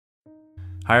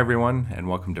Hi everyone, and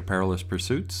welcome to Perilous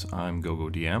Pursuits. I'm GoGo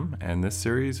DM, and this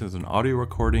series is an audio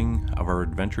recording of our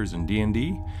adventures in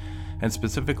D&D, and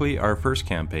specifically our first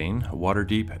campaign,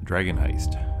 Waterdeep Dragon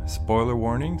Heist. Spoiler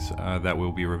warnings that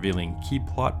we'll be revealing key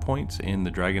plot points in the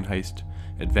Dragon Heist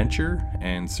adventure,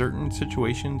 and certain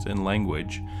situations and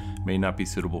language may not be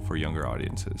suitable for younger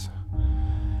audiences.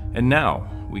 And now,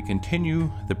 we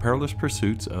continue the perilous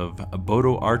pursuits of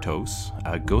Bodo Artos,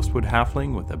 a Ghostwood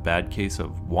halfling with a bad case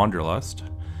of wanderlust,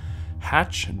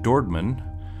 Hatch Dordman,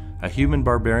 a human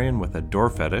barbarian with a door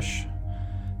fetish,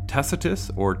 Tacitus,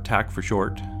 or Tack for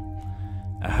short,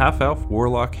 a half-elf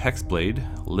warlock hexblade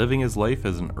living his life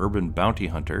as an urban bounty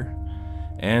hunter,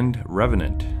 and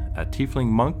Revenant, a tiefling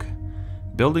monk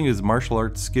building his martial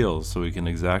arts skills so he can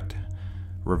exact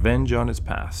revenge on his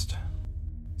past.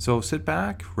 So sit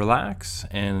back, relax,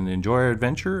 and enjoy our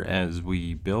adventure as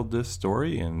we build this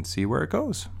story and see where it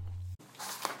goes.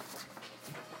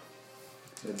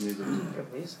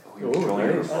 That's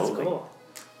cool.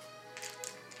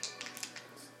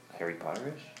 Harry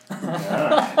Potter-ish?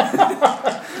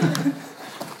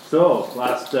 So,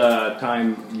 last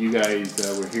time you guys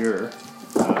were here,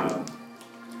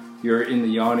 you're in the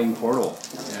yawning portal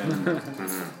and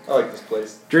I like this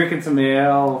place. drinking some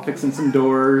ale, fixing some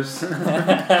doors. Spending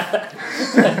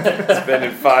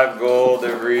 5 gold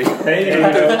every 30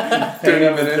 minutes.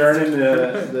 Turning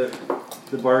the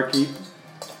barkeep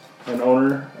and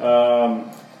owner.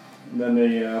 Then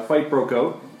the fight broke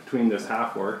out between this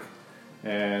half-orc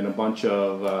and a bunch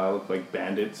of looked like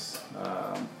bandits.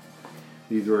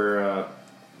 These were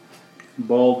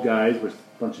bald guys with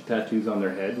a bunch of tattoos on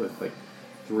their head with like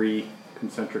 3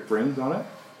 concentric rings on it.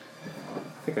 I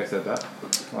think I said that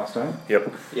last time.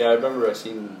 Yep. Yeah, I remember I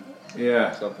seen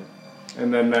Yeah. something.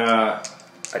 And then I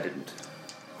didn't.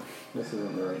 this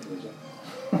isn't the right music.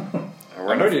 I'm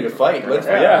ready to fight. Let's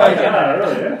fight.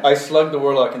 Yeah. I slugged the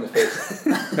warlock in the face.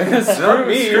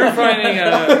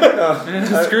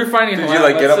 Screw finding. Did you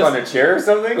like get up on a chair or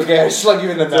something? Okay, I slug you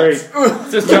in the Sorry.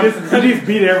 nuts. Just You jump, just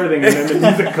beat everything and then the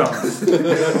music comes.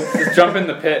 just jump in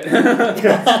the pit.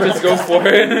 Just go for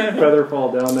it. Feather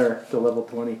fall down there to level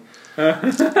 20.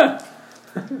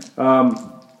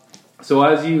 So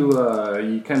as you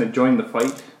kind of joined the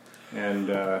fight and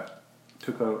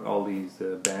took out all these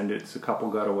bandits, a couple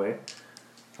got away.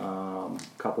 A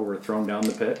couple were thrown down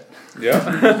the pit.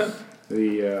 Yeah.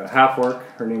 The half-orc,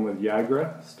 her name was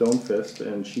Yagra, Stonefist,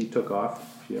 and she took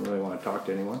off. She didn't really want to talk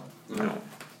to anyone. No.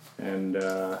 And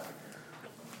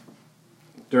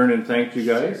Durnan thanked you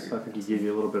guys. I think he gave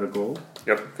you a little bit of gold.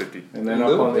 Yep, 50. And then A up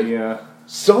little on the...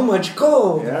 So much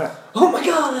gold! yeah. Oh my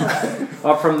god!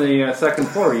 Up from the second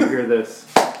floor, you hear this.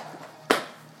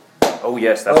 Oh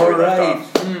yes, that's where we left Alright.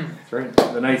 off. That's right.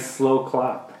 The nice slow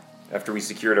clap. After we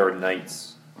secured our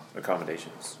night's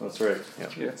accommodations. That's right.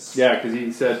 Yep. Yes. Yeah, because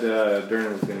he said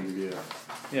Durnan was going to give you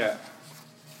Yeah.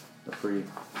 a free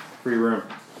room.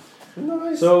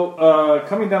 Nice. So,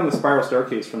 coming down the spiral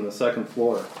staircase from the second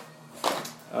floor,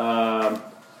 it's a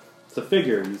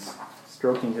figure. He's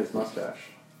stroking his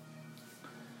mustache.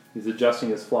 He's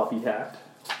adjusting his floppy hat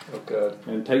Oh god.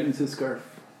 and tightens his scarf.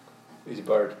 He's a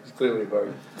bard. He's clearly a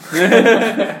bard.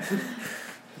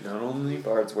 Not only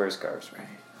bards wear scarves, right?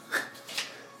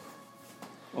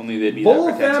 Only they'd be Bull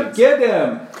that fam, pretentious. get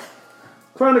him!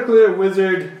 Chronicler,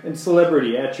 wizard, and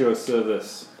celebrity at your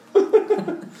service.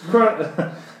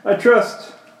 I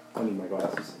trust... I need my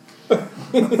glasses.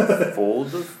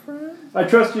 Fold of I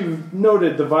trust you've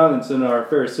noted the violence in our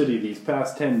fair city these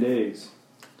past 10 days.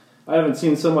 I haven't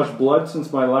seen so much blood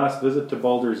since my last visit to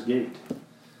Baldur's Gate.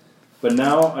 But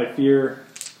now I fear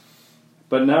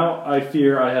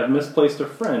I have misplaced a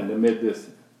friend amid this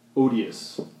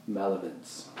odious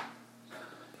malevolence.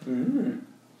 And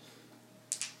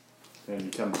he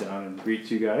comes down and greets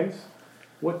you guys.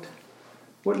 What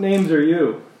names are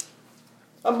you?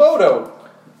 I'm Bodo.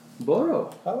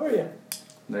 Boro. How are you?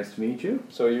 Nice to meet you.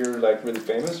 So you're like really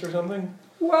famous or something?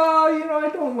 Well, I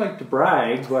don't like to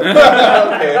brag, but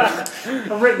Okay.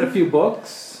 I've written a few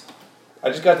books. I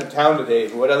just got to town today.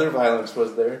 What other violence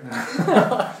was there?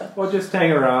 Well, just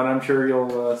hang around. I'm sure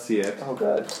you'll see it. Oh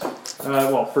god.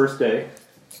 Well, first day,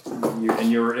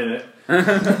 and you were in it.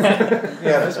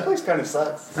 Yeah, this place kind of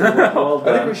sucks. Well I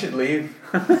think done. we should leave.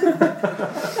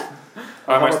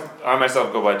 I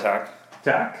myself go by Tack.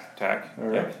 Tack. Tack. All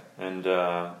right. Yep. And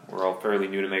we're all fairly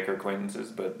new to make our acquaintances,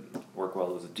 but work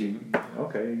well as a team.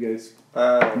 Okay, you guys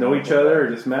know each other or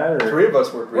just met? Or 3 of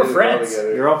us work really well friends.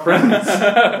 together. You're all friends.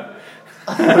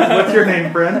 What's your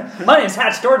name, friend? My name's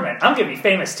Hatch Dordman. I'm gonna be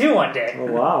famous too one day. Oh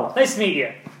wow! Nice to meet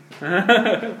you.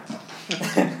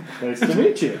 Nice to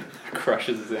meet you.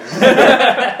 Crushes his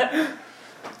air.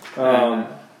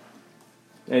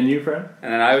 And you, friend?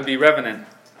 And then I would be Revenant.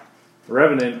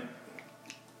 Revenant.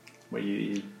 What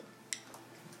you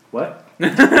what? The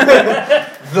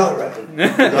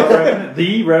Revenant. The Revenant?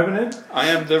 The Revenant? I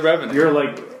am the Revenant. You're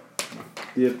like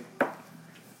the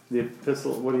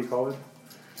epistle. What do you call it?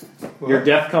 Your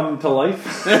death come to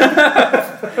life.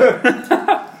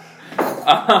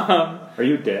 Are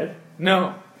you dead?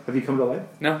 No. Have you come to life?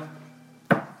 No.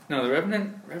 No, the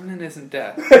Revenant isn't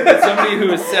dead. It's somebody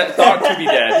who is thought to be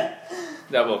dead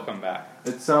that will come back.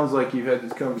 It sounds like you've had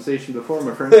this conversation before,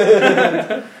 my friend.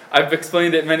 I've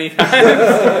explained it many times.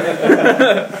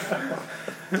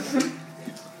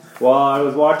 Well, I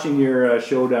was watching your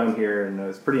show down here, and I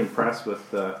was pretty impressed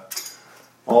with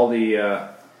all the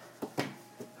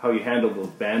how you handled those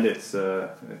bandits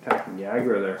attacking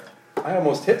Niagara there. I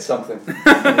almost hit something.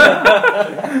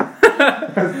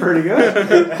 That's pretty good.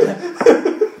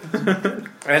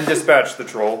 And dispatch the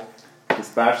troll.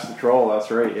 Dispatch the troll,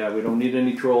 that's right. Yeah, we don't need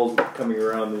any trolls coming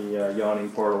around the yawning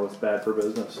portal. It's bad for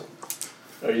business.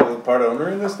 Are you a part owner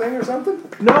in this thing or something?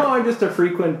 No, I'm just a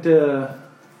frequent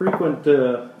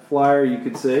flyer, you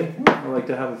could say. I like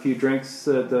to have a few drinks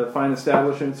at the fine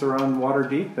establishments around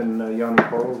Waterdeep, and Yawning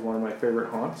Portal is one of my favorite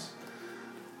haunts.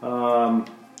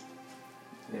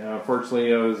 Yeah,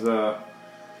 unfortunately, I was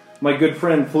my good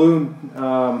friend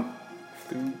Floon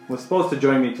was supposed to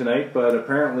join me tonight, but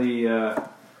apparently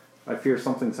I fear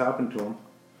something's happened to him.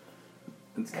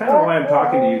 It's kind of why I'm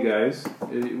talking to you guys.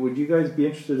 Would you guys be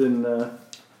interested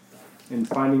in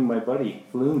finding my buddy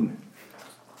Floon?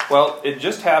 Well, it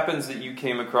just happens that you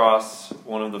came across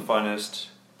one of the finest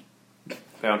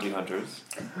bounty hunters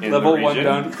in Level the 1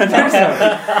 region. bounty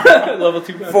hunter. Level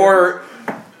 2 bounty For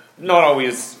not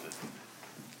always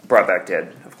brought back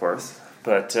dead, of course.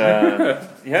 But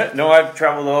yeah, no, I've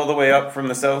traveled all the way up from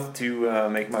the south to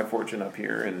make my fortune up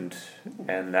here, and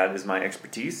that is my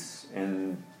expertise.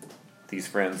 And these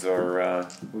friends are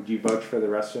Would you vouch for the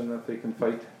rest of them that they can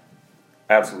fight?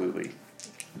 absolutely.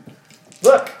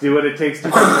 Look, Do what it takes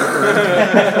to.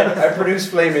 I produce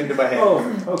flame into my hand. Oh,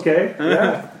 okay,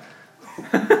 yeah.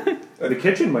 The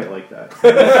kitchen might like that.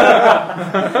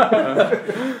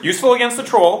 Useful against the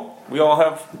troll. We all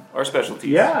have our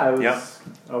specialties. Yeah, I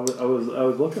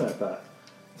was looking at that.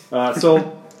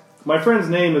 So, my friend's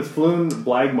name is Floon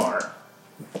Blagmar.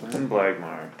 Flynn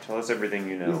Blagmar, tell us everything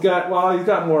you know. He's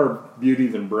got more beauty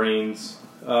than brains.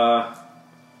 I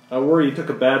worry he took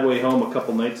a bad way home a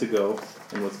couple nights ago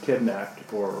and was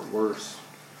kidnapped, or worse.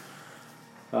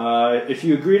 If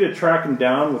you agree to track him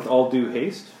down with all due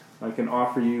haste, I can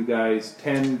offer you guys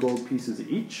 10 gold pieces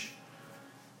each.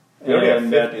 We already have And,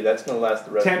 50. That's going to last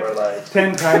the rest of our lives.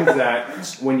 10 times that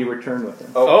when you return with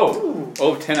him.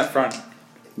 Oh, 10 up front.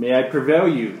 May I prevail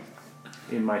you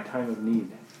in my time of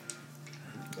need.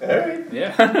 Alright.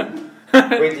 Yeah.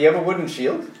 Wait, do you have a wooden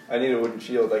shield? I need a wooden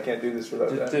shield. I can't do this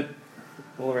without that.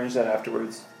 We'll arrange that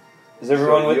afterwards. Is So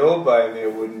everyone with? you'll buy me a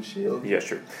wooden shield. Yeah,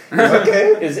 sure.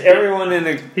 Okay. Is everyone in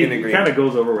He agreement? kind of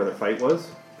goes over where the fight was,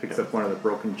 picks up one of the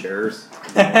broken chairs.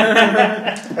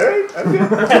 Alright, I'm good.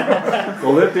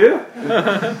 Will it do?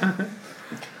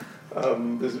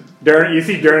 There's Darren, you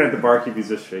see Darren at the barkeep, he's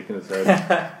just shaking his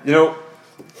head. You know,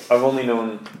 I've only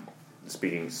known,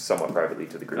 speaking somewhat privately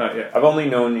to the group, Yeah. I've only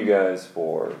known you guys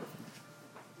for,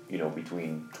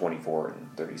 between 24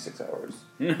 and 36 hours.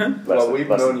 we've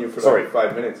known you for like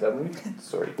 5 minutes, haven't we?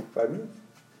 Sorry. 5 minutes?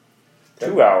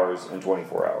 2 hours and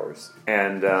 24 hours.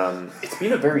 And it's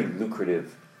been a very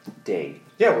lucrative day.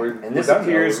 Yeah, And this we're done now.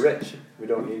 appears- We're rich. We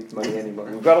don't need money anymore.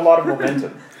 We've got a lot of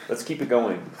momentum. Let's keep it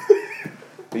going.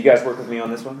 Will you guys work with me on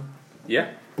this one?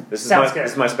 Yeah. This is Sounds good.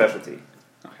 This is my specialty.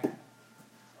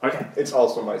 Okay. It's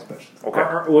also my specialty.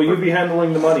 Okay. Will you be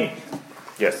handling the money?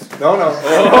 Yes. No.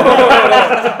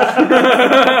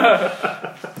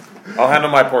 I'll handle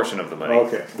my portion of the money.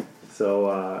 Okay.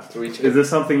 So, So each is this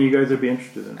something you guys would be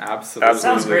interested in? Absolutely.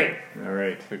 Sounds great. All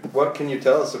right. What can you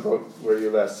tell us about where you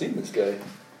last seen this guy?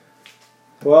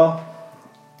 Well,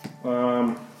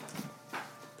 a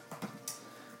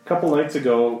couple nights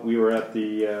ago, we were at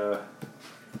the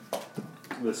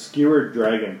Skewered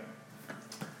Dragon.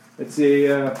 It's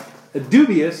a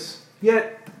dubious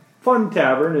yet fun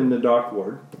tavern in the dock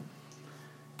ward,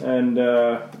 and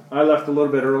I left a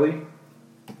little bit early,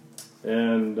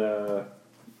 and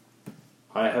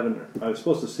I was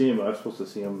supposed to see him. I was supposed to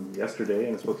see him yesterday, and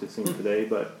I was supposed to see him today,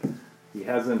 but he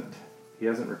hasn't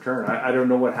returned. I don't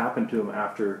know what happened to him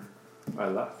after I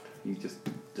left. He just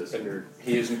disappeared.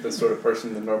 He isn't the sort of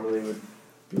person that normally would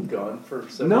be gone for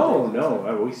several days.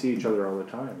 No. We see each other all the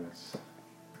time. It's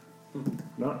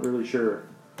not really sure.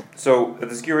 So, at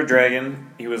the Skewered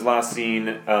Dragon, he was last seen.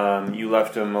 You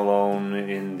left him alone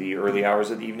in the early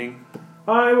hours of the evening?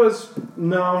 It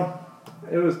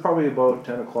was probably about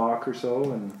 10 o'clock or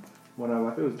so, and when I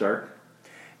left, it was dark.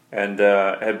 And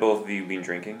had both of you been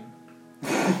drinking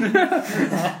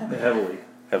Heavily.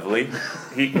 heavily?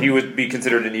 He would be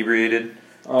considered inebriated.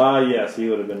 Yes, he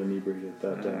would have been inebriated at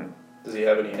that time. Does he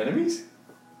have any enemies?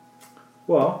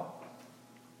 Well,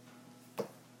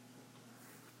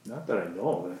 not that I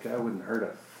know. That guy wouldn't hurt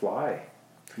a fly.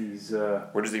 He's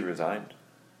Where does he reside?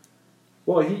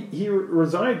 well, he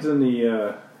resides in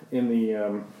the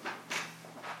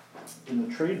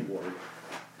trade ward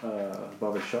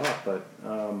above a shop, but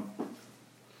I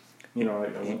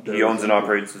went there He owns and recently.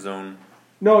 operates his own.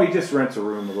 No, he just rents a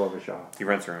room above a shop. He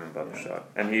rents a room above the shop.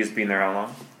 And he's been there how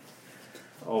long?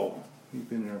 Oh, he's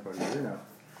been there about a year now.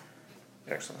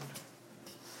 Excellent.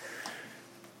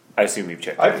 I assume you've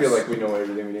checked. I his- feel like we know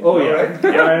everything we need Oh to know, yeah, right?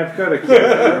 yeah. I've got a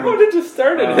kid. How did you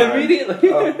start it immediately?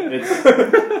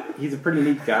 He's a pretty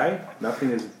neat guy.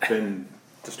 Nothing has been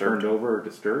Disturbed. turned over or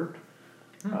disturbed.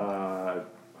 I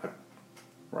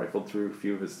rifled through a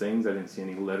few of his things. I didn't see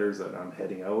any letters that I'm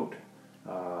heading out.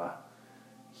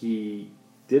 He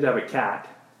did have a cat,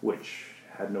 which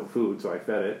had no food, so I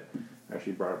fed it.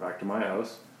 Actually brought it back to my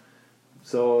house.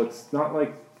 So it's not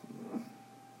like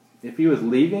if he was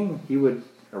leaving, he would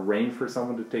arrange for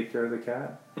someone to take care of the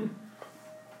cat.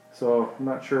 So I'm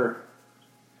not sure.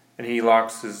 And he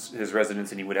locks his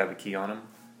residence and he would have a key on him.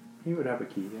 He would have a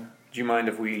key, yeah. Do you mind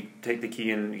if we take the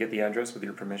key and get the address with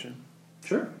your permission?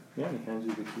 Sure. Yeah, he hands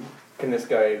you the key. Can this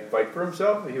guy fight for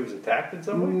himself? He was attacked in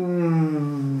some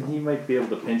way? He might be able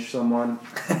to pinch someone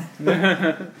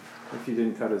if he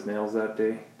didn't cut his nails that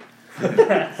day.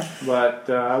 But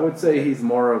I would say he's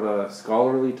more of a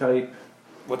scholarly type.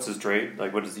 What's his trade?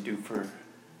 Like, what does he do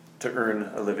to earn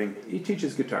a living? He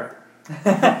teaches guitar.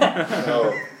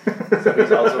 No. So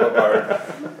he's also a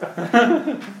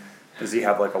bard. Does he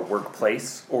have like a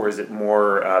workplace, or is it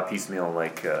more piecemeal?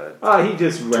 Like He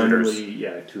just randomly,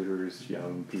 tutors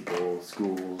young people,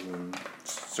 schools, and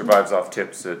survives off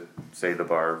tips at, say, the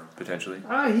bar potentially.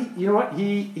 you know what?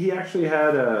 He actually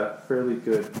had a fairly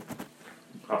good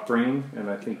upbringing, and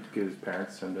I think his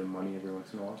parents send him money every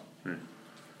once in a while.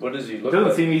 What does he It look doesn't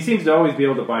like? seem he seems to always be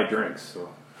able to buy drinks. So,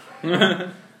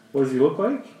 what does he look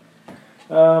like?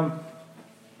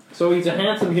 So he's a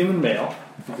handsome human male.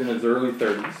 He's in his early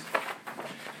 30s.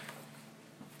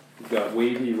 He's got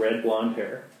wavy red blonde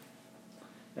hair,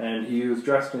 and he was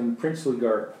dressed in princely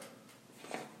garb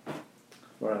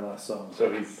when I last saw him.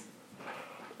 So he's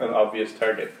an obvious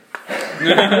target.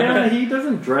 Yeah, he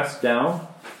doesn't dress down,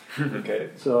 Okay.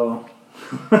 so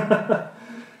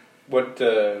What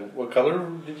color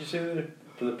did you say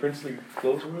the princely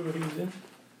clothes were that he was in?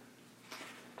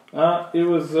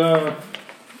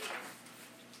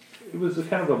 it was a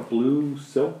kind of a blue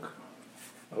silk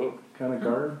Oh, kind of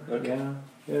garb. Okay.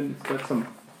 Yeah, and it's got some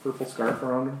purple scarf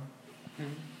around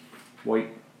him. White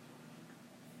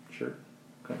shirt,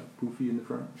 kind of poofy in the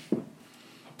front.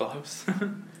 Blouse.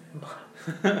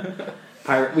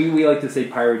 Pirate. We like to say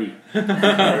piratey.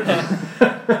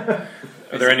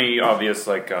 Are there any obvious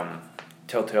like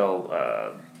telltale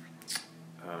what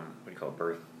do you call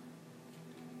it,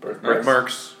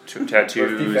 birthmarks,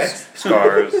 tattoos, defects?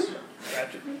 scars?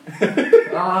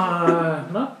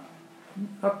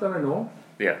 Not that I know.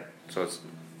 Yeah, so it's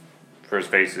for his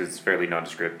face, it's fairly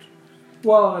nondescript.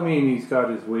 Well, I mean, he's got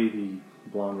his wavy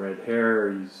blonde red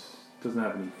hair. Doesn't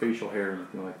have any facial hair or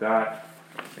anything like that.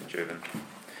 Driven.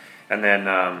 And then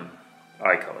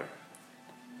eye color.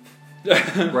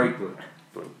 Bright blue.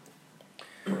 Blue.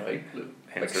 right. Like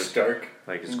Hence his- stark.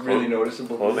 Like his Really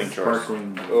noticeable. clothing choice.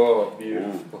 Sparkling. He's Oh,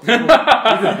 beautiful.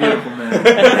 a beautiful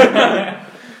man.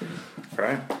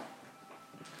 Right.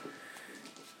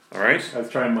 All right. I was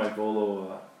trying my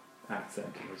Volo accent.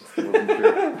 I just wasn't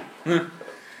sure.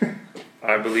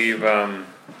 I believe I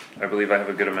have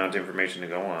a good amount of information to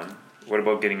go on. What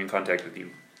about getting in contact with you?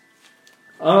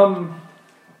 I'll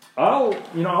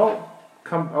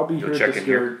come. I'll be You'll here. check just in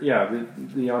here? Yeah,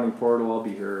 the yawning portal. I'll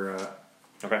be here.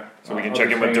 Okay, so we can I'll check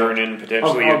just in with hang out. Durnan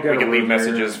potentially. I'll get We a can leave room there.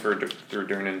 messages through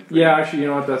Durnan. Yeah, actually, you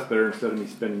know what? That's better. Instead of me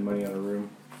spending money on a room,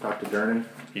 talk to Durnan.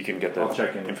 You can get the I'll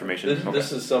check in. information. This, Okay.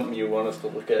 this is something you want us to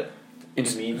look at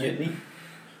immediately?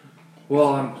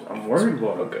 Well, I'm worried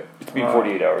about it. Okay. It's been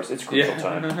 48 hours. It's crucial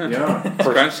time. Yeah.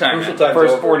 Crunch time. Crucial man. time's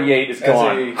First over. 48 is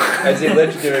gone. As a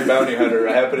legendary bounty hunter,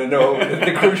 I happen to know that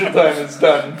the crucial time is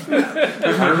done. I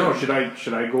don't know.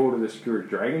 Should I go to the Secret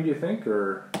Dragon? Do you think,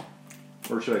 or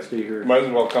should I stay here? Might as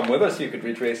well come with us. You could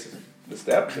retrace the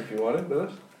steps if you wanted with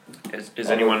us. Is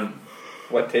anyone?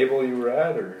 What table you were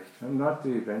at, or I'm not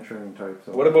the adventuring type.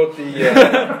 So. What about the?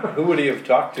 Who would he have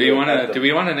talked to? Do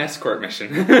we want an escort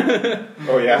mission?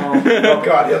 Oh yeah. Oh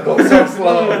god, he'll go so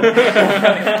slow.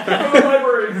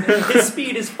 His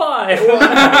speed is 5.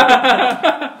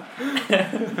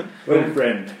 Little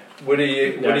friend. Would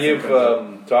he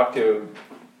have talked to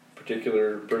a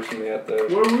particular person at the?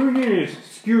 Well, we were getting a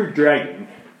skewered dragon.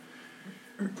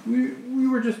 We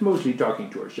were just mostly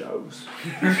talking to ourselves.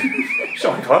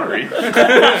 Sean Connery.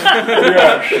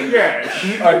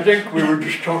 Yes. I think we were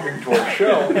just talking to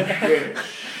ourselves. Yes.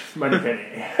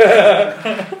 Moneypenny.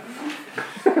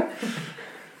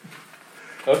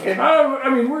 Okay. I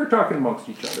mean, we're talking amongst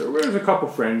each other. There's a couple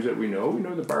friends that we know. We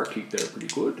know the barkeep there pretty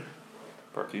good.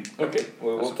 Barkeep. Okay.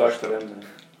 Well, we'll talk to them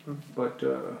then. But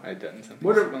I've done something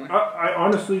what similar. I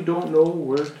honestly don't know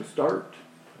where to start.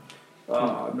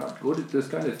 I'm not good at this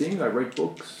kind of thing. I write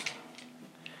books.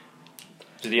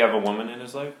 Did he have a woman in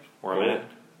his life? Or a man?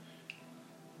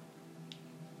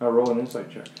 I roll an insight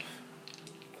check.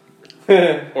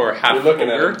 Or half You're looking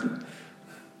ogre. at him.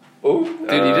 Oh, Dude,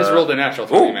 you just rolled a natural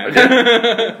 20, Oh, man.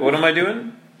 okay. What am I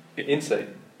doing? insight,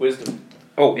 wisdom.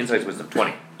 Oh, insight's wisdom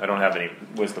 20. I don't have any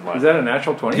wisdom left. Is that a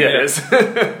natural 20? Yeah, it is.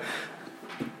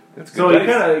 That's good. So he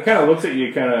dice. kind of looks at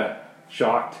you, kind of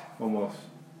shocked almost,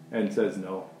 and says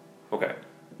no. Okay.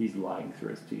 He's lying through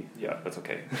his teeth. Yeah, that's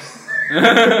okay.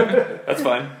 That's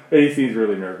fine. And he seems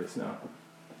really nervous now.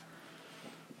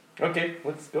 Okay,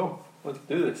 let's go. Let's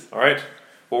do this. All right.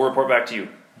 We'll report back to you.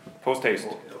 Post haste.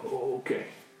 Okay.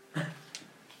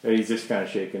 And he's just kind of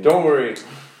shaking. Don't worry.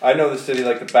 I know the city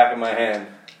like the back of my hand.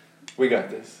 We got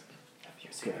this.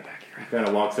 Okay. He kind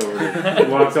of walks over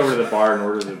to the bar and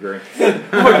orders a drink. Oh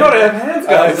my god, I have hands,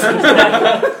 guys!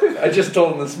 I just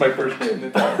told him this is my first day in the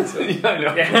town. So. Yeah, I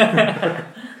know.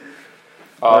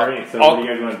 Alright, so what do you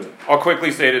guys want to do? I'll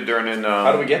quickly say to Durnan,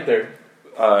 How do we get there?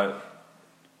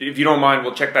 if you don't mind,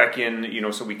 we'll check back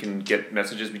in, so we can get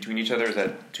messages between each other. Is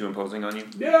that too imposing on you?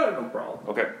 Yeah, no problem.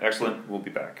 Okay, excellent. We'll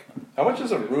be back. How much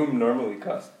does a room normally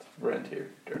cost rent here,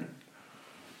 Durnan?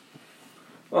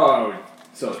 Oh,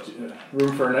 so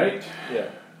room for a night? Yeah.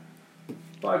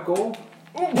 5 gold?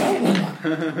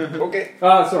 Okay.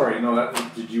 Sorry, no,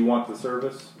 did you want the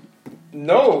service?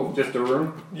 No. Just a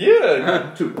room?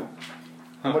 Yeah. 2.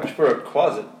 How much for a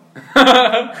closet?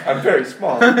 I'm very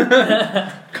small.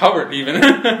 Covered, even.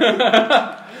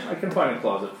 I can find a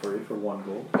closet for you for 1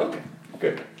 gold. Okay.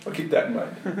 Good. I'll keep that in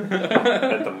mind.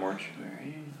 At the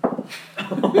mortuary.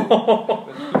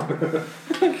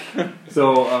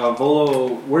 So,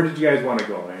 Volo, where did you guys want to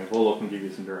go? I mean, Volo can give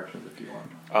you some directions if you want.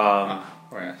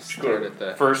 We're going to start at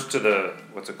the First to the,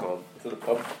 what's it called? To the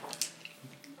pub.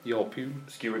 Yolpu.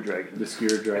 Skewered Dragon. The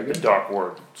Skewered Dragon? The dock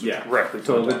ward. So Yeah. Directly to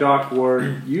So the dock. dock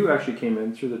ward, you actually came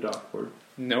in through the dock ward.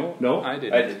 No. No? I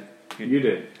did. I did. You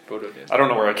did. Bodo did. I don't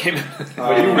know where I came in.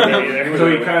 So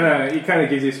he kind of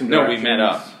gives you some No, directions. we met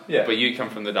up. Yeah. But you come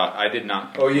from the dock. I did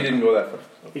not. Oh, you didn't go that far.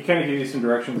 He kind of gives you some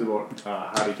directions about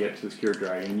how to get to the Skewered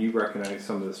Dragon. You recognize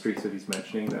some of the streets that he's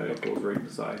mentioning, that it goes right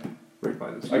by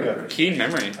the Skewered got it. Dragon. Keen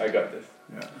memory. I got this.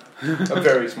 Yeah. I'm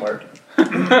very smart. I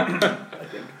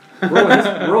think.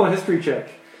 Roll a history check.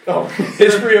 Oh,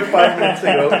 history of 5 minutes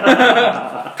ago.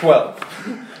 12.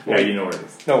 Yeah, you know where it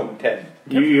is. No, 10.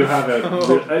 You have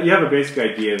a basic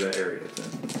idea of the area it's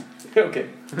in. Okay.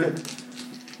 Good.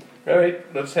 All right,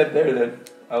 let's head there then.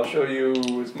 I'll show you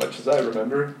as much as I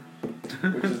remember,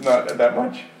 which is not that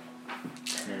much.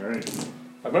 All right.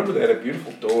 I remember they had a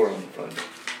beautiful door on the front.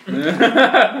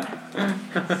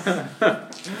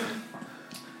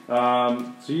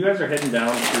 So you guys are heading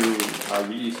down to.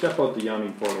 You step out the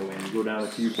yawning portal and you go down a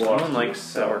few blocks. Someone likes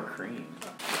sour cream.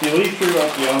 You leave through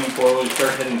out the yawning portal. You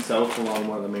start heading south along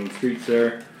one of the main streets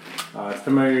there. It's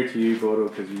familiar to you, Bodo,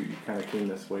 because you kind of came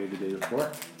this way the day before,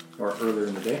 or earlier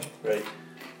in the day. Right.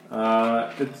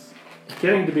 It's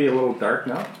getting to be a little dark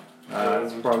now.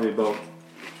 It's probably about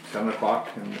 7 o'clock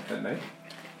at night.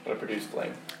 I produced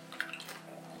flame.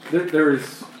 There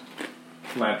is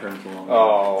lanterns along.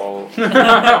 Oh.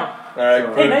 Alright.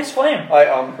 So- Hey, nice flame.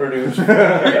 I produced flame.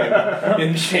 In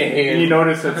And shame. you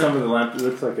notice that some of the lamp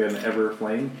looks like an ever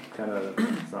flame. Kind of,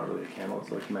 it's not really a candle.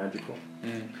 It's like magical,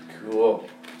 Cool.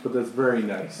 but that's very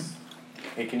nice.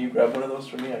 Hey, can you grab one of those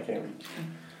for me? I can't reach.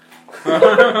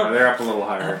 They're up a little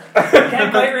higher.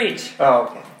 Can't quite reach. Oh,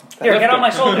 okay. Here, get on my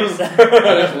shoulders. I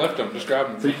just left them. Just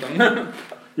grab them.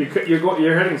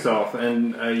 You're heading south,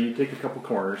 and you take a couple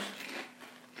corners.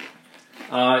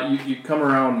 You come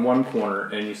around one corner,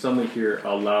 and you suddenly hear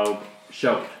a loud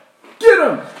shout, "Get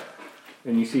him!"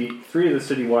 And you see 3 of the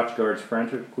city watch guards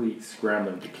frantically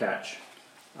scrambling to catch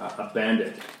a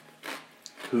bandit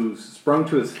who's sprung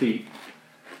to his feet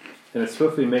and it's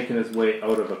swiftly making its way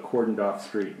out of a cordoned off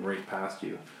street and right past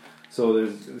you. So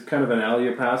there's kind of an alley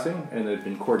you're passing, and it's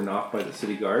been cordoned off by the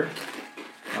city guard.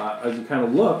 As you kind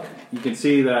of look, you can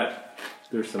see that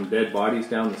there's some dead bodies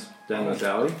down this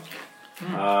alley.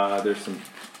 There's some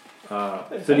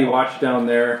city watch down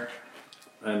there,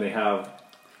 and they have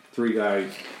 3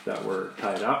 guys that were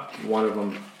tied up. One of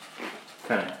them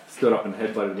kind of stood up and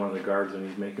headbutted one of the guards, and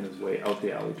he's making his way out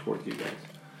the alley towards you guys.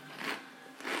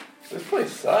 This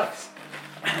place sucks.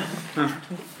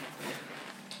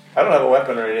 I don't have a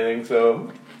weapon or anything,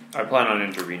 so I plan on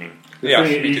intervening. Yeah,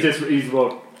 He's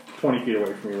about 20 feet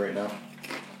away from you right now.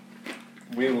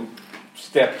 we'll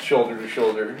step shoulder to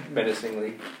shoulder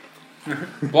menacingly.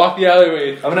 Block the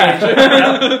alleyway. I'm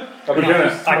gonna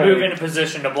use I move into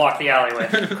position to block the alleyway.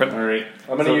 Alright.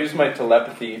 I'm gonna use my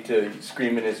telepathy to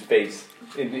scream in his face,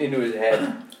 into his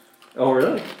head. Oh,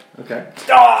 really? Okay.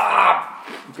 Stop!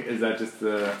 Okay, is that just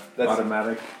the That's-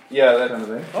 automatic Yeah, kind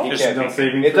that of thing? he Just can't no make-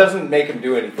 saving It throw? doesn't make him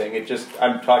do anything. It just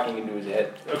I'm talking into his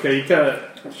head. Okay, he kind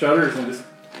of shudders and just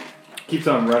keeps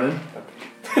on running.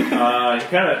 He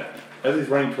kind of, as he's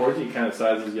running towards you, he kind of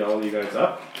sizes all you guys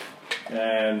up.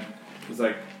 And he's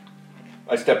like,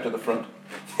 I step to the front.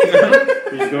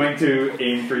 he's going to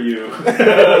aim for you.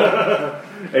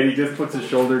 And he just puts his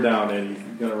shoulder down and he's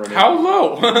going to run How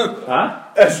low? Huh?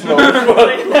 That's low as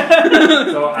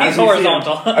fuck. So as He's you see him-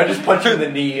 horizontal. I just punch him in the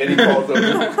knee and he falls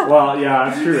over. Well, yeah,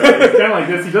 that's true. It's kind of like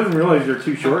this. He doesn't realize you're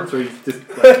too short, so he's just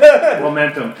like,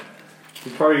 momentum.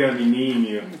 He's probably going to be kneeing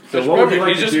you. So That's what would you perfect. like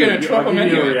He's to just do? gonna trump I'll him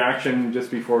give you a anyway. reaction just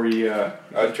before he...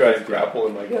 I'd try and grapple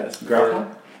him, I guess. Grapple?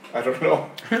 Or- I don't know.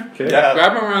 Okay. Yeah.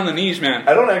 Grab him around the knees, man.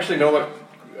 I don't actually know what.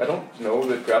 I don't know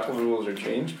that grapple rules are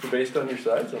changed for based on your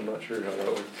size. I'm not sure how that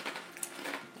works.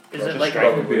 Is it Just like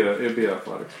struggle. It'd be an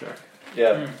athletics check.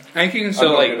 Yeah. I think you can still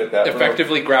not like good at that, but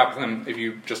effectively grapple him if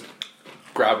you just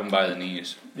grab him by the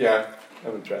knees. Yeah. I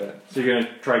would try that. So you're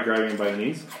gonna try grabbing him by the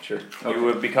knees. Sure. Okay. You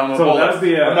would become a So bullet. that'd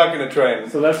be I'm a. not gonna try and.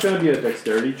 So that's gonna be a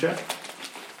dexterity check.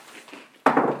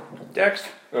 Dex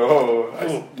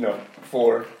No,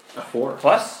 4. A 4.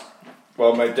 plus.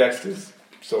 Well, my dex is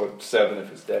so it's 7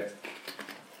 if it's dex.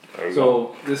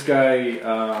 So this guy,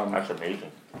 That's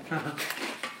amazing.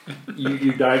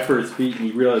 you dive for his feet, and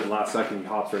you realize last second he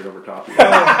hops right over top of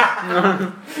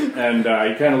you. And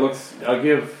he kind of looks. I'll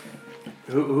give.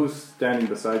 Who's standing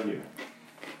beside you?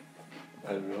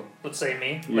 I don't know. let's say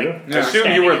me? You? Like, Yeah.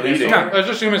 Assume you were standing in this leading. Yeah, let's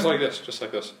assume it's like this, just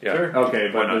like this. Yeah. Sure. Okay,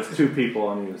 but Why not? there's 2 people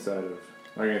on either side of.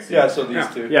 Are you gonna see? Yeah. So these Yeah.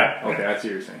 two. Yeah. Okay, I see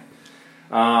what you're saying.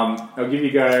 I'll give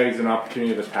you guys an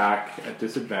opportunity to attack at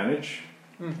disadvantage,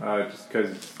 just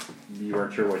because you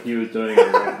weren't sure what he was doing. Or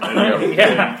what any of it was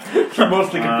Yeah. You're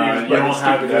mostly doing. confused. You by don't the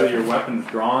have stupid either effort. your weapons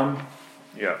drawn.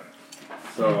 Yeah.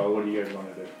 So what do you guys want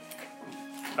to do?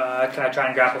 Can I try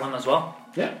and grapple him as well?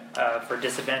 Yeah. For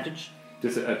disadvantage.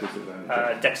 At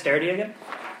disadvantage. Dexterity again?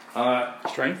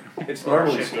 Strength. It's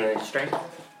normally Should be strength. Strength.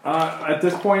 At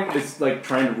this point, it's like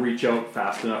trying to reach out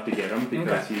fast enough to get him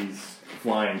because he's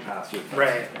flying past you.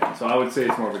 Right. Yeah, so I would say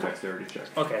it's more of a dexterity check.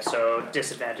 Okay, so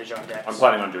disadvantage on dex. I'm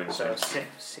planning on doing the So same.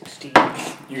 16.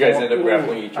 You guys end up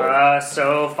grappling each other.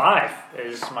 So 5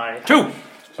 is my. 2.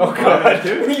 Oh god,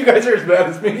 you guys are as bad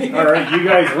as me. All right, you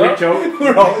guys reach out.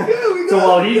 We're all. Yeah, we So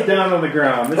while he's down on the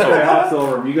ground, this guy hops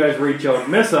over him. You guys reach out,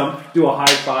 miss him, do a high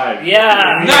five.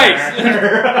 Yeah! Nice.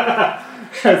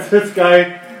 As this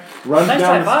guy runs Nice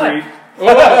down high the five. street.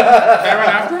 Oh, can I run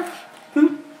after?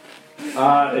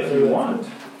 If you want,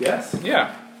 yes.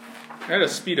 Yeah. I had a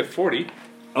speed of 40.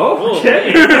 Oh,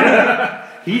 okay.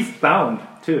 He's bound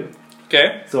too.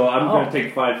 Okay. So I'm going to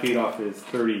take 5 feet off his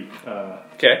 30.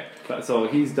 Okay. So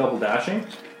he's double dashing.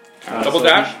 Double so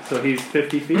dash? So he's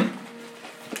 50 feet.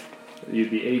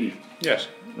 You'd be 80. Yes.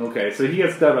 Okay, so he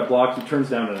gets down a block. He turns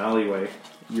down an alleyway.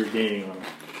 You're gaining on him.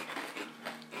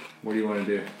 What do you want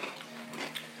to do?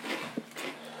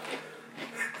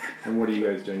 And what are you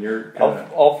guys doing? You're kind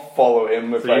of. I'll follow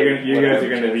him if So you guys when I are have a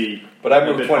going to chance. be. But I a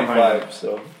moved bit behind 25,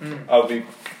 so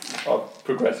I'll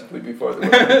progressively be farther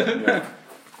away.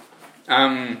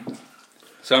 Yeah.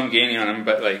 So I'm gaining on him,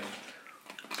 but like,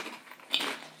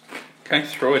 can I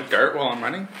throw a dart while I'm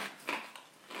running?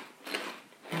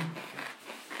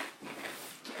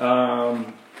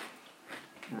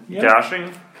 Yeah.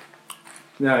 Dashing,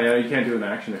 Yeah, you can't do an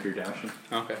action if you're dashing.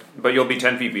 Okay. but you'll be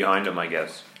 10 feet behind him, I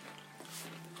guess.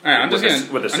 All right, I'm just With a-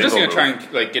 gonna. with a I'm just single gonna try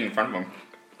and like get in front of him.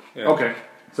 Yeah. Okay.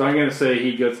 So I'm going to say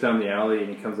he gets down the alley and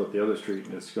he comes up the other street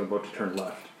and is about to turn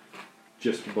left.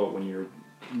 Just about when you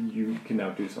can now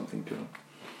do something to him.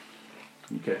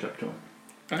 You catch up to him.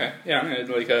 Okay. Yeah, I'm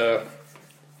gonna like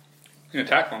gonna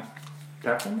tackle him.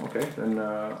 Tap him? Okay. Then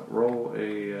roll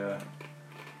a.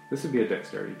 This would be a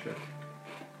dexterity check.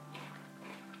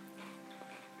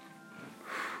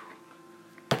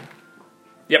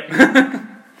 Yep.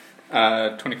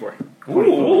 24.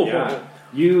 Ooh, yeah.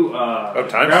 You time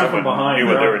grab someone from behind, knew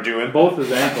what they grab were doing. both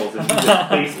his ankles, and he just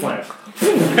face plants.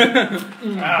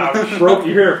 Broke.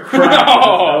 You hear a crack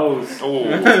in his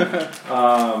nose.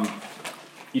 Oh.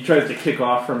 He tries to kick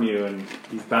off from you, and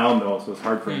he's bound though, so it's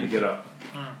hard for him to get up.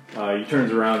 He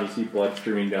turns around, you see blood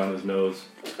streaming down his nose.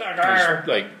 Just,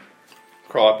 like,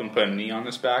 crawl up and put a knee on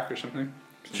his back or something?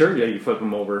 Sure, yeah, you flip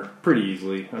him over pretty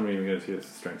easily. I'm not even going to see his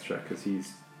strength check because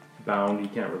he's bound. He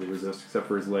can't really resist except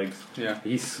for his legs. Yeah.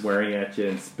 He's swearing at you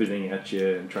and spitting at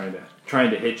you and trying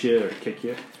to hit you or kick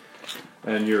you.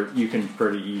 And you can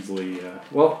pretty easily.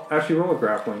 Well, actually, roll a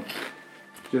grappling,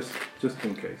 just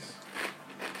in case.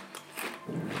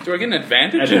 Do I get an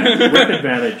advantage? With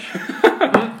advantage.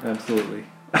 Absolutely.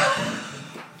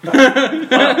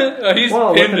 He's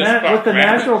Well, pinned as fuck, with the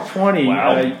man. natural 20,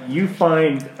 Wow. you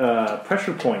find a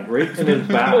pressure point right in his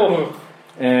back.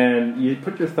 And you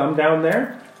put your thumb down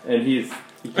there, and he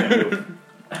can't move.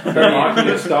 Start walking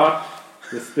to stop,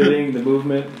 the spitting, the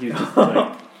movement,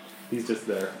 he's just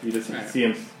there. You just see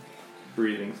him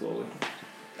breathing slowly.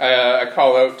 I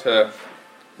call out to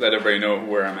let everybody know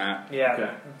where I'm at. Yeah. Okay.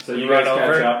 So you run guys catch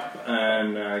over. up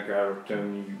and grab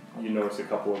him. You notice a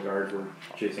couple of guards were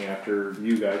chasing after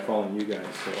you guys, following you guys.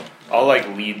 So I'll like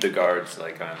lead the guards,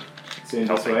 like I'm seeing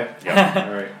this helping. way.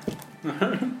 Yeah.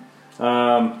 All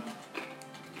right.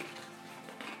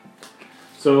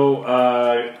 So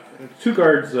two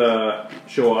guards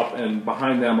show up, and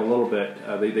behind them a little bit,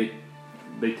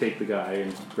 they take the guy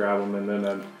and grab him, and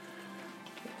then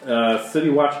a city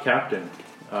watch captain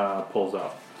pulls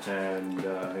up, and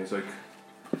he's like,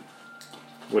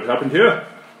 "What happened here?"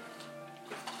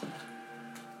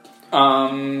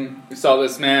 We saw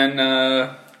this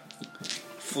man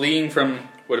fleeing from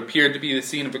what appeared to be the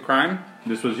scene of a crime.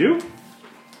 This was you?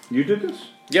 You did this?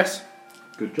 Yes.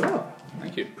 Good job.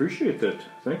 Thank you. Appreciate that.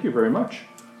 Thank you very much.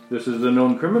 This is a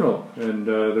known criminal, and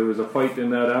there was a fight in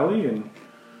that alley, and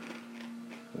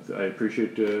I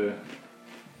appreciate your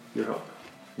help.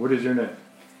 What is your name?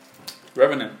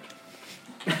 Revenant.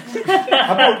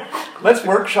 How about let's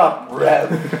workshop Rev?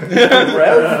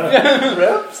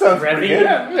 Rev sounds pretty good.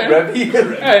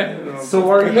 Revy. So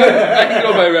are you? I can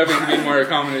go by Revan to be more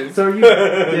accommodated. So are you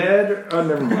dead? Oh,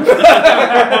 never mind.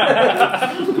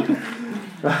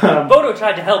 Bodo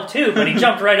tried to help too, but he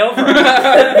jumped right over him.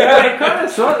 Yeah, it kind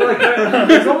of sucked. Like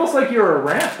it's almost like you were a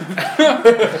ramp.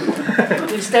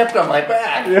 He stepped on my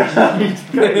back. Yeah, you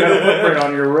got a footprint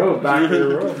on your road, back of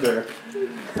your road there.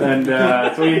 And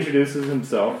so he introduces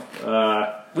himself.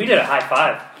 We did a high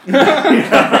five.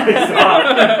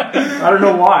 I don't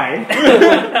know why.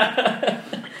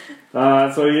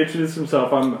 So he introduced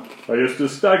himself. I'm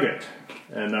Justus Staggett,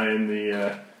 and I am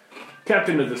the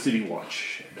captain of the City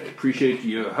Watch. I appreciate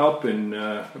your help in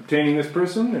obtaining this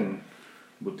person, and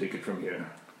we'll take it from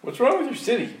here. What's wrong with your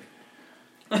city?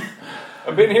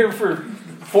 I've been here for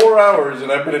 4 hours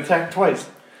and I've been attacked twice.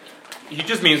 He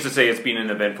just means to say it's been an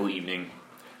eventful evening.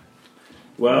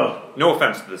 Well, No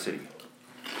offense to the city.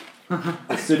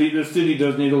 the city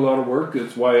does need a lot of work.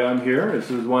 That's why I'm here.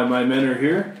 This is why my men are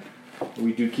here.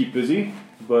 We do keep busy,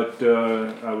 but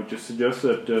I would just suggest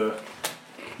that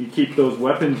you keep those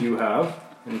weapons you have,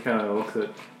 and he kind of looks at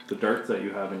the darts that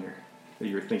you have that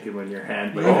you're thinking when your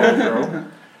hand but you can't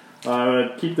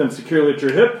throw. Keep them securely at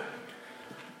your hip,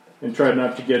 and try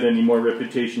not to get any more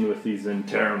reputation with these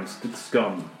Interim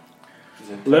scum.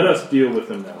 Let us deal with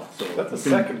them now. So That's the we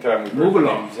can second time we've move heard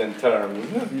along. names in term,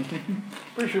 isn't it?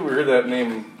 Pretty sure we heard that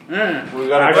name. Mm. We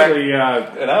got it Actually,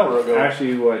 back an hour ago.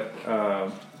 Actually, what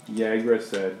Yagra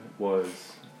said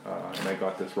was, and I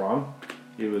got this wrong,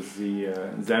 it was the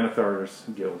Xanathar's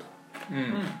Guild.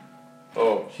 Mm.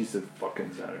 Oh. She said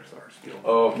fucking Xanathar's Guild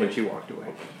Oh, okay. when she walked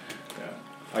away. Yeah,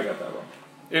 I got that wrong.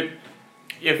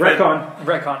 If Retcon.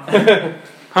 Retcon.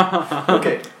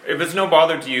 Okay. If it's no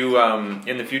bother to you,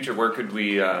 in the future, where could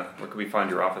we find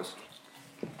your office?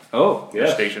 Oh, Your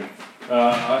yes. station.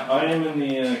 I am in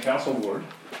the castle ward.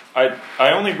 I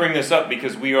only bring this up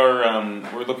because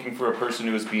we're looking for a person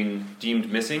who has been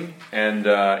deemed missing, and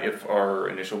if our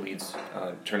initial leads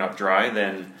turn up dry,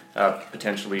 then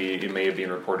potentially it may have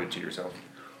been reported to yourself.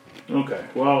 Okay,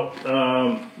 well,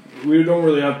 we don't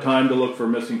really have time to look for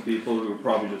missing people who are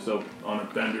probably just out on a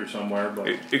bender somewhere, but...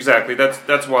 Exactly.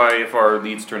 That's why if our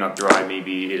leads turn up dry,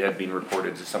 maybe it had been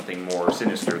reported as something more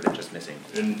sinister than just missing.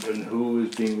 And who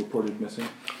is being reported missing?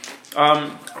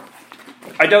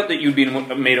 I doubt that you'd be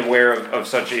made aware of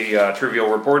such a trivial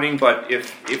reporting, but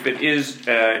if it is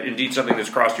indeed something that's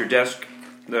crossed your desk,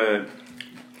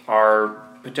 our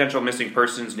potential missing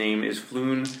person's name is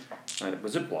Floon.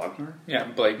 Was it Blogmar? Yeah,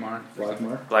 Blagmar.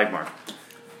 Blackmar? Blagmar.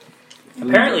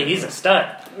 Apparently, he's a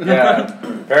stud. Yeah.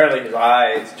 Apparently his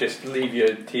eyes just leave you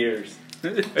in tears.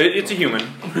 It's a human.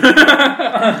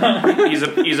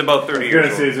 he's about 30 I was years gonna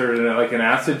old. say, is there like an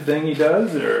acid thing he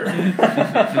does, or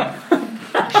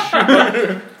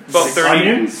About 30.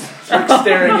 onions? It's like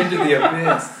staring into the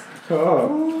abyss.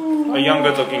 Oh, A young,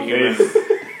 good-looking human.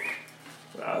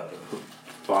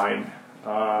 Fine.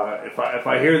 If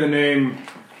I hear the name,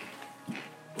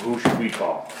 who should we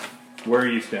call? Where are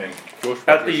you staying?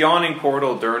 At the yawning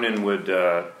portal, Durnan would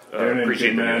Durnan, appreciate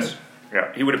good the man. news.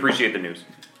 Yeah, he would appreciate the news.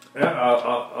 Yeah,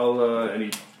 I'll and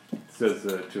he says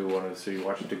to one of the city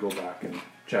watch to go back and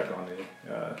check on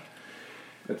the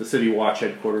at the city watch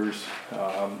headquarters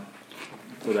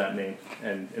for that name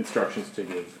and instructions to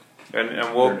give. And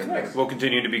Durnan. we'll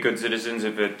continue to be good citizens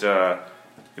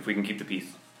if we can keep the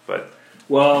peace. But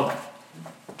Well,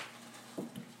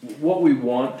 what we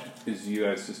want is you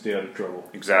guys to stay out of trouble.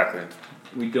 exactly.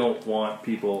 We don't want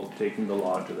people taking the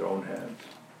law into their own hands.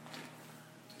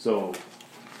 So,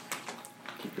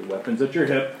 keep your weapons at your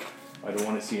hip. I don't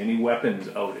want to see any weapons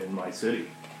out in my city.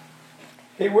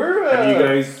 Hey, we're Have you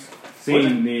guys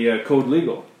seen the Code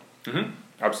Legal? Mm-hmm.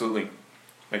 Absolutely.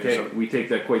 Thank you, Okay, sir. we take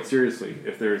that quite seriously.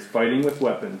 If there's fighting with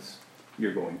weapons,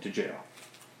 you're going to jail.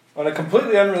 on a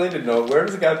completely unrelated note. Where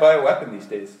does a guy buy a weapon these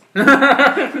days?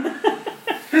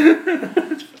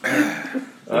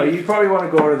 You probably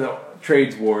want to go to the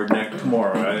trades ward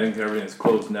tomorrow. I think everything's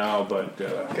closed now, but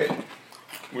Okay.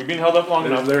 We've been held up long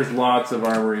enough. there's lots of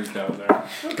armories down there.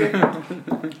 Okay.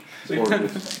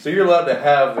 Forges. So you're allowed to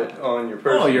have it on your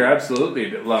person. Oh, you're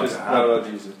absolutely allowed just to not have it. allowed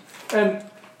to use it. And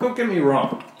don't get me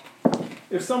wrong.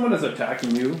 If someone is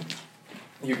attacking you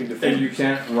You can defend. and you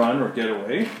can't run or get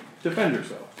away, defend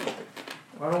yourself.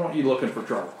 I don't want you looking for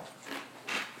trouble.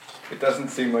 It doesn't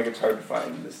seem like it's hard to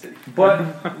find in this city.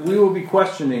 But we will be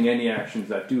questioning any actions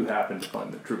that do happen to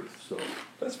find the truth. So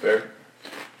That's fair.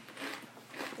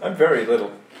 I'm very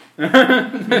little.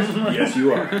 yes,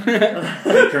 you are.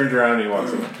 He turns around and he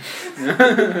walks away.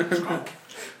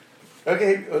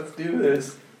 Okay, let's do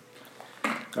this.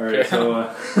 All right,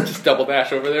 so Just double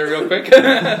dash over there real quick.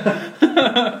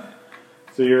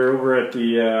 so you're over at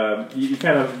the. You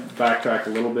kind of backtrack a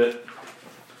little bit.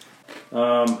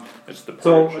 It's the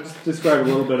So purge. let's describe a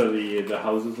little bit of the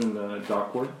houses in the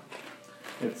dock ward.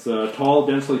 It's tall,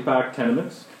 densely packed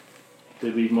tenements. They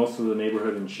leave most of the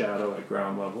neighborhood in shadow at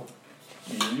ground level.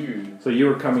 You. So you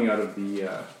were coming out of the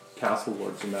castle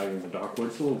ward, so now you're in the dock ward.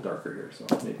 It's a little darker here, so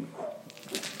maybe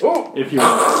Oh! if you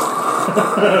want.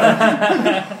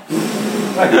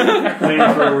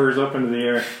 Flamethrowers up into the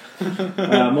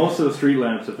air. Most of the street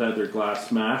lamps have had their glass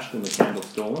smashed and the candles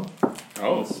stolen.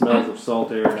 Oh. The smells of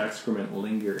salt air and excrement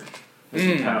linger as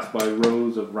you pass by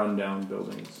rows of rundown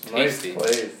buildings. Nice Tasty.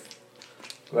 place.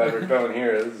 Glad we're coming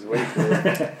here. This is way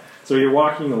cool. So you're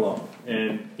walking along,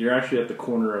 and you're actually at the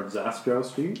corner of Zastrow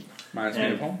Street Reminds me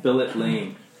of and home. Billet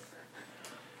Lane.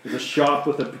 There's a shop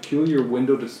with a peculiar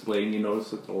window display, and you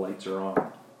notice that the lights are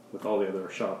on, with all the other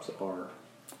shops are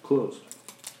closed.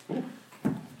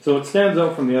 So it stands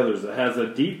out from the others. It has a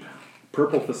deep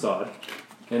purple facade,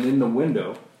 and in the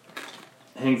window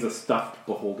hangs a stuffed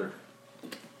beholder.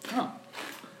 Oh.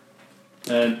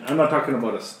 And I'm not talking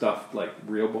about a stuffed, like,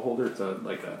 real beholder. It's a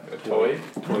toy?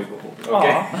 toy beholder.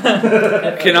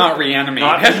 Okay. Cannot reanimate.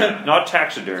 Not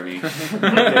taxidermy. And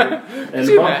Could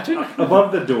you imagine?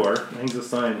 above the door hangs a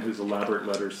sign whose elaborate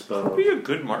letters spell Would be out a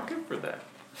good market for that.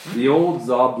 the old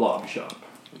Zoblob shop.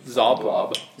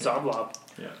 Zoblob. Zoblob.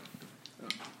 Yeah.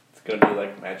 It's gonna be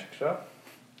like a magic shop.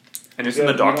 And it's in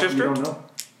the dock You district? don't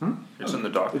know. It's in the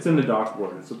dock. It's in the dock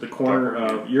ward. It's at the corner Dock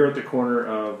ward, of. You're at the corner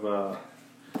of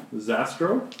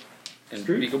Zastrow And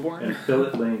Street Beagleborn? and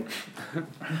Billet Lane.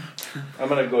 I'm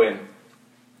gonna go in.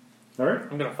 All right.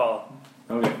 I'm gonna follow.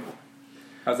 Okay.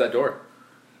 How's that door?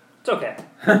 It's okay.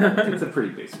 It's a pretty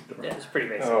basic door. Yeah, it's pretty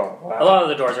basic. Oh, A wow. lot of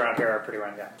the doors around here are pretty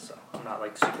run down, so I'm not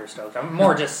like super stoked. I'm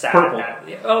more just sad. Purple.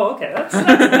 Yeah. Oh, okay. That's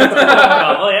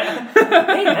oh yeah.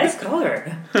 Hey, nice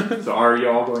color. So are you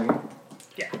all going?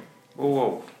 Yeah.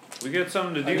 Whoa. We got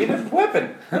something to I need do. a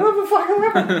weapon. I don't have a fucking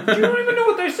weapon. You don't even know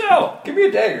what they sell. Give me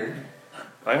a dagger.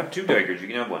 I have 2 daggers. You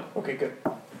can have one. Okay, good.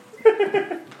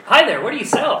 Hi there. What do you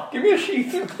sell? Give me a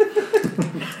sheath.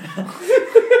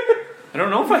 I don't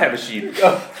know if I have a sheath.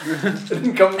 Oh, it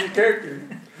didn't come with your character.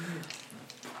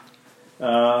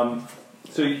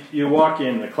 So you walk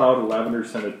in, a cloud of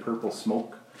lavender-scented purple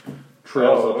smoke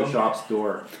trails out the shop's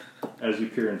door as you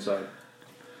peer inside.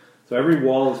 So every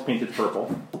wall is painted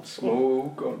purple,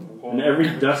 Smoke on the wall. and every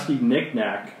dusty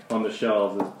knick-knack on the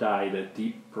shelves is dyed a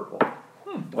deep purple.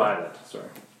 Violet, sorry.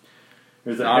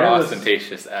 There's a Not hairless...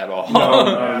 ostentatious at all. No,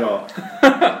 not at all.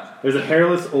 There's a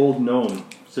hairless old gnome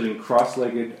sitting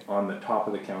cross-legged on the top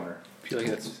of the counter. I feel like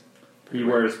that's He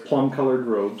wears plum-colored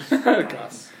robes,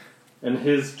 Gus. and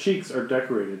his cheeks are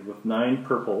decorated with 9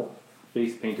 purple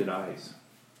face-painted eyes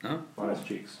Huh? on his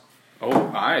cheeks.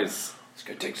 Oh, eyes. It's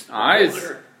gonna take some Eyes.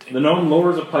 The gnome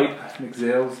lowers a pipe and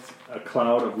exhales a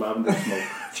cloud of lavender smoke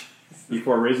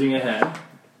before raising a hand.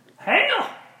 Hail!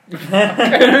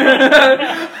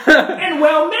 And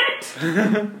well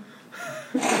met!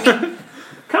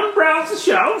 Come browse the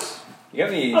shelves You got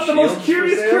any of the shields most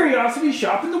curious for sale? curiosity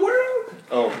shop in the world.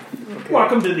 Oh, okay.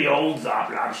 Welcome to the old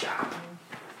Zoblob shop.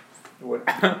 What?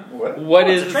 What? What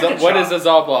it's a is trinket what shop. is a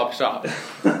Zoblob shop?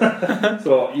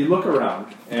 So you look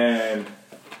around, and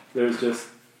there's just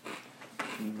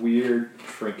weird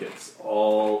trinkets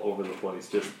all over the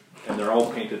place, and they're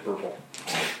all painted purple.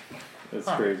 It's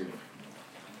crazy.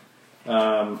 Do you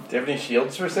have any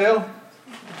shields for sale?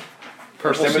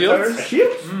 Purple Scimitars?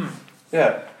 shields? Shields?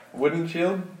 Yeah. Wooden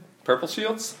shield? Purple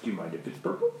shields? Do you mind if it's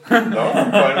purple? No,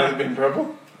 I'm fine with it being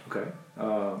purple. Okay.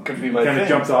 Could be my Kind thing. of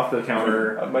jumps off the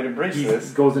counter. I might embrace He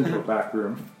this. goes into a back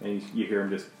room, and you hear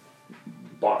him just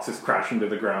boxes crashing to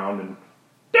the ground, and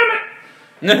damn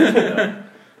it!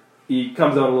 He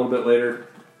comes out a little bit later,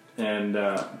 and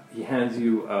he hands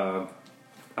you a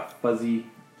fuzzy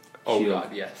Oh shield.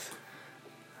 god, yes.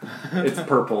 It's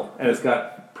purple, and it's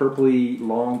got purpley,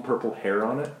 long purple hair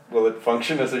on it. Will it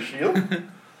function as a shield?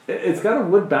 It's got a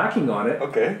wood backing on it.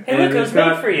 Okay. Hey, look, And it was it's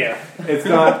got- made for you. It's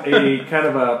got a kind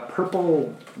of a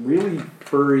purple, really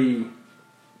furry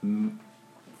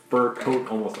fur coat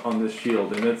almost on this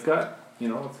shield, and it's got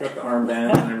it's got the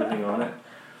armband and everything on it.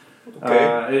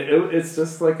 Okay. It's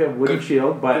just like a wooden Good-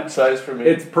 shield, but Good size for me.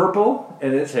 it's purple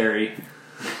and it's hairy.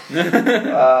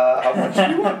 How much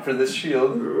do you want for this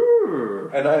shield? Ooh,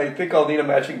 And I think I'll need a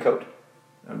matching coat.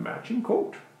 a matching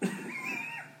coat.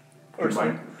 Or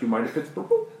Do you mind if it's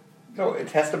purple? No,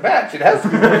 it has to match. It has to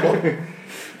be purple.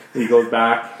 He goes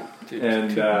back Dude, and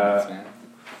 2 minutes, man.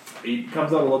 he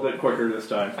comes out a little bit quicker this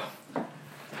time.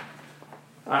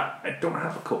 I don't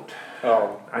have a coat.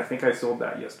 Oh, I think I sold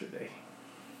that yesterday.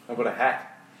 how about a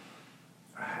hat?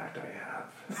 A hat I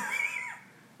have.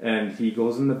 And he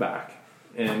goes in the back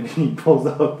and he pulls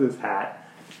out this hat.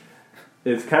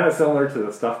 It's kind of similar to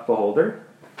the stuffed beholder.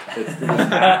 It's this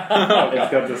hat.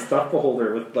 It's got the stuffed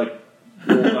beholder with like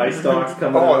little eye stalks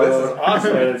coming Oh, out. this is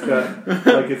awesome. And it's got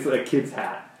like it's a kid's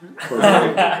hat. For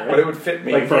Halloween, right? But it would fit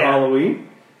me. Like for Yeah. Halloween,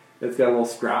 it's got a little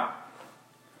strap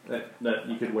that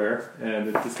you could wear, and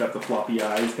it's just got the floppy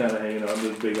eyes kind of hanging out,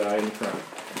 this big eye in front.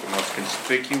 The most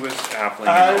conspicuous halfling.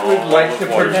 I in would all like of to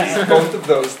Waterdeep. purchase both of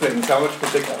those things. How much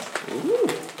would they cost?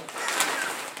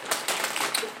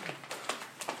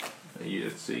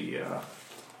 It's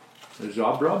the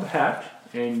Zobrob hat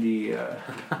and the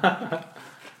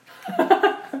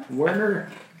Werner.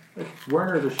 It's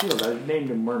Werner the Shield. I named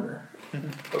him Werner.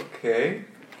 Okay.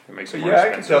 It makes So it more yeah, I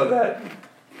can expensive. tell that.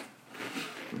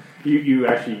 You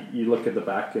actually look at the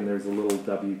back and there's a little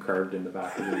W carved in the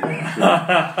back of the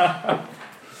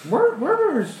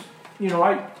Werner's.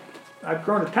 I've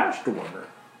grown attached to Werner.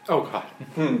 Oh god.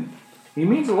 He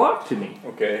means a lot to me.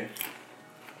 Okay.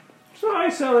 So I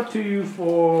sell it to you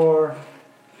for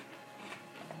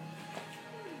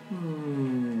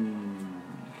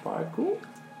 5 gold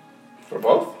For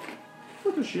both?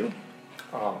 for the shield.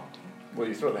 Oh. Will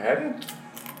you throw the hat in?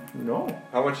 No.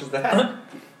 How much is the hat?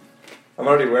 I'm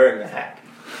already wearing the hat.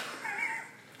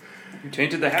 You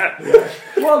tainted the hat.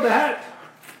 Well, the hat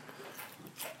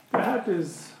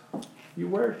is, you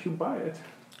wear it, you buy it.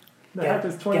 The hat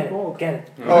is 20 gold. Get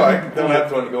it. Oh, I don't have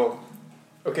 20 gold.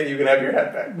 Okay, you can have your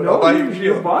hat back, but I'll No, buy you a you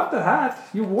shield. bought the hat.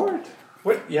 You wore it.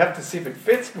 What? You have to see if it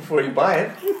fits before you buy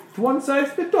it. It's one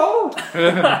size fits all.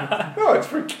 No, it's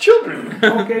for children.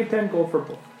 Okay, 10 gold for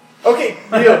both. Okay,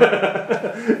 deal.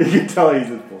 You can tell he's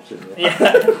just bullshit. Yeah.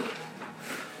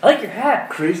 I like your hat.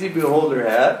 Crazy beholder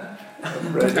hat.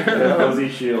 Red fuzzy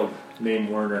shield named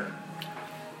Werner.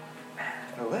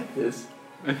 I like this.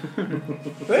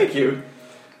 Thank you.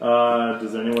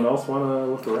 Does anyone else want to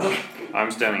look around?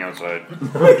 I'm standing outside.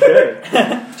 Okay.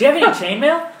 Do you have any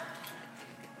chainmail?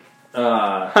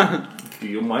 Do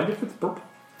you mind if it's purple?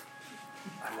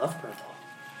 I love purple.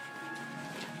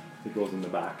 He goes in the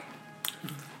back.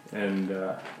 And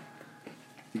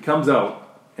he comes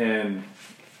out and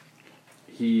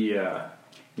he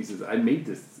says, I made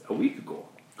this a week ago.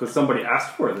 Because somebody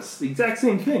asked for this the exact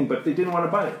same thing, but they didn't want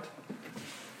to buy it.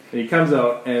 And he comes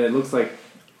out and it looks like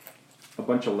a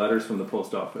bunch of letters from the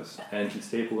post office. And he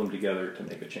stapled them together to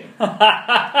make a chain.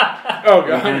 Oh He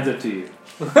god. hands it to you.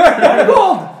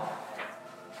 Gold!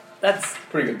 That's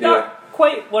Pretty good deal. not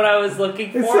quite what I was looking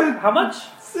It's for. a- How much?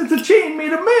 It's a chain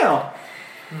made of mail.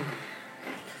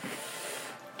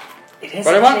 It is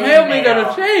But a I want chain mail made out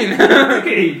of chain.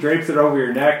 He drapes it over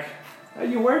your neck.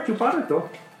 You wear it, you bought it though.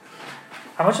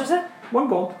 How much was it? 1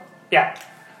 gold. Yeah.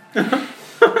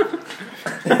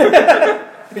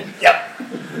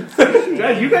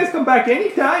 Guys, you guys come back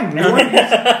anytime. You want-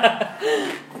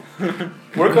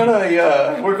 Work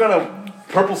on a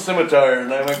purple scimitar,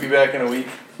 and I might be back in a week.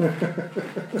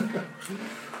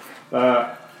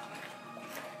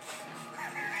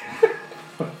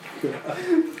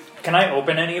 Can I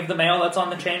open any of the mail that's on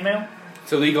the chainmail?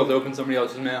 It's illegal to open somebody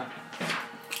else's mail.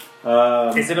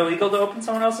 Is it illegal to open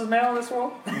someone else's mail in this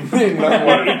world?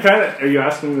 Are you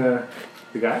asking the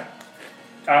guy?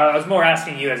 I was more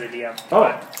asking you as a DM.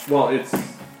 Oh, well,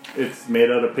 it's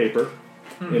made out of paper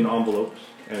in envelopes,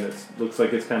 and it looks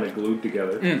like it's kind of glued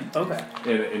together Okay.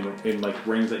 in like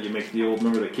rings that you make the old.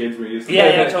 Remember the kids were used to. Yeah,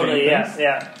 make yeah, those totally. chain Yeah, things?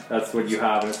 yeah. That's what you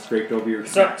have, and it's draped over your.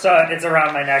 So it's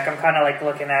around my neck. I'm kind of like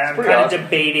looking at it. I'm Pretty kind of awesome.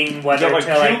 debating You whether got like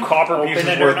to like 2 copper open pieces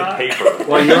it or worth not. of paper.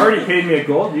 Well, you already paid me a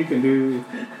gold. You can do.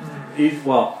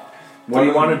 What do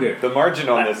you want to do? The margin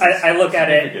on this. I look at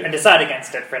it significant. and decide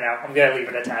against it for now. I'm gonna leave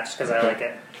it attached because I like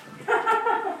it.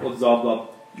 Well, Zoblob,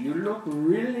 you look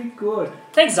really good.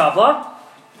 Thanks, Zobla.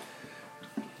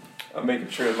 I'm making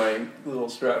sure my little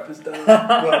strap is done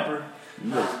proper.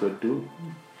 You look good too.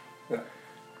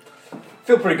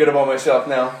 Feel pretty good about myself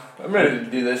now. I'm ready to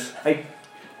do this.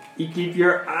 You keep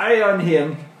your eye on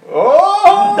him.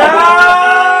 Oh!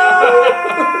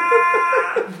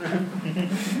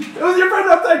 It was your friend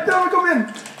upside down. Come in.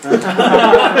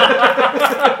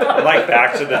 I'm like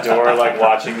back to the door, like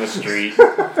watching the street,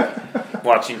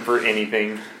 watching for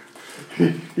anything.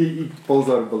 He pulls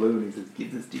out a balloon. He says,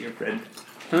 "Give this to your friend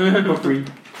for free."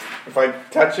 If I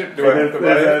touch it, do I have to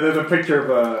buy it? There's a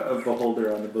picture of the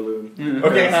holder on the balloon.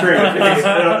 Okay.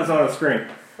 It's on a screen.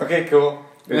 Okay, cool.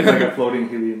 It's like a floating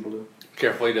helium balloon.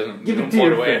 Careful, he doesn't Give it to float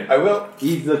your away. friend. I will.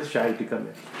 He looks shy to come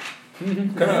in.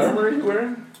 What kind of armor are you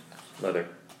wearing? Leather.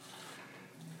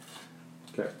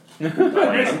 Okay. I'm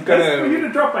Nice for gonna, you to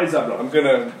drop by Zoblo. I'm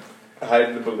gonna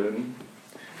hide the balloon,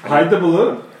 Hide the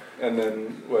balloon. and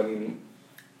then when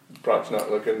Brock's not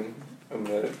looking, I'm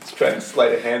gonna try and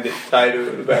sleight of hand it, tie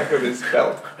to the back of his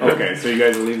belt. Okay, so you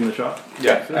guys are leaving the shop.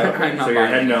 Yeah. I'm not So you're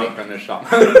buying heading anything out. from this shop.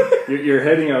 You're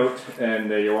heading out, and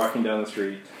you're walking down the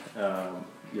street.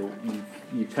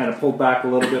 You kind of pulled back a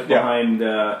little bit Yeah. behind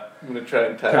I'm gonna try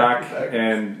and tie Tack it back.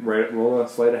 and roll a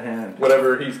sleight of hand.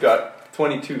 Whatever he's got.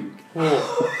 22.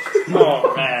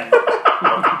 Oh man.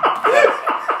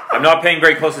 I'm not paying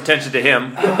very close attention to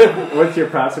him. What's your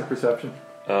passive perception?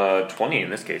 20 in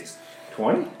this case.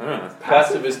 20?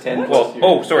 Passive is 10 Well, plus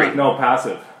oh, sorry. No,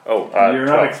 passive. Oh, You're 12.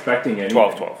 not expecting anything.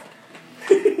 12.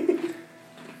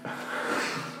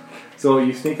 So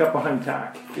you sneak up behind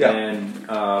Tack, Yeah. and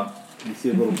you see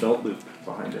a little belt loop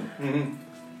behind him.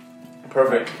 Mm-hmm.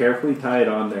 Perfect. Carefully tie it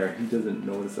on there. He doesn't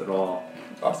notice at all.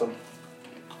 Awesome.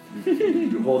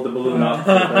 You hold the balloon up,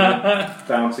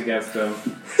 bounce against him,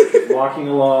 walking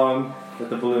along with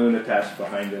the balloon attached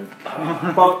behind him,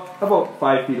 about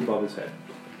 5 feet above his head.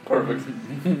 Perfect.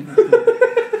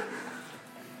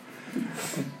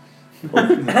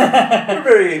 We're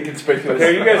very inconspicuous.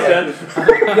 Okay, you guys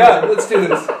done? Yeah, let's do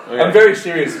this. I'm very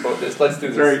serious about this. Let's do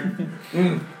this. Sorry.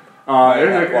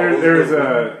 There's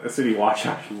a city watch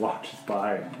actually watches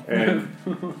by, and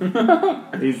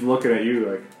he's looking at you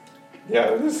like,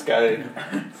 Yeah, this guy.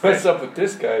 What's up with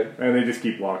this guy? and they just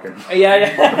keep walking.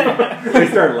 Yeah. They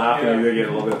start laughing and they get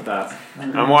a little bit fast.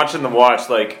 I'm watching the watch,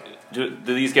 like, do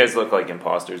these guys look like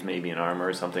imposters, maybe in armor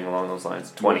or something along those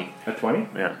lines? 20. At 20?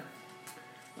 Yeah.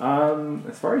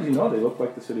 As far as you know, they look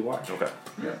like the city watch. Okay.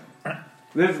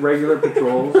 There's regular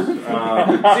patrols.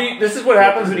 See, this is what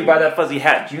happens when you buy that fuzzy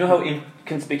hat. Do you know how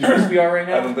inconspicuous we are right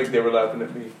I don't now? think they were laughing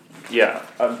at me. Yeah.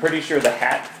 I'm pretty sure the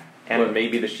hat and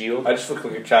maybe the shield. I just look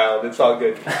like a child. It's all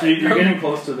good. So you're getting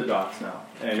close to the docks now,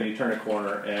 and you turn a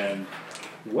corner, and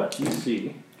what you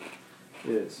see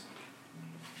is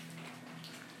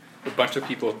A bunch of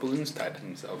people with balloons tied to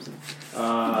themselves.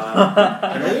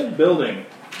 an old building.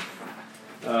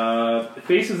 It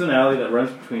faces an alley that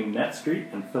runs between Net Street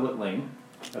and Fillet Lane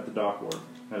at the dock wharf,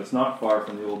 and it's not far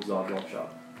from the old Zodwell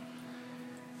shop.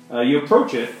 You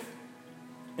approach it,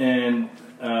 and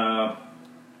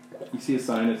you see a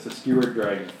sign. It's a skewered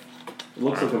dragon. It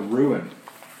looks like a ruin.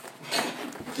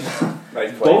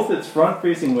 Nice place. Both its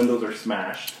front-facing windows are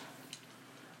smashed,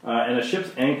 and a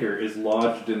ship's anchor is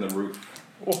lodged in the roof.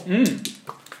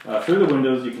 Through the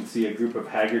windows, you can see a group of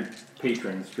haggard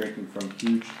patrons drinking from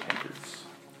huge tankards.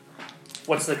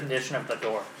 What's the condition of the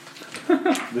door?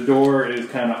 The door is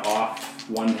kind of off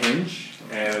one hinge,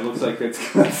 and it looks like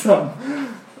it's got some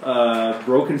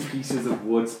broken pieces of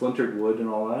wood, splintered wood, and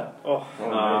all that. Oh,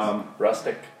 nice.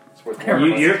 Rustic. It's worth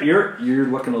You're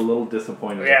looking a little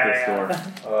disappointed at this door.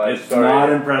 It's sorry. not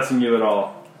impressing you at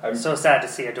all. I'm so sad to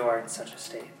see a door in such a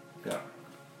state. Yeah.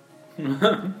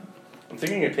 I'm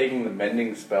thinking of taking the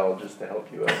mending spell just to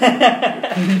help you out.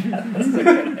 That's a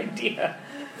good idea.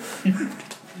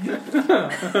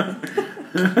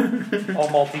 All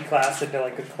multi-class into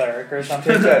like a cleric or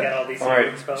something to get all these Alright.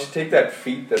 healing spells. Just take that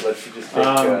feat that lets you just take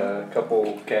a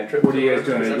couple cantrips. What are you guys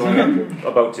doing? Are you going up?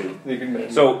 About to. You can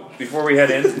mend. So before we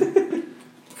head in,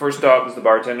 first stop is the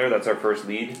bartender. That's our first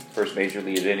lead, first major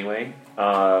lead anyway.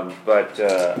 But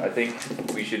I think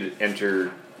we should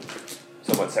enter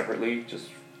somewhat separately, just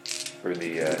for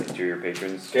the interior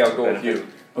patrons. Okay, I'll go with you.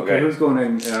 Okay, who's going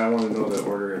in? I want to know the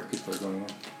order if people are going in.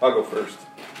 I'll go first.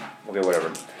 Okay,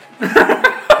 whatever.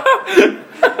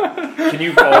 Can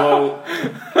you follow,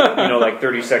 like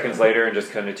 30 seconds later and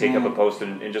just kind of take up a post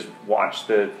and just watch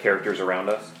the characters around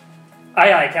us?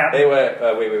 Aye, aye, Captain. Hey, wait.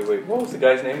 What was the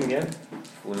guy's name again?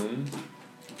 Floon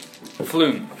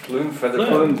Floon. Floon Feather.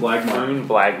 Floon Blagmar. Floon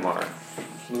Blagmar.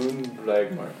 Floon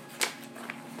Blagmar.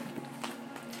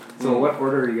 So what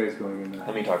order are you guys going in?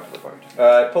 Let me talk to the bard.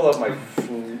 I pull up my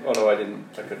Floon. Oh no, I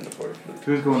didn't. I couldn't afford it.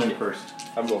 Who's going in first?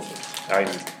 I'm going first.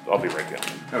 I'll be right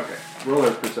behind. Okay. Roll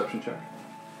a perception check.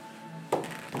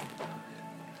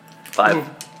 5.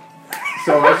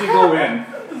 So as you go in,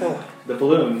 the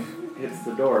balloon hits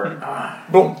the door.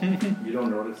 Boom. You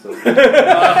don't notice those.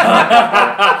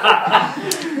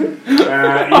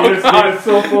 You're just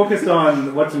so focused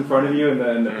on what's in front of you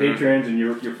and the patrons, and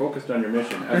you're focused on your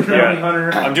mission. As a bounty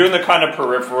hunter, I'm doing the kind of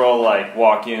peripheral, like,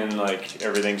 walk in, like,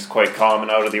 everything's quite calm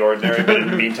and out of the ordinary, but in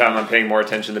the meantime, I'm paying more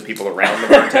attention to the people around the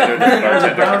bartender than the as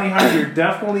a bartender. bounty hunter, you're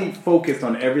definitely focused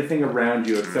on everything around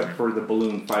you except for the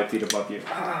balloon 5 feet above you.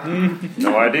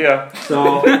 No idea.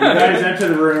 So you guys enter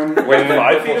the room. Wait, and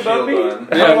 5 feet above me?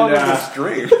 How long is And, this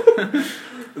string?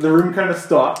 the room kind of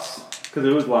stops because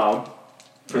it was loud.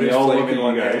 And they all look at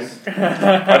you guys.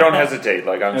 I don't hesitate,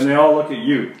 like, And they all look at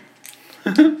you.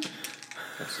 That's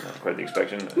not quite the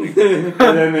expectation. And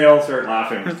then they all start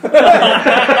laughing. Are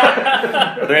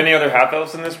there any other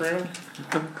half-elves in this room?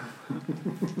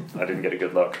 I didn't get a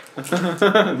good look.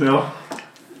 No.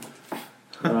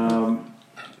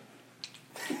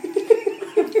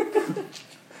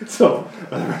 So,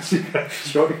 you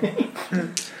guys joining?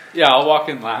 Yeah, I'll walk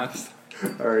in last.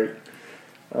 Alright.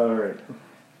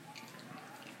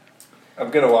 I'm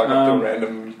gonna walk up to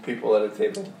random people at a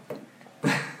table.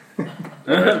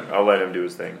 I'll let him do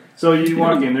his thing. So you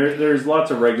walk in, there's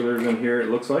lots of regulars in here, it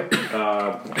looks like.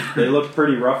 They look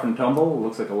pretty rough and tumble. It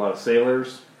looks like a lot of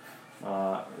sailors.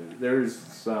 There's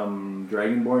some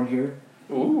dragonborn here.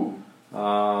 Ooh.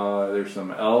 There's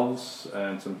some elves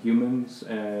and some humans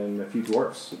and a few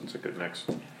dwarfs. It's a good mix.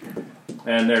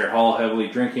 And they're all heavily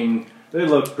drinking. They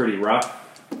look pretty rough.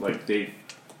 Like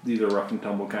these are rough and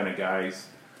tumble kind of guys.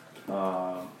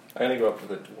 I'm gonna go up to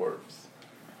the dwarves.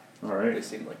 All right. They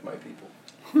seem like my people.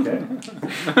 Okay.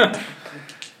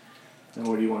 And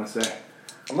what do you want to say?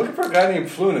 I'm looking for a guy named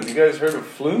Floon. Have you guys heard of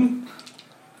Floon?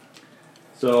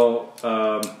 So,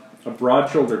 a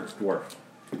broad-shouldered dwarf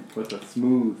with a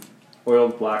smooth,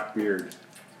 oiled black beard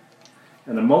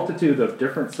and a multitude of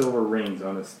different silver rings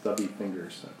on his stubby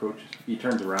fingers approaches. He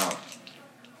turns around.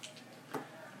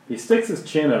 He sticks his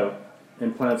chin out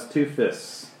and plants 2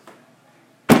 fists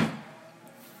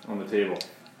on the table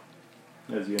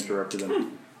as you interrupted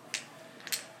him.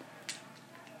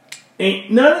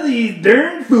 Ain't none of these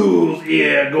darn fools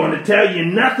here going to tell you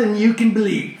nothing you can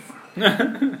believe.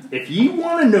 If you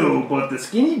want to know about the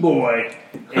skinny boy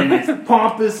and his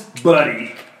pompous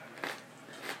buddy,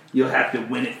 you'll have to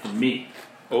win it from me.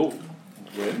 Oh.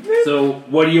 Win? So,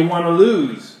 what do you want to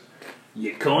lose?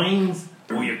 Your coins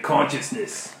or your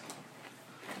consciousness?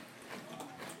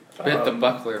 Bit the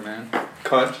buckler, man.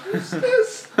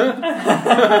 Consciousness? The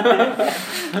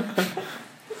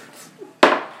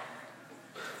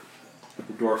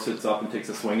dwarf sits up and takes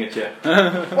a swing at you.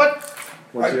 What?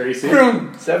 What's your AC?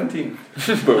 Boom! 17.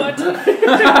 What?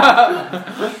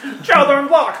 Chowder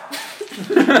block!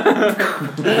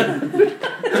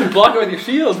 Block it with your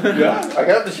shield. Yeah, I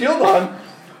got the shield on.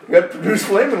 I got produce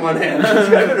flame in one hand. This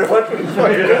guy better watch what he's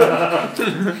fucking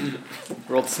doing.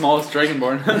 World's smallest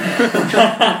dragonborn.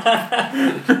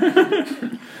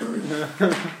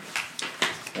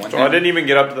 So I didn't even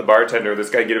get up to the bartender. This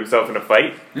guy get himself in a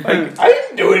fight. Like, I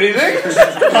didn't do anything. This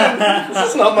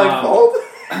is not my fault.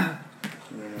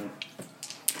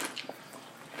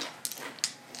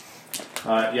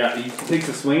 Yeah, he takes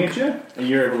a swing at you, and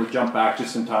you're able to jump back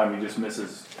just in time. He just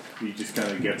misses. He just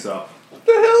kind of gets up. What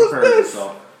the hell Prepares is this?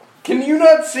 himself. Can you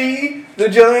not see the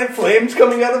giant flames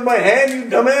coming out of my hand, you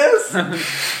dumbass?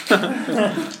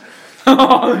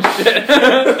 Oh shit!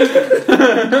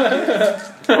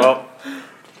 Well,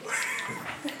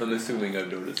 I'm assuming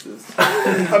I've noticed this.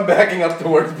 I'm backing up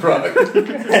towards Prague.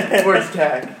 Towards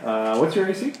TAC. What's your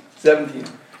AC? 17.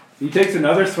 He takes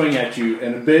another swing at you,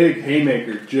 and a big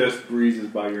haymaker just breezes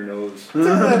by your nose.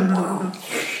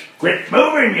 Quit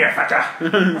moving, you fucker!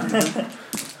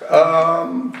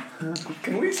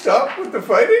 Can we stop with the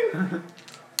fighting?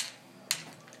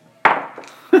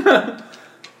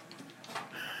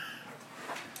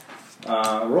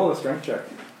 Roll a strength check.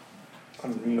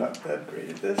 I'm not that great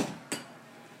at this.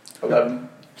 11.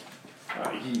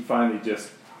 He finally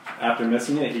just, after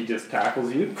missing it, he just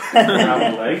tackles you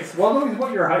around the legs. Well, no, he's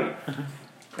about your height.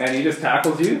 And he just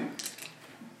tackles you,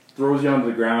 throws you onto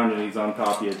the ground, and he's on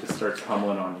top of you, just starts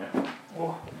pummeling on you.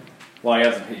 Well, he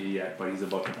hasn't hit you yet, but he's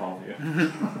about to pummel you.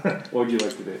 What would you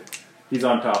like to do? He's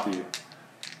on top of you.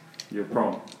 You're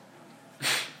prone.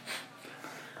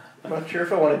 I'm not sure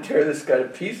if I want to tear this guy to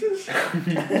pieces.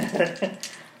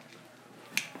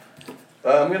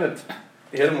 I'm going to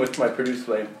hit him with my produce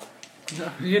flame.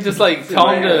 You just like tell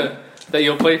him that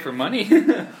you'll play for money.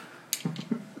 You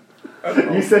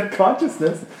said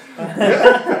consciousness.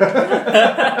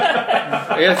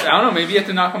 Yes, I don't know. Maybe you have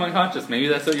to knock him unconscious. Maybe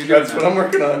that's what you're doing. That's what I'm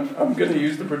working on. I'm going to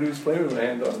use the produce flame with my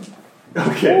hand on him.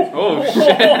 Okay. Oh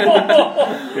shit!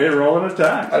 Okay, roll an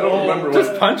attack. I don't remember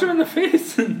Just what. punch him in the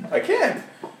face. I can't.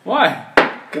 Why?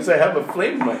 Because I have a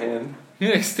flame in my hand. You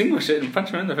can extinguish it and punch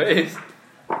him in the face.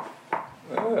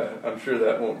 I'm sure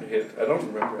that won't hit. I don't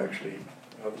remember actually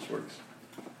how this works.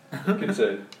 It's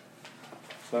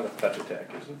not a touch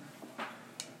attack, is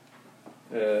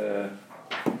it?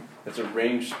 It's a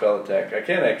ranged spell attack. I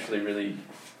can't actually really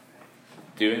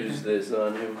use this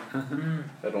on him.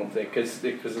 I don't think, because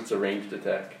it's a ranged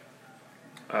attack.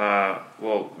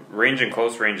 well, range and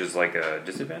close range is like a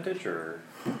disadvantage, or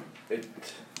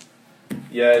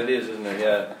Yeah, it is, isn't it?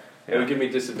 Yeah. It would give me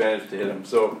disadvantage to hit him.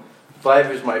 So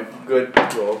 5 is my good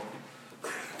roll.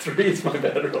 3 is my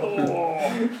bad roll.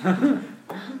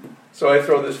 So I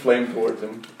throw this flame towards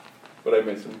him, but I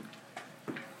miss him.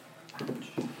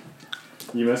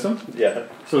 You miss him? Yeah.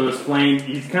 So this flame,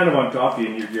 he's kind of on top of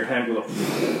you, and your hand goes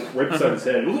right beside his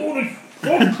head. Holy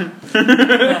fuck!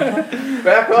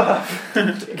 Back off!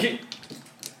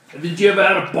 Did you ever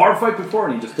had a bar fight before?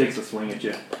 And he just takes a swing at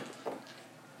you.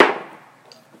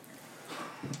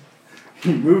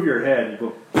 You move your head, you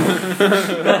go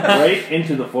right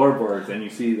into the floorboards, and you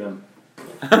see them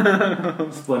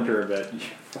splinter a bit. You're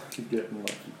fucking getting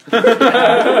lucky. He's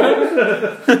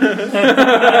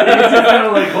just kind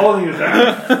of like holding his arm.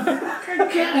 I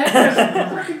can't have this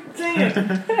fucking thing.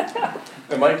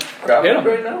 Am I grappled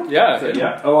right now? Yeah. So,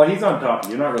 yeah. Oh, well, he's on top of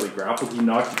you. You're not really grappled. He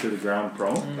knocked you to the ground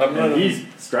prone. And he's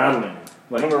straddling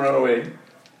you. I'm gonna run away.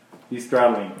 He's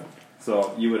straddling you.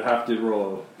 So you would have to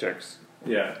roll. checks?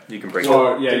 Yeah. You can break.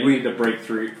 So, yeah, you need to break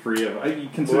free of. You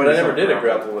consider Well, but I never yourself did a grappled.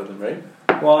 grapple with him, right?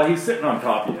 Well, he's sitting on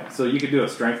top of you. So you could do a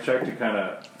strength check to kind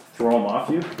of throw him off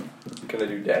you. Can I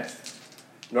do dex?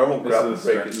 Normal This grapple is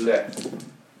break is dex.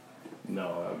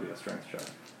 No, that would be a strength check.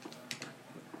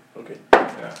 Okay.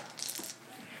 Yeah.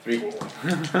 3.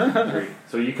 3.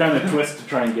 So you kind of twist to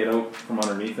try and get out from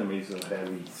underneath him. He's a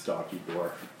heavy, stocky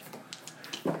dwarf.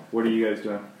 What are you guys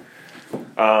doing?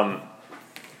 I'm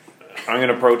going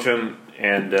to approach him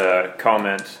and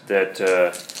comment that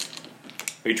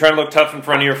are you trying to look tough in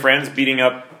front of your friends, beating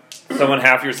up someone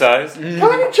half your size?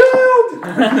 Tiny child!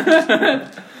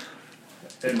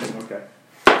 Okay.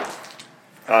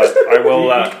 I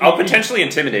will. I'll potentially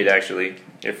intimidate. Actually,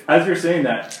 if As you're saying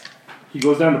that, he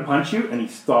goes down to punch you, and he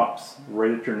stops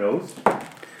right at your nose,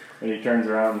 and he turns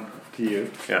around to you.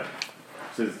 yeah.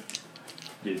 Says,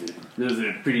 "Those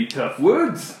are pretty tough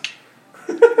words."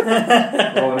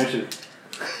 Roll initiative.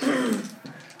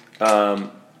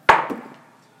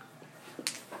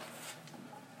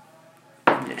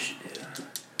 Initiative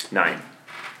 9.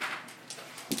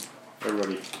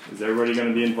 Is everybody going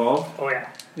to be involved? Oh yeah.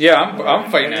 Yeah,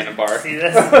 I'm fighting at a bar. See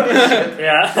this?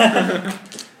 Yeah.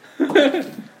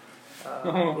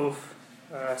 Oof.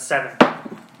 7.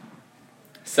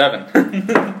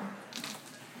 7.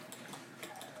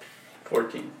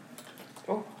 14.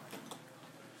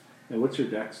 And what's your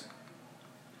dex?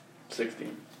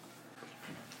 16.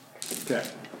 Okay.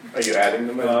 Are you adding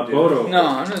them? as you do? Bodo. No,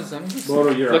 I'm just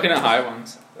Bodo, you're looking up. at high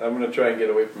ones. I'm gonna try and get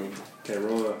away from him. Okay,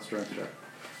 roll a strength check.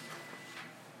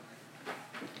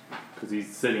 Because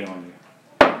he's sitting on you.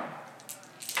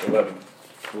 11.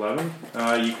 11.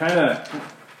 You kind of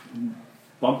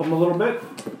bump him a little bit.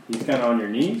 He's kind of on your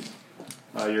knees.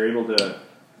 You're able to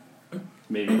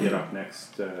maybe get up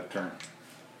next turn.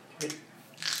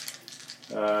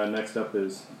 Next up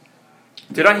is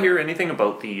Did I hear anything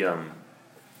about the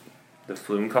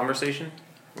flume conversation,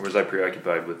 or was I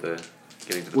preoccupied with the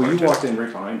getting to the? well, you bartender? walked in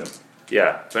right behind him.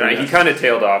 Yeah, but he kind of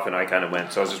tailed off, and I kind of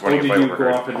went. So I was just wondering Did if I you go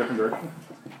overheard. off a different direction?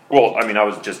 Well, I mean, I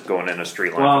was just going in a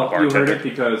straight line Well, from you the heard bartender. it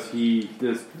because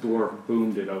this dwarf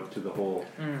boomed it out to the whole.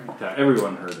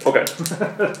 Everyone heard it. Okay.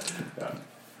 Yeah.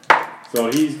 So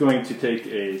he's going to take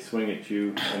a swing at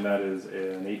you, and that is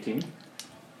an 18,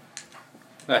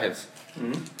 That hits.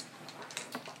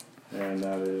 and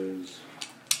that is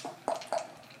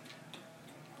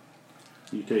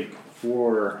you take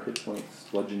 4 hit points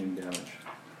bludgeoning damage.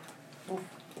 Holy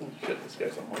shit, this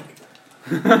guy's a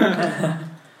hunk.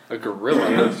 A He gorilla.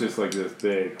 looks just like this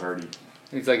big hardy.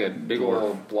 He's like a big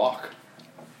old block.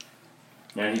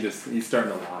 Yeah, he's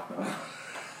starting to laugh now.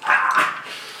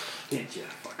 Get ya,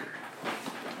 fucker.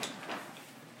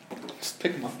 Just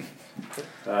pick him up.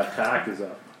 Attack is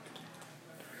up.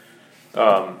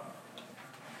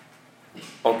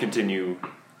 I'll continue,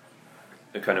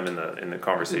 kind of in the See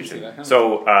conversation. that kind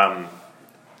of-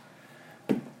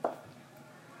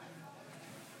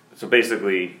 So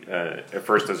basically, at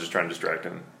first I was just trying to distract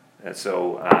him, and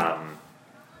so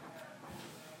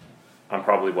I'm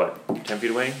probably 10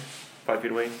 feet away, 5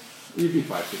 feet away. You'd be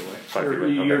 5 feet away. 5 feet Or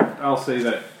away, you're- okay. I'll say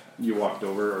that you walked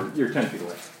over, or you're 10 feet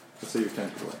away. Let's say you're 10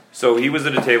 feet away. So he was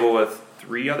at a table with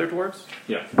 3 other dwarves,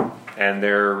 Yeah. and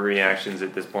their reactions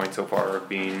at this point so far have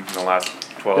been in the last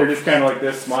 12. They're just kind of like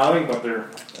this, smiling, but they're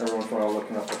every once in a while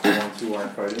looking up at the ones who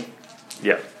aren't fighting.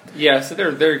 Yeah. Yeah, so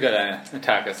they're gonna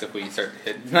attack us if we start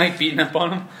beating up on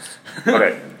them.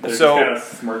 Okay. They're So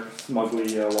just kind of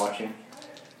smugly watching.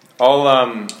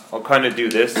 I'll kind of do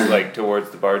this like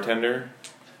towards the bartender,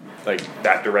 like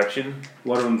that direction.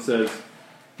 One of them says,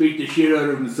 "Beat the shit out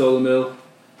of him, Solomil."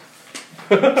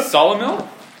 Solomil?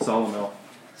 Solomil.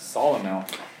 Solomil.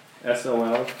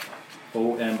 SOLOMIL.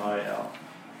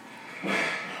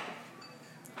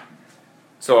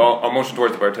 So I'll motion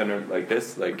towards the bartender like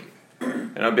this, like,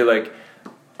 and I'll be like,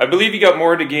 I believe you got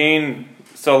more to gain,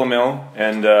 Solomil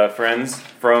and friends,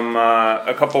 from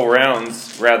a couple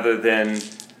rounds rather than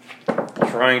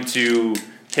trying to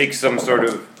take some sort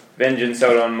of vengeance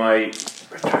out on my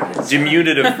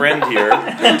diminutive friend here.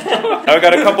 I've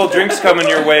got a couple drinks coming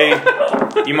your way.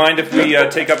 You mind if we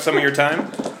take up some of your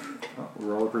time?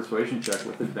 Roll a persuasion check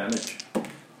with advantage.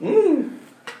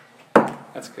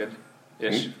 That's good.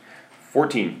 Ish.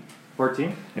 14.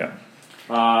 14? Yeah.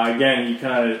 Again,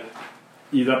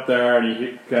 he's up there and he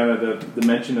hit kind of the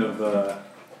mention of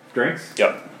drinks.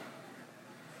 Yep.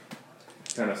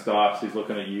 Kind of stops. He's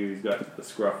looking at you. He's got the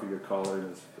scruff of your collar and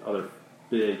his other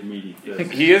big meaty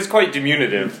fist. He is quite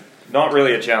diminutive. Not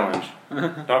really a challenge.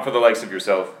 Not for the likes of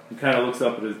yourself. He kind of looks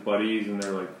up at his buddies and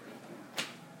they're like,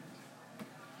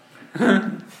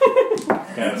 kind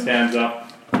of stands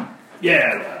up.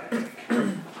 Yeah.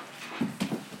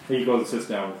 He goes and sits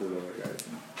down with the other guys.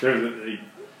 There's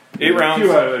 8 rounds. a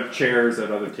few other chairs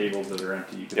at other tables that are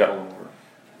empty. You can Yep. pull them over.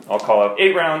 I'll call out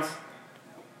 8 rounds.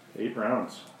 8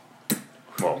 rounds.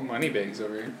 Well, Money bags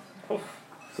over here.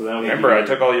 So that remember, I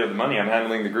took all your the money. I'm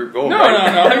handling the group gold. No, right?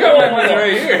 I got my money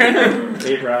right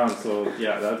here. 8 rounds. So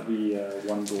yeah, that'd be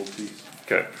 1 gold piece.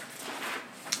 Okay.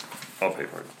 I'll pay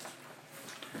for it.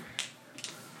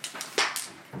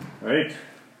 Right.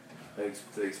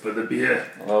 Thanks for the beer.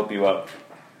 I'll help you up.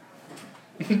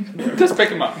 Just pick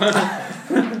him up.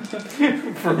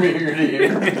 From ear to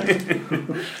ear.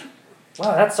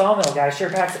 Wow, that sawmill guy sure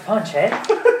packs a punch, hey?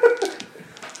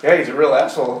 Yeah, he's a real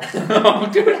asshole. Oh,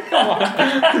 dude, come on.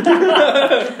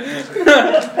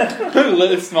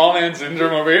 Little small man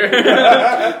syndrome over here.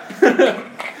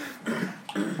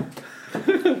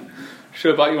 Should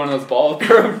have bought you one of those balls.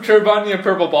 Should have bought me a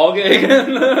purple ball gag.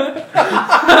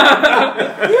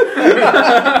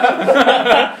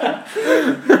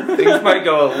 Things might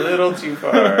go a little too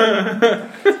far.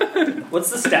 What's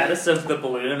the status of the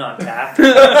balloon on tap?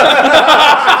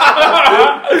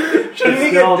 Shouldn't he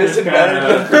Still get just disadvantage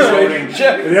kinda on persuasion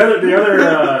check? The other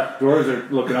dwarves are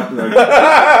looking up and like,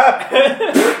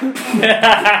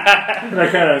 and I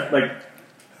kind of like,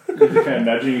 they're kind of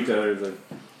nudging each other. It's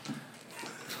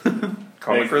like,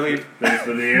 Comic relief. thanks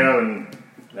for the ale and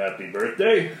happy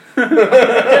birthday.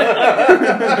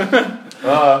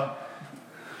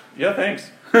 Yeah, thanks.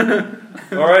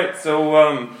 All right, so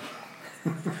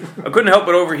I couldn't help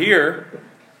but overhear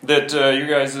that you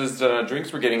guys'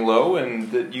 drinks were getting low, and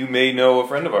that you may know a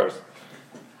friend of ours.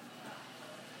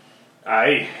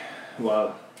 Aye,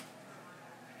 well,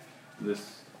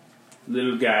 this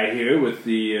little guy here with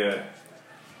the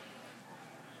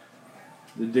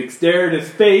dexterous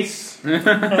face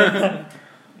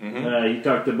Mm-hmm. He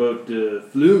talked about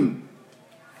Floon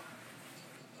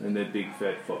and that big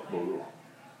fat fuck Bodo.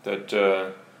 That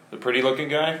the pretty looking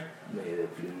guy. Yeah,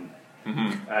 that Floon.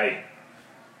 Mm-hmm. Aye.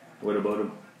 What about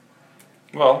him?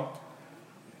 Well,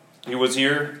 he was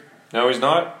here. Now he's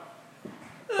not.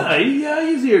 Yeah,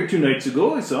 he's here 2 nights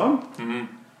ago. I saw him. Mm-hmm.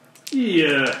 He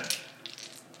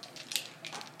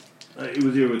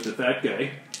was here with the fat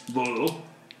guy, Volo.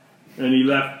 And he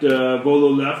left, Volo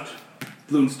left.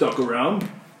 Floon stuck around.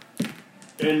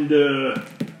 And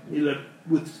he left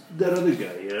with that other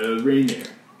guy, Rainier.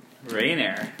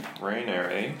 Rainair. Rainier,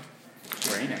 eh?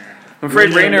 Rainair. I'm afraid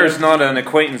Rainier- Rainier is not an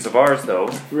acquaintance of ours, though.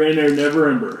 Rainier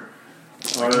Neverember.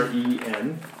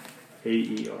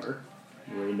 R-E-N-A-E-R.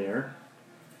 Rainier.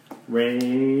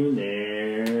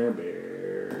 Rainier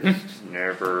Bear.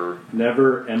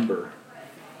 Never. Ember.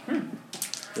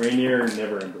 Rainier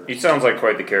Neverember. He sounds like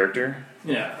quite the character.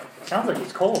 Yeah. Sounds like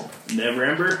he's cold.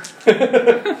 Neverember.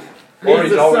 Or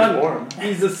he's the always son. warm.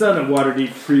 He's the son of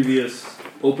Waterdeep's previous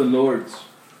Open Lords.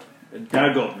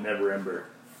 Daggle Neverember.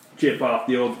 Chip off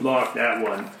the old block, that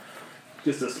one.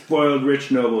 Just a spoiled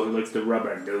rich noble who likes to rub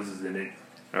our noses in it.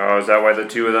 Oh, is that why the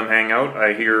two of them hang out?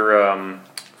 I hear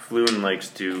Floon likes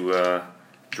to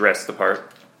dress the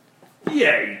part.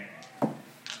 Yeah.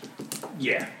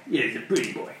 Yeah, he's a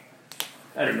pretty boy.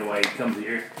 I don't know why he comes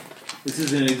here. This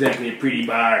isn't exactly a pretty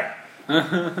bar.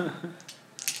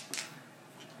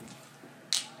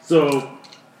 So,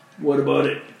 what about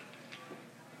it?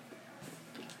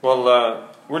 Well,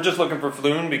 we're just looking for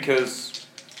Floon because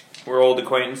we're old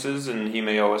acquaintances and he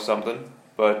may owe us something.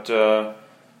 But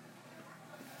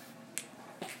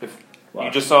if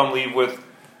you just saw him leave with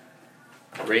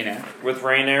Rainair.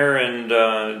 Rainier, and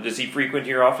does he frequent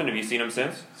here often? Have you seen him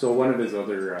since? So one of his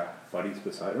other buddies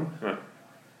beside him, Huh.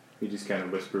 he just kind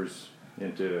of whispers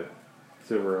into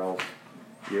Silver Owl's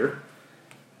ear.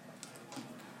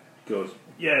 Goes,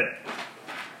 yeah,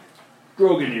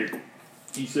 Grogan here.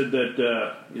 He said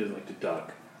that he doesn't like to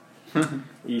talk.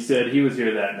 He said he was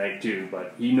here that night too,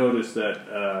 but he noticed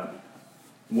that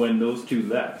when those two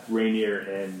left, Rainier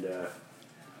and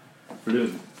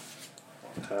Bloom,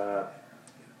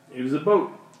 it was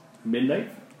about midnight,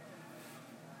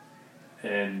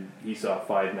 and he saw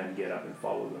 5 men get up and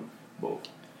follow them both.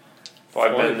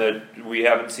 5 men that we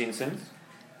haven't seen since?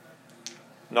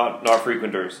 Not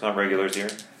frequenters, not regulars here.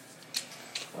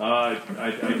 I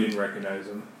didn't recognize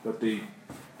them, but they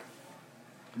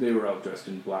were all dressed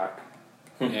in black.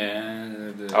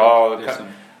 Yeah. Oh, there's some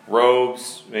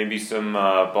robes, maybe some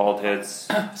bald heads,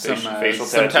 facial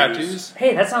some tattoos.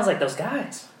 Hey, that sounds like those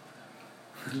guys.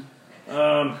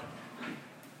 No.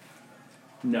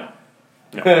 No,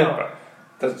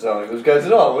 Doesn't sound like those guys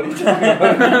at all. What are you talking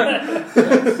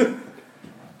about?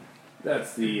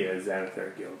 That's the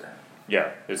Xanathar Guild.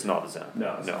 yeah, it's not the Zen.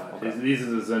 No, it's not. Okay. These are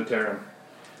the Zentarum.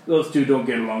 Those two don't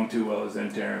get along too well,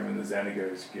 Zentarum and the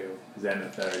Xanathar's Guild.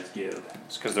 Xanathar's Guild.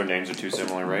 It's because their names are too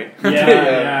similar, right?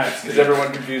 Yeah, Because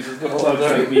everyone confuses them all Folks the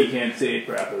like time. me can't say it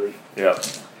properly. Yeah,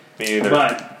 me either.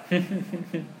 But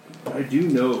I do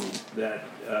know that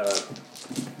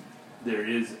there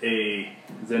is a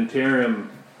Zentarum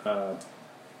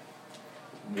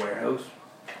warehouse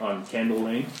on Candle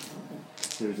Lane.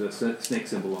 There's a snake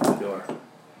symbol on the door.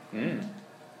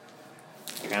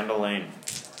 Candle Lane.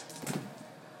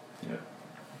 Yeah.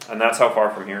 And that's how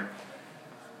far from here?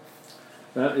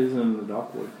 That is in the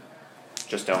Dockwood.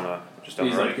 Just down the He's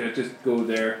right. like, just go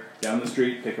there, down the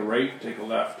street, take a right, take a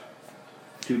left,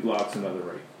 2 blocks, another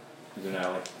right. There's an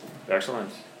alley.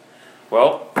 Excellent.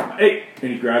 Well, Hey!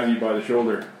 And he grabs you by the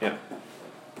shoulder. yeah.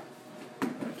 I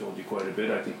told you quite a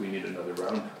bit. I think we need another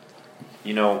round.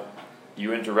 You know,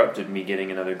 you interrupted me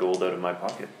getting another gold out of my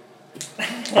pocket.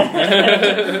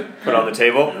 Put on the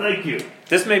table. I like you.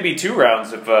 This may be 2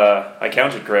 rounds if I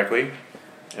counted correctly.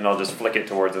 And I'll just flick it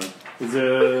towards him.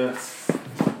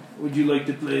 Would you like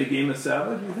to play a game of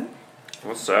Saba, do you think?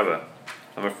 What's Saba?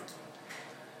 I'm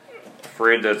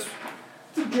afraid that's...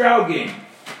 It's a drow game.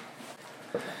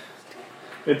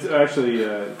 It's actually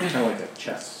kind of like a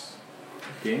chess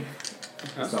game.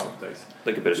 It's not with dice.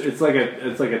 like a bit of... It's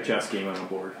like a chess game on a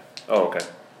board. Oh, okay.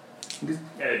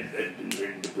 I've been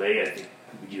learning to play, I think.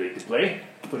 Would you like to play?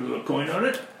 Put a little coin on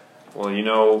it? Well, you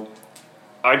know,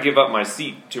 I'd give up my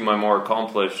seat to my more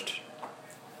accomplished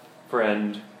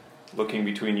friend looking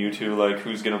between you two like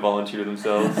who's going to volunteer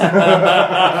themselves.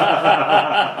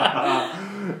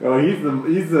 Oh,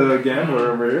 he's the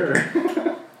gambler over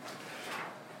here.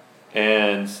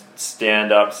 And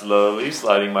stand up slowly,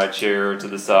 sliding my chair to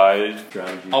the side.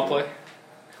 Strategy. I'll play.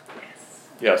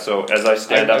 Yeah, so as I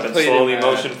stand I up and played slowly in,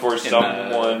 motion for the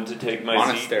someone to take my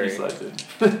monastery. seat, he slides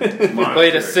in. We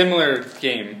played a similar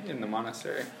game in the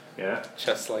monastery, Yeah.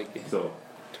 chess-like game So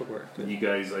to work. you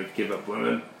guys like give up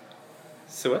women?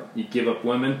 So what? You give up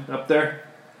women up there?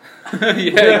 Yeah,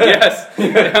 yes.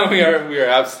 Yeah, we are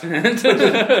abstinent.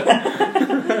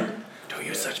 Don't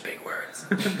use such big words.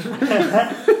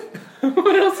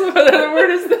 What else? What other word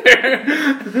is there?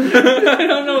 I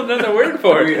don't know another word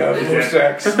for We it. have no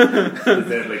sex. Is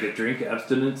that like a drink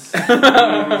abstinence?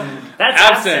 That's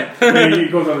Absent. And he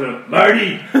goes over to him,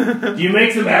 Marty, do you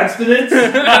make some abstinence?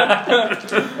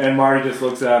 And Marty just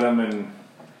looks at him and,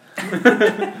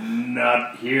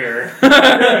 not here.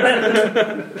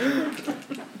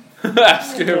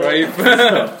 Ask your wife. He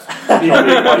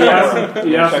asks Check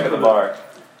him at the bar.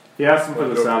 He asks him for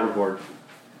the saddleboard.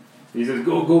 He says,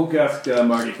 go ask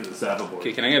Marty for the saddleboard.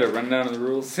 Okay, can I get a rundown of the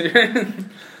rules here?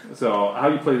 So how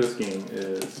you play this game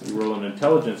is you roll an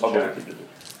intelligence I'll go check, with you.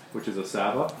 which is a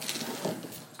Sava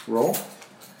roll.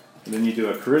 And then you do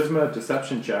a charisma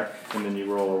deception check, and then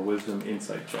you roll a wisdom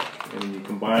insight check. And then you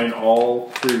combine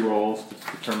all three rolls to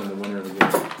determine the winner of the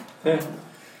game.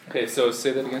 Okay, so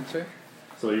say that again, sir.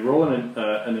 So you roll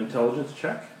an intelligence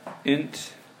check,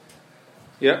 Int.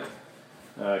 Yep.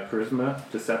 charisma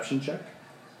deception check,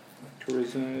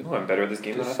 Charisma. Oh, I'm better at this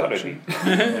game than I thought I'd be.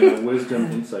 and a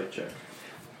wisdom insight check.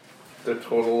 The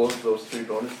total of those 3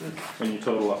 bonuses And you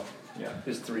total up. Yeah.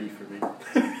 is 3 for me.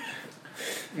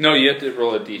 No, you have to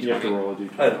roll a d20. You have to roll a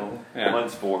d20. I know. Yeah.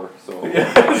 Mine's 4, so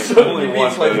Yeah, so only it one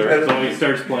means like better. So he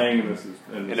starts playing, and this is,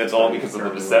 And it's all because of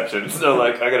the deception. So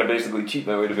like, I gotta basically cheat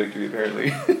my way to victory.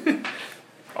 Apparently,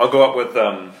 I'll go up with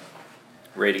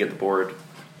Ray to get the board.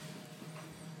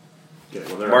 Okay,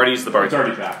 well, Marty's the It's bartender.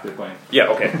 already back. They're playing. Yeah,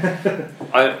 okay.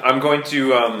 I'm going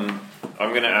to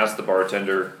ask the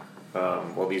bartender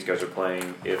while these guys are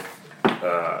playing if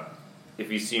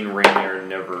he's seen Rainier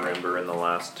Never Ember in the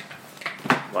last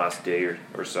day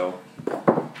or so.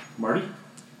 Marty?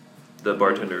 The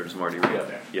bartender is Marty, right?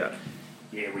 Yeah. Yeah.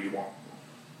 Yeah, what do you want?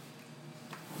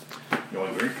 You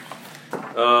want a drink?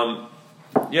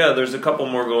 Yeah, there's a couple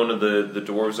more going to the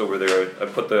dwarves over there. I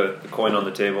put the coin on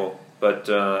the table, but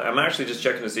I'm actually just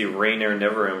checking to see if Rainier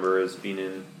Never Ember has been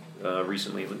in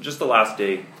recently. Just the last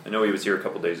day. I know he was here a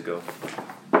couple days ago.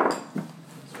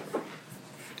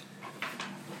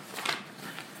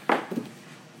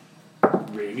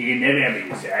 Rainy and never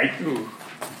you say. Ooh.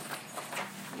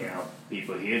 You know,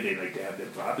 people here, they like to have their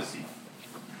privacy.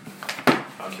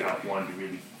 I'm not one to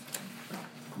really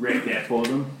wreck that for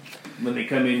them. When they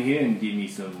come in here and give me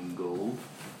some gold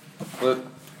But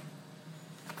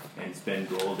and spend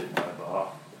gold at my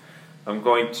bar. I'm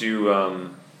going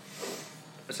to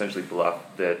essentially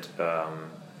bluff that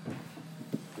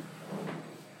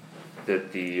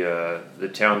that the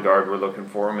town guard were looking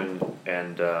for him,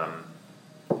 and not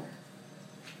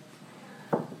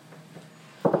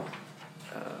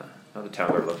the town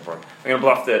guard looking for him. I'm gonna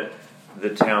bluff that the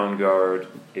town guard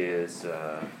is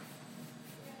or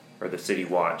the city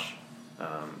watch.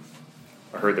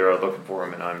 I heard they're out looking for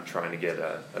him, and I'm trying to get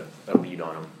a lead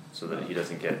on him so that he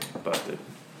doesn't get busted.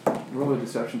 Roll a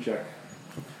deception check.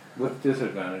 With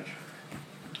disadvantage.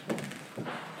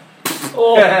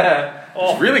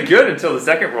 It's really good until the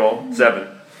second roll. 7.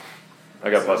 I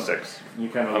got +6. You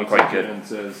kind of I'm looks quite at you good. and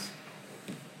says,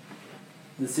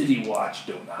 "The city watch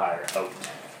don't hire out.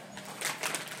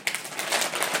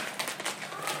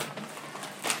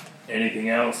 Anything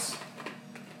else?"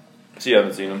 So you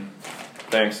haven't seen him.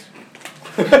 Thanks.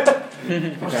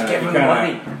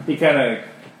 He kind of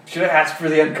Should have asked for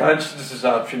the unconsciousness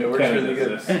option. It works really good.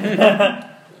 does this.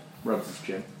 Rubs his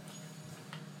chin.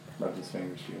 Rubs his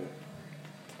fingers together.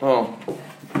 Oh,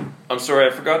 I'm sorry. I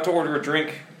forgot to order a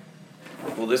drink.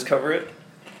 Will this cover it?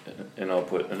 And I'll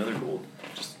put another gold.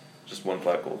 Just one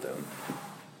flat gold down.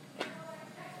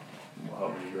 Well, how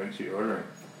many drinks are you ordering?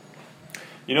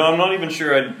 You know, I'm not even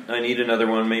sure I need another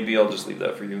one. Maybe I'll just leave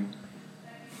that for you.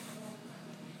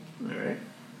 Alright.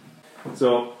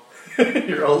 So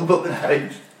You're all about the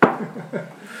height.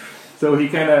 So he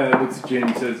kind of looks at you and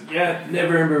he says, "Yeah,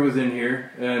 Never Ember was in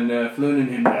here, and Floon and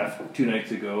him left 2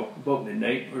 nights ago. About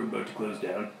midnight, we're about to close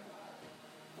down.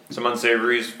 Some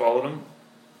unsavories followed him.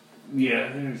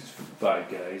 Yeah, there's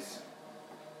 5 guys.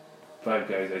 5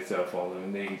 guys I saw follow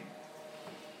him.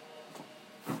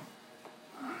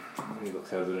 He looks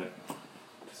hesitant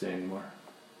to say anymore.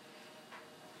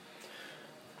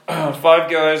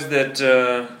 5 guys that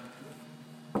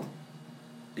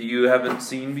you haven't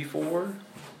seen before.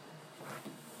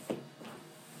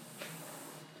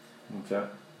 What's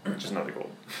that? Just another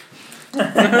gold. He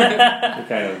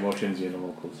kind of motions you in a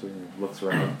little closer and looks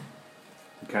around.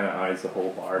 He kind of eyes the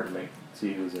whole bar to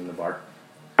see who's in the bar.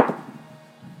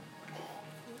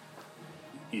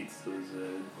 Eats those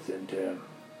Zentarum.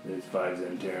 There's 5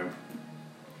 Zentarum.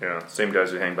 Yeah, same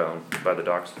guys who hang by the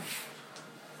docks.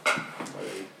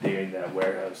 They're in that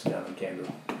warehouse down in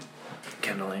Kendall.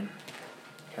 Kendall Lane.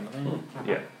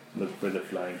 Yeah. Look for the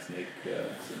flying snake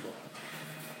symbol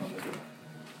on the door.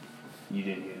 You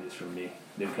didn't hear this from me.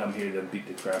 They'll come here, they'll beat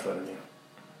the crap out of me.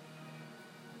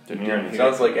 Didn't hear anything.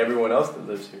 Sounds like everyone else that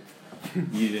lives here.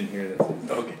 You didn't hear this.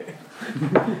 Okay.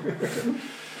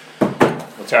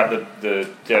 We'll tap the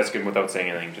desk and without saying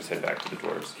anything, just head back to the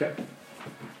dwarves. Okay.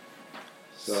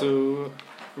 So,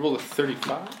 roll a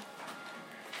 35.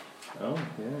 Oh, yeah.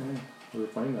 We were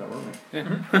playing that, weren't we?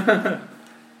 Yeah.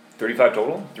 35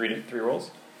 total? Three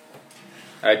rolls?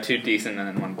 I had 2 decent and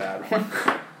then 1 bad one.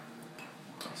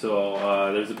 So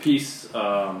there's a piece.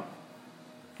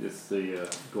 It's the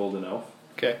golden elf,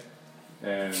 Okay.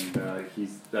 and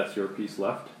that's your piece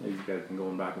left. You guys been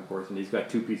going back and forth, and he's got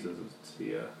 2 pieces. It's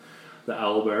the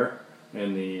owlbear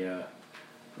and the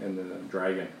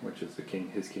dragon, which is his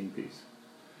king piece.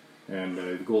 And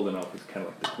the golden elf is kind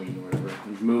of like the queen or whatever.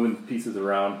 He's moving pieces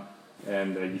around,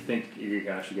 and you think you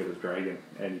can actually get his dragon,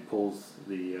 and he pulls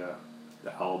the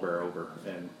owlbear over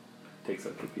and takes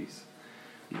up the piece.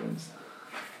 He wins.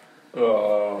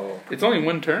 Oh. It's only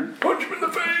 1 turn? Punch him in the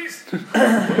face!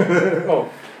 Oh.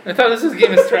 I thought this was a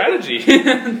game of strategy.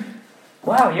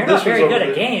 Wow, you're This not very was good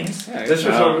over at games. Yeah, This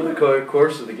was over the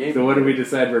course of the game. So what do we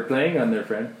decide we're playing on there,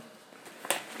 friend?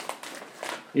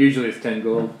 Usually it's 10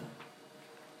 gold.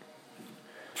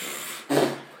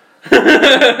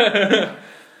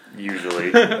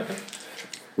 Usually.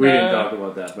 We didn't talk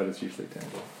about that, but it's usually 10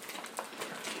 gold.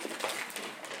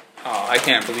 Oh, I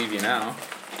can't believe you now.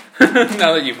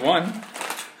 Now that you've won.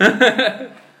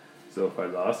 So if I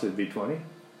lost, it'd be 20.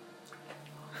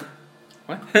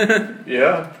 What?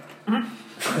 Yeah.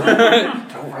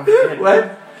 Don't rub it in.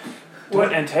 What? What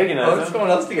Oh, antagonism? it's someone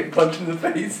else to get punched in the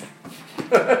face.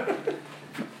 The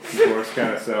dwarves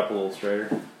kind of set up a little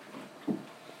straighter.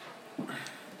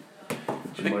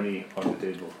 Put your money on the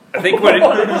table. I think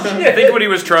what he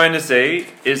was trying to say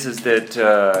is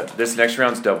that this next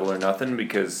round's double or nothing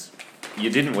because you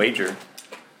didn't wager.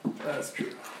 That's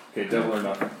true. Okay, double or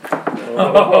nothing.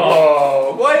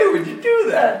 Oh, why would you do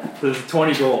that? So there's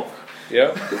 20 gold.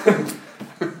 Yep.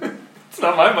 It's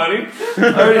not my money. I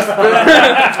already spent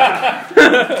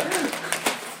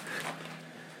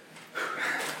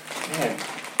Man,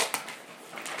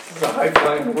 this is a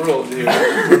high-flying world, dude.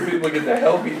 Where people get the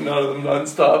hell beaten out of them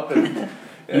non-stop, and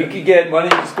You could get money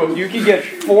just goes. You could get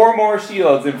 4 more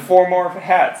shields and 4 more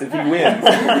hats if he wins.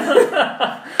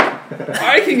 I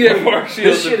can get more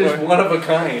shields. This shit is one of a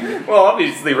kind. Well,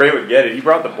 obviously Ray would get it. He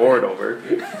brought the board over.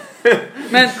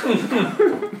 Man,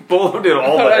 Bolo did I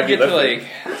all thought the I'd heavy get to lifting.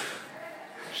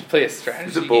 should play a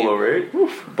strategy Is it Bolo, game.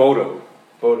 right? Bodo.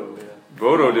 Bodo, yeah.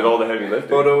 Bodo did all the heavy lifting.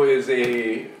 Bodo is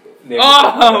a name.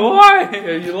 Oh, why?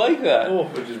 You like that?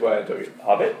 Which is why I took it.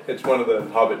 Hobbit? It's one of the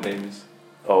Hobbit names.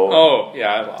 Oh,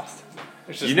 yeah, I lost.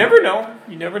 There's just You never know.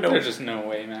 You never know. There's just no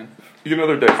way, man. You get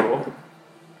another dice roll.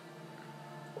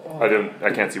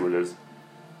 I can't see what it is.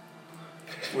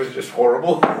 Was it just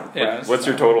horrible? Yeah. What's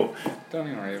your total? Don't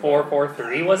even worry about 4, 4,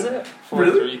 3, was it? it. 4,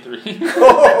 3, 3.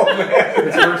 Oh man!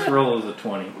 His first roll was a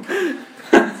 20.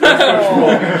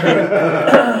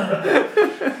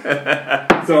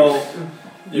 So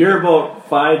you're about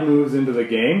 5 moves into the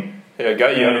game. Hey, I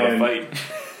got you out of a And- fight.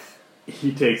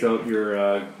 He takes out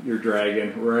your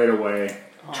dragon right away.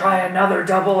 Try another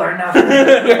double or nothing.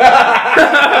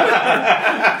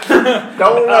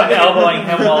 Double I'm elbowing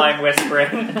him while I'm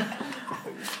whispering.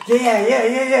 Yeah.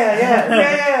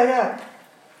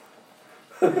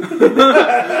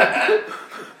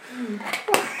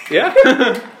 Yeah?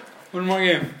 One more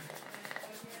game.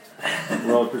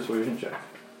 Roll a persuasion check.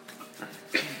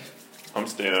 I'm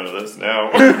staying out of this now.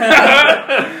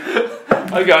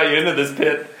 I got you into this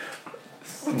pit.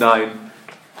 9.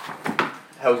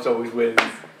 House always wins.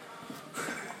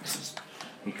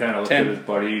 He kind of looks 10. at his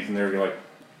buddies, and they're like,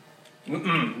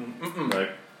 like,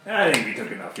 I think you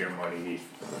took enough of your money. He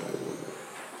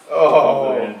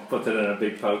Oh. puts it in a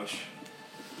big pouch.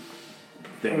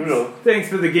 Brutal. Thanks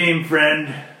for the game,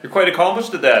 friend. You're quite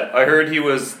accomplished at that. I heard he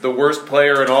was the worst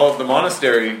player in all of the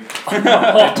monastery.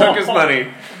 It took his money.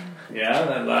 Yeah,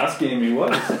 that last game he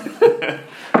was.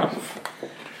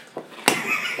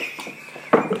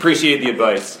 Appreciate the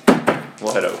advice.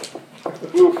 We'll head out.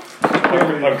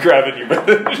 I'm grabbing you by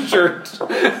the shirt.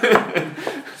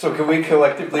 So can we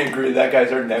collectively agree that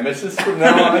guy's our nemesis from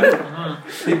now on?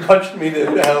 He punched me the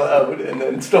hell out and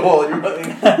then stole all your money.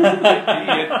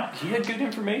 He had good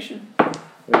information.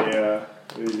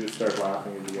 They just start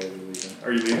laughing as you guys are leaving.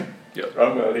 Are you leaving?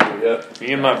 I'm out here, yeah.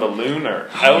 Me and my balloon are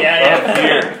out Yeah, of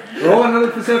here. Roll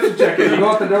another perception check as you go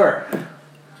out the door.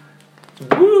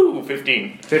 Woo!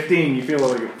 15. 15, you feel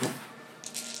like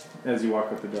as you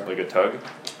walk out the door. Like a tug.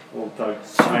 Little tug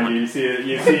behind you. You see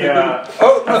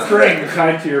a string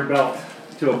tied to your belt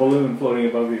to a balloon floating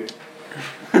above you.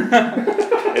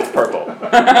 It's purple. With a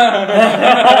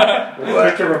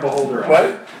picture of a beholder on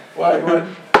it. What? What?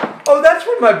 Oh, that's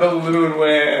where my balloon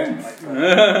went.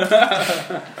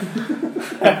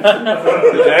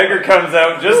 The dagger comes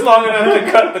out just long enough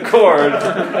to cut the cord,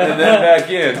 and then back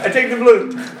in. I take the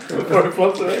balloon before it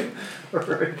floats away.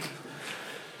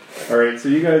 Alright, so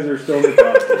you guys are still in the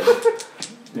costume.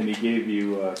 And he gave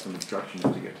you some instructions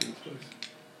to get to this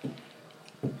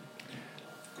place.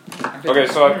 Okay,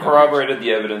 so I've corroborated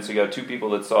the evidence. We got two people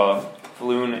that saw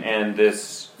Floon and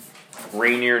this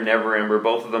Rainier Neverember.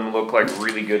 Both of them look like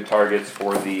really good targets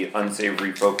for the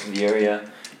unsavory folk in the area.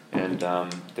 And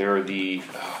they're the...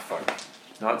 Oh, fuck.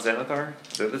 Not Zenithar?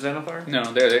 Is that the Zenithar? No,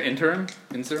 they're the interim?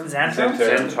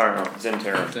 Xantrum?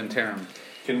 Zentarum.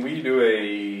 Can we do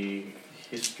a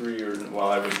history or... Well,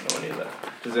 I wouldn't know any of that.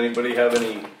 Does anybody have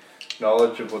any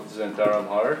knowledge of what the Zentarum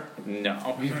are?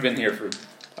 No, we've been here for...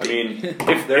 I mean,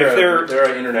 if They're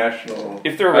an international...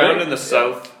 If they're around in the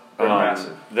south, They're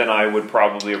massive. then I would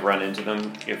probably have run into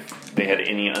them if they had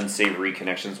any unsavory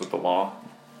connections with the law.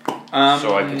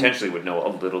 So I potentially would know a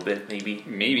little bit, maybe.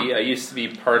 Maybe. I used to be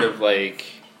part of, like,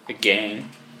 a gang.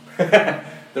 They're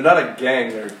not a gang,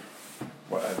 they're...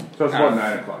 What? So it's about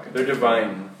 9 o'clock. They're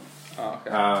divine. Oh,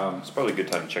 okay. It's probably a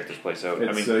good time to check this place out.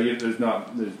 It's, there's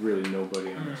really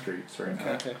nobody on the streets right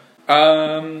now.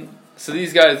 Okay. So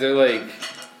these guys, they're like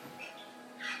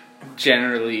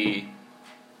generally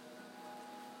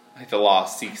like the law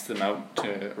seeks them out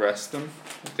to arrest them.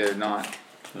 Like they're not.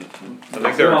 I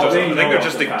think they're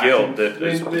just a guild that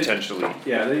is They- potentially.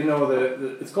 Yeah, they know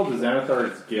that it's called the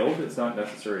Xanathar's Guild. It's not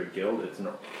necessarily a guild. It's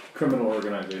a criminal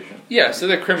organization. Yeah, so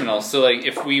they're criminals. So like,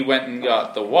 if we went and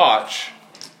got the watch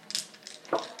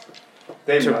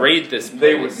to raid this place,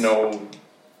 They would know.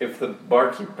 If the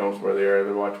barkeep knows where they are,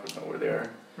 the watch would know where they are.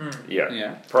 Yeah,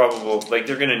 Yeah. probable. Like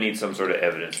they're gonna need some sort of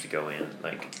evidence to go in.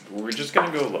 Like we're just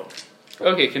gonna go look.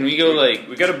 Okay, can we go like?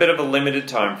 We got a bit of a limited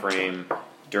time frame.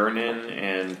 Durnan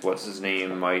and what's his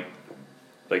name might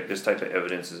like this type of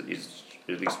evidence is at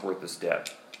least worth a step.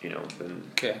 You know, then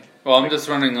Okay. Well, I'm just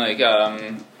running like you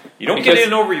don't because- get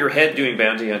in over your head doing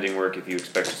bounty hunting work if you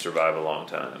expect to survive a long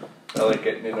time. I like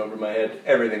getting in over my head.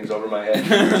 Everything's over my head.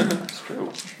 It's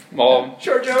true. Well,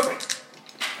 Short joke.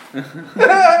 my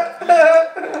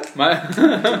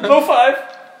Low five.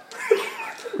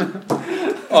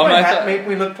 oh, My my hat make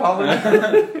me look taller.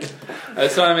 I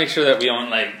just want to make sure that we don't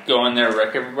like go in there,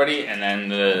 wreck everybody, and then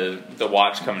the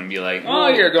watch come and be like, "Oh,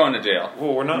 you're going to jail."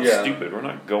 Well, we're not Yeah. stupid. We're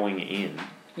not going in.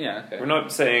 Yeah. Okay. We're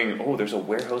not saying, "Oh, there's a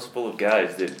warehouse full of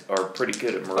guys that are pretty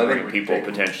good at think murdering we people take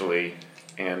 'em. potentially,"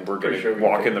 and we're Pretty going sure to we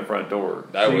walk take in the front door.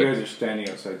 That So you would. guys are standing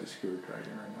outside the Skewer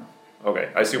Dragon right now. Okay,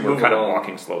 I assume we're Move kind of along.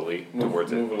 walking slowly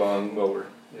towards it. Move along while we're.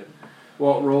 Yeah.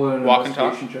 Well, roll an Walk and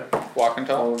talk? investigation check. Walk and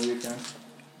talk. All of you can.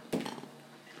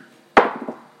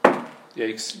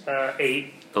 Yikes.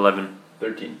 8. 11.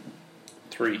 13.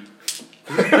 3.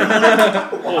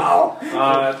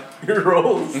 Your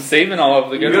rolls. I'm saving all of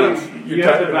the good ones. You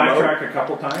have to backtrack a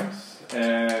couple times,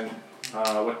 and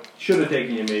what should have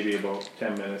taken you maybe about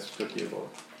 10 minutes took you about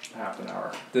half an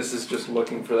hour. This is just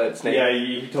looking for that snake. Yeah,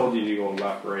 he told you to go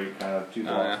left, right, kind of 2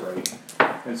 blocks yeah. right.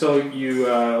 And so you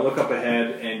look up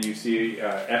ahead and you see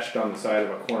etched on the side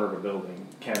of a corner of a building,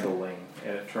 Candle Lane,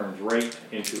 and it turns right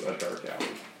into a dark alley.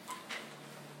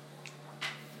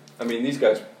 I mean, these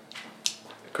guys,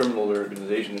 a criminal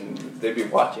organization, and they'd be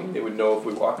watching. They would know if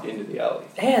we walked into the alley.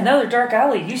 Hey, another dark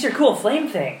alley. Use your cool flame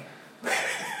thing.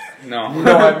 No.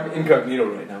 No, I'm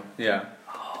incognito right now. Yeah.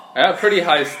 I have pretty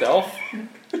high stealth.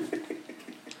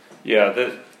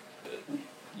 Yeah,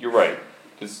 you're right.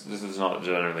 This is not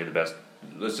generally the best.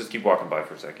 Let's just keep walking by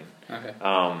for a second. Okay.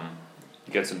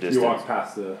 Get some You distance. walk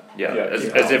past the... Yeah, Yeah,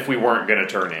 as if we weren't going to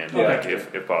turn in, Yeah. like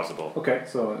if possible. Okay,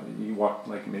 so you walk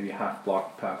like maybe a half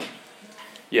block past.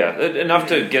 Yeah, enough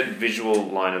to get visual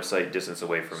line of sight distance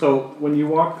away from it. So when you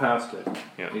walk past it,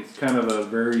 Yeah. it's kind of a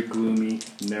very gloomy,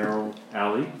 narrow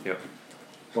alley. Yep.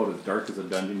 About as dark as a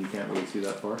dungeon, you can't really see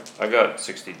that far. I got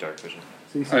 60 dark vision.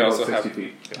 So you see I about also 60 have-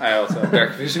 feet. I also have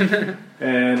dark vision.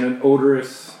 And an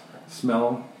odorous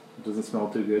smell. It doesn't smell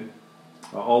too good.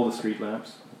 All the street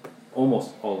lamps,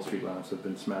 almost all the street lamps have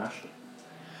been smashed.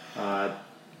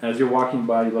 As you're walking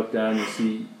by, you look down, you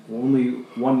see only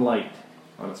one light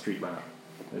on a street lamp.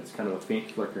 It's kind of a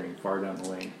faint flickering far down the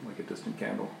lane, like a distant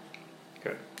candle.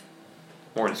 Okay.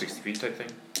 More than 60 feet type thing?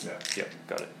 Yeah. Yeah,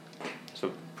 got it.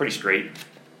 So pretty straight.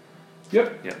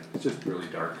 Yep. Yeah. It's just really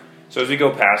dark. So as we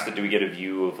go past it, do we get a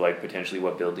view of like potentially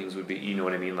what buildings would be? You know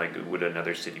what I mean? Like, would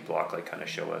another city block like kind of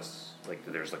show us like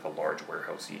there's like a large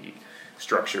warehousey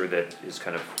structure that is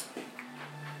kind of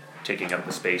taking up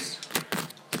the space?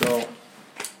 So,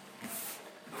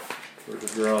 we're to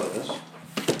draw this.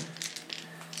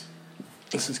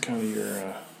 This is kind of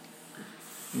your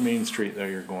main street there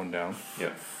you're going down.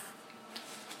 Yeah.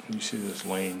 And you see this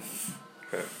lane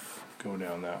Okay. go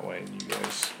down that way, and you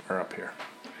guys are up here.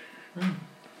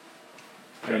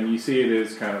 And you see it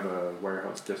is kind of a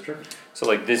warehouse district. So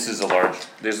like this is large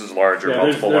or Yeah,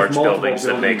 there's multiple large multiple buildings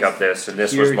that make up this, and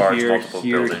this was large multiple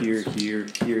buildings. Here.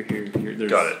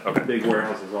 There's Got it, okay. big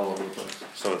warehouses all over the place.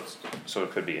 So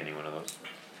it could be any one of those.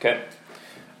 Okay.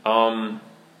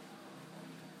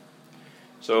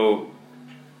 So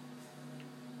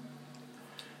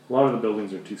A lot of the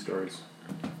buildings are 2 stories.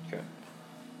 okay.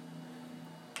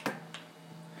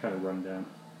 Kind of run down.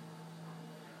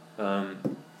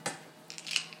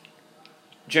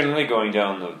 Generally, going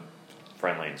down the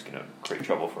front lane is gonna create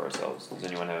trouble for ourselves. Does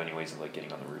anyone have any ways of like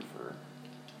getting on the roof or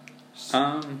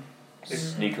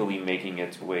sneakily making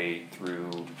its way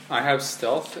through? I have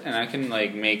stealth, and I can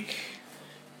like make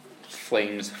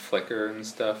flames flicker and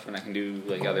stuff, and I can do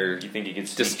like other You think you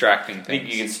could distracting I think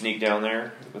things. you can sneak down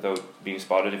there without being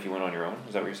spotted if you went on your own.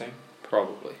 Is that what you're saying?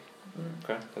 Probably.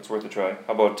 Okay, that's worth a try.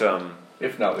 How about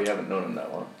If not, we haven't known him that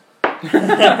long.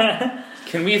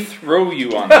 Can we throw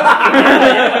you on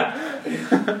that?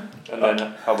 and then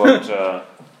how about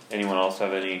anyone else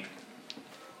have any?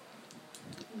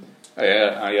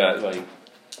 I got like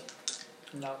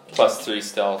No. +3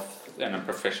 stealth, and I'm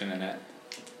proficient in it.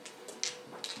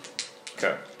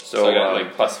 Okay, So I got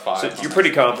like +5. so on you're my-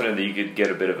 pretty confident that you could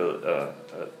get a bit of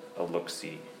a look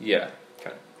see. Yeah.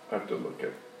 Okay. I have to look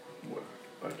at what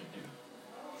I can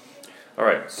do. All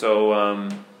right, so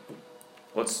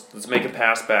let's make a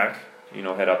pass back. You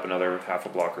know, head up another half a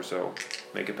block or so.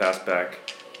 Make a pass back.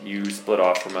 You split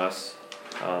off from us,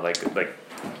 like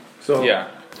So Yeah.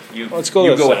 you. let's go.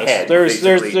 You this go size. ahead. There's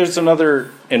basically.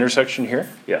 another intersection here.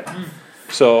 Yeah.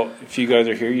 So if you guys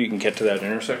are here, you can get to that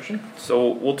intersection. So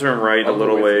we'll turn right I'll a go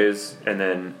little with ways, and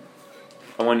then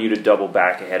I want you to double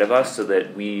back ahead of us so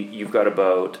that you've got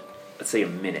about, let's say, a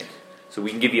minute. So we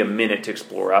can give you a minute to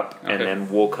explore up, and Okay. then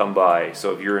we'll come by.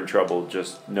 So if you're in trouble,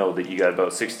 just know that you got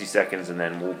about 60 seconds, and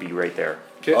then we'll be right there.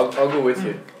 Okay. I'll go with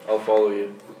you. I'll follow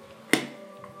you.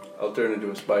 I'll turn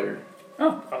into a spider,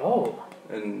 Oh.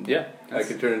 and Yeah. I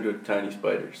could turn into a tiny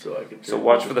spider, so I could. So turn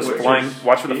watch into for the a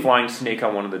spider. flying snake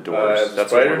on one of the doors. As a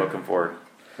That's what spider? we're looking for.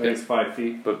 I think it's 5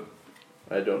 feet,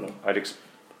 I don't know.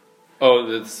 Oh,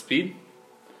 the speed?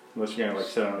 unless you're gonna like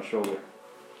sit on a shoulder.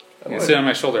 You can sit on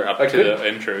my shoulder up I to could. the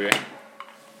intro. Yeah.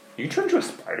 You turn into a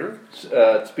spider?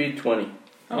 Speed 20.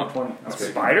 Oh. 20. A Okay.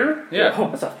 spider? Yeah.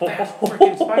 That's a fast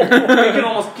freaking spider. It can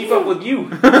almost keep up with you.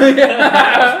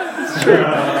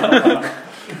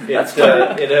 It has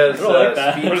I like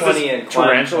that. speed What is 20 this, and climb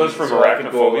tarantulas 20, from so I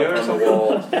could go Arachnophobia or on the something?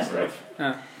 walls and stuff.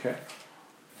 Oh, Okay.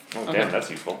 damn, that's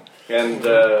useful. And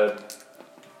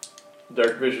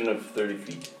dark vision of 30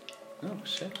 feet. Oh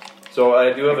shit. So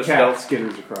I do have a The cat stealth.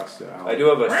 skitters across the alley. I do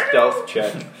have a stealth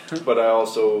check, but I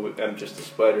also am just a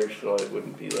spider, so it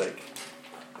wouldn't be like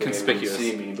they would Conspicuous.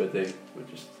 see me, but they would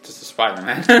just. Just a spider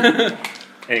man.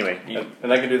 Anyway,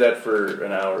 And I can do that for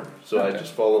an hour. So I Okay.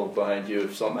 just follow behind you.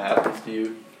 If something happens to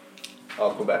you,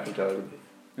 I'll go back and tell everybody.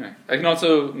 Right. I can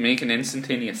also make an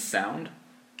instantaneous sound.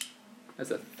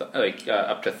 As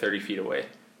up to 30 feet away.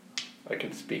 I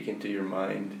can speak into your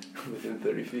mind within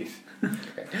 30 feet.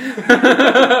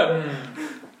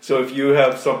 So if you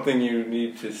have something you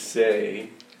need to say,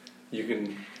 you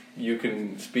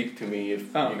can speak to me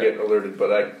if Oh, you okay. get alerted.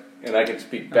 But I can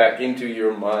speak back into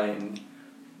your mind,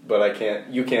 but I can't.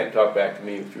 You can't talk back to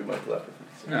me through my telepathy.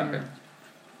 So. Oh, okay.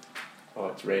 Oh,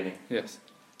 it's raining. Yes.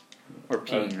 Or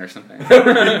peeing or something.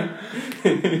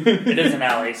 It is an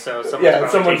alley, so someone's Yeah,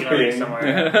 probably someone's taking a leak peeing.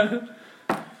 somewhere.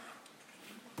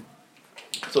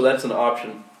 So that's an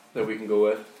option that we can go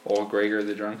with. Old Gregor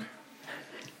the drunk.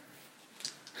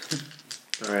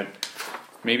 all right.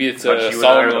 Maybe it's Touch you and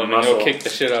I are Solomon the and he'll muscle. kick the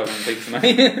shit out of him and take some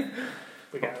money.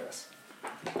 We got this.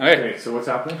 Okay. Okay, so what's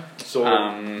happening? So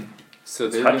So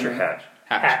they're Hutch or gonna- hatch?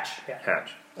 Hatch. Yeah.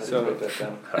 Hatch. I so- didn't write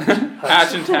that down.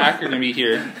 Hatch and Tack are gonna be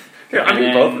here. Yeah, I And mean,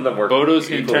 then both of them work. Bodo's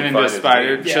gonna equally turn into a fine as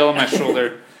spider, me. chill on my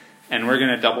shoulder, and we're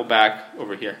gonna double back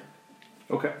over here.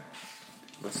 Okay.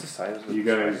 What's the size of You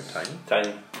the guys- spider?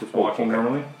 Tiny. Just walking okay.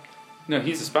 normally? No,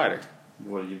 he's a spider.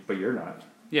 Well, but you're not.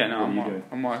 Yeah, no, What are you doing?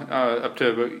 I'm up to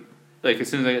about, like as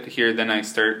soon as I get to here, then I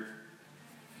start,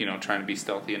 trying to be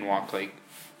stealthy and walk like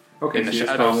Okay, in so the you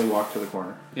just shadows. calmly walk to the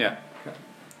corner. Yeah,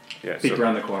 Yeah. Peek So,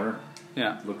 around the corner.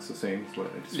 yeah, Looks the same as what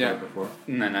I described Yeah. before.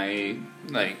 and then I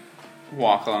like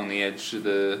walk along the edge to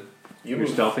the You You're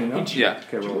move stealthing now? yeah.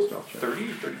 Okay, roll a stealth check.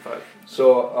 30 or 35?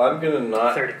 So I'm gonna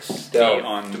not 30. Be stealth.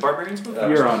 on. Do barbarians move?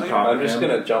 You're on top I'm of just him.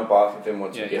 gonna jump off of him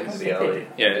once Yeah, we get yeah. into the alley.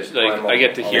 Yeah, Just like climb I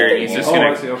get to all hear. the He's walls. just Oh,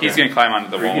 gonna I see, okay. he's gonna climb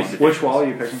onto the wall. Which wall are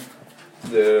you picking?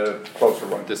 The closer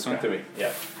one. This one? To me.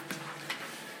 Yeah.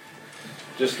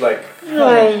 Just like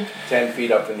 10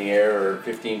 feet up in the air or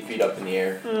 15 feet up in the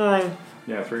air.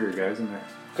 Yeah, throw your guys in there.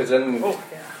 Because then Oh,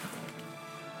 yeah.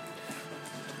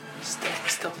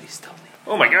 Stealthy.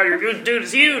 Oh my god, your dude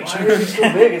is huge! why is he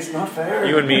so big? It's not fair.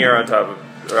 You and me are on top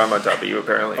of, or I'm on top of you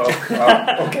apparently.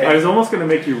 Okay. I was almost going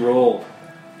to make you roll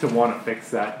to want to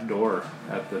fix that door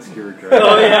at the skewer drive.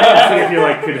 Oh, yeah. See if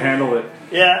you could handle it.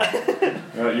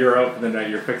 Yeah. You're out for the night.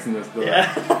 You're fixing this door.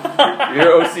 Yeah.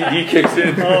 Your OCD kicks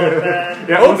in. Oh, man.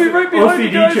 Yeah, I'll be right behind you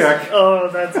OCD guys. check. Oh,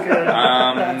 that's good.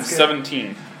 That's good.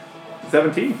 17.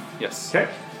 17. Yes.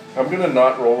 Okay. I'm gonna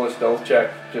not roll a stealth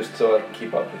check just so I can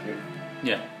keep up with you.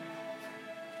 Yeah.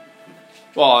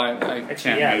 Well, I Actually,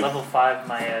 can't yeah, move. level 5,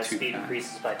 my too speed fast.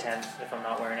 increases by 10 if I'm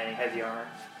not wearing any heavy armor.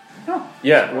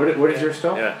 Yeah. What is your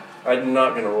stealth? Yeah. I'm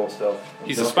not gonna roll stealth.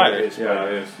 He's a Stealth spider. is Yeah,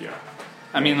 it is. Yeah.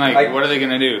 I mean, like, I- what are they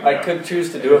gonna do? I could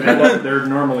choose to do it, but They're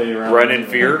normally around. Run in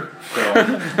fear.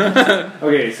 So.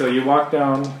 Okay, so you walk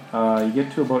down. You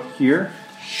get to about here,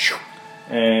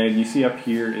 and you see up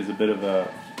here is a bit of a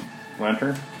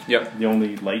lantern. Yep. The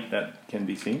only light that can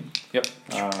be seen. Yep.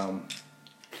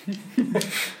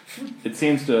 It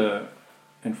seems to,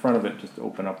 in front of it, just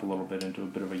open up a little bit into a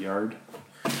bit of a yard.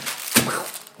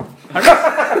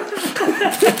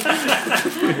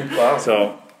 wow.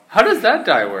 So How does that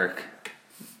die work?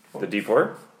 The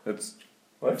D4? It's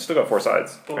What? It's still got 4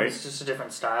 sides, Well, right? it's just a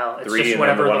different style. It's 3 just and then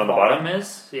whatever the one the on the bottom bottom?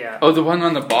 is. Yeah. Oh, the one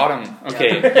on the bottom.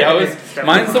 Okay. Yeah. Yeah, I was. It's definitely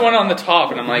Mine's the one on the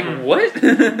top, and I'm like,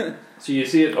 what? So you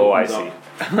see it Oh, I opens see. up.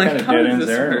 I'm like, Kind of how dead does ends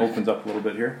this there and work? opens up a little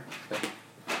bit here.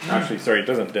 Actually, sorry, it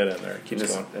doesn't dead end there. It And keeps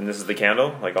this, going. and this is the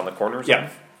candle, like on the corner or Yeah.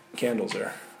 something? Candles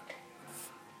there.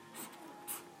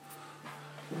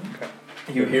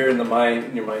 You hear in the mind,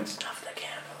 in your mind, snuff the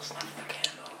candle, snuff the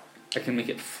candle. I can make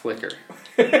it flicker.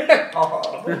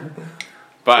 Oh,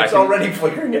 But I it's can, already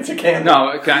flickering. It's a candle. No,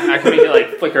 I can make it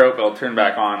like flicker out, but I'll turn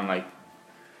back on like.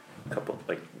 A couple,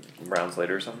 like, rounds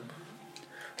later or something?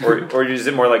 Or is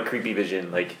it more like creepy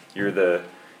vision? Like, you're the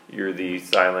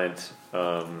silent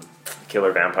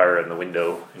killer vampire in the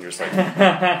window, and you're just like,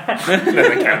 and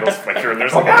then the candles flicker, and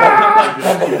there's like,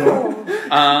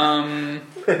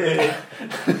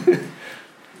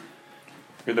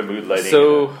 you're the mood lighting.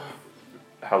 So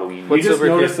Halloween. What's you just over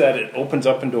here? notice that it opens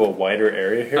up into a wider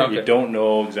area here. Okay. You don't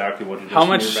know exactly what it is. how from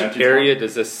much your vantage area point.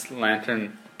 does this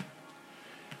lantern?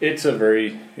 It just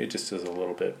is a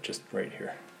little bit, just right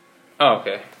here. Oh,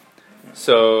 okay.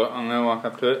 So I'm gonna walk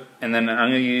up to it, and then I'm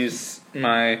gonna use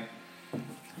my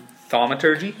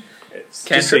thaumaturgy. It's,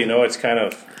 Cantrip? just so you know, it's kind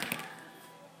of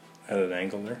at an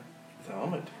angle there.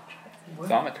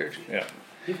 Thaumaturgy. Yeah.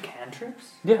 You have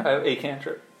cantrips? Yeah, I have a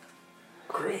cantrip.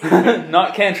 Great.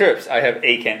 Not cantrips. I have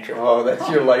a cantrip. Oh, that's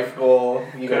your life goal.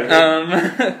 You gotta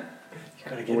get, you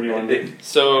gotta get What do you want to do?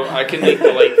 So I can make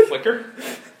the light flicker,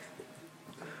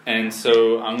 and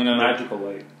so I'm gonna. Magical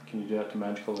light. Can you do that to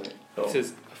magical light? It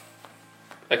says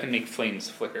I can make flames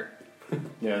flicker.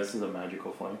 Yeah, this is a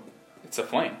magical flame. It's a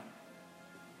flame.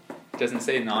 It doesn't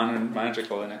say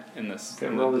non-magical in it in this. Okay,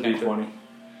 in roll the cantrip. d20.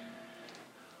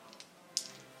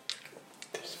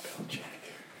 Dispel check.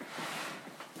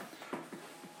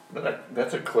 But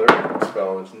that's a cleric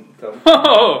spell, isn't it?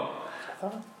 Oh,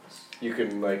 You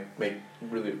can like make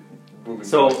really booming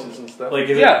So, voices and stuff. Like,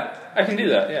 is yeah, I can do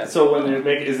that. Yeah. So when you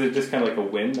make, is it just kind of like a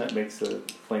wind that makes the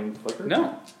flame flicker?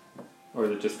 No, Or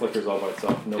it just flickers all by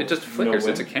itself? No, it just no flickers.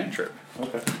 It's a wind? cantrip.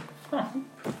 Okay. Huh.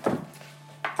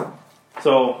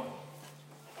 So,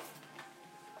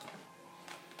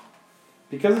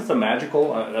 because it's a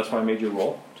magical, that's why I made you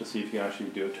roll, to see if you can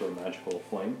actually do it to a magical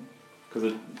flame.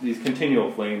 Because these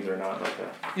continual flames are not like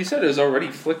a... You said it was already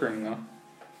flickering though.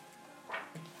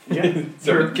 Yeah.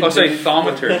 Oh, sorry,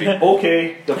 thaumaturgy.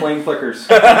 Okay, the flame flickers.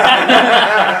 You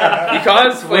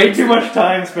cause Way flames. too much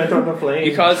time spent on the flame.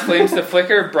 You cause flames to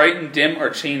flicker, brighten, dim, or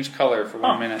change color for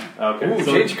 1 minute. Okay. Ooh,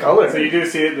 so, change color. So you do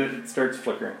see it, that it starts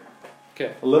flickering.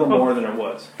 Okay. A little more than it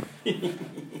was.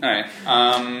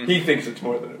 Alright. He thinks it's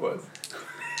more than it was.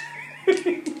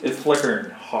 It's flickering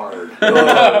hard. Oh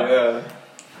yeah.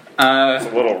 There's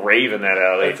a little rave in that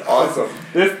alley. That's awesome.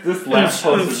 This lamp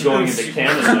post is going into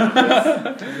canon now.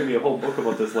 There's going to be a whole book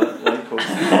about this light post.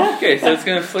 Okay, so it's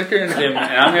gonna flicker and dim, and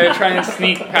I'm gonna try and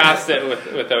sneak past it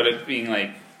without it being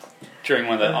like during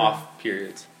one of the off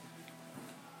periods.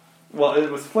 Well, it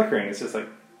was flickering. It's just like...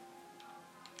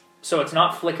 So it's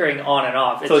not flickering on and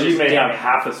off. It's So just you may have dimming.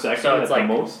 half a second So at it's the like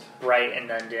most. bright and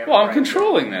then dim. Well, I'm bright.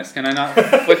 controlling this. Can I not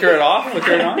flicker it off?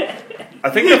 Flicker it on? I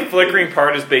think the flickering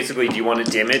part is basically: do you want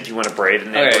to dim it? Do you want to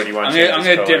brighten it? Or do Okay, you want I'm to change gonna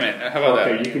its color? dim it. How about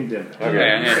Okay, that? you can dim it.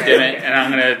 Okay, I'm gonna dim it, and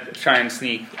I'm gonna try and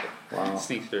sneak Wow.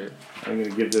 through it. I'm going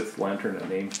to give this lantern a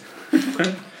name.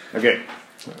 Okay.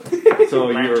 So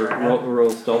you're roll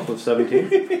stealth with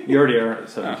 17? You already are at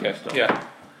 17 Okay, stealth. yeah.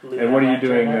 And what are you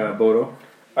doing, Bodo?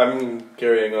 I'm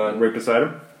carrying on. Right beside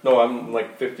him? No, I'm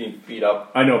like 15 feet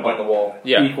up I know, on but the wall.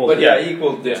 Yeah. equal But to- yeah,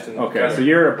 equal distance. Okay, Kinda. so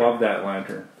you're above that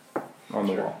lantern on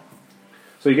the wall.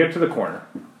 So you get to the corner.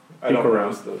 I don't peek around.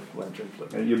 notice the lantern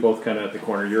flip. And you're both kind of at the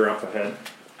corner. You're up ahead.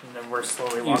 And then we're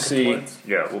slowly walking see- towards.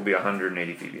 Yeah, we'll be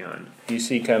 180 feet behind. You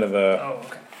see kind of Oh,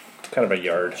 okay. a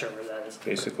yard, Not sure where that is.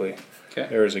 basically. Okay.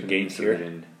 There is a gate So here.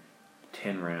 within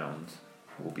 10 rounds,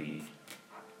 we'll be,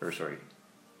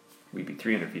 we'd be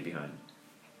 300 feet behind.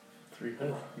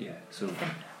 300. Yeah, so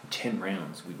 10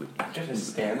 rounds we would. Just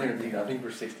stand there and do nothing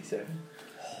for 60 seconds.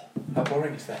 How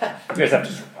boring is that? You guys have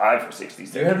to survive for 60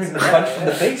 You haven't seconds. even punched in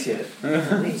the face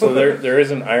yet. So there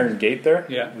is an iron gate there.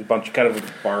 Yeah. A bunch, kind of a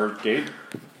barred gate.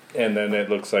 And then it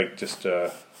looks like just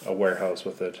a warehouse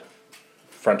with it.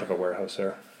 Front of a warehouse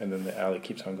there. And then the alley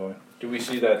keeps on going. Do we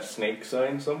see that snake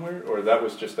sign somewhere, or that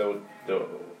was just out the?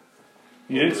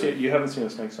 You didn't see it? You haven't seen a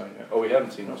snake sign yet. Oh, we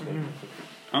haven't seen no snake.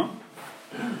 Oh.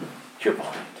 You're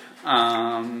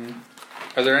blind.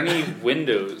 Are there any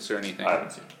windows or anything? I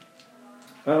haven't seen.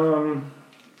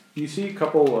 You see a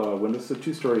couple windows. It's a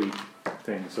two-story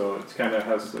thing, so it kind of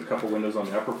has a couple windows on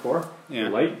the upper floor, Yeah. for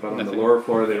light, but on the Nothing. lower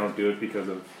floor they don't do it because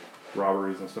of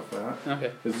robberies and stuff like that.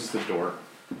 Okay. It's just a door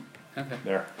Okay.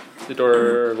 there. Is the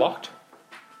door locked?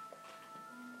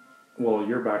 Well,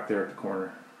 you're back there at the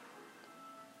corner,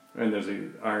 and there's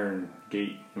an iron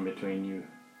gate in between you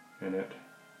and it.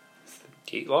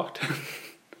 Gate locked?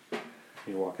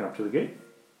 You're walking up to the gate.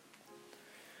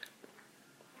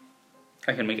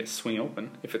 I can make it swing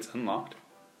open if it's unlocked.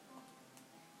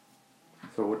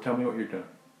 So tell me what you're doing.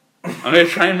 I'm gonna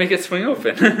try and make it swing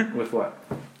open. With what?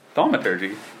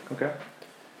 Thaumaturgy. Okay.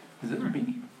 Is it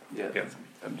me? Yeah. Yeah.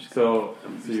 I'm just. So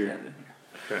you're. standing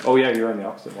Oh yeah, you're on the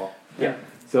opposite wall. Yeah.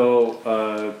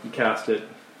 So you cast it.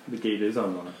 The gate is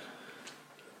unlocked.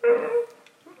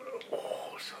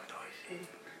 Oh, so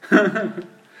noisy.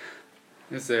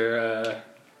 Is there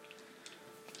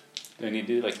do I need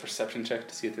to do like perception check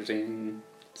to see if there's anything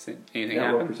Yeah,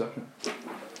 roll happen? perception.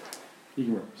 You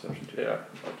can roll perception too. Yeah,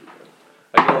 I'll do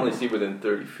that. I can only see within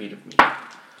 30 feet of me.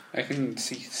 I can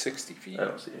see 60 feet. I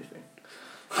don't see anything.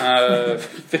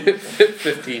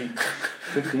 15.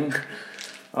 15.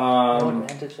 No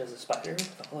advantage as a spider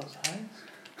with all those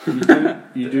eyes.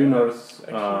 You do notice.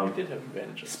 Actually, we did have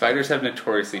advantage. Spiders have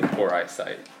notoriously poor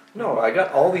eyesight. No, I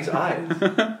got all these eyes.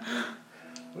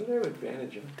 What did I have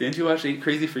advantage in? Didn't you watch 8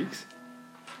 Crazy Freaks?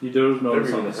 You do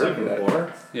notice Never on the even heard second of that.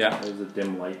 floor. Yeah. There's a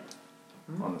dim light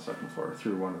on the second floor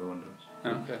through one of the windows.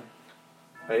 Okay.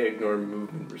 I ignore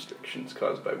movement restrictions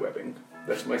caused by webbing.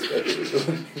 That's my special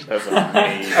ability. That's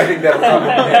amazing. I think that'll come in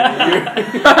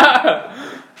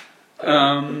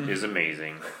handy. Is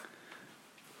amazing.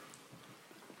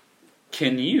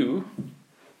 Can you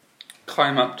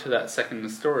climb up to that second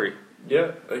story?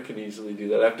 Yeah, I can easily do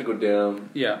that. I have to go down.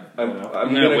 Yeah. I'm I'm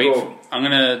gonna gonna wait. go. I'm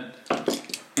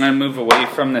gonna move away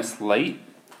from this light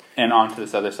and onto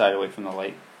this other side, away from the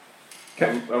light.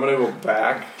 I'm gonna go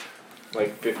back,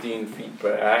 like 15 feet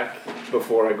back,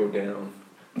 before I go down.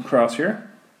 Across here?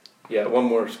 Yeah, one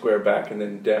more square back, and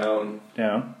then down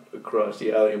Down. across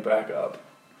the alley and back up.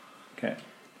 Okay.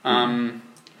 Um.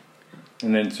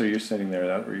 And then, so you're sitting there.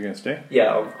 That where you're gonna stay?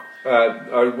 Yeah.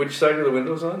 Which side are the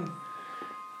windows on?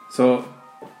 So,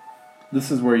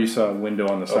 this is where you saw a window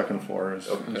on the second floor. Is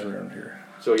Okay. around here.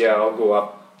 So yeah, I'll go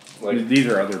up. Like These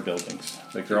are other buildings.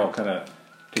 Like they're all kind of.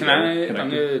 Can I? I'm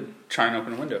gonna try and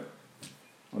open a window.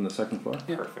 On the second floor.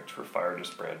 Yeah. Perfect for fire to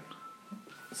spread.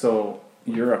 So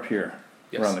you're up here,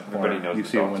 Yes. around the Everybody corner. knows You the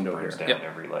see a dock window burns here. down Yep.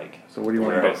 every like. So what do you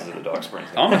want to Warehouses do? of the docks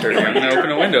burns down. Thaumaturgy. I'm gonna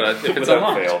open a window if it's Without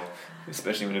unlocked. fail,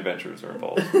 especially when adventurers are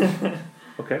involved.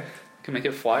 Okay. Can make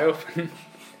it fly open.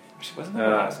 Which wasn't the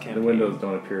last The campaign. windows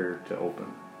don't appear to open.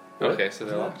 Okay, so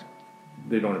they're locked.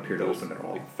 They don't appear to It was open at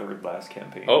all. like third last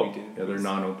campaign Oh. we did. Yeah, they're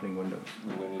non-opening windows.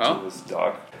 We went into Oh. this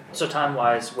dock. So time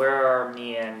wise, where are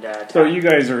me and So Tad? you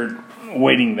guys are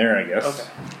waiting there, I guess.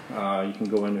 Okay. You can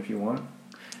go in if you want.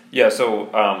 Yeah, so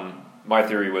my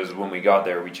theory was when we got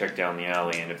there, we checked down the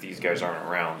alley, and if these guys aren't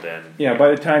around, then Yeah, by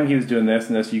the time he was doing this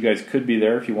and this, you guys could be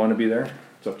there if you want to be there.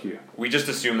 It's up to you. we just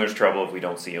assume there's trouble if we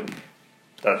don't see them.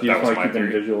 That Do you was just want my to keep in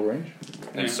theory. visual range?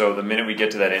 And so the minute we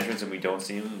get to that entrance and we don't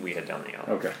see them, we head down the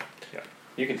alley. Okay.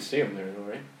 You can see him there, though,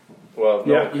 right? Well,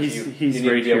 Yeah, no, 'cause he's you need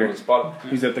right to be able here. to spot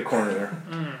him. He's at the corner there.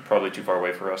 Probably too far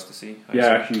away for us to see. I Yeah,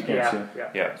 assume. actually, you can't see him.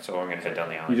 Yeah, so I'm gonna head down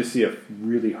the You alley. just see a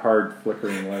really hard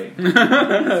flickering light.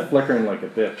 It's flickering like a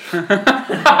bitch.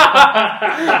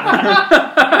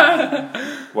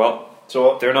 Well,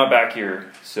 So they're not back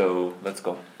here, so let's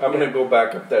go. I'm gonna go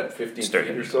back up that 15 Start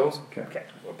feet or hitting so, Okay.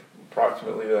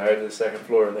 approximately the height of the second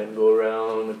floor, and then go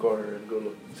around the corner and go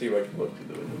look, see if I can look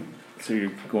through the window. So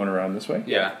you're going around this way?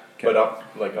 Yeah. But up,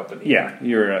 like up in the Yeah,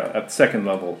 you're at second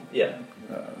level. yeah.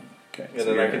 Okay. And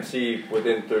then I can see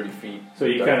within 30 feet. So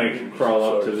you kind of crawl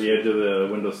up to Sorry. the edge of the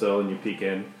windowsill and you peek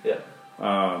in. Yeah.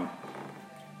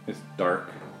 It's dark.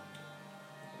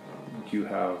 You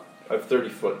have I have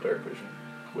 30-foot dark vision.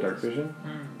 dark vision.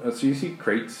 So you see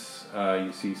crates.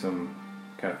 You see some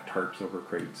kind of tarps over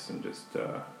crates and just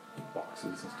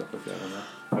boxes and stuff like that on there.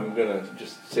 I'm gonna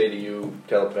just say to you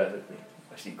telepathically,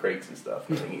 I see crates and stuff.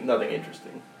 Nothing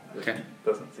interesting. There Okay.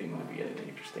 doesn't seem to be anything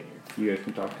interesting here. You guys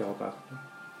can talk telepathically.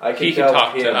 I can He can tell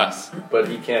talk to him, us. but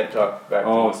he can't talk back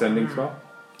Oh, to me. sending spell?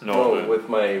 No, No, with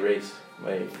my race.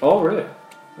 My Oh, really?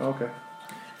 Okay.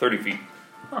 30 feet.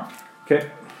 Okay.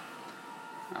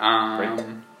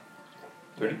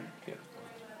 30? Yeah.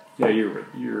 Yeah,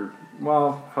 you're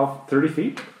well, how 30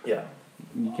 feet? yeah.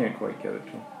 You can't quite get it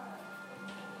to him.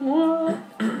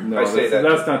 No, I say that.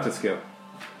 that's not to scale.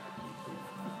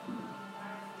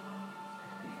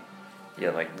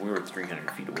 Yeah, like we were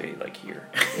 300 feet away, like here.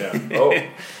 Yeah. Oh.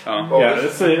 Oh. Yeah,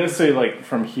 this- let's say like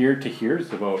from here to here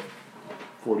is about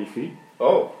 40 feet.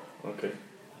 Oh. Okay.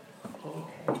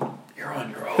 You're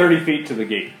on your own. 30 feet to the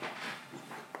gate.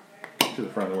 To the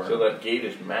front of the So warehouse. that gate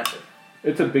is massive.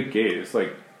 It's a big gate. It's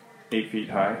like 8 feet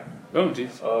high. Oh,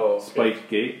 jeez. Oh. Okay. Spiked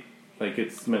gate. Like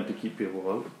it's meant to keep people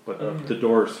out. But the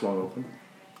door is swung open.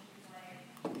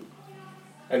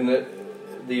 And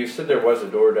you said there was a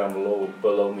door down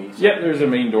below me. So Yeah, there's a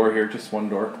main door here. Just one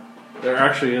door. There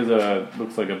actually is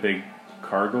looks like a big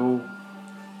cargo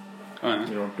Oh,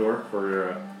 yeah. door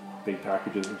for big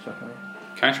packages and stuff like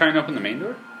that. Can I try and open the main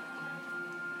door?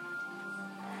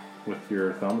 With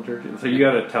your thaumaturgy. So you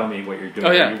gotta tell me what you're doing.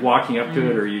 Oh, yeah. Are you walking up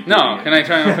to it or are you No, doing it? can I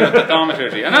try and open up the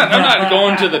thaumaturgy? I'm not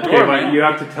going to the Okay, door, but man. you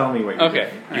have to tell me what you're Okay.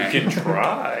 doing. You can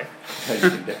try. You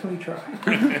can definitely try.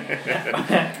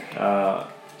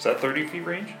 Is that 30 feet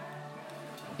range?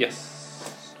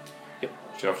 Yes.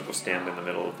 Should have to go stand in the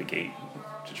middle of the gate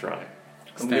to try.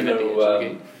 I'm Stand at the edge gonna, of the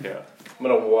gate. Yeah. I'm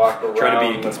gonna walk around. Try to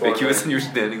be the conspicuous corner. and you're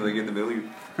standing like in the middle.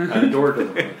 The door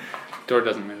doesn't move. Door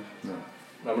doesn't move.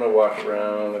 I'm gonna walk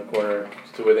around the corner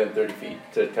to within 30 feet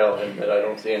to tell him that I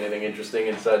don't see anything interesting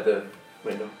inside the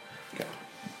window.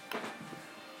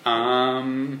 I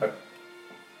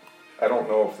don't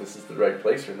know if this is the right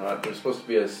place or not. There's supposed to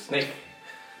be a snake.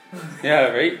 Yeah,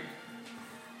 right?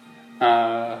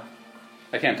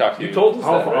 I can't talk to you. You told us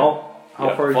How, that, right? how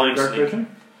Yeah, far is your flying dark snake. vision?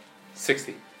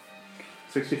 60.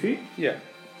 60 feet? Yeah.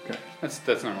 Okay.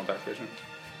 That's normal dark vision.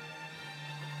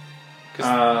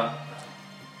 'Cause-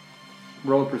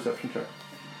 Roll a perception check.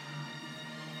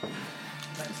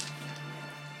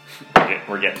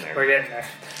 We're getting there. We're getting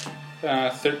there.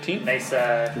 13? Nice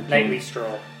nightly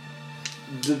stroll.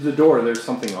 The door, there's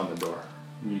something on the door.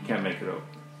 You can't make it out.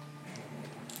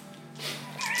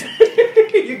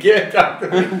 You can't talk to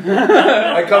me.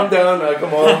 I come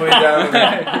all the way down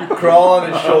and crawl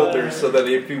on his shoulders so that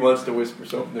if he wants to whisper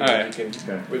something to me, Alright. he can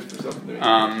Okay. whisper something to me.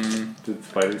 Did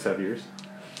spiders have ears?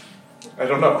 I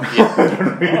don't know.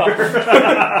 I'm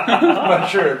not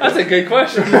sure. That's a good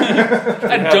question. They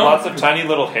I have lots don't. of tiny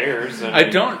little hairs. And I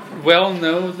don't well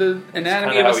know the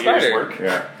anatomy kinda of a how ears spider. work.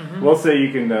 Yeah. We'll say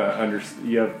you can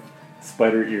you have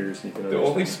spider ears. And you can The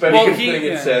understand. only special Well, thing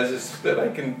yeah. it says is that I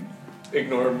can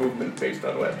ignore movement based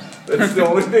on webs. That's the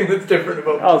only thing that's different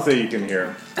about I'll say you can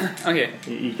hear him. Okay.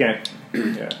 You can't.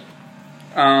 Yeah.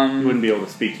 He Um. wouldn't be able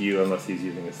to speak to you unless he's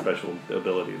using a special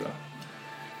ability, though.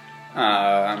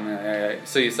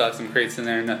 So you saw some crates in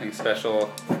there, nothing special.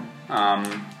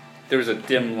 There was a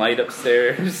dim light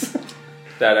upstairs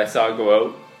that I saw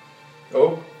go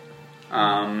Oh,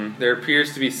 out. There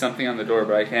appears to be something on the door,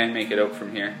 but I can't make it out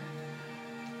from here.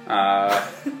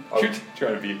 You're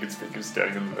trying to be inconspicuous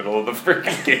standing in the middle of the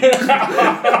freaking gate. he's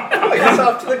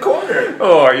off to the corner.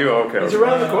 Oh, are you okay? He's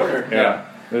around the corner. Yeah.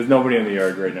 There's nobody in the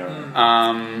yard right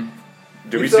now.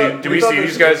 Do we We see? thought- Do we we thought see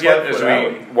this these was guys a yet? 5-foot As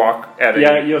alley. we walk at a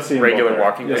Yeah, you'll see him regular both there.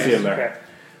 walking You'll pace. see him there.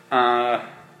 Okay.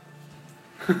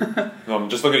 No, I'm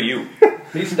just looking at you.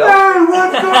 He's stealth.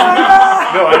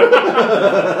 No, I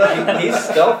don't. He's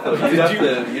stealth though.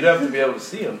 You'd have to be able to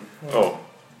see him. Oh,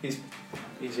 He's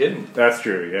hidden. That's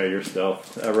true. Yeah, you're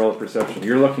stealth. Roll perception.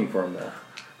 You're looking for him now.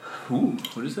 ooh,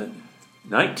 what is that?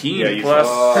 19 Yeah, you plus.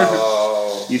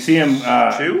 Oh. You see him.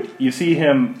 2? You see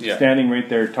him Yeah. standing right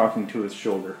there, talking to his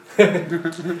shoulder.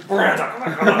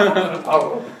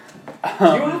 Oh. Do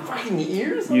you have fucking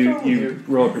ears? What's wrong with You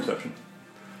roll a perception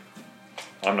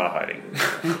I'm not hiding.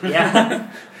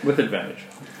 Yeah. with advantage.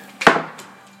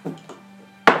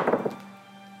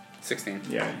 16.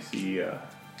 Yeah, you see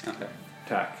Okay.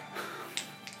 Tack.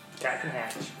 Jack and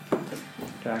Hatch.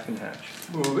 Tack and Hatch.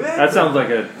 That sounds like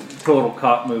a total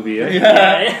cop movie, eh?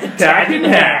 Yeah. Tack and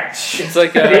Hatch. It's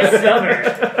like This a, summer.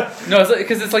 no, it's like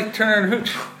because it's like Turner and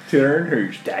Hooch. Turn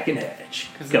Hooch. Tack and Hatch.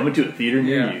 Coming to a theater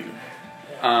near Yeah.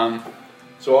 you.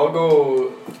 So I'll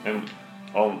go. And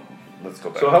let's go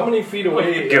back. So how many feet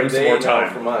away Give are him some they more now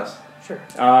time. from us? Sure.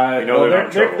 You know they're not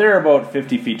in trouble. they're about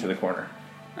 50 feet to the corner.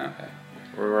 Okay.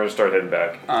 We're going to start heading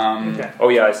back. Okay. Oh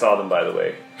yeah, I saw them by the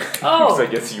way. Oh, So I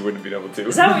guess you wouldn't have been able to.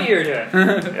 is that what you were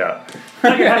doing? Yeah. I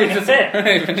thought you were having a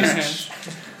fit.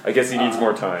 I guess he needs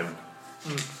more time.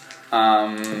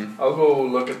 I'll go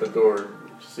look at the door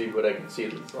to see what I can see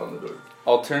that's on the door.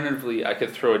 Alternatively, I could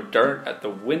throw a dart at the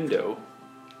window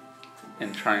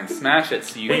and try and smash it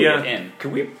so you can get in.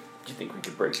 Can we? Do you think we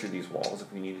could break through these walls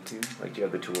if we needed to? Like, do you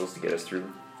have the tools to get us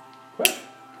through? What?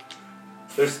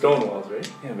 There's stone walls, right?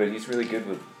 Yeah, but he's really good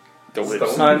with The Stone?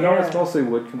 whips. No, it's mostly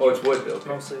wood. Oh, it's wood built.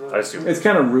 Mostly I wood. assume. It's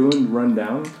kind of ruined, run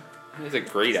down. He's a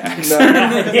great axe.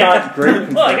 It's Yeah. not great.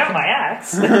 Well, I got my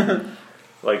axe.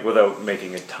 Like without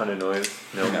making a ton of noise.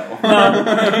 No.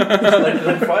 Light it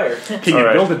on fire. Can you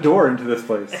Alright. build a door into this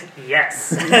place?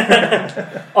 Yes.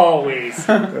 Always.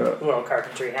 Little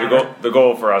carpentry hammer. The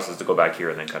goal for us is to go back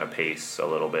here and then kind of pace a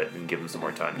little bit and give them some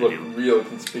more time to Look do. real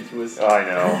conspicuous. I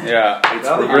know. Yeah. It's,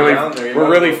 Now that we're you're down there, you we're might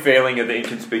really as well- failing at the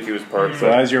inconspicuous part. So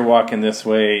as you're walking this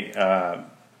way,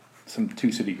 some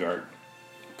two city guard.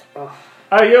 Oh.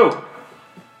 Hey you!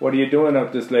 What are you doing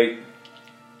out this late?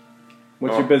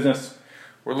 What's your Oh. business?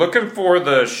 We're looking for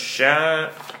the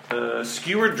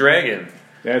skewered dragon.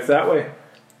 Yeah, it's that way.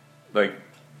 Like,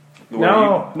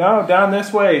 No, down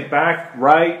this way. Back,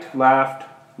 right, left,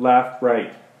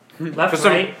 right. Left, For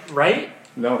some- right.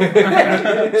 No.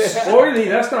 Oily,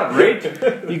 that's not right.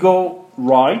 You go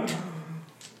right,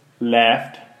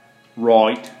 left,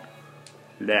 right,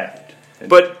 left.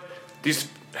 But these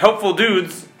helpful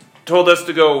dudes told us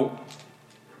to go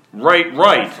right,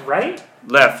 Left, right.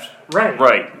 left, Right.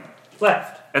 right.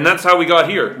 Left. And that's how we got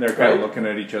here. And they're kind of looking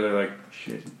at each other like,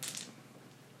 shit.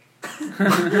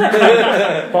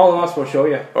 Follow us, we'll show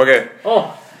you. Okay.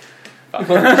 Oh.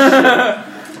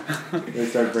 They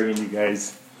start bringing you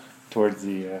guys towards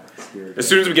the spirit. As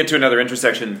soon as we get to another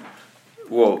intersection,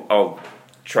 I'll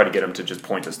try to get them to just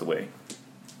point us the way.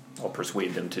 I'll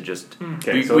persuade them to just.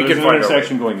 Okay, we so we there's can an find our way.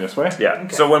 intersection going this way. Yeah.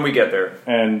 Okay. So when we get there,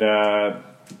 And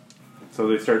so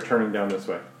they start turning down this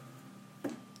way.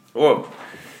 whoa.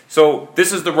 So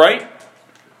this is the right.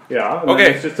 Yeah, and Okay.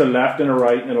 then it's just a left and a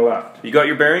right and a left. You got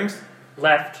your bearings?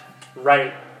 Left.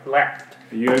 Right. Left.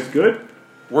 Are you guys good?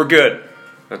 We're good.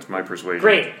 That's my persuasion.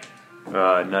 Great.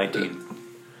 19.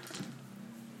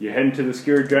 You heading to the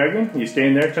Skewered Dragon? You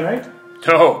staying there tonight?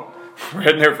 No, we're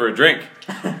heading there for a drink.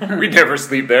 We'd never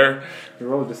sleep there. You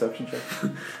roll a deception check.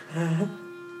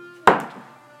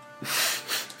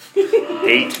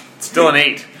 8. Still an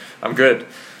 8. I'm good.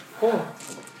 Oh.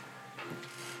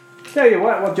 Tell you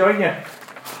what, we'll join you.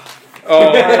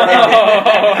 Oh.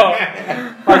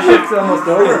 Our shift's almost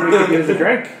over. We could use a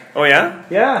drink. Oh yeah?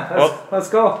 Yeah, Well- let's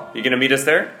go. You gonna meet us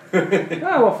there?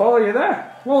 Yeah, we'll follow you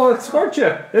there. We'll escort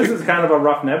you. This is kind of a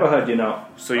rough neighborhood, you know.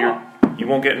 So you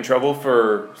won't get in trouble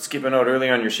for skipping out early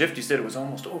on your shift? You said it was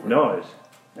almost over. No,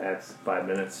 that's 5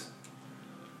 minutes.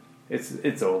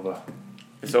 It's over.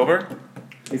 It's over?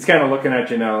 He's kind of looking at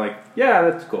you now like, yeah,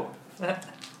 that's cool.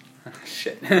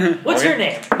 Shit. What's Okay. your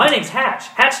name? My name's Hatch.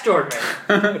 Hatch Dorman.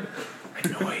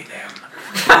 Annoy them.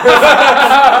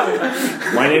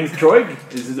 My name's Troy.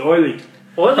 This is Oily.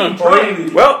 Oily Troy.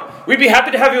 Well, we'd be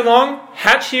happy to have you along.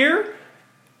 Hatch here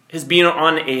has been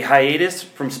on a hiatus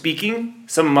from speaking.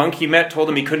 Some monk he met told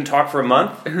him he couldn't talk for a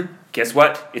month. Guess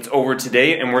what? It's over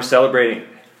today and we're celebrating.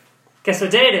 Guess what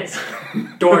day it is?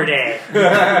 Door Day.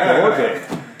 Okay.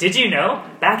 Did you know?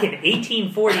 Back in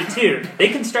 1842, they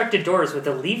constructed doors with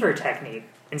the lever technique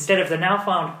instead of the now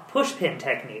found pushpin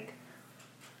technique.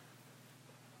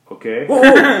 Okay.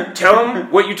 Whoa, tell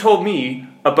him what you told me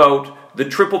about the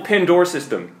triple pin door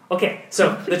system. Okay,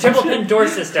 so the triple pin door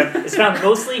system is found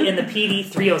mostly in the PD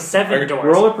 307 doors.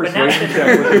 Roll a but now it's persuasion been-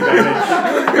 check with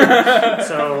advantage.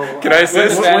 So Can I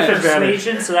assist? With advantage.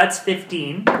 persuasion, so that's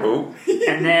 15, Oh,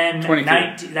 and then 22.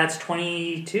 19, that's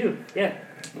 22. Yeah.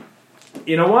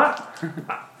 You know what?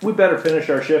 We better finish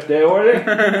our shift, Oily.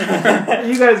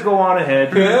 You guys go on ahead.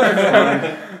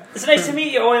 It's nice to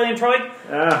meet you, Oily and Troy.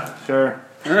 Sure.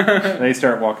 They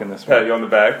start walking this way. pat you on the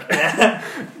back.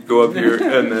 Go up here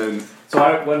and then. So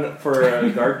I went for a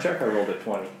guard check. I rolled a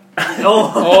 20.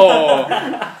 Oh. Oh,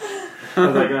 I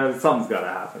was like, something's got to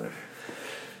happen.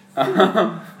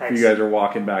 If you guys are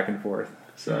walking back and forth.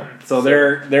 So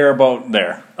they're about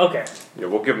there. Okay. Yeah,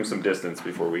 we'll give them some distance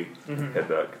before we head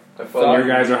back. I So follow your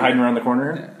guys are hiding around the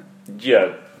corner,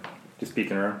 Yeah, just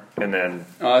peeking around. and then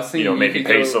I was thinking maybe you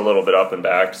could pace go- a little bit up and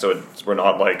back, so we're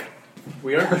not like.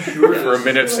 We aren't sure For a this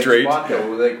minute is the right straight. spot,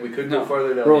 though. Like we could go No.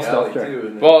 farther down Roll the stealth alley check. too.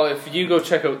 And then, Well, if you go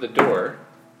check out the door,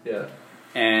 yeah.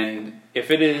 and if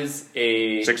it is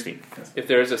a 60. if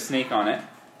there is a snake on it,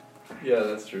 Yeah,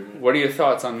 that's true. what are your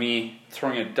thoughts on me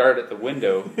throwing a dart at the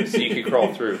window so you could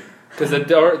crawl through? Because the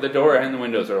door and the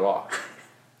windows are locked.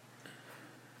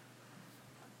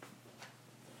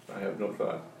 I have no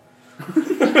thought.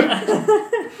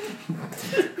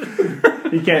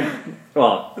 He can't.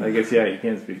 Well, I guess he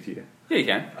can speak to you. Yeah, you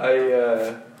can.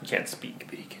 You can't speak,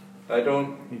 but you can. I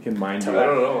don't. He can mind I you.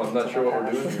 don't know. I'm not sure what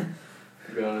we're doing here.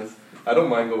 To be honest, I don't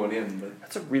mind going in, but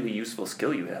That's a really useful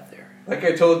skill you have there. like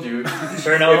I told you,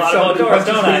 Sure know a if lot about somebody doors,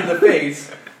 punches don't me I? in the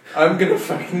face, I'm gonna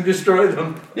fucking destroy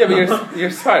them. Yeah, but you're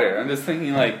a spider. I'm just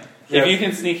thinking like Yes. if you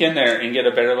can sneak in there and get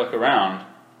a better look around,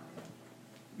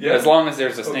 Yeah. as long as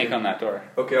there's a snake Okay. on that door.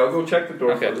 Okay, I'll go check the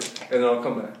door Okay. first, and then I'll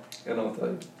come back and I'll tell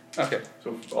you. Okay.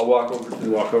 So I'll walk over to You the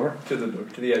walk over. to the door,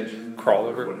 to the edge, and Crawl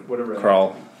over. whatever. I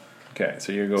Crawl. Okay,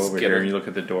 so you go over Skip here it. and you look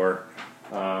at the door.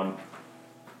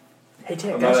 Hey,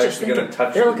 Tim, I'm guys, not just actually gonna thinking.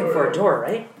 touch They're the looking door, for a though. door,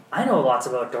 right? I know lots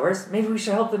about doors. Maybe we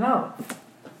should help them out.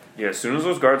 Yeah, as soon as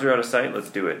those guards are out of sight, let's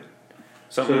do it.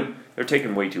 They're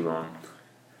taking way too long.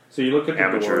 So you look at the door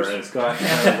Amateurs. and it's got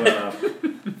kind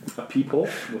of a peephole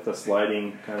with a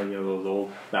sliding kind of those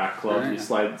old back clubs. You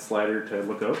slider to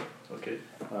look out. Okay.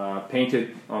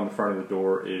 Painted on the front of the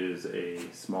door is a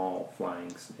small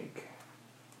flying snake.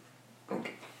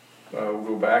 Okay. We'll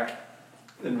go back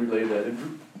and relay that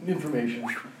information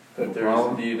that No there is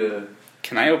problem. indeed a.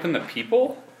 Can I open the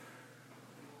people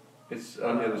It's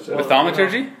on the other side. with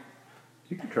thaumaturgy?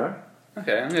 You can try.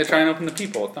 Okay, I'm gonna try and open the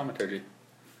people with thaumaturgy.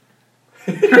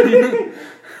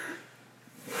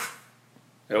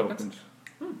 It opens.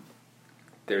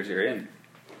 There's your in.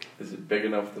 Is it big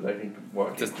enough that I can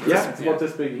walk? Just- in? Yeah, it's about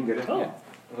this big. You can get it. Oh.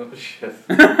 Oh shit!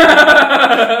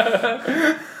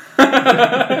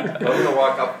 I'm gonna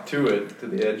walk up to it, to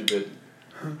the edge of it.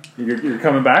 You're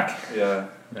coming back. Yeah.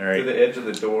 All To right. the edge of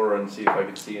the door and see if I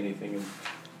can see anything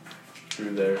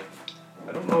through there.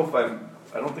 I don't know if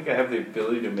I don't think I have the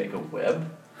ability to make a web.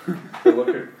 To look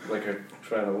at, like I'm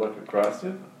trying to look across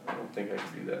it. I don't think I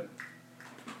can do that.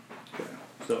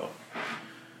 So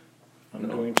I'm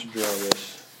going to draw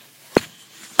this.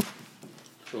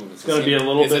 It's gonna be a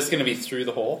little Is bit- this gonna be through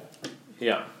the hole?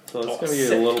 Yeah. So it's Oh, going to be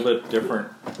sick. a little bit different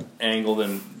angle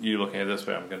than you looking at it this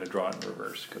way. I'm going to draw it in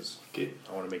reverse because Okay.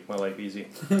 I want to make my life easy.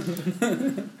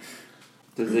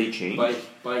 Does they change?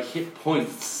 By hit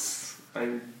points. I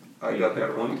Eight got hit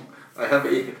that wrong. point? I have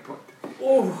 8 hit points.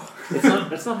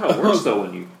 That's not how it works though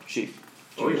when you change.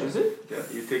 Oh yeah. Is it? Yeah,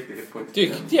 you take the hit points.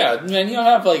 Dude, yeah, man, you don't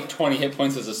have like 20 hit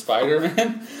points as a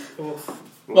Spider-Man.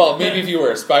 Well, maybe if you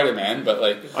were a Spider-Man, but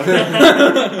like,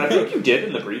 I think you did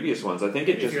in the previous ones. I think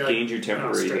it If just you're, like, gained you an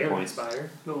temporary hit Australian points spider.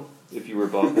 No. if you were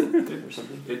above it or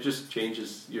something. It just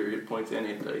changes your hit points and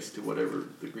hit dice to whatever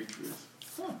the creature is.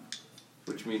 Huh.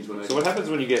 Which means when I So what happens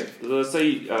when you get? Let's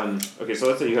say, okay, so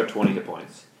let's say you have 20 hit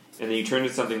points, and then you turn to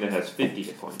something that has 50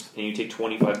 hit points, and you take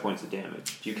 25 points of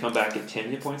damage. Do you come back at 10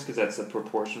 hit points because that's a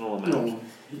proportional amount? No,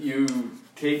 you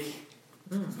take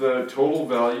the total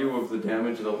value of the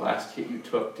damage of the last hit you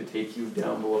took to take you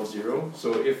down below 0.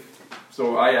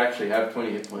 So I actually have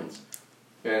 20 hit points,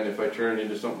 and if I turn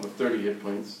into something with 30 hit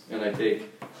points, and I take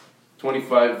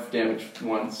 25 damage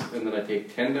once, and then I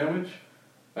take 10 damage,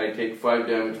 I take 5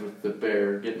 damage with the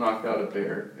bear, get knocked out of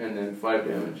bear, and then 5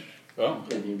 damage. oh,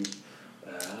 And you,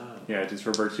 Yeah, it just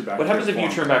reverts you back. What to happens your if you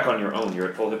form. turn back on your own? You're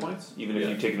at full hit points, even if Yeah.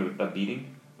 you've taken a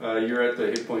beating. you're at the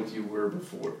hit points you were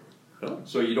before. Oh.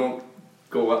 So you don't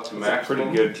go up to That's a maximum.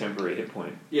 pretty good temporary hit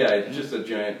point. Yeah, it's just a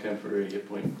giant temporary hit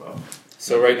point buff.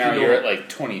 so right now You you're don't- at like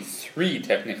 23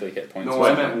 technically hit points. No,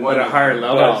 I'm at one At a higher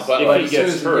level. But if like, he as soon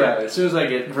gets as, hurt, yeah, as soon as I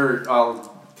get hurt,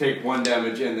 I'll take 1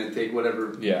 damage and then take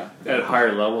whatever. Yeah. At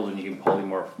higher levels, and you can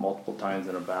polymorph multiple times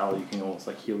in a battle, you can almost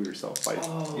like heal yourself by Yeah.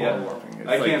 polymorphing. It's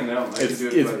I like- can now. I can do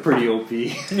it It's by- pretty OP.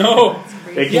 No.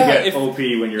 It can Yeah, get if- OP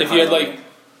when you're If you had high like level.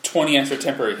 20 extra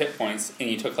temporary hit points and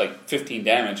you took like 15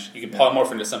 damage, you could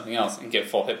polymorph into something else and get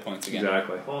full hit points again.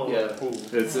 Exactly. Oh. Yeah.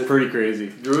 It's pretty crazy.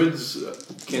 Druids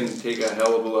can take a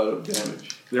hell of a lot of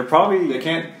damage. They're probably They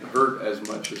can't hurt as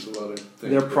much as a lot of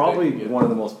things. they're but probably they can get- one of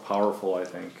the most powerful, I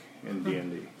think, in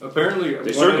D&D. Apparently, what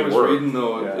I certainly was were. reading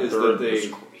though Yeah. is They're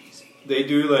that they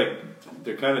do like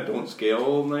they kind of don't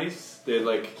scale nice. They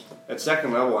like at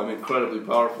 2nd level I'm incredibly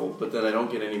powerful, but then I don't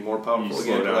get any more powerful You again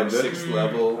slow at down like a bit? 6th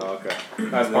level. Oh, okay,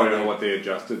 that's probably what they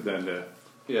adjusted then to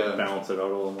Yeah. balance it out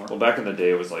a little more. Well, back in the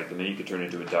day, it was like the minute you could turn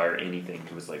into a dire anything,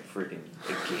 it was like freaking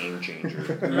a game changer.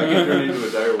 I can turn into a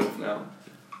direwolf now.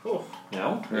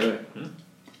 Now, Really?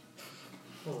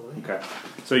 Holy. Okay,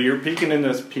 so you're peeking in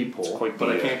this peephole. quite But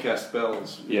I the, can't cast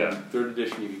spells. Yeah. In 3rd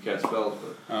edition you can cast spells,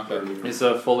 but Okay. 3rd edition- It's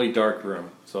a fully dark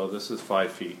room, so this is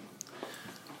 5 feet.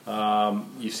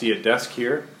 You see a desk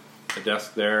here, a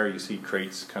desk there. You see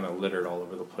crates kind of littered all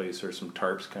over the place. There's some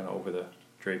tarps kind of over the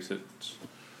drapes. It's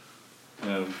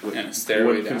wood, And a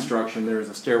stairway wood down? construction. There's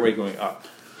a stairway going up.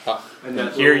 Ah, And And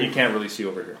that here little, you can't really see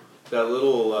over here. that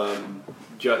little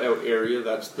jut out area,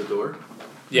 that's the door.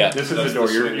 yeah. This is That's the door.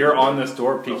 the You're, swing you're door. on this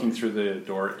door, peeking through the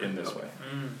door in this way.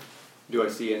 Do I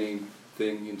see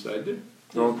anything inside there?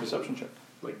 Roll a perception check.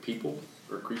 Like people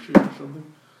or creatures or something?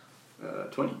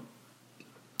 20.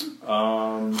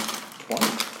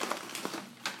 20.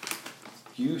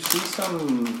 You see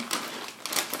some.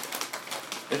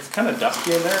 It's kind of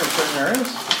dusty in there in certain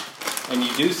areas, and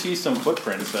you do see some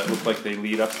footprints that look like they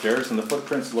lead upstairs, and the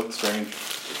footprints look strange.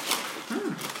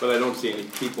 But I don't see any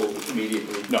people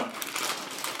immediately. No.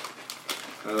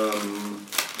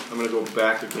 I'm going to go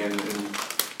back again and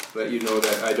let you know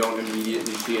that I don't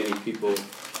immediately see any people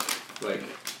like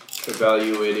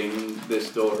evaluating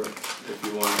this door. If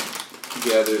you want to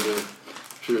gather the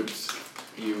troops,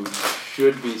 you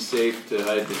should be safe to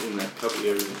hide in that cubby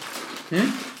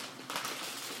area.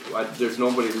 There's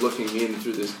nobody looking in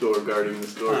through this door, guarding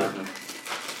this door right now.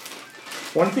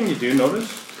 One thing you do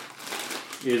notice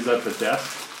is that the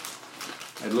desk,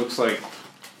 it looks like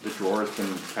the drawer has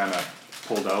been kind of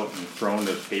pulled out and thrown.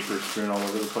 There's papers strewn all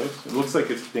over the place. It looks like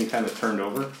it's been kind of turned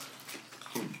over.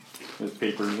 There's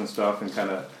papers and stuff, and kind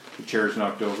of the chair's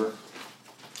knocked over.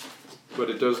 But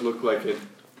it does look like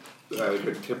like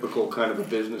a typical kind of a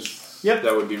business Yep.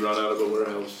 that would be run out of a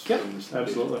warehouse. Yep, from this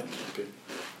absolutely. Okay.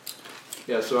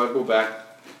 Yeah, so I'll go back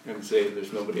and say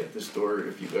there's nobody at this door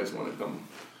if you guys want to come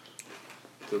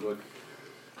to look.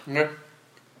 Okay.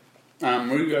 Where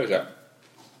are you guys at?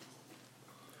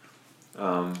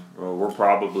 well, we're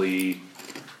probably,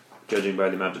 judging by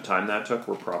the amount of time that took,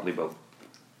 we're probably about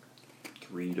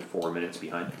 3 to 4 minutes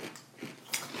behind.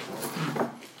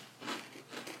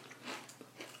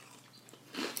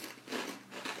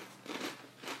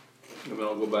 And then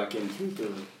I'll go back in through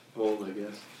the hole, I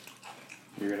guess.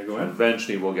 You're gonna go in.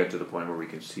 Eventually, we'll get to the point where we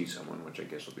can see someone, which I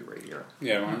guess will be right here.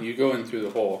 Yeah, why don't you go in through the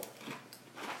hole,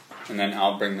 and then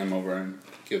I'll bring them over and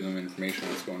give them information on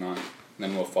what's going on. And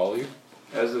then we'll follow you.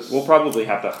 As this, We'll probably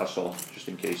have to hustle just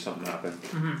in case something happens.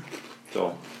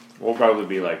 So we'll probably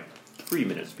be like 3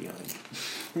 minutes behind.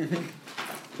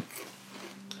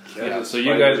 Yeah, so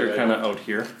you guys are kind of out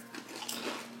here.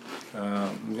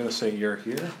 I'm gonna say you're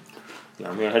here. Yeah,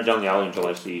 I'm gonna head down the alley until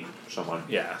I see someone.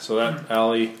 Yeah, so that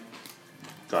alley.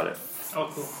 Got it.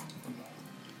 Oh, cool.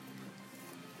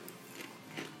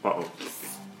 Uh oh.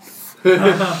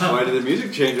 Why did the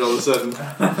music change all of a sudden?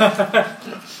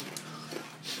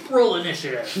 Roll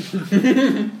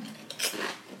initiative.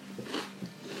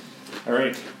 All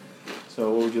right.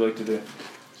 So what would you like to do?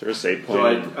 Is there a save So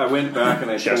point? I went back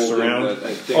and I Chests told around. him that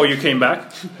I think Oh, you came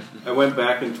back. I went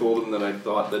back and told him that I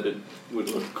thought that it would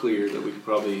look clear that we could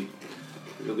probably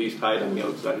at least hide on the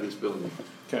outside of this building.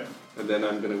 Okay. And then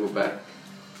I'm gonna go back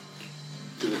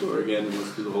to the door again and look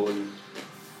through the hole again.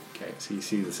 Okay. So you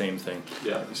see the same thing.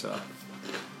 Yeah. You saw.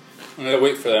 I'm gonna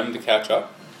wait for them to catch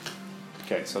up.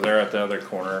 Okay. So they're at the other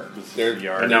corner. This is They're- the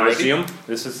yard. And now I ready? see him.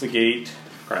 This is the gate,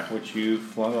 Correct. which you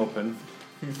flung open.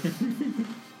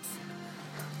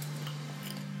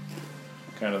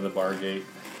 Kind of the bar gate.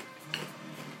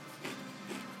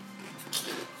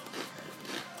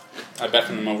 I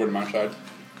beckon them over to my side,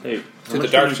 Hey, to the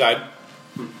dark side.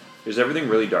 Is everything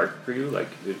really dark for you? Like,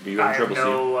 do you I have have trouble seeing?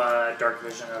 no dark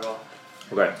vision at all.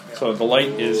 Okay. So the light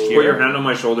is Put your here. hand on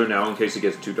my shoulder now in case it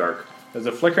gets too dark. There's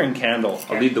a flickering candle.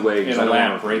 I'll lead the way in because a I don't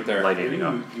lamp want right there. to light anything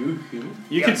up.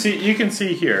 You can see. You can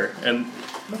see here, and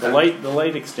the light. The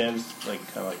light extends like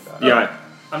kind of like that. Yeah,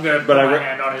 I'm gonna put But I my re-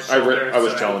 hand on his I re- shoulder. I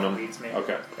was so telling he him. leads me.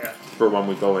 Okay. Yeah. For when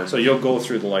we go in. So you'll go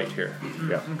through the light here.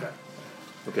 Yeah. Okay.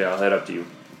 Okay, I'll head up to you.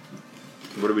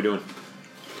 What are we doing?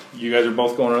 You guys are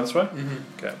both going around this way?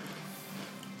 Okay.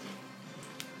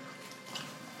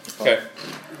 Okay.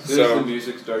 As soon as the So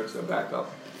music starts, I back up.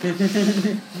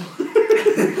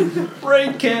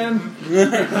 Right, Ken.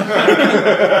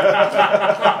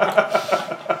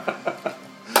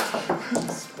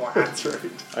 That's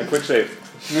right. I quick save.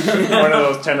 One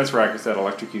of those tennis rackets that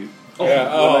electrocute. When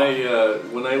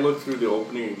I look through the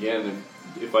opening again,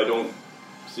 if I don't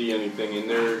see anything in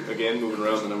there again moving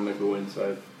around, then I'm gonna go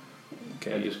inside.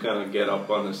 Okay. And just kind of get up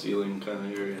on the ceiling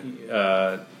kind of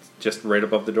area, Just right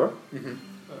above the door?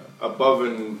 above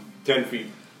and 10 feet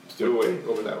still away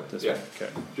over that way. This Yeah, way. Okay.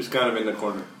 just kind of in the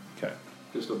corner, Okay.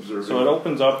 just observing. So it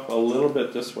opens up a little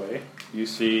bit this way. You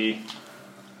see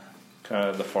kind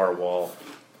of the far wall.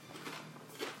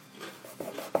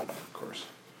 Of course.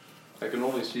 I can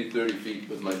only see 30 feet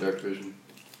with my dark vision,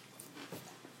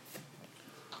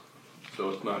 so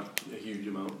it's not a huge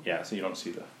amount. Yeah, so you don't see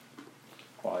the...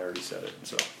 Well, I already said it,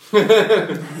 so...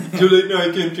 Too late now,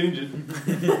 I can't change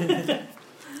it.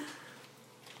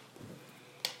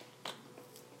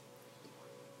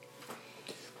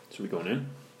 So we going in?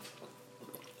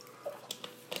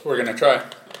 we're gonna try.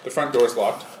 The front door's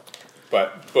locked,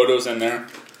 but Bodo's in there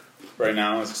right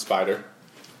now as a spider.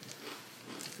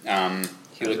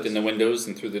 He looked in the windows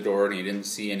and through the door, and he didn't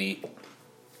see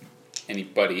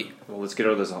anybody. Well, let's get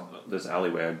out of this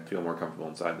alleyway. I'd feel more comfortable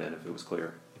inside then if it was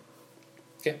clear.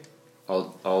 Okay.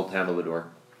 I'll handle the door.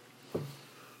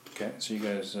 Okay, so you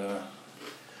guys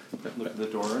look at the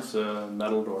door. It's a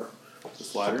metal door. It's a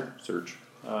slider. Search.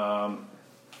 What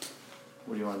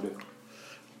do you want to do?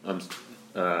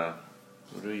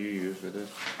 What do you use for this?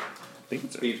 I think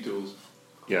it's Thief tools.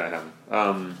 Yeah, I have.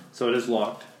 So it is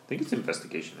locked. I think it's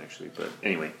investigation actually, but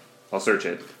anyway, I'll search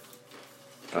it.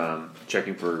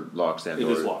 Checking for locks and It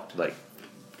or is locked. like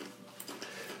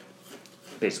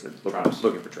basically Traps.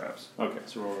 looking for traps. Okay,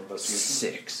 so roll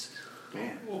investigation. 6.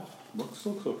 Man. Looks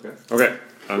okay. Okay,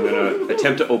 I'm gonna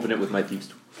attempt to open it with my thieves'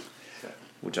 tool,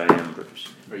 which I am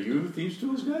proficient. Are you a thieves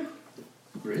tools guy?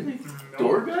 Really? No.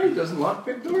 Door guy? Doesn't lock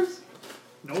pick doors?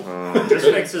 Nope. in. Just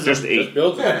fixes Just it. 8.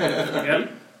 Build it.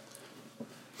 Yep.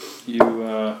 You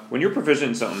When you're proficient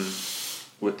in something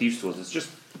with thieves' tools, it's just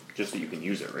that you can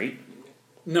use it, right?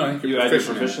 No, I think you you're add your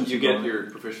proficient. proficiency. You get bonus.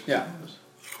 your proficiency. Yeah.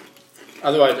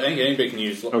 Otherwise, I think anybody can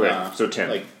use. Okay, so 10.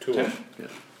 Like tools. 10? Yeah.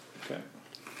 Okay.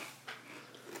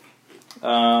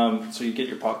 So you get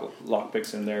your pocket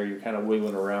lockpicks in there. You're kind of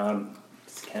wiggling around.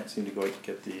 Just can't seem to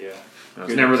get the I was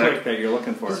good never click that you're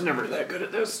looking for. I was never that good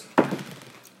at this.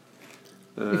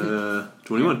 21.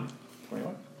 21.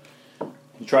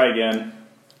 You try again.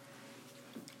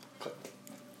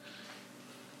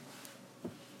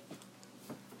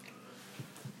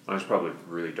 I was probably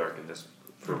really dark in this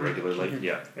for regular light.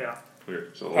 Yeah, Yeah.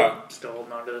 weird. So Still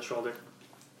holding on to the shoulder.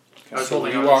 Okay. I was So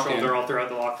holding you on to walk the shoulder in. all throughout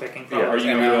the lockpicking. Yeah, are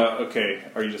you And, okay?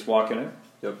 Are you just walking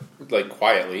it? Like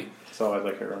quietly. So I'd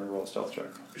like her to roll a stealth check.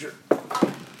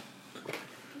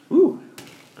 Ooh,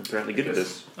 I'm apparently good at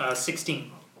this.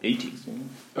 16. 18.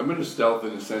 I'm going to stealth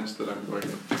in the sense that I'm going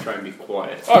to try and be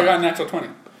quiet. Oh, I got a natural 20.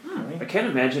 I can't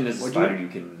imagine as a What'd spider you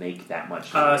can make that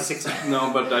much. 16.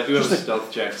 No, but I do have a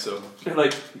stealth check, so.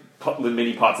 Like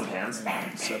mini pots and pans.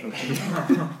 17.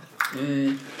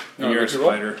 And And you're a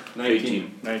spider.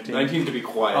 19. 19. 19 to be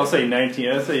quiet. I'll say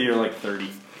 19. I'll say you're like 30.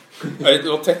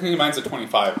 Well, technically mine's a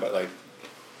 25, but like.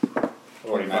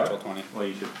 Or a 25? natural 20. Well,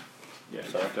 you should. Yeah,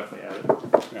 Sorry. definitely add it.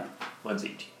 Yeah. Mine's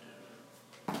 18.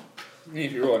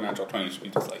 If you roll a natural 20, you should be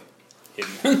just like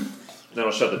hidden. Then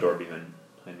I'll shut the door behind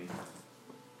me.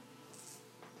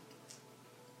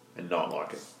 And not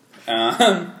lock it.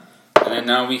 And then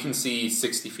now we can see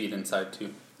 60 feet inside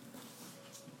too.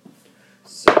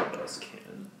 Some of us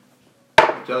can.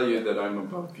 I tell you that I'm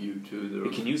above you to the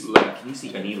Can you see 10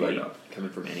 any feet light up. coming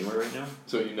from anywhere right now?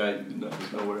 So you know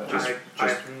where I am. I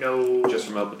have no. Just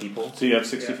from out the people? So you have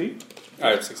 60 Yeah. feet? I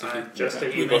have 60 feet. Just a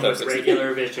We human both have with 60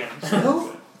 regular vision.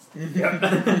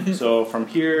 Yeah. So from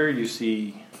here you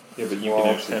see Yeah, but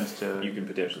wall tends to you can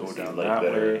potentially go see down light that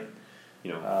better. way.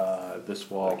 You know, This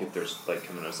wall like if there's light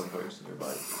coming out of somewhere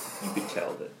nearby, you could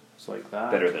tell that is like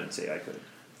that. better than say I could.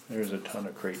 There's a ton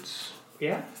of crates.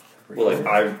 Yeah. Well, like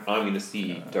I'm going to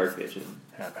see dark vision,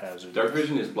 haphazard. Dark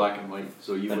vision is black and white,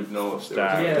 so you would know if there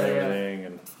stacked was. Yeah, and yeah. everything,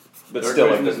 and but Dark still,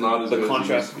 like vision is not as the good as it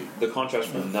contrast, used to the contrast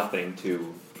from nothing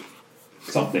to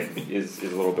something is a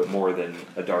little bit more than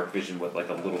a dark vision with like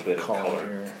a little bit of color.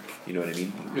 here. You know what I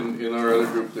mean? In our other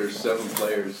group, there's 7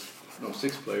 players, No,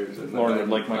 6 players. And Lauren I'm-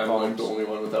 would like my I'm columns. the only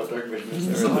one without dark vision.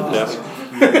 There is a desk.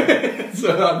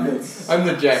 So I'm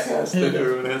the jackass that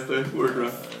everyone has to work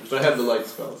around. But I have the light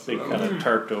spells. Big So kind of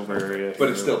tarped over area. But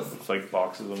it's here. still- It's like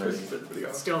boxes it's underneath. pretty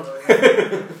awesome. Still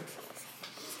though.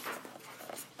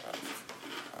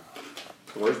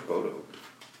 Where's Bodo?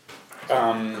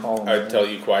 Call him I'd in. tell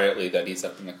you quietly that he's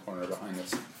up in the corner behind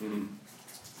us. Mm-hmm.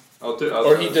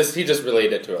 Or he just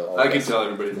relayed it to all I of can us. tell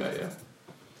everybody that, yeah.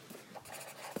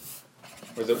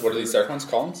 What are these dark ones?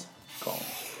 Columns? Call him.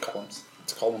 Columns.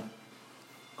 It's a column.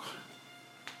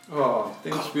 Oh,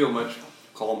 things feel much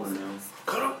calmer now.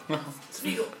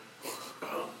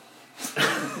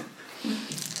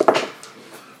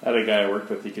 I had a guy I worked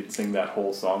with, he could sing that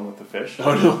whole song with the fish.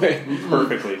 Oh no way!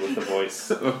 Perfectly with the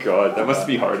voice. Oh god, that must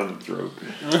be hard on the throat.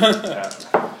 Yeah.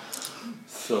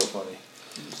 So funny.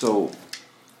 So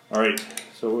Alright,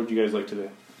 so what would you guys like to do?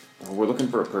 we're looking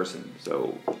for a person.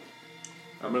 So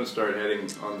I'm gonna start heading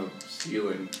on the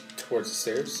ceiling Towards the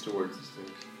stairs? towards the stairs.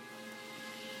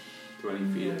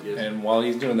 20 feet, I guess. And while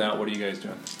he's doing that, what are you guys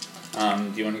doing?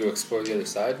 Do you want to go explore the other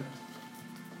side?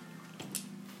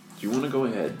 do you want to go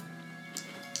ahead?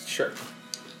 Sure.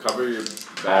 Cover your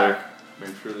back.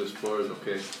 Make sure this floor is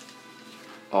okay.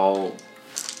 I'll.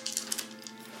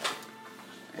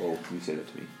 Oh, you say that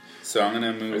to me. So I'm gonna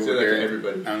I move say over that to here.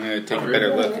 everybody. I'm gonna take a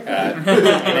better look at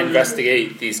and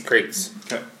investigate these crates.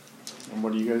 Okay. And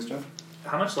what are you guys doing?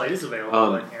 How much light is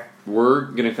available in here? We're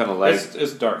gonna kind of lag.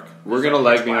 It's dark. We're gonna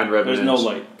lag behind Revenant. There's no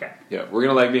light. Okay. Yeah, we're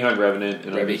gonna lag behind Revenant,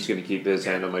 and I'm Revy. just gonna keep his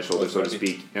hand on my shoulder, so to Revy.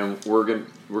 speak. And we're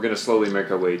gonna slowly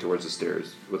make our way towards the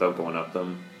stairs without going up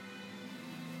them.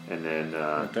 And then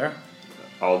Right there.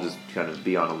 I'll just kind of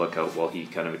be on the lookout while he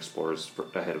kind of explores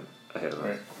ahead of us.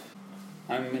 Right.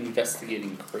 I'm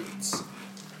investigating crates.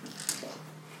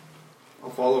 I'll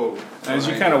follow. As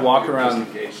you behind kind of walk you, around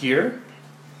just in case. here,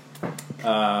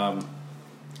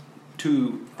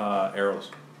 2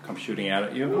 arrows come shooting out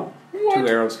at you. 2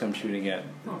 arrows come shooting at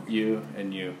you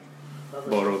and you.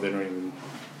 Bodo, they don't even.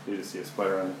 They just see a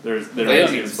spider on it. They They don't don't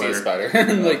see even a see a spider.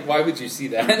 spider. Like, why would you see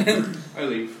that? I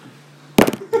leave.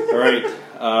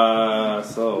 Alright,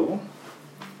 so.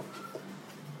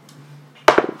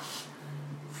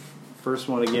 First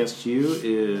one against you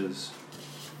is.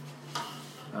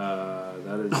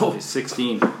 That is a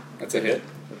 16. That's a hit.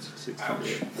 That's a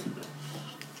 16.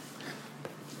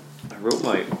 I wrote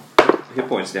my hit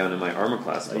points down in my armor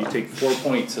class. You take 4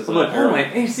 points as I'm an like, oh, arrow.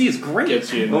 my AC is great.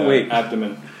 Gets you in oh the wait,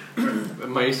 abdomen.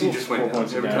 My AC just 4 went down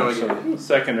points of every time I damage. get So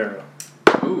second arrow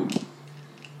Ooh.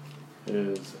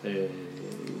 is a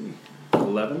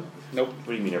 11. Nope. What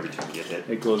do you mean every time you get hit?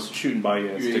 It goes shooting by you.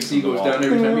 And Your sticks AC in the goes wall. down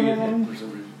every time you get hit for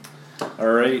some reason.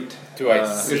 All right. Do I If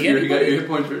see you got your anybody? hit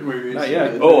points written where your AC Not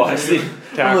yet. is. Oh, I see.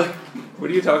 Attack. I'm like, what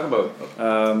are you talking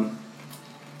about?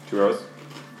 2 arrows.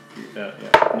 Yeah.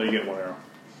 No, you get 1 arrow.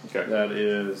 Okay. That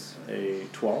is a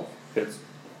 12. Hits.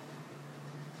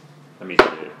 I mean,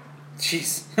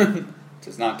 Jeez.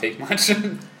 Does not take much.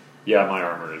 yeah, my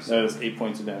armor is That is 8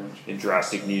 points of damage. in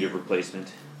drastic need of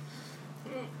replacement.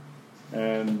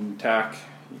 And attack.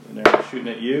 And they're shooting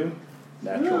at you.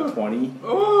 Natural 20.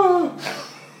 Oh!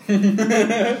 I'm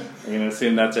gonna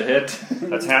assume that's a hit.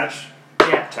 That's Hatch.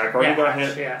 Yeah. Attack already got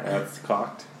hit. Yeah. That's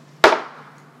cocked.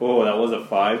 Oh, that was a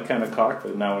 5 kind of cocked,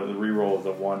 but now the reroll is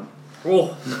a 1.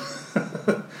 Cool.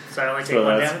 So I only take So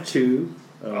 1 that's damage? 2.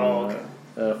 Oh,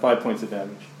 okay. 5 points of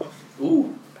damage.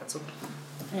 Ooh. Pencil.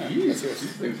 Yeah, that's yours.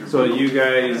 These things are So you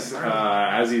guys,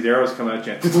 as these arrows come at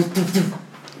you,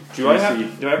 Do I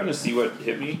happen to see what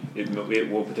hit me? It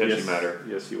will potentially yes, matter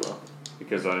Yes, you will.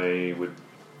 because I would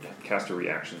cast a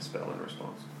reaction spell in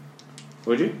response.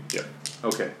 Would you? Yep.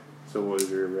 Okay. So what is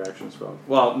your reaction spell?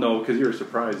 Well, no, because you're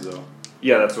surprised though.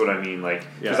 Yeah, that's what I mean. Like,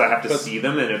 because Yeah. I have to But- see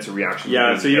them, and it's a reaction. Yeah,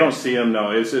 being so you don't hit. see them.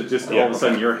 No, it's just Yeah, all of a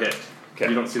sudden okay. you're hit. Okay.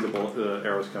 You don't see the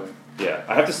arrows coming. Yeah,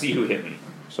 I have to see who hit me.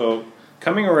 So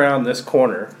coming around this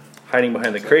corner, hiding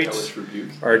behind the crates, Hellish rebuke.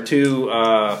 are 2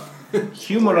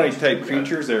 humanoid type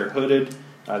creatures. They're hooded.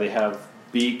 They have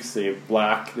beaks. They have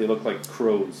black. They look like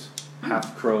crows.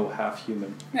 Half crow, half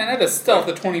human. Man, that is stealth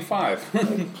at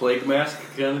 25. Plague mask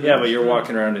kind of. Yeah, but you're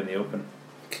walking around in the open.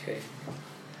 Okay.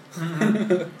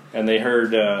 And they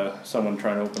heard someone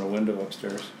trying to open a window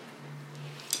upstairs.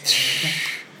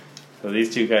 So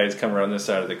these 2 guys come around this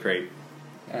side of the crate.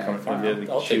 Alright, Come fine. they're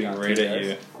I'll take shooting on right 2 at guys.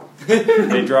 you.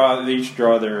 They each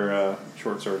draw their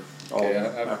short sword. All Okay, of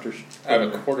them I- after. I have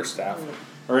a quarterstaff.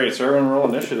 All right, so everyone roll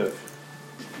initiative.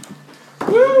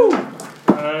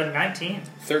 19.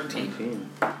 13. 19.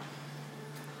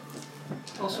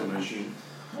 Also machine.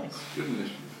 Nice. Good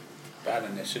initiative. Bad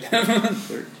initiative.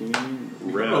 13.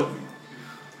 Red.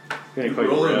 Gonna You're call you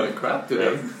rolling Rev. like crap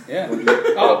today. Yeah.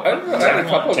 Oh, I had a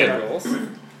couple of good rolls.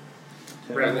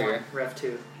 Rev There. 1, Rev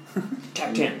 2.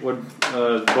 Captain. What,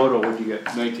 Bodo, what'd you get?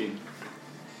 19.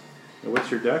 And what's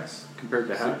your dex compared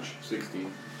to Hatch?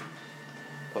 16.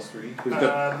 Plus 3. Who's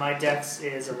got My dex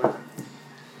is 11.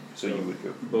 So you would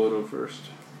go. Bodo first.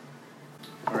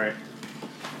 Alright.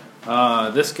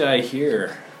 This guy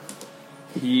here,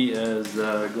 he is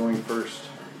going first.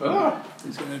 Ah!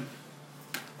 He's gonna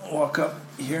walk up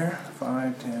here,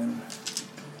 5, 10. He's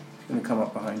gonna come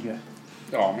up behind you.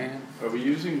 Oh man. Are we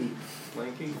using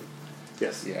flanking?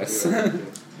 Yes. Yes.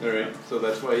 Alright, so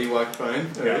that's why he walked fine.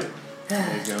 Yeah.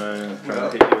 Alright. He's gonna try to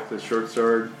hit you with the short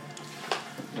sword.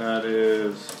 That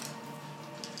is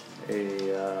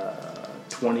a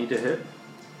 20 to hit.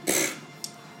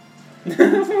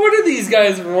 What are these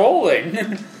guys rolling?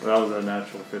 That was a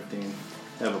natural 15.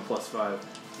 I have a +5.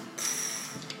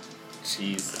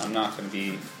 Jeez, I'm not gonna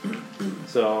be.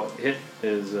 So hit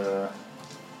is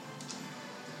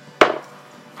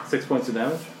 6 points of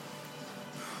damage.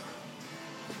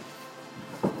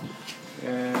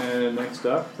 And next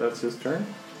up, that's his turn.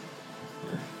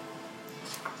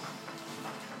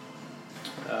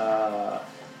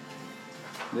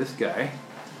 This guy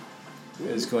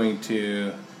is going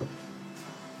to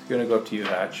go up to you,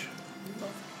 Hatch.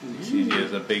 He sees you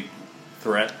as a big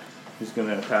threat. He's going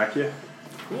to attack you.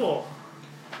 Cool.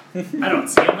 I don't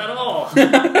see him at all.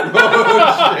 That's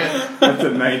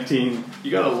a 19.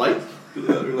 You got a light?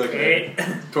 Like a 8.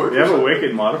 torch? You have a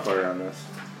wicked modifier on this.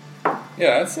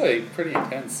 Yeah, that's like pretty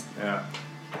intense. Yeah.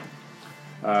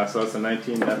 So that's a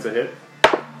 19. That's a hit.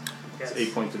 Yes. It's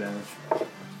 8 points of damage.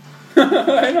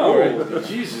 I know, right? Oh,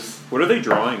 Jesus. What are they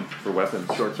drawing for weapons?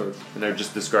 Short swords. And they're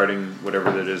just discarding whatever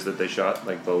that is that they shot,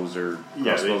 like bows or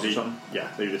crossbows or something?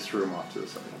 Yeah, they just threw them off to the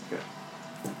side. Okay.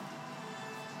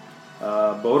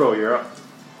 Bodo, you're up.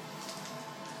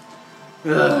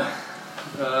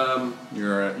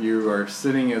 You are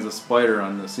sitting as a spider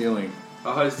on the ceiling.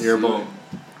 How high is the You're ceiling?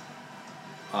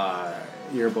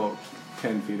 You're about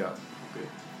 10 feet up.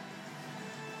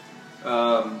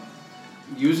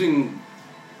 Using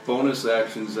bonus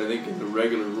actions, I think in the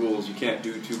regular rules, you can't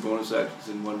do 2 bonus actions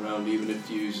in 1 round, even if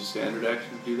you use a standard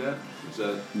action to do that. Is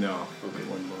that No. Okay.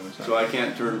 One bonus. so? I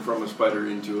can't turn from a spider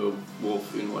into a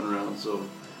wolf in 1 round. So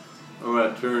I'm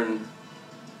gonna turn.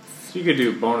 So you could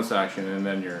do bonus action and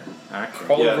then your action.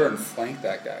 Crawl Yeah. over and flank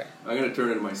that guy. I'm gonna turn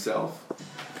into myself,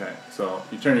 Okay, so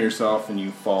you turn to yourself and you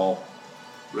fall.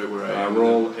 right where I am.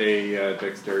 Roll a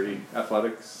dexterity,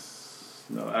 athletics,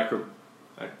 no,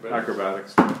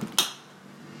 acrobatics.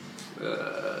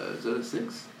 Is that a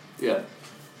 6? Yeah,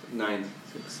 9,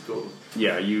 6 total.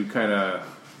 Yeah, you kind of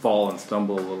fall and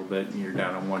stumble a little bit, and you're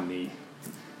down on one knee.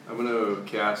 I'm gonna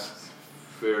cast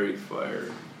Fairy Fire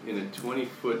in a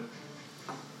 20-foot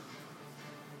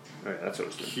Alright, that's what I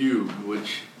was doing. cube,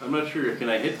 which I'm not sure. Can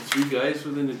I hit 3 guys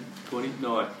within a 20?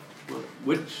 No,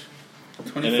 which?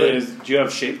 20 And foot. it is. Do you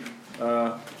have shape?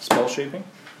 Spell shaping,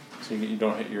 so you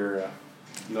don't hit your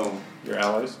No,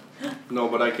 allies. no,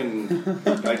 but I can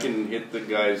hit the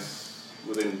guys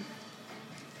within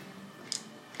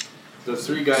the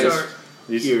 3 guys So,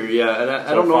 These, here. Yeah, and I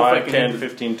so don't know 5, if I can 10, hit the-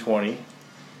 15, 20.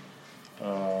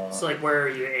 so like, where are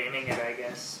you aiming at, I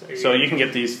guess? Are So you can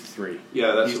get these 3.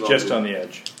 Yeah, that's He's what just I'll on do. the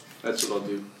edge. That's what I'll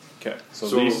do. Okay, so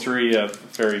So- these 3 have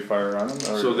fairy fire on them.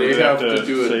 Or So do they have to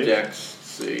do a save? dex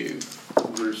save Dex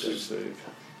versus save.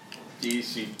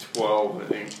 DC 12, I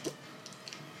think.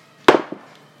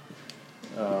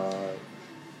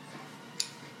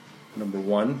 Number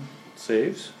 1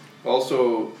 saves.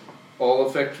 Also, all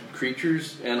affected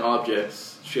creatures and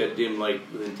objects shed dim light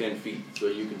within 10 feet, so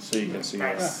you can So see you them. can see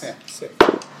Nice. Yeah, sick.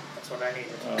 That's what I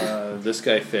needed. This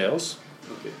guy fails.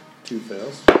 Okay. 2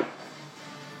 fails.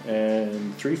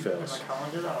 And 3 I'm fails. like, how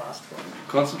long did that last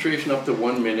for? Concentration up to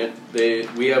 1 minute.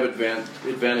 We have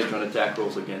advantage on attack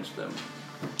rolls against them,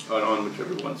 on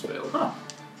whichever ones fail. Huh.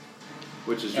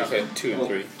 Which is just Okay, 2 and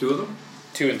 3. 2 of them.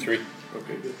 2 and 3.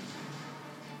 Okay, good.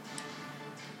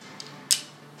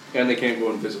 And they can't go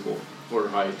invisible or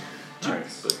hide.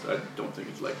 Nice. But I don't think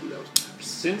it's likely that was going to happen.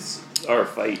 Since our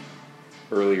fight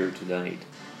earlier tonight,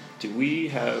 do we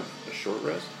have a short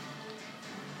rest?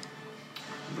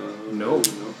 No.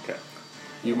 Okay.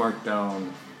 You marked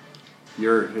down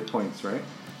your hit points, right?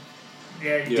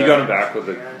 Yeah, You got him back with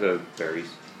Yeah. the berries.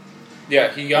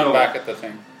 Yeah, he got No. back at the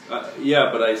thing. Yeah,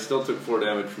 but I still took 4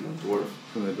 damage from the dwarf.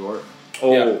 From the dwarf.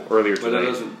 Oh, Yeah. earlier But that tonight.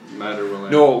 doesn't matter when I.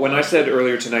 No, when I said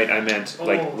earlier tonight, I meant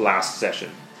like Oh. last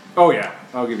session. Oh yeah,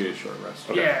 I'll give you a short rest.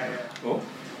 Yeah, Oh,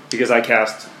 Because I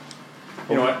cast.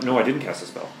 You know Oh, what? No, I didn't cast a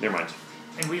spell. Never mind.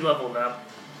 and we leveled up.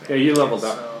 Yeah, you leveled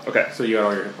up. So Okay. So you got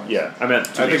all your hit points. Yeah, I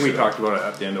meant. I think we talked about it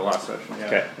at the end of last session. Yeah.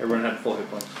 Okay. Everyone had full hit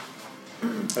points.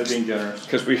 I was being generous.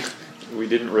 because we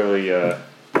didn't really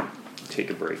take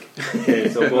a break. Okay,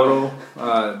 so Bodo,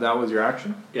 that was your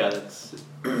action? Yeah, that's.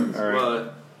 All right.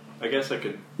 Well, I guess I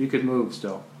could. You could move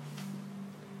still.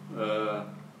 You want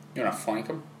to flank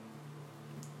him?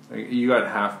 You got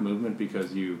half movement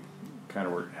because you kind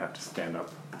of have to stand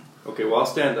up. Okay, well I'll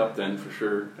stand up then for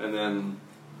sure, and then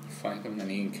Flank him, then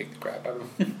he can kick the crap out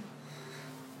of him.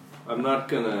 I'm not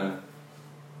gonna.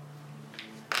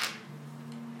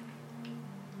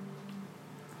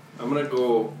 I'm gonna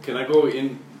go. Can I go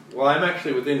in? Well, I'm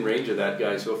actually within range of that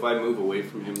guy, so if I move away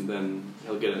from him, then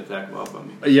he'll get an attack off on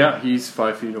me. Yeah, he's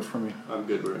 5 feet from you. I'm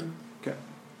good with it. Okay.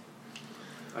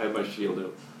 I have my shield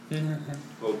out.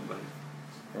 Oh, my.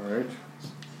 All right.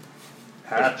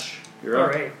 Hatch, you're All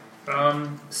up. right.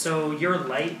 So your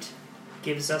light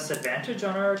gives us advantage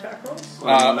on our attack rolls.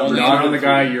 Only Not on the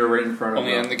guy you're right in front of.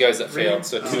 Only on the guys that failed,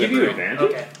 so Does two it give you through. advantage?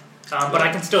 Okay. But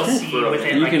I can still see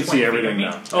within. You like, can 20 see feet everything of me.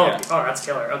 now. Oh, Yeah. oh, that's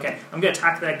killer. Okay, I'm gonna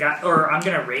attack that guy, or I'm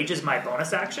gonna rage as my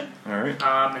bonus action. All right.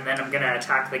 And then I'm gonna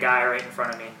attack the guy right in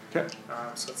front of me. Okay.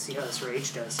 So let's see how this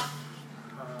rage does.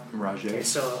 Rajay. Okay,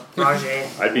 so Rajay.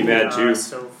 I'd be mad too.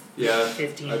 So Yeah.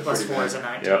 15 I'm plus pretty 4 is a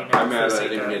mad. 19. Yep. I'm mad that I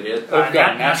didn't get hit. Oh, God,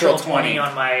 natural natural 20 20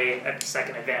 on my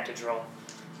second advantage roll.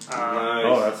 Nice.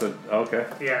 Oh, that's a okay.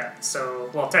 Yeah, so,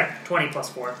 well, 20 plus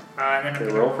 4. And then I'm Okay,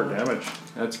 gonna roll for damage.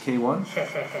 That's K1.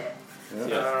 Yeah.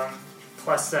 Yeah.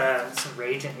 Plus some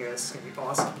rage in here. This is going to be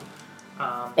awesome.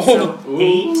 Oh. So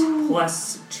 8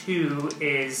 plus 2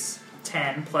 is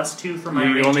 10, plus 2 for my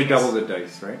You raging only is- double the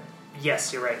dice, right?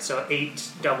 Yes, you're right. So 8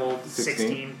 doubled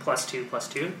 16 plus 2 plus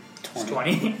 2 is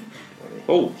 20.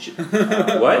 Oh, shit. What?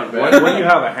 Not bad. What do you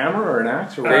have? A hammer or an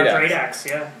axe or what? Great axe. Great axe,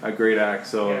 yeah. A great axe.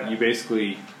 So Yeah. you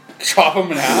basically Chop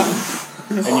him in half.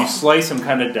 and you slice him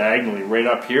kind of diagonally right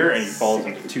up here, and he falls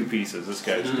into 2 pieces. This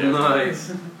guy's dead.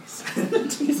 Nice.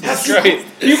 That's right.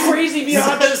 You crazy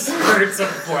Just spurts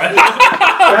of blood.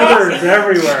 Feathers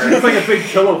everywhere. It's like a big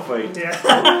pillow fight. Yeah.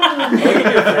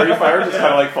 Fairy fire just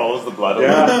kind of like follows the blood.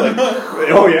 Yeah. Like,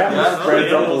 Oh yeah, Yeah, spreads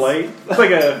it out the is. light. It's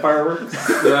like a fireworks.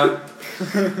 Yeah.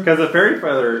 Because the fairy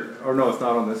feather, or no, it's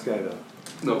not on this guy though.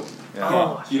 No. Yeah.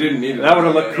 Oh, You didn't need it. That would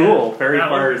have looked cool. Fairy that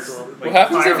would fires. be cool. What Like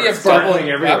happens if you have fireworks. double? sparkling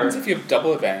What everywhere. happens if you have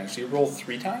double advantage? Do you roll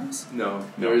 3 times? No,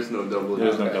 there is no double.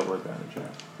 There's no Okay. double advantage.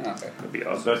 Yeah. Okay. that'd be The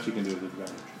awesome. best you can do is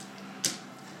advantage.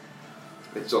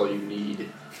 It's all you need.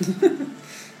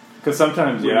 Because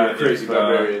sometimes, When yeah, you're a crazy if,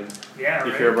 barbarian. Yeah,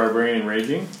 if right. you're a barbarian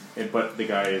raging, but the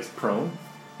guy is prone,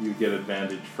 you get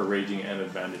advantage for raging and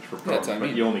advantage for prone. That's what I but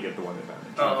mean. you only get the one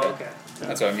advantage. Oh, okay.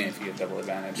 That's what I mean. If you get double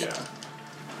advantage. Yeah.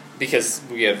 Because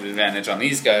we have advantage on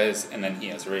these guys, and then he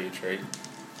has rage, right?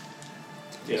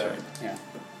 Yeah. Yeah.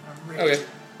 Right. Okay.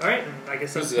 Alright, and I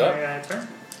guess that's Who's up? my turn.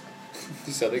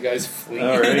 These other guys flee.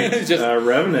 All right. Just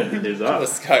Revenant is up.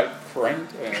 this guy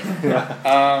pranked. Yeah.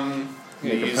 I'm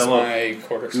Make gonna a use pillow. my Goose,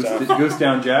 quarterstaff. goose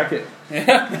down jacket.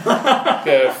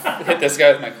 Gonna hit this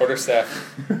guy with my quarterstaff.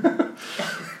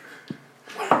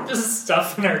 Just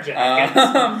stuff in our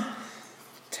jackets.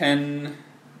 10.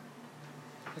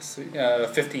 Let's see,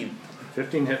 15.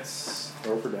 15 hits.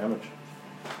 Roll for damage.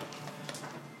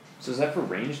 So is that for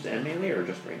ranged and melee, or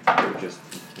just range, or just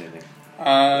melee?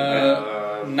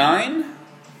 9. 9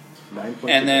 points.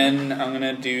 And then I'm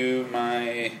gonna do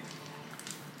my.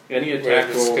 Any Whatever attack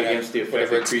it's roll gonna- against the whatever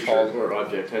affected it's creature called. or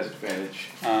object has advantage.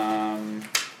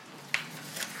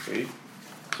 Sweet.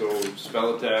 So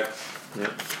spell attack,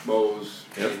 Yep. bows,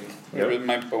 Yep. anything. Whatever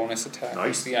my bonus attack. Nice.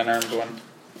 It's the unarmed one.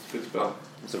 Good spell.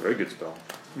 It's a very good spell.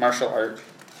 Martial art.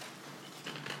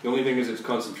 The only thing is it's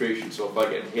concentration, so if I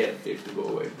get hit, it can go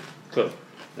away. Cool.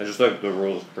 I just like the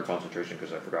rules for concentration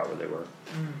because I forgot what they were.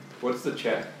 What's the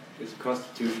check? It's a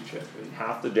constitution check, right?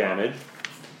 Half the damage,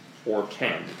 or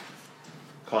 10.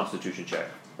 Constitution check.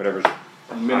 Whatever's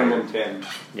Minimum higher. 10.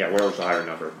 Yeah, whatever's the higher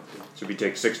number. So if you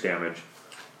take 6 damage,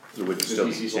 it would The still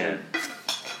be DC's 10.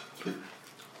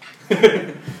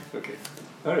 Okay.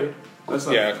 Alright. That's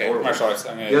not Yeah, okay. horrible. Martial arts.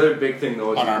 I'm The gonna. other big thing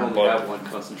though is you Unarmed only blow. have one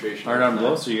concentration. Unarmed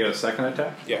blow, so you get a second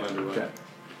attack? Yeah. Okay.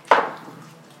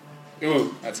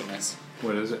 Ooh, that's a miss.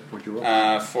 What is it? What'd you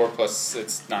roll? 4 plus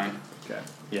it's 9. Okay.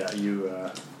 Yeah,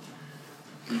 you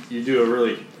do a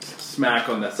really smack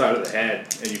on the side of the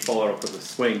head, and you follow it up with a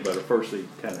swing, but unfortunately,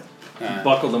 kind of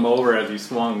buckled him over as you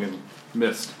swung and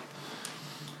missed.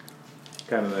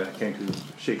 Kind of the Kenku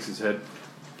shakes his head.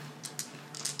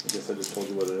 I guess I just told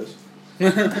you what it is.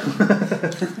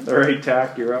 All right,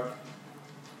 Tack, you're up.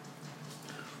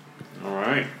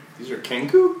 Alright. These are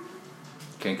Kenku?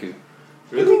 Kenku.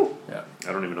 Really? Yeah.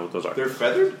 I don't even know what those are. They're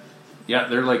feathered? Yeah,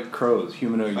 they're like crows,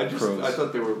 humanoid I crows.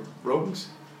 thought they were rogues.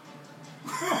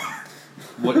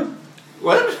 What?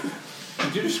 What?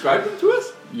 Did you describe them to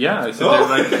us? Yeah, I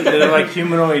said they're like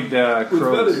humanoid crows.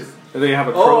 feathers. They have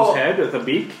a crow's Oh. head with a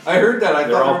beak. I heard that. I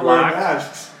They're thought all they were wearing black.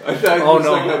 masks. I thought it Oh was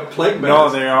no, like a plague no,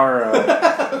 mask. they are.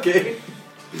 Okay.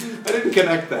 I didn't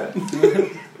connect that.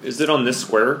 Is it on this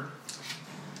square?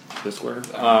 This square?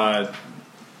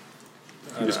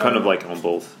 He was kind of like on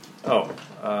both.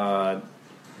 I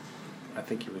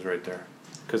think he was right there,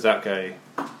 because that guy,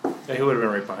 yeah, he would have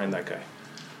been right behind that guy.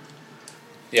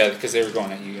 Yeah, because they were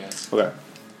going at you guys. Okay.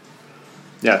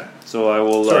 Yeah. So I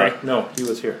will. Sorry, no, he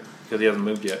was here because he hasn't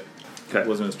moved yet. Okay. It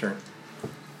wasn't his turn.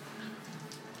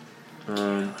 I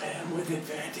am with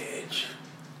advantage.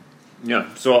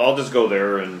 Yeah. So I'll just go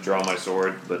there and draw my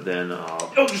sword, but then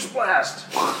Eldritch Blast.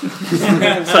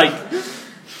 It's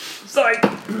like,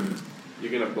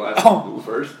 You're gonna blast Oh.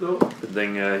 first, though? Good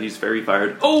thing he's fairy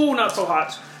fired. Oh, not so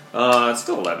hot. It's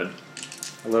still 11.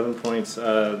 11 points.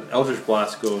 Eldritch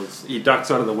Blast goes. He ducks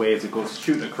out of the way as it goes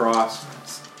shooting across,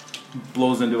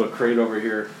 blows into a crate over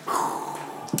here.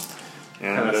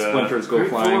 And Kind of splinters go Full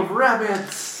flying. of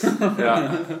rabbits.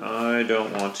 Yeah. I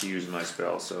don't want to use my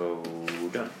spell, so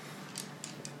done.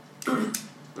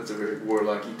 That's a very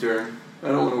warlocky turn. I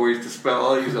don't want to waste a spell.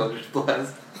 I'll use Eldritch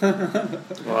Blast.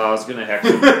 Well, I was gonna hex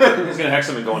him. I was gonna hex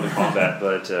him and go into combat,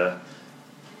 but I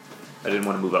didn't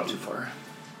want to move up too far.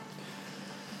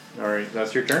 All right,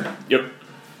 that's your turn. Yep.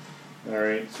 All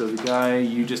right, so the guy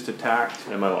you just attacked,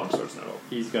 And my longsword's not up.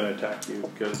 he's gonna attack you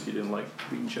because you didn't like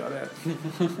being shot at.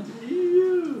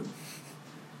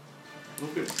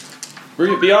 Okay.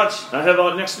 Bring it, biatch. I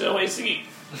have next to OAC.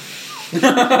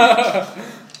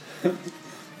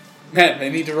 Man, they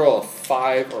need to roll a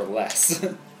 5 or less.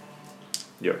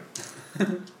 Yep.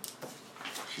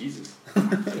 Jesus.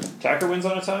 Attacker wins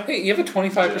on attack? Hey, you have a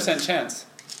 25% chance.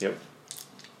 Yep.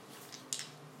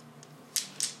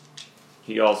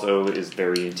 He also is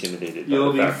very intimidated by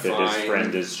You'll the be fact that his fine.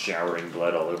 friend is showering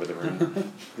blood all over the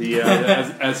room. The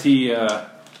as he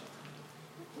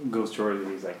goes towards you,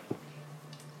 he's like,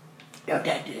 Now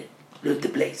that loot the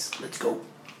place. Let's go.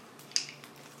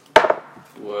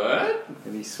 What?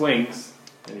 and he swings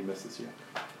and he misses you.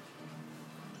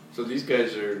 So these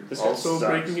guys are This guy also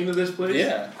sucks. breaking into this place?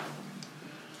 Yeah.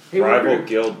 Hey, Rival Walker.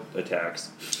 guild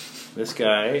attacks. This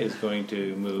guy is going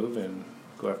to move and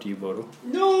go after you, Bodo.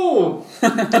 No!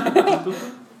 And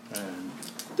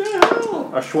The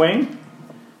hell? a swing.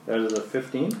 That is a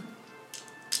 15.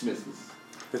 Misses.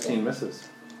 15 misses.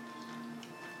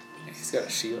 He's got a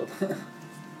shield.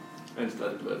 And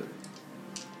stunned better.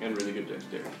 And really good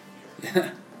dexterity.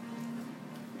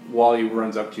 While he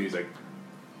runs up to you, he's like,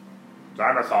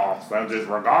 Xanathar sends his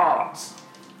regards.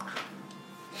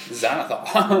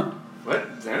 Xanathar.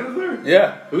 What? Xanathar?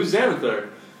 Yeah, Who's Xanathar?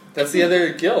 that's the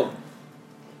other guild.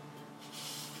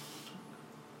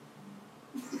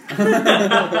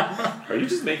 Are you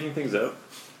just making things up?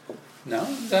 No,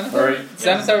 Xanathar. All right.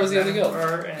 Xanathar was the other guild.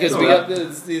 Because we got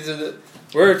these are the.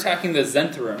 We're attacking the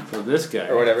Zentharum So this guy.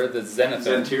 or whatever, the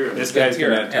Zenithar. Zentirum. This guy's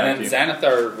going to Zentirum. attack And you. then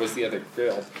Xanathar was the other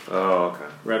guild. Oh, okay.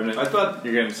 Revenant. I thought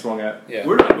You're getting swung at. Yeah,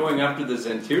 we're not going after the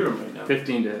Zentirum right now.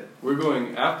 15 to hit. We're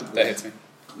going after the that hits me.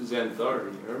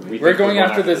 Xanthar, aren't we? We're going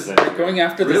after the. Zentirum. We're going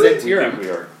after the Really? We think Zentirum. we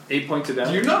are. 8 points of Do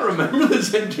damage. you not remember the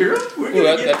Zentirum? We're Ooh, gonna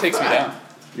that, get that takes me back. down.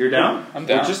 You're down? I'm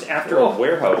We're down. just after a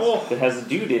warehouse that has a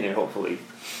dude in it, hopefully.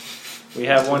 We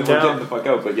have one We're getting the down. fuck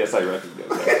out, but yes, I recognize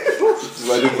that. This is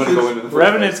why I didn't want to go into the first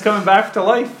Revenant's coming back to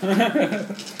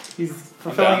life. He's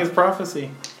fulfilling his prophecy.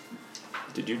 place.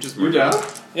 Did you just You're murder down? him?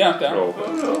 Yeah, I'm down. Oh.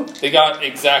 Oh no. They got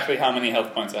exactly how many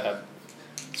health points I had.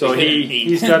 So They hit an 8.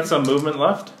 he's got some movement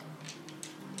left.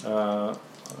 5,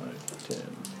 10.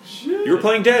 Shit. You were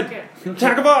playing dead.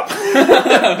 Attack him up.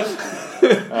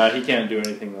 He can't do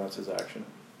anything. That's his action.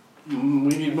 We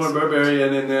need more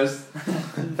barbarian in this.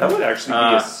 That would actually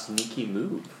be a sneaky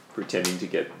move. Pretending to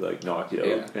get like knocked out,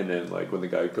 Yeah. and then like when the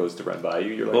guy goes to run by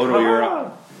you, you're like, Bodo, you're "Ah!"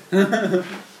 up.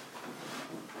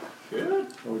 Good.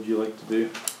 What would you like to do?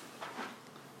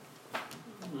 I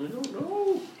don't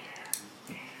know.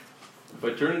 If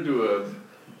I turn into a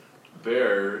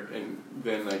bear, and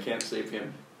then I can't save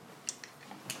him.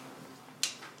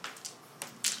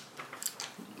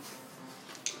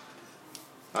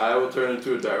 I will turn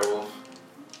into a direwolf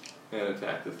and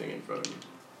attack the thing in front of me.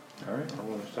 Alright, I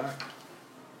want to attack.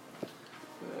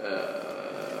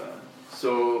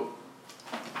 So,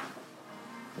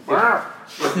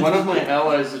 if one of my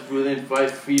allies is within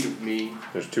 5 feet of me,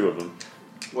 There's 2 of them.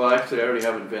 well, actually, I already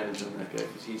have advantage on that guy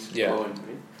because he's Yeah. flowing,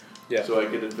 right? Yeah. So I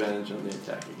get advantage on the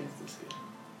attack against this guy.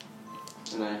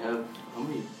 And I have how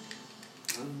many?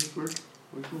 How does this work?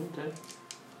 Where's my attack?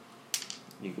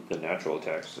 You get the natural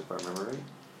attacks, if I remember right.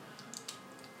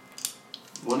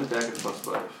 1 attack at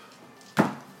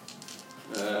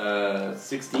 +5.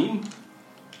 16.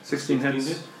 16 hits.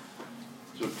 hit.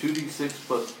 So 2d6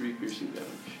 plus 3 piercing damage.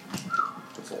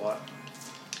 That's a lot.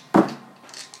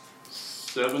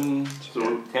 7,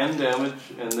 so 10 damage,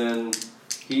 and then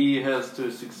he has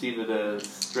to succeed at a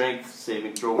strength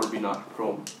saving throw or be knocked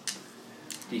prone.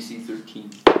 DC 13.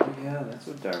 Yeah, that's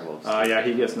what direwolves. Yeah,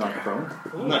 he gets knocked prone.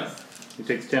 Nice. He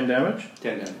takes 10 damage.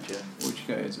 10 damage, yeah. Which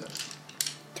guy is that?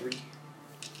 3.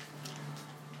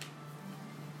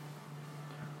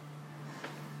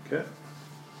 Okay.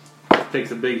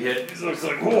 Takes a big hit. He looks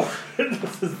like, whoa,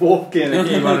 this is Wolfkin. It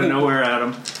came out of nowhere at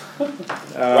him.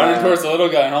 Running towards the little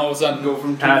guy, and all of a sudden, Go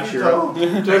from 2 Patch, feet you're tall up.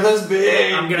 to this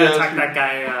big. I'm gonna attack that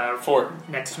guy 4.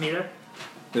 next to me there.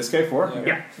 This guy 4?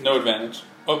 Yeah. No advantage.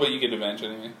 Oh, but you get advantage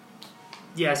anyway.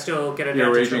 Yeah, I still get You're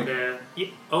advantage raging. from the. Yeah,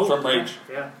 oh, From rage.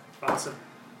 Yeah, awesome.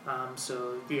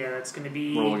 So yeah, that's gonna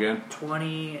be Roll again.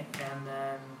 20 and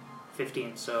then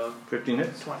 15. So 15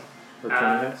 hits? 20. Or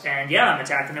 20 hits? And yeah, I'm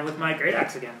attacking it with my great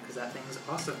axe again because that thing is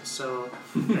awesome. So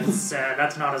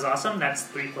that's not as awesome. That's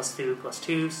 3 plus 2 plus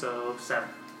 2, so 7.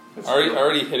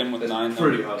 Already hit him with 9. though.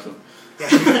 Pretty awesome. Yeah,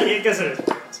 I guess it is.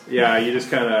 Yeah, you just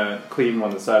kind of cleave him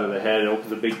on the side of the head. It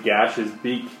opens a big gash. His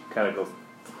beak kind of goes.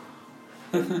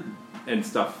 And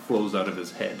stuff flows out of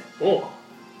his head. Oh,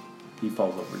 He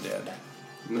falls over dead.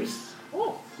 Nice.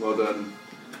 oh, Well done.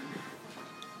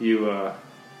 You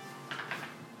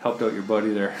helped out your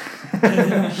buddy there.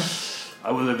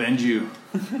 I will avenge you.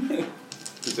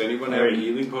 Does anyone have a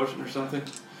healing potion or something?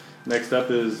 Next up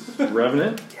is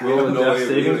Revenant. We Roll have a no death way of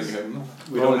savings. healing him.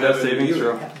 We Roll a don't death have any savings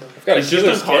healing. throw. Got a He's just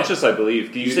healer's kit. unconscious, I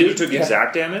believe. You said you took Yeah.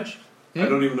 exact damage? I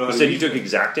don't even know how You to said you use took it.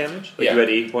 exact damage? Like Yeah. you had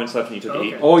 8 points left and you took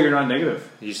Okay. 8? Oh, you're not negative.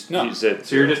 No. You said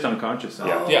So you're just unconscious. Now.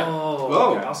 Yeah. Yeah.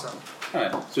 Oh, Okay. awesome.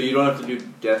 Alright. So you don't have to do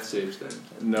death saves then?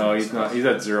 No, he's not. He's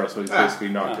at 0, so he's basically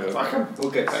knocked out. Fuck him.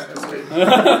 We'll get back. That's great.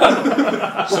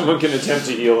 Someone can attempt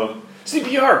to heal him.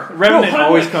 CPR! Revenant No,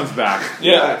 always comes back.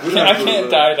 Yeah, we don't I have to can't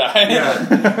do die.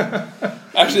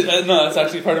 Actually, no, that's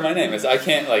actually part of my name. Is I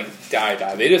can't like die.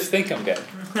 They just think I'm dead.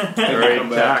 Alright, Come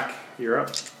back. Jack, you're up.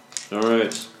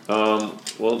 Alright.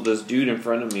 Well, this dude in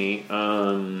front of me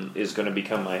is going to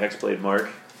become my Hexblade Mark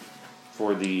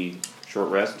for the short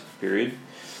rest period.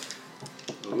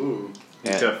 Ooh.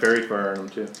 He's And, got fairy fire on him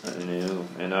too. I know.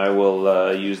 And I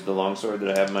will use the longsword that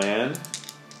I have in my hand.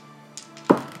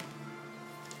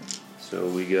 So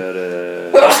we got a...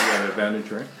 You got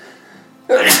advantage, right?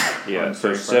 Yeah, On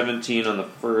so fairy fire. 17 on the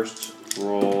first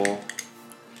roll.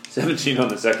 17 on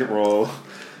the second roll.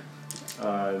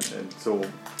 And so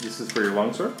this is for your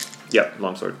longsword? Yep,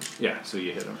 longsword. Yeah, so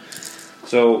you hit him.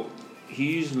 So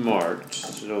he's marked.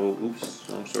 So oops,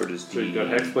 longsword is D. So you got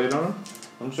hexblade on him?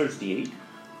 Longsword's D8.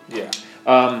 Yeah.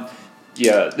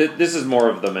 Yeah. This is more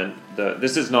of the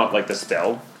this is not like the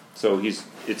spell. So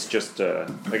it's just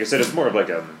like I said, it's more of like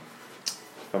a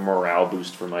morale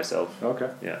boost for myself. Okay.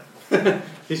 Yeah.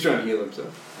 He's trying to heal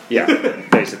himself. Yeah,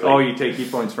 basically. Oh, you take key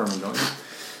points from him, don't you?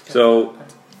 So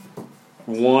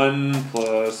 1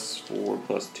 plus 4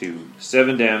 plus 2,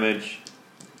 7 damage.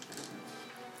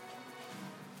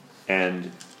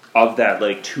 And of that,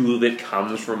 like 2 of it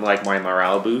comes from like my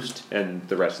morale boost, and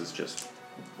the rest is just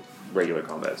regular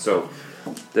combat. So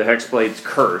the Hexblade's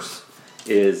curse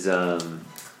is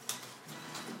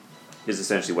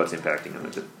essentially what's impacting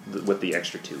him with the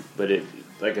extra 2. But it,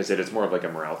 like I said, it's more of like a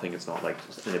morale thing. It's not like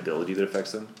an ability that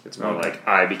affects them. It's more Okay. like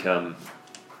I become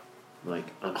like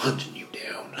I'm hunting you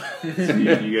down. So you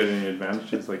get any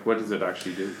advantages? Like, what does it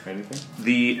actually do? Anything?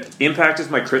 The impact is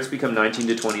my crits become 19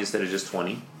 to 20 instead of just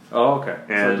 20. Oh, okay.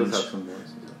 So And- it does have some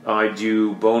bonuses. I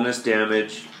do bonus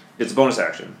damage. It's a bonus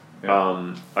action.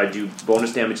 Yeah. I do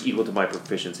bonus damage equal to my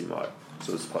proficiency mod,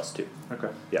 so it's plus 2. Okay.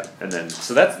 Yeah, and then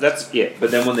so that's it.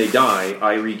 But then when they die,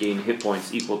 I regain hit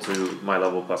points equal to my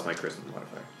level plus my charisma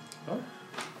modifier. Oh.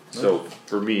 So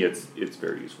for me, it's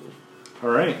very useful. All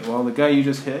right. Well, the guy you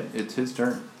just hit, it's his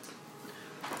turn,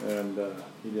 and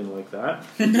he didn't like that.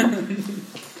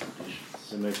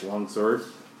 The next longsword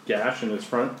gash in his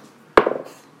front.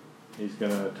 He's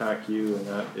gonna attack you, and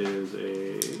that is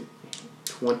a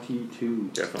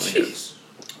 22 Definitely hits.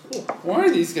 Why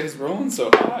are these guys rolling so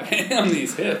high on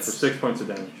these for hits? 6 points of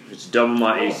damage. It's double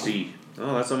my AC.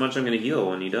 Oh, that's how much I'm going to heal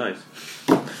when he dies.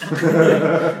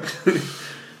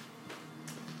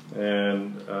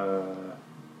 And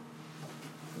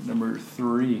number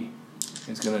 3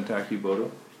 is gonna attack you,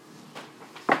 Bodo.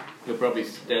 He'll probably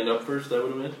stand up first, I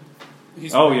would imagine.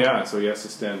 He's Oh yeah, so he has to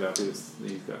stand up. He's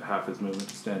got half his movement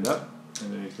to stand up,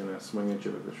 and then he's gonna swing at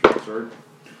you with a short sword.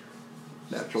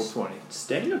 Natural 20.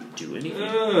 Stand up, do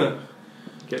anything?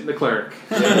 Getting the cleric.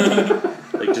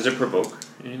 Like, does it provoke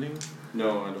anything?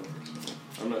 No, I don't think so.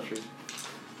 I'm not sure.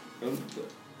 I don't think so.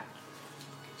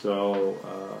 So,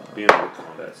 Be in the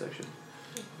combat section.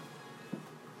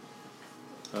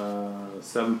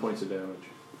 7 points of damage.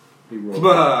 He rolled.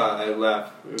 I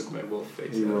laughed with my wolf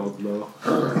face. He rolled low.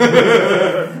 You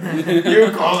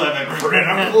call that a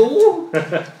critical?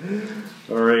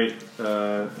 All right.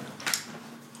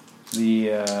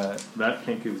 That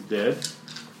Kenku's dead.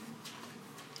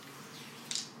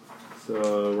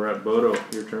 So we're at Bodo.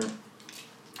 Your turn.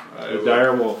 The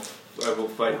dire wolf. I will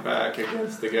fight back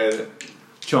against the guy that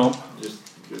Chomp. just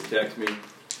attacked me.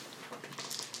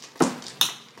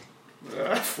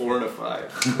 4 and a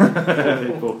 5.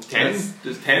 They both 10?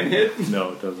 Does 10 hit?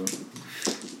 No, it doesn't.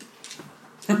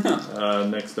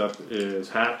 Next up is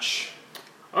Hatch.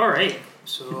 Alright,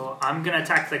 so I'm gonna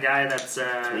attack the guy that's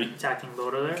attacking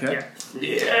Bodo there. Okay.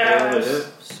 Yeah.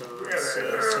 Yes. So let's see,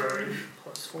 so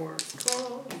plus 4 is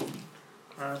 12.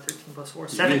 13 plus 4,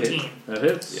 17. That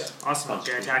hits. Yeah. Awesome. I'm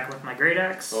gonna attack with my great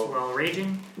axe while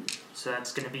raging. So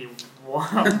that's gonna be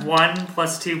 1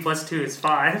 plus 2 plus 2 is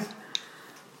 5.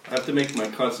 I have to make my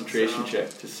concentration check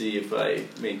to see if I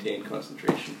maintain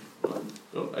concentration.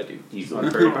 Oh, I do. He's on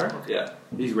very far. Yeah.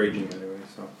 He's raging anyway,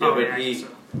 so. Yeah, Oh, but yeah,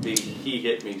 he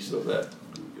hit me so that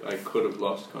I could have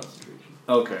lost concentration.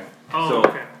 Okay. Oh, So-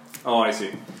 okay. Oh, I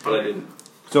see. But I didn't.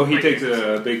 So he takes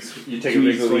a big. You take a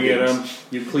big swing at him.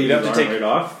 You cleave You have his to arm take right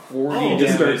off. 40 He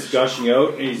just damage. starts gushing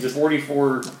out, and he's just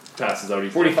 44, passes out.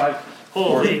 He's 45.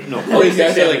 Holy. No, All these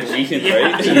guys are like weakened,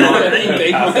 right?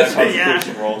 Big half that ones. Yeah.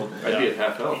 concentration roll. I'd be at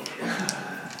half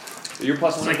health. You're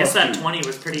plus 1 So I guess plus that 2. 20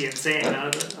 was pretty insane. I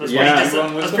was, Yeah.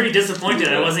 I was pretty disappointed.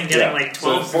 I wasn't getting like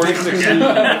 12. So 46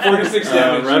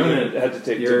 damage Revenant, you had to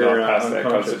take to you're, not pass that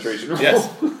unconscious. concentration roll.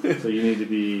 Yes. So you need to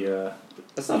be.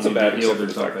 That's not you so need bad. to be healed except for or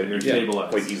the fact something. that You're Yeah.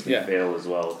 stabilized. quite easily Yeah. fail as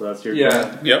well. So that's your Yeah.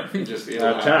 turn. Yep. Just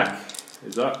Attack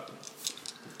is up.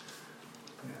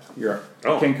 Your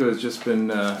Oh. Kenku has just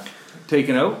been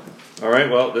taken out. All right.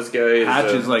 Well, this guy is. Hatch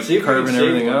is like see if we can carving save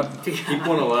everything one. up. Keep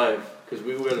one alive. Because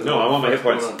we would. No, I want my hit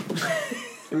points.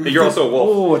 You're also a wolf.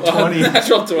 Oh, a 20.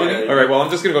 Natural 20. Yeah. All right. Well, I'm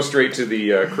just gonna go straight to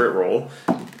the crit roll.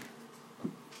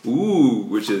 Ooh,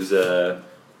 which is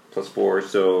plus 4,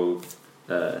 so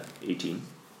 18.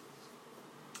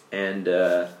 And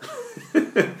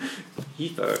he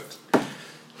thought.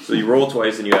 So you roll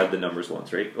twice and you add the numbers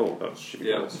once, right? Oh, that was shitty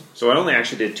Yeah. rolls. So I only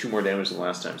actually did 2 more damage than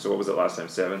last time. So what was it last time?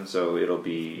 7. So it'll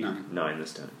be 9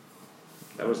 this time.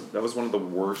 That was one of the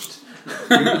worst.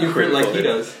 You crit like he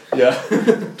does. Yeah.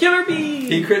 Killer bee.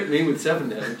 He crit me with 7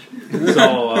 damage.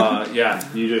 So yeah,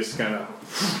 you just kind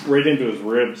of right into his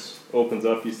ribs. Opens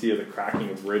up. You see the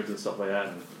cracking of ribs and stuff like that.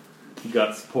 And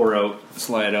guts pour out,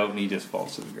 slide out, and he just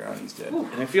falls to the ground. He's dead.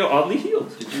 And I feel oddly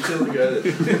healed. Did you kill the guy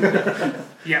that...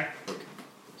 Yeah.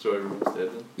 So everyone's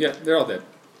dead then? Yeah, they're all dead.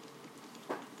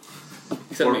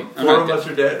 Except me. I'm Four not of dead. us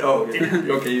are dead? Oh,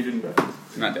 okay. Okay, you didn't die.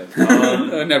 I'm not dead.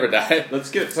 I never die.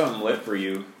 Let's get something lit for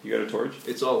you. You got a torch?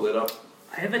 It's all lit up.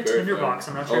 I have a Very tinderbox.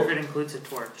 I'm not sure Oh. if it includes a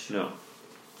torch. No.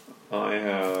 I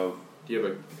have. Do you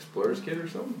have an explorer's kit or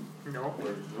something? No. Or,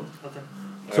 no? Nothing.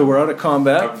 So we're out of I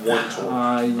combat. have 1 torch. You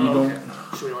Oh, don't.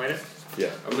 okay. Should we light it? Yeah.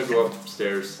 I'm gonna go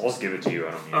upstairs. I'll just give it to you.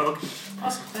 I don't need Oh, it. okay.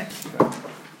 Awesome. Thanks.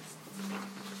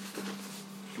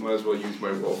 Might as well use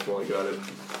my wolf while I got it.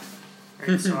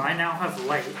 Alright, so I now have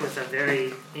light with a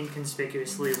very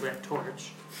inconspicuously lit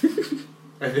torch.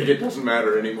 I think it doesn't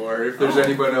matter anymore. If there's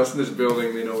anyone else in this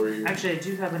building, they know where you are. Actually, I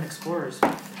do have an explorer's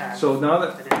pack. So now I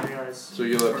that didn't realize. So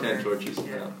you'll have 10 torches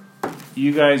Yeah. now.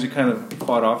 you guys are kind of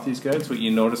fought off these guys, what you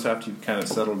notice after you kind of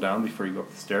settle down before you go up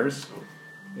the stairs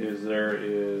is there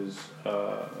is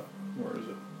where is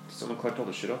it? Did someone collect all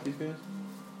the shit off these guys?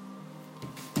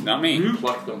 Not me.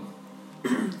 Pluck them.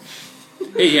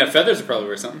 Hey, yeah, feathers are probably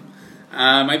worth something.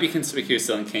 Might be conspicuous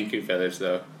selling Kenku feathers,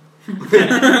 though.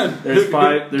 There's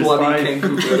 5. There's Bloody 5.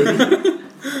 kangaroo feathers.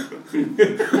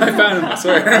 I found him, I I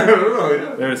swear. don't know,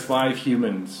 yeah. There's 5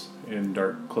 humans in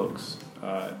dark cloaks,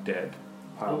 dead,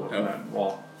 piled up on Oh. that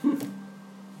wall.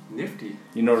 Nifty.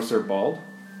 You notice they're bald.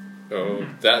 Oh,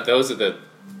 those are the...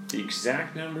 The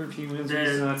exact number of humans The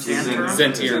is not Xantarum?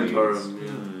 Xantarum. Xantarum,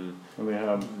 yeah. And we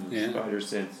have Yeah. Spider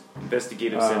sense.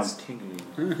 Investigative Um, sense tingling.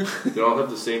 They all have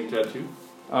the same tattoo?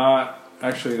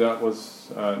 actually that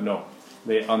was no.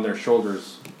 They on their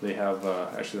shoulders they have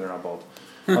actually they're not bald.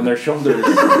 On their shoulders or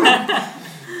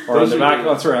on Those the are back. the-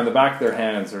 Oh, sorry, on the back of their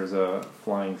hands there's a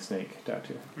flying snake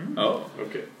tattoo. Oh.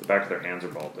 Okay. The back of their hands are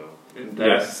bald though. And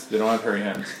Yes, they don't have hairy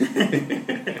hands.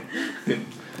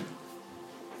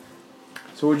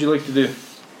 So what would you like to do?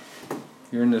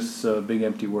 You're in this big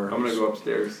empty warehouse. I'm gonna go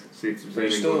upstairs, see if there's Are you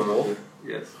anything still going a on wolf?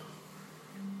 there. Yes.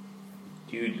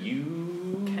 Dude,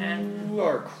 you Can-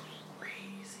 are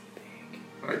crazy big.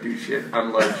 I do shit.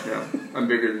 I'm large now. I'm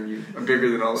bigger than you. I'm bigger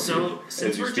than all of you. So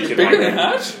since you we're speak just of Bigger my than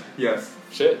Hatch? Yes.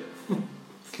 Shit.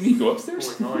 Can you go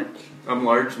upstairs? Holy moly. I'm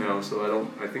large now, so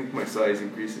I think my size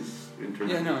increases in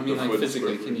terms Yeah, no, I of mean like foot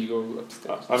physically, square can foot. you go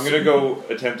upstairs? I'm gonna go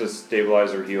attempt to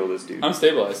stabilize or heal this dude. I'm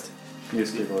stabilized. You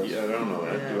stabilize. Yeah, I don't know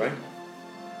that. Do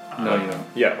I? No, you don't.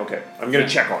 Yeah. Okay. I'm gonna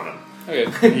check on him.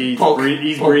 Okay. He's, Poke.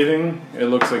 he's Poke. breathing. It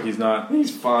looks like he's not.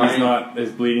 He's fine. He's not.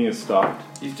 His bleeding has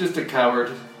stopped. He's just a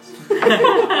coward. He's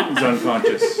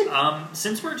unconscious.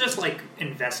 Since we're just like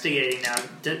investigating now,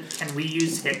 can we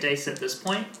use hit dice at this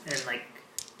point and like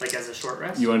as a short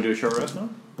rest? You want to do a short rest now?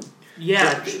 Yeah.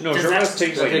 No, does short that- rest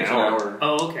takes That like takes an hour.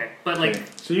 Oh, okay. But like, Okay.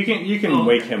 So you can Oh,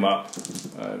 wake okay. him up.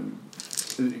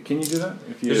 Can you do that?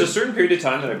 If you There's a certain period of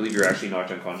time that I believe you're actually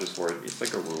knocked unconscious for. It's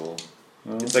like a rule.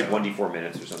 Oh, It's like 1d4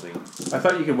 minutes or something. I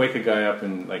thought you could wake a guy up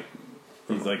and like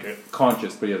he's like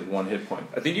conscious, but he has 1 hit point.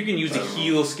 I think you can use a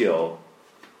heal skill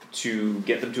to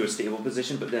get them to a stable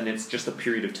position, but then it's just a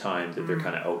period of time that they're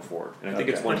kind of out for. And I think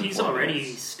it's Okay. 1d4 but he's already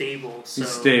minutes. stable. So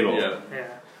He's stable. Yeah. Yeah.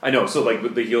 I know, so like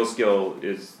with the heal skill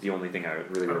is the only thing I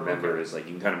really Oh, remember okay. is like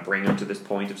you can kind of bring them to this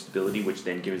point of stability, which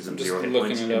then gives them Just 0 hit looking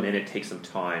points, it and up. then it takes some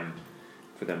time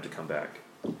for them to come back.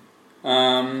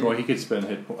 Well, he could spend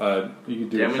hit. You could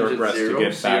do Damage a short at rest to 0,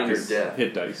 get see back under his death.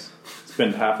 hit dice.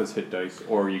 Spend half his hit dice,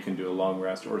 or you can do a long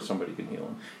rest, or somebody can heal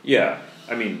him. Yeah,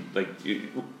 I mean, like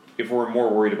if we're more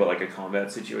worried about like a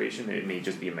combat situation, it may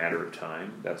just be a matter of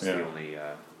time. That's the Yeah. only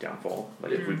downfall.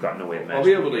 Like if we've got no way of I'll be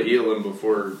managing able to it, heal him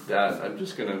before that. I'm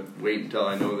just gonna wait until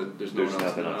I know that there's no There's one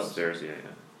else in nothing the house. upstairs. Yeah.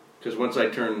 Because once I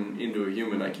turn into a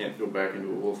human, I can't go back into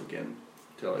a wolf again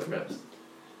until I rest.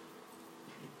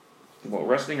 Well,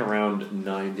 resting around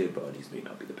 9 dead bodies may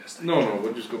not be the best idea. No,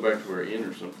 we'll just go back to our inn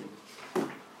or something.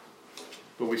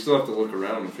 But we still have to look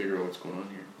around and figure out what's going on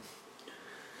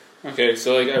here. Okay,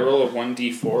 so like I roll a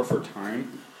 1d4 for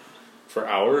time. For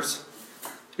hours.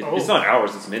 It's not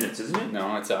hours, it's minutes, isn't it?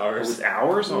 No, it's It hours. was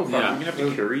hours? Oh, fuck, Yeah. I'm gonna have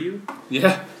to carry you?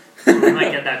 Yeah. We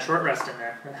might get that short rest in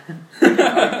there.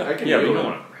 I can Yeah, heal we don't him.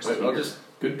 want to rest I'll here. just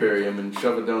good bury him and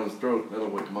shove it down his throat. That'll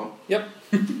wake him up.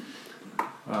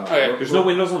 Okay. There's no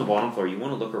windows on the bottom floor. You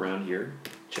want to look around here?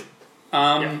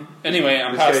 Anyway,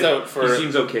 I'm This passed guy- out for. He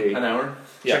seems okay. An hour?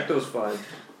 Yeah. Check those 5.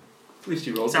 At least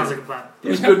you rolled Sounds good. like a plan.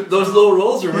 Those good. Those low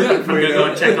rolls are working I'm for gonna you. go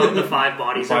and check out the 5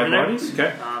 bodies 5 over there. bodies.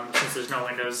 Okay. Since there's no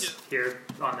windows here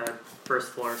on the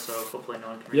first floor, so hopefully no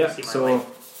one can really Yeah. see my So light.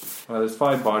 there's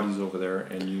 5 bodies over there,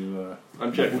 and you.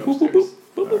 I'm checking upstairs.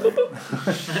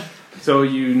 Alright. So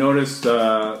you notice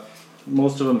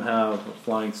most of them have a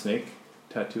flying snake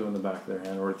tattoo on the back of their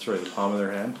hand, or sorry, the palm of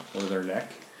their hand over their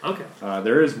neck. Okay.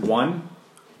 There is one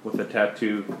with a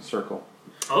tattoo circle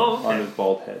Oh, on okay. his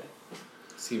bald head.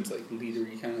 Seems like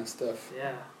leadery kind of stuff.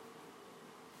 Yeah.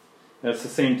 That's the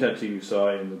same tattoo you saw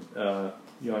in the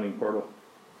yawning portal.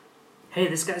 Hey,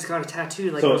 this guy's got a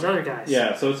tattoo like So- those other guys.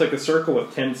 Yeah, so it's like a circle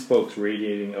with 10 spokes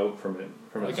radiating out from it.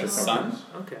 From Like its a circumference.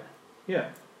 Okay. Yeah.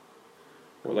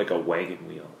 Or like a wagon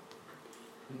wheel.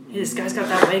 Hey, this guy's got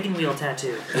that wagon wheel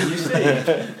tattoo.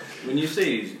 When you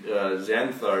say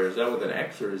Xanthar, is that with an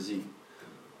X or a Z?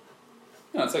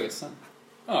 No, it's like a sun.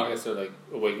 Oh, I guess they're like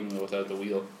a wagon wheel without the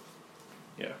wheel.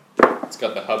 Yeah. It's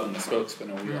got the hub and the spokes, but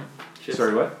no wheel. Shit.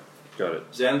 Sorry, what? Got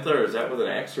it. Xanthar, is that with an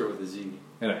X or with a Z?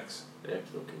 An X. X,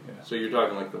 okay. Yeah. So you're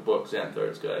talking like the book,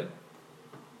 Xanthar's Guide.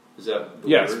 Is that the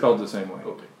Yeah, word? spelled the same way.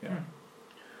 Okay. Yeah.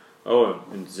 Oh,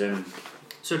 and Zen.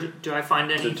 So do I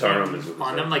find anything Zatarum is what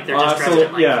on it them? says. Like they're just dressed So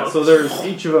in like yeah, clothes? so there's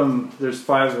each of them. There's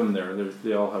 5 of them there.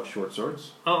 They all have short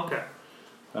swords. Oh, okay.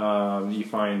 You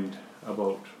find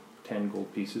about 10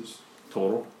 gold pieces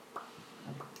total.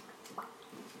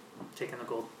 Taking the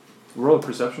gold. Roll a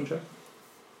perception check.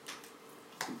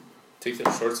 Take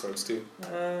their short swords too.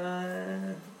 That's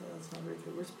not very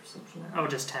good. Where's perception? Oh,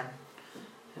 just 10.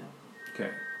 Okay.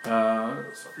 So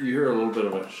you hear a little bit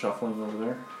of a shuffling over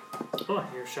there. Oh,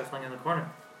 you're shuffling in the corner.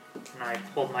 And I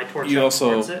hold my torch You up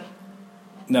also- towards it.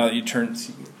 Now that you can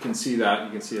see that.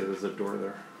 You can see that there's a door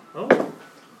there. Oh,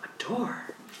 a door.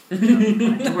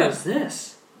 What door is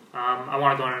this? I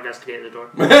want to go and investigate the door.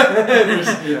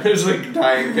 There's like a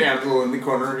dying candle in the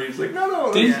corner, and he's like,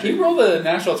 no. Did he roll the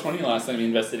natural 20 last time he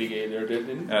investigated, or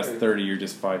didn't? That's or- 30. You're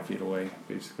just 5 feet away,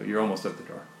 basically. You're almost at the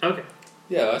door. Okay.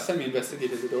 Yeah, last time he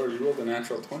investigated the door, he rolled a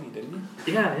natural 20, didn't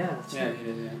Yeah, that's he? Yeah, right. he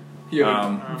did. Yeah. You have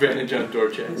Um, advantage on door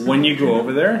checks. When you go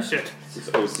over there, Shit. It's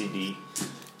OCD.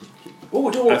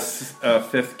 a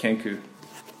 5th Kenku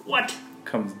What?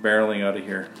 comes barreling out of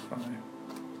here.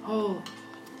 Oh.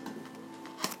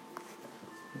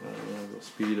 The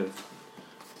speed of.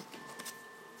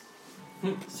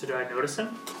 So do I notice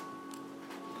him?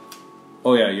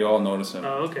 Oh yeah, you all notice him.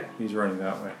 Oh, okay. He's running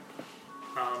that way.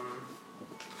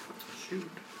 shoot.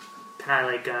 Can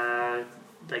I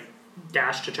like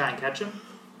dash to try and catch him?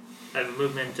 I have a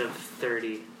movement of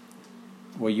 30.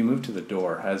 Well, you move to the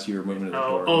door as you're moving to the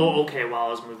door. Oh, okay. While I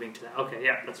was moving to that. Okay,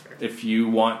 yeah, that's fair. If you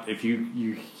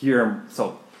hear him,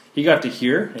 so he got to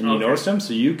here and you noticed him,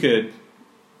 so you could.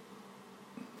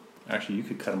 Actually, you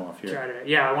could cut him off here.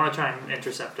 I want to try and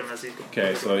intercept him as he's going.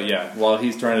 Okay, so yeah, while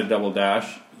he's trying to double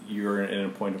dash, you're in a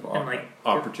point of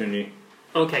opportunity.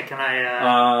 Okay, can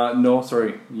I? No,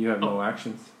 sorry, you have no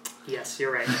actions. Yes,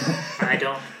 you're right. I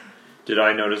don't. Did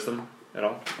I notice them at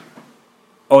all?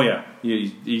 Oh yeah,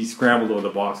 he scrambled over the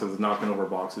boxes, knocking over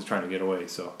boxes, trying to get away.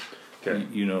 So, Okay.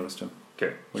 you noticed him.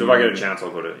 Okay. What So do if I you get a do? chance,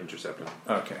 I'll go to intercept him.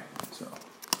 Okay, so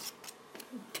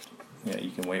yeah,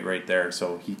 you can wait right there.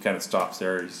 So he kind of stops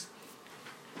there. He's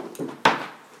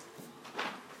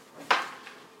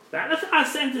That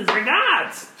sentence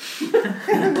regards.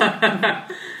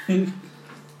 and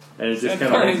it just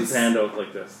kind of holds his hand out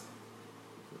like this,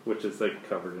 which is like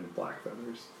covered in black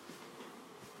feathers.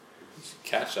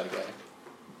 Catch that guy.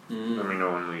 Let me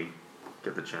know when we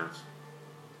get the chance.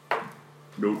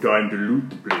 No time to loot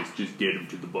the place. Just get him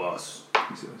to the boss.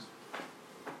 He says.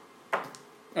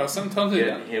 Oh, sometimes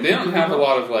Yeah, him. they don't have a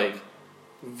lot of like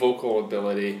vocal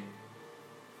ability.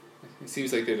 It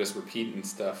seems like they're just repeating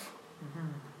stuff,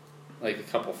 like a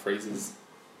couple phrases.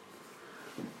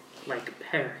 Like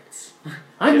parrots.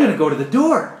 I'm gonna go to the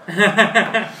door. He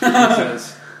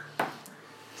says.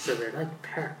 So they're like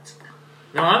parrots.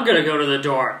 No, I'm gonna go to the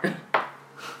door.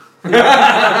 No,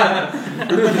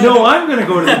 I'm gonna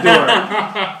go to the door.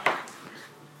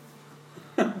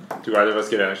 Do either of us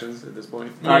get actions at this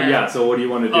point? Yeah. So what do you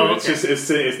want to do? Oh, It's okay. just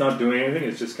it's not doing anything.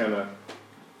 It's just kind of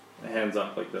hands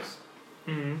up like this.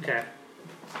 Okay.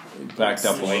 Backed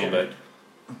up a little bit.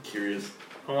 Curious.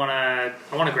 I wanna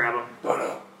grab him.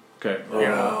 Okay.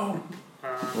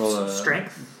 Roll a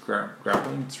Strength.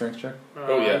 grappling strength check.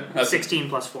 Oh, yeah. That's- 16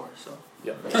 plus 4. So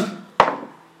Yeah.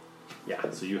 Yeah.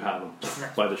 So you have him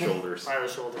by the shoulders. by the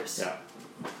shoulders. Yeah.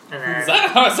 And then Is that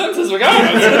how a sentence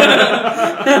regards?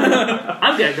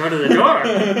 I'm gonna go to the door.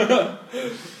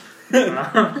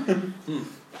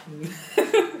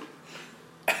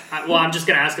 Well, I'm just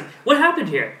gonna ask him, what happened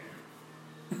here?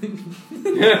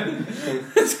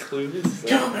 It's clueless.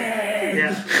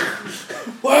 Yeah.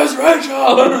 Where's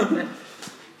Rachel?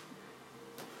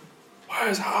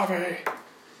 Where's Harvey?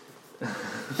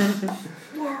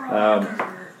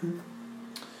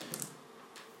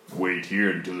 Wait here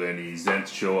until any Zents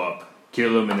show up.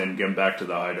 Kill them and then get them back to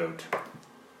the hideout.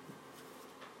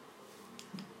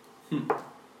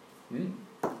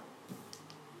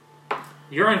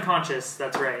 You're unconscious,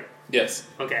 that's right. Yes.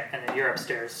 Okay, and then you're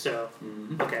upstairs, so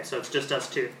okay, so it's just us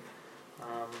two.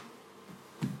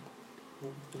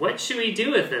 What should we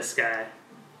do with this guy?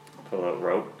 Pull out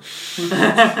rope.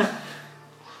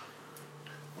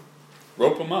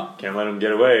 Rope him up. Can't let him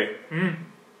get away.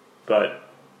 But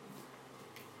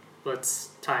Let's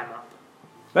tie him up.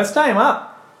 Let's tie him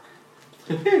up.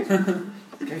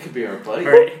 That could be our buddy.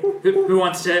 Alright, who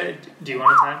wants to, do you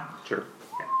want to tie him? sure.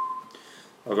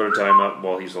 I'll go to tie him up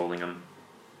while he's holding him.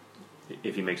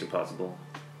 If he makes it possible.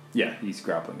 Yeah, he's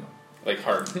grappling him. Like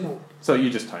hard. So you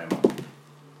just tie him up.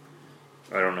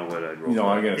 I don't know what I'd roll. No,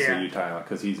 I'm gonna Yeah. say you tie him up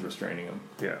because he's restraining him.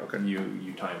 Yeah, okay.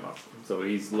 You tie him up. So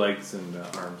his legs and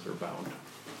arms are bound.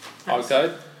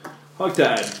 Outside?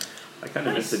 Hogtied. I kind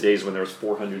of miss the days when there was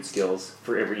 400 skills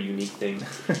for every unique thing.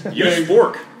 Use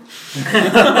fork.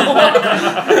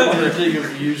 I think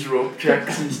of use rope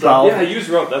checks and stuff. Yeah, use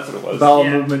rope. That's what it was. Bowel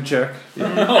Yeah. movement check. I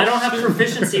don't have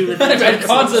proficiency with I've had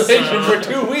utensils, constipation so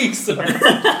for 2 weeks. That's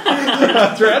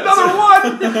right. Another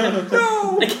one.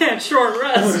 No. I can't short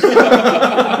rest.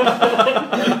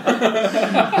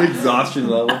 Exhaustion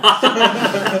level.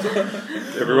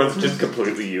 Everyone's just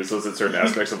completely useless at certain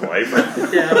aspects of life.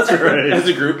 Yeah, that's right. As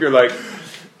a group, you're like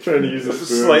Trying to use a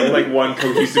spoon. slight, like one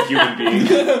cohesive human being.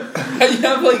 You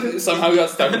have like somehow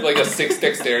got stuck with like a 6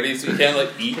 dexterity, so you can't like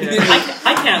eat.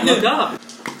 I can't look up.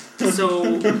 So,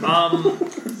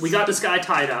 we got this guy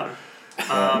tied up.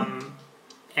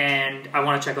 And I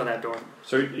want to check out that door.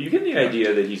 So you get the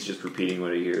idea that he's just repeating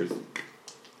what he hears.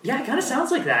 Yeah, it kind of sounds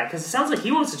like that, because it sounds like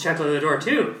he wants to check out the door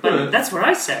too. But that's what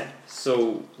I said.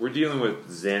 So we're dealing with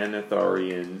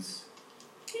Xanatharians.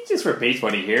 He just repeats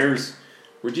what he hears.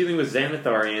 We're dealing with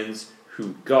Xanatharians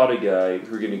who got a guy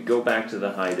who are going to go back to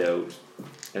the hideout,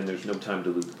 and there's no time to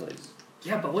loot the place.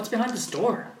 Yeah, but what's behind this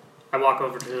door? I walk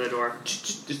over to the door.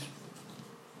 Just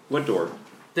what door?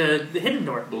 The hidden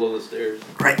door. Below the stairs.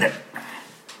 Right there.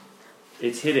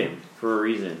 It's hidden for a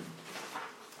reason.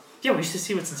 Yeah, we should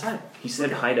see what's inside it. He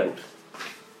said hideout.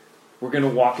 We're going to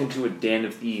walk into a den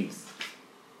of thieves.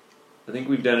 I think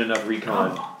we've done enough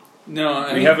recon. No, I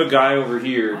We mean, have a guy over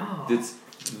here Oh. that's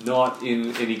not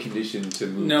in any condition to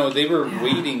move. no. They were Yeah.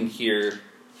 waiting here.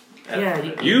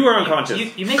 Yeah, You are unconscious.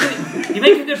 You make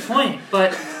a good point,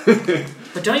 but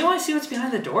don't you want to see what's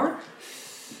behind the door?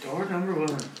 Door number 1.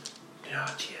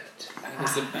 Not yet.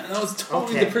 That was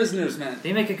totally Okay. the prisoners, man.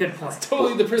 You make a good point.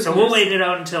 Totally the prisoners. So we'll wait it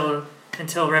out until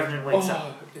Revenant wakes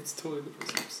up. Oh, it's totally the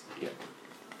prisoners.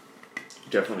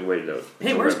 Definitely waited out.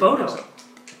 Hey, until where's Reverend Bodo? wakes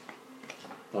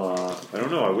up. I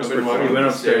don't know. I I've whispered been for walking him. went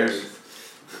up the upstairs.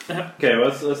 stairs. Okay,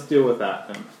 let's deal with that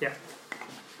then. Yeah.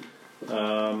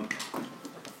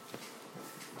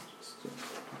 Let's do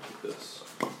this.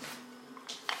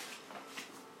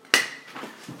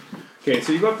 Okay,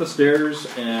 so you go up the stairs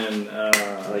and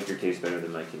I like your case better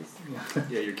than my case.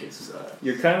 Yeah, your case is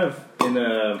you're kind of in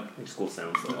a Your school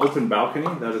sounds an like. open balcony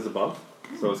that is above,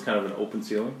 so it's kind of an open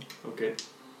ceiling, okay.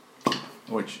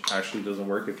 which actually doesn't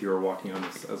work if you were walking on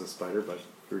this as a spider, but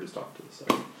you're just off to the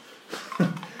side.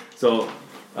 So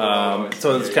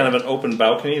it's kind of an open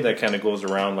balcony that kind of goes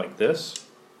around like this,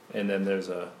 and then there's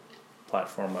a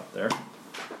platform up there.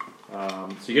 So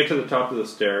you get to the top of the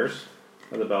stairs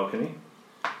of the balcony.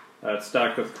 It's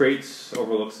stacked with crates,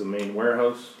 overlooks the main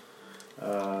warehouse.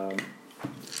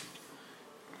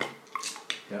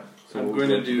 Yeah. So I'm what going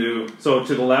we to do- So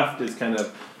to the left is kind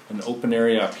of an open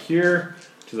area up here.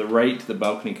 To the right, the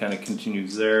balcony kind of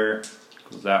continues there,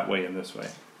 goes that way and this way.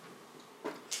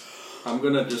 I'm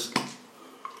gonna just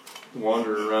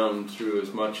wander around through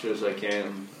as much as I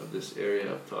can of this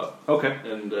area up top, Okay.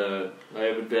 and I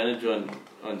have advantage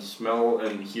on smell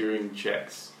and hearing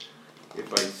checks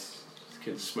if I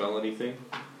can smell anything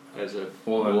as a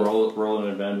Well, then roll an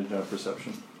advantage on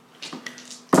perception.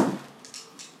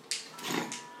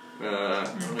 I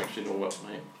don't actually know what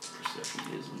my perception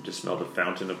is. Just smell the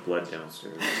fountain of blood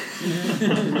downstairs.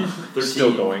 13.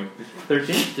 Still going.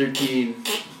 13? 13.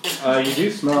 You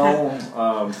do smell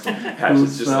some Patch food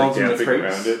is just like smells in the dancing crates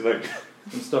around it. Like,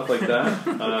 and stuff like that.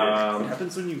 what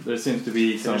happens when you There seems to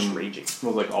be finish some raging?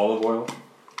 smells like olive oil.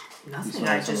 Nothing. smell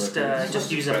I some of just the things.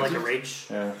 just use it like a rage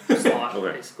Yeah. slot,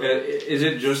 Okay. basically. Is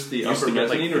it just the Used upper to get,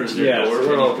 like, mezzanine, or is there Yeah, a door? so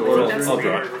Any we'll- doors? we'll- That's I'll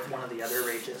standard draw. with one of the other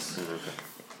rages.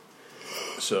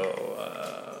 So,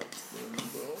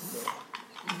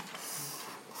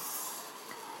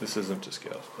 this isn't to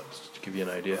scale, but just to give you an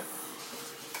idea.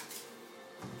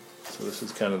 So this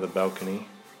is kind of the balcony,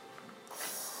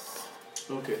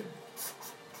 Okay.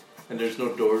 And there's no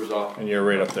doors off. and you're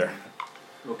right up there.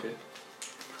 Okay.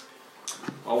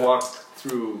 I'll walk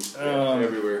through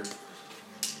everywhere.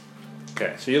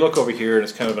 Okay, so you look over here, and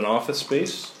it's kind of an office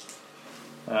space.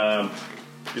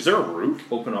 Is there a roof?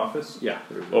 Open office? Yeah.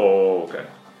 there's a- Oh, okay.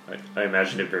 I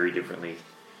imagined it very differently.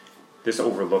 This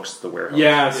overlooks the warehouse.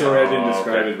 Yeah, sorry, I didn't Oh,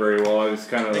 describe okay. it very well. I was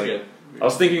kind of Like like... I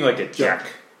was thinking like a deck.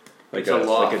 Like It's a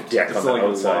loft. Like a deck It's on the like a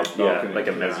outside. loft Yeah, balcony, like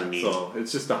a yeah, mezzanine. so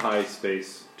it's just a high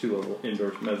space, 2-level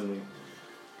indoor mezzanine.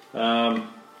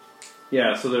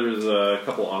 Yeah, so there's a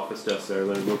couple office desks there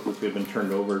that look like they've been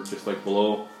turned over, just like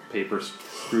below. Paper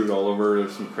screwed all over.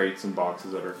 There's some crates and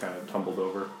boxes that are kind of tumbled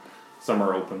over. Some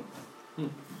are open.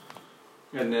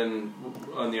 And then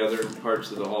on the other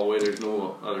parts of the hallway, there's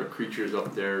no other creatures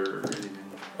up there or anything.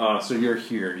 So you're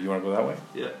here. You want to go that way?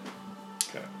 Yeah.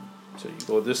 Okay. So you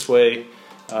go this way.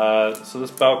 So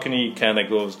this balcony kind of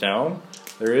goes down.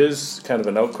 There is kind of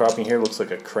an outcropping here. Looks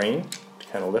like a crane to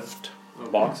kind of lift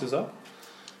boxes up.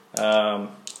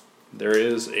 There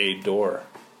is a door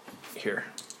here.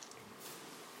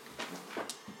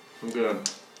 I'm gonna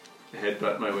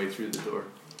headbutt my way through the door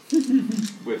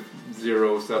with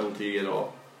zero subtlety at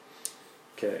all.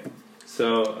 Okay.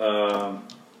 So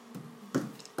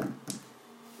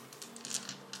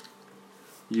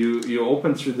you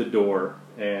open through the door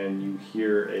and you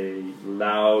hear a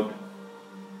loud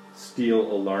steel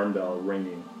alarm bell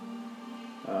ringing.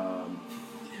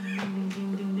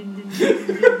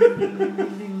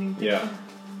 Yeah.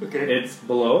 Okay. It's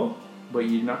below, but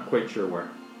you're not quite sure where.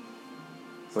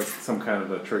 It's like some kind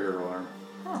of a trigger alarm.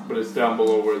 But it's down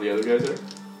below where the other guys are.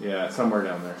 Yeah, somewhere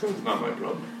down there. It's not my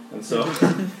problem. And so,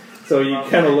 so you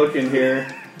kind of look in here.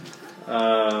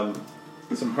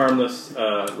 Some harmless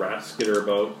rats skitter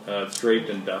about. It's draped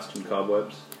in dust and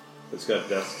cobwebs. It's got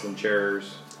desks and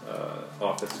chairs,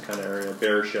 office kind of area,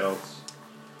 bare shelves.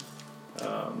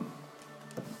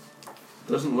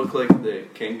 Doesn't look like the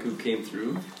Kenku came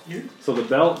through here. So the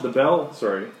bell.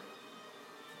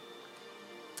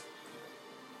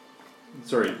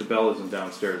 Sorry, the bell isn't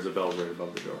downstairs. The bell's right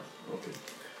above the door. Okay.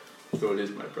 So it is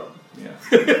my problem. Yeah,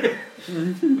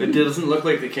 It doesn't look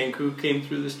like the Kenku came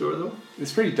through this door though.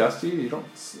 it's pretty dusty. You don't.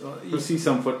 You see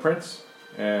some footprints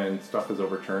and stuff is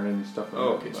overturned and stuff. Like Oh,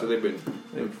 that, okay. but So they've been.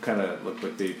 they've kind of looked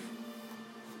like they've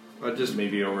I just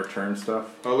maybe overturn stuff.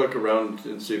 I'll look around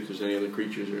and see if there's any other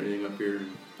creatures or anything up here.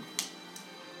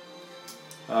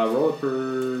 Roll it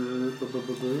for.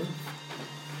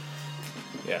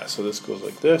 Yeah, so this goes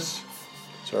like this.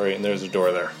 Sorry, and there's a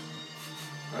door there.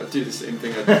 I do the same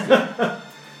thing I just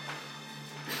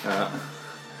did.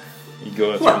 You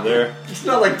go through there. It's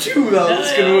not like 2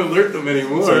 that's going to alert them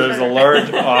anymore. So there's a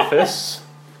large office.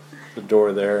 The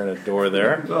door there and a door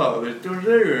there. Oh, there's doors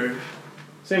there.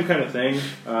 Same kind of thing.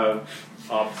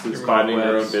 Offices, You're minding your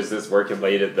own cobwebs. business, working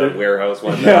late at the warehouse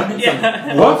one Yeah. night.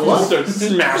 Yeah. What? Start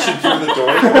smashing through the door.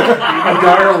 A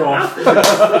direwolf.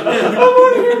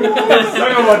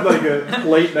 Talking about like a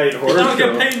late night horror I don't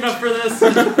show. get paid enough for this.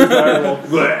 Direwolf.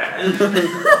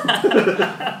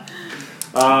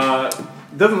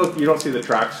 Doesn't look. You don't see the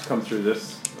tracks come through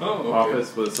this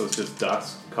office, but so it's just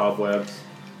dust, cobwebs.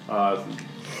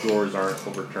 Doors aren't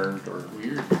overturned or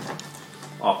Weird.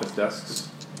 office desks.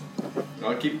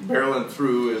 I'll keep barreling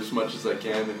through as much as I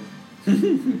can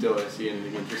until I see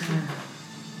anything interesting.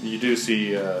 You do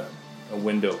see a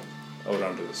window out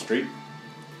onto the street.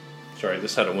 Sorry,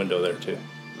 this had a window there too.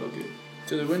 Okay.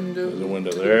 To the window. There's a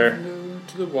window there.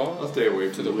 To the wall. I'll stay away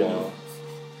To from the window. wall.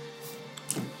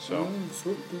 So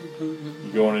you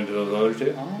going into those other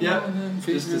two? Yeah.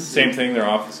 Just the Same thing. They're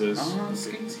offices.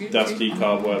 Dusty Dusty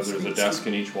cobwebs. There's a desk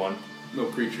in each one. No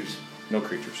creatures. No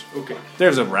creatures. Okay.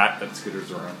 There's a rat that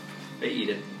skitters around. I eat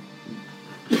it.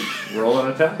 Roll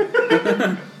an attack.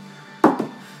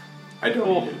 I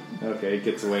don't eat it. Okay, it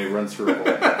gets away, runs through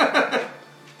a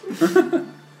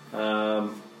hole.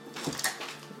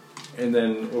 And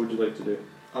then what would you like to do?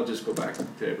 I'll just go back to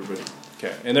everybody.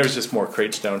 Okay, and there's just more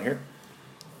crates down here.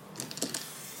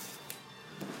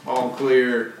 All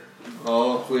clear.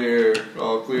 All clear.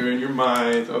 All clear in your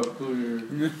minds. All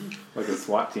clear. Like a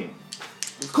SWAT team.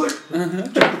 It's clear.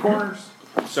 Check the corners.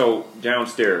 So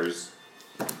downstairs,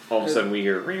 all of a sudden we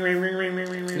hear ring, ring, ring, ring, ring,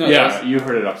 ring, ring. No, Yeah, you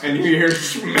heard it And upstairs. you hear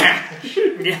smash.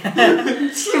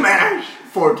 Yeah. Smash.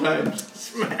 4 times.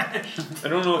 Smash. I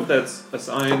don't know if that's a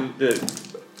sign that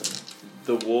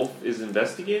the wolf is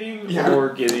investigating Yeah. or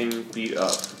getting beat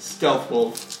up. Stealth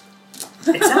wolf.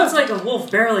 It sounds like a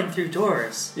wolf barreling through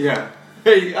doors. Yeah.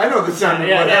 Hey, I know the sound of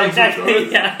Yeah, what yeah, happens.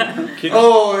 exactly. Yeah.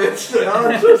 Oh, it's.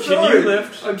 I'm so sorry. Can you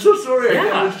lift? I'm so sorry. Yeah. I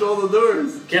damaged all the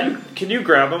doors. Yeah. Can you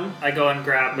grab him? I go and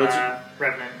grab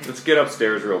Revenant. Let's get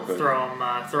upstairs real quick. Throw him over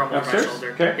my Upstairs?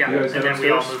 shoulder. Okay, Yeah, you guys and head then we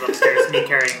all upstairs? move upstairs. Me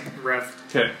carrying Rev.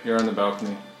 Okay, you're on the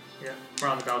balcony. Yeah, we're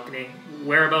on the balcony.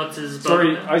 Whereabouts is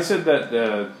Sorry, Boba? I said that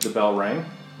the bell rang.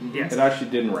 Yes. It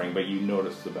actually didn't ring, but you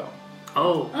noticed the bell.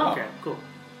 Oh, okay, cool.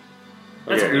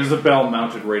 That's Okay. weird. There's a bell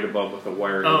mounted right above with a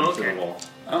wire Oh, going to okay. the wall.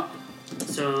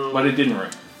 So, But it didn't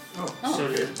ring. so how does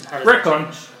Rick that on.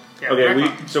 change? Yeah, Okay,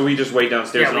 Rick on. we just wait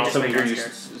downstairs Yeah, and we all of a just sudden wait we hear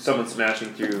downstairs. someone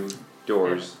smashing through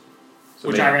doors. So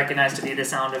Which maybe- I recognize to be the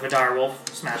sound of a dire wolf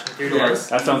smashing through doors.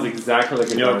 That sounds exactly like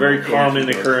a You know, very dog. calm in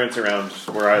the currents around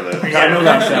where I live. Yeah. I know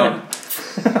that sound.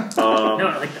 No,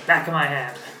 like the back of my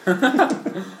hand.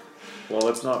 Well,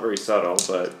 it's not very subtle,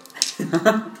 but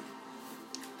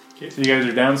So you guys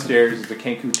are downstairs. There's a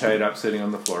kenku tied up, sitting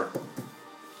on the floor.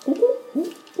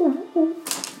 This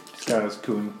guy is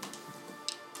cooing.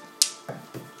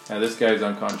 And this guy's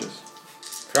unconscious.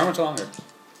 For how much longer?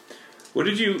 what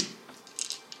did you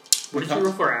What did you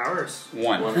roll for hours?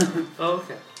 One. Oh,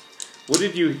 okay.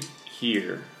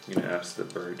 hear? I'm gonna ask the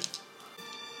bird.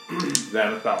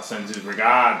 Xanathal sends his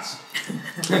regards.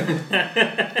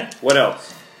 What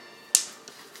else?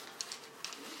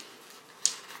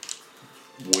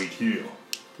 Wait here,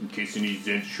 in case any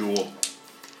Zents show up.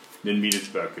 Then meet us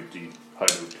back at the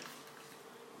hideout.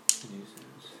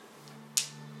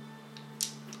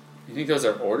 You think those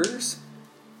are orders?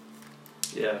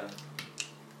 Yeah.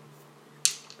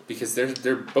 Because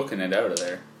they're booking it out of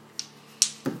there.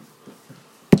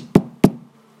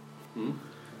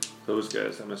 Those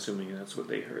guys. I'm assuming that's what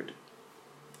they heard.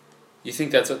 You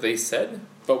think that's what they said?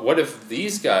 But what if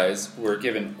these guys were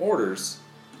given orders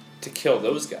to kill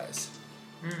those guys?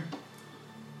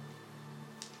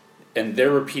 And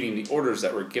they're repeating the orders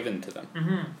that were given to them.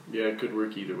 Mm-hmm. Yeah, it could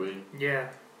work either way. Yeah.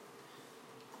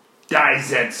 Die,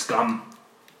 Zent scum!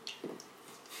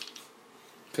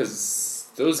 Because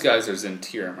those guys are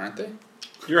Zentirum, aren't they?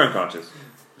 You're unconscious.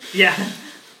 Yeah.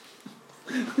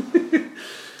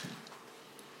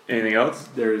 Anything else?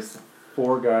 There's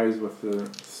 4 guys with the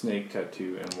snake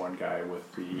tattoo and 1 guy with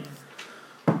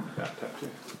that tattoo.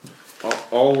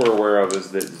 All we're aware of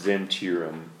is that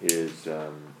Zentirum is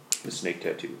the snake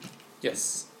tattoo.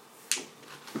 Yes.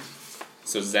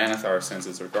 So Xanathar sends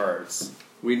his regards.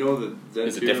 We know that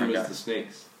It's a Zentirum different is guy. the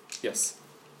snakes. Yes.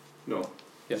 No.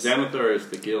 Yes. Xanathar is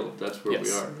the guild. That's where we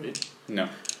Yes. are, right? No.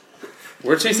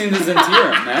 We're chasing the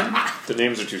Zentirum, man. The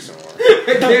names are too similar.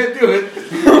 I can't do it.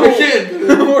 I can't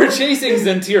do it. We're chasing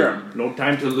Zentirum. No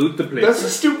time to loot the place. That's the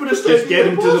stupidest Just idea get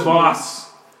him to the possible.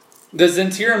 boss. The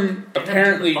Zentirum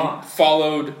apparently boss.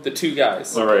 followed the two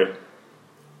guys. All right,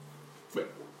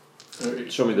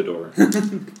 Alright. show me the door.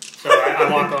 So I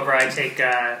walk over. I take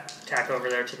tack over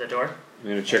there to the door. I'm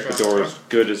gonna check the door as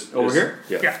good as Over as- here?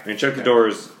 Yeah. Yeah. I'm gonna check the door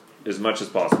as much as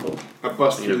possible. I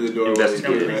bust through the door while he's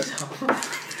Investigate. doing No,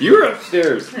 that. You're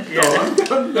upstairs. yeah.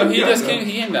 No, he just came.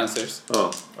 He came downstairs.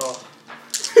 Oh. Oh.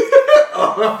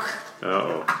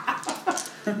 Uh-oh.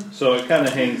 So it kind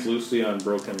of hangs loosely on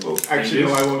broken Actually, no,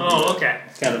 hinges. I won't. Oh, okay.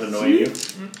 It's kind of annoying you.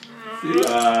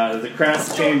 The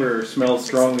cramped chamber smells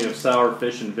strongly of sour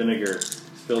fish and vinegar. It's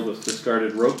filled with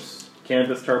discarded ropes,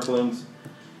 canvas tarpaulins,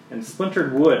 and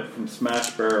splintered wood from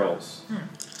smashed barrels.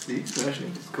 See,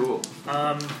 smashing is cool.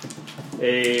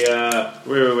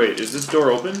 Wait. Is this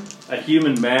door open? A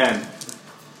human man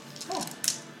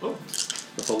Oh.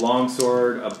 with a long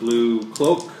sword, a blue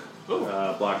cloak,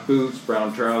 Oh. black boots,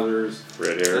 brown trousers,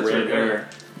 Red hair. That's red right. hair.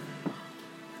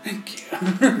 Thank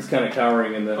you. He's kind of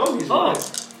cowering in the Oh, he's Oh.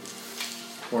 alive.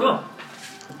 corner. Cool.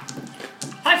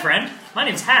 Hi, friend. My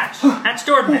name's Hatch. Hatch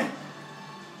Jordan.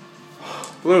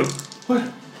 Bloom.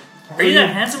 Are you that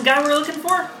handsome guy we're looking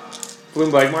for?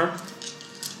 Bloom Blackmar.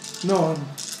 No, I'm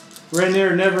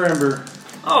Rainier Neverember.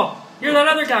 Oh, you're that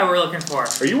other guy we're looking for.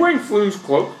 Are you wearing Flume's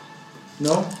cloak?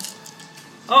 No,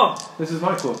 Oh, this is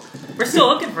my cloak. we're still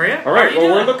looking for you. All right. How are you Well,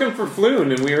 we're doing? looking for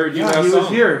Floon, and we heard you Yeah, last he was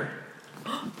song. here.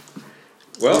 He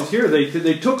Well, was here.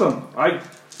 They took him.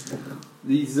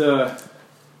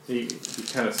 He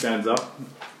kind of stands up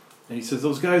and he says,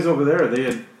 "Those guys over there, they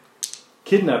had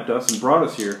kidnapped us and brought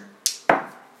us here.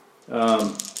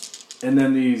 And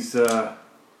then these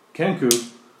Kenku,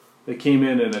 they came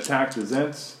in and attacked the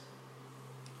Zents.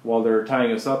 While they were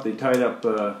tying us up, they tied up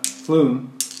Floon.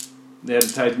 They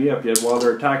hadn't tied me up yet. While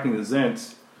they're attacking the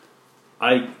Zents,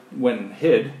 I went and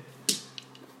hid.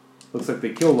 Looks like they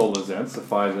killed all the Zents, the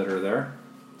 5 that are there,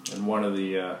 and one of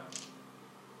the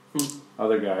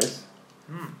other guys.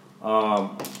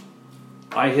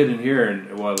 I hid in here,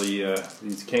 and while these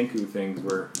Kenku things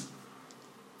were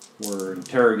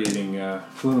interrogating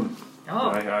Floon. Oh,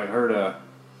 I heard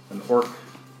an orc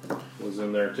was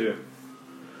in there too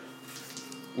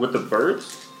with the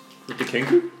birds? With the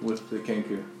Kenku? with the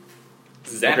Kenku.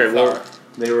 Xanathar. Okay, well-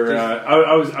 They were.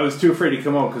 I was too afraid to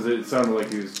come out because it sounded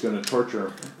like he was going to torture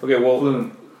him. Okay, well,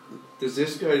 Floon. Does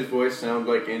this guy's voice sound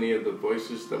like any of the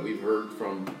voices that we've heard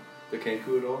from the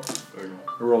Kenku at all? Or no?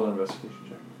 Roll an investigation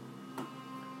check.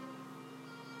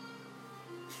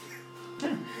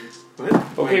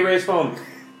 What? okay, Ray's phone.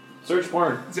 Search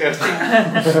porn. It's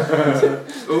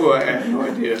asking. Ooh, I have no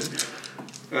idea.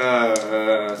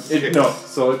 No,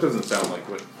 so it doesn't sound like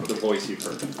what the voice you've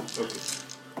heard. Okay.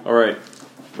 All right.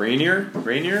 Rainier?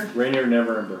 Rainier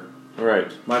Neverember. All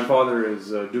right. My father is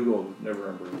Dougal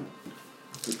Neverember.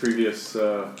 The previous.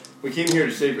 We came here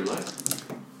to save your life.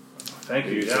 Thank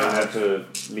you. You said Yeah. that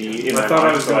to me in I my thought I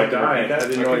mind, was so going to can die. repeat I that?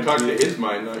 didn't I know can talk to I'd his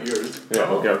mind, not yours. Yeah,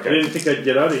 okay, I okay. didn't think I'd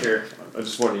get out of here. I'm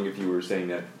just wondering if you were saying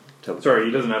that. Sorry,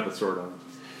 he doesn't have the sword on.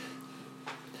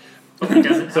 oh, he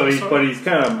doesn't. So have a he's sword? but he's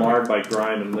kind of marred by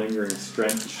grime and lingering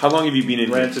stench. How long have you been in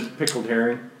here? Rancid pickled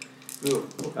herring. Ooh.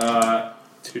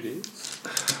 2 days?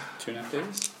 2.5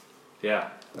 days? Yeah,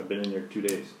 I've been in there 2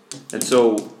 days. And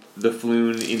so the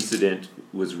Floon incident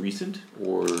was recent,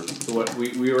 or So what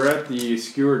we were at the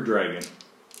Skewered Dragon,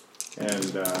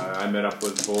 and I met up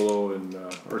with Bolo and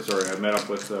I met up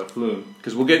with Floon.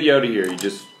 because we'll get you out of here.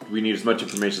 We need as much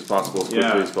information as possible, as quickly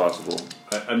Yeah. as possible.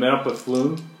 I met up with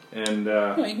Floon, and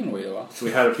No, you can wait a while.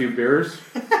 we had a few beers.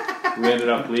 We ended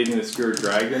up leading the Skewered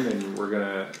Dragon, and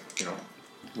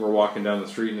we're walking down the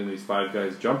street, and then these 5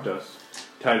 guys jumped us,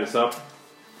 tied us up,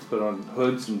 put on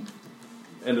hoods, and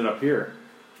ended up here.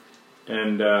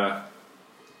 And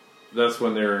that's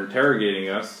when they were interrogating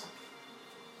us.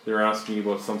 They were asking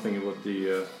about something about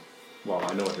the,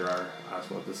 I know what they are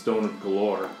asking about, the Stone of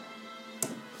Galore.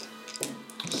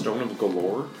 Stone of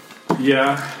Galore?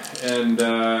 Yeah, and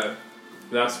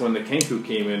that's when the Kenku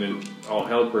came in and all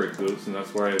hell broke loose, and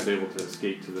that's where I was able to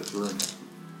escape to this room.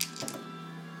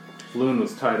 Floon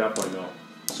was tied up, I know.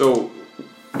 So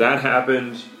that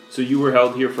happened. So you were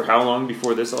held here for how long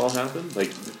before this all happened?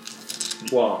 Like,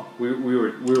 Well, we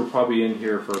were probably in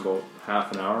here for about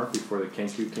half an hour before the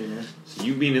Kenku came in. so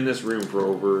you've been in this room for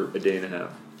over a day and a half.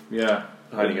 Yeah,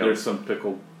 Hiding out. there's some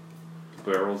pickled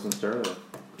barrels and stuff.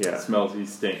 Yeah. It smells. He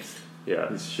stinks. Yeah.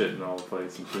 He's shitting all the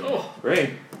place. And peeing. Oh,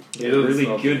 Ray, It doesn't really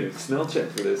smell good good. smell check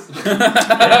for this. You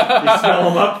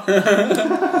smell him up.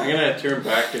 I'm gonna turn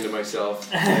back into myself.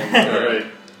 And, All right.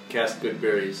 cast good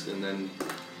berries and then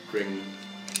bring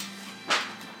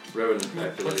Revenant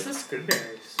back to What's life. this good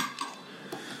berries?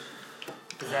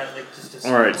 Is that like just a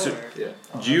All right, spell, so- or-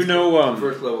 Yeah. Do you know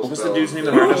First level what was spell. the dude's name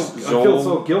that Oh, heard I us? feel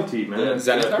so guilty, man. That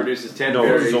Xanathar? produces 10 No,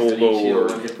 berries and Zolo each heal or-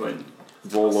 1 hit point.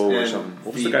 Volo or And something.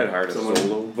 What was the feed guy that hired us? someone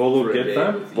Zolo? Volo for a Gid day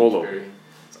fam? with each Volo. berry.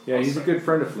 Yeah, he's a good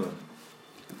friend of Floon.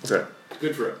 Okay.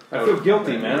 Good for it. I feel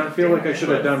guilty, man. I feel like I should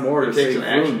have done more to It takes save an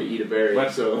action to Floon. eat a berry,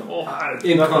 But- so...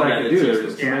 In In nothing I combat, can it's do. There's useless.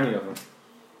 just too many of them.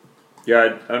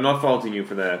 Yeah, I'm not faulting you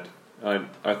for that.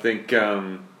 I think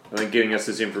getting us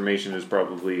this information is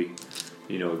probably,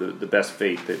 the best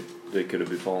fate that could have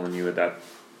befallen you at that.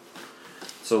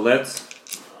 So let's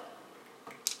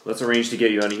arrange to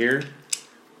get you out of here.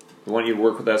 We want you to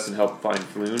work with us and help find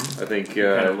Floon. I think Kind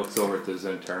of looks over at the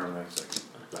Zentarum and it's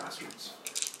like, bastards.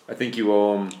 I think you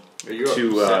owe him. Are you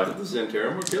To, upset that the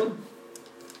Zentarum were killed?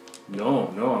 No,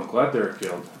 I'm glad they were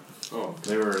killed. Oh.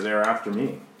 They were after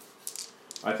me.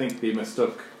 I think they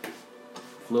mistook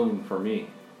Floon for me.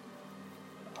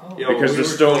 Oh. Yeah, Because we the were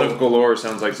Stone told- of Galore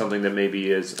sounds like something that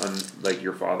maybe is like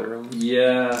your father owns.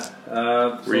 Yeah.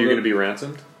 Were you going to be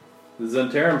ransomed? The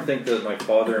Zentarum think that my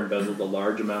father embezzled a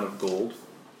large amount of gold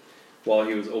while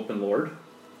he was open lord,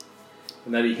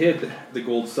 and that he hid the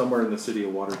gold somewhere in the city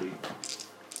of Waterdeep.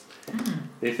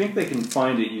 They think they can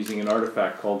find it using an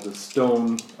artifact called the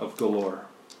Stone of Galore.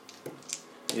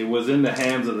 It was in the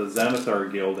hands of the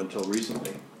Xanathar Guild until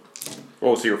recently.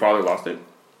 Oh, so your father lost it?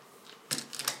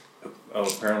 Oh,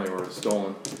 apparently it was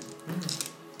stolen.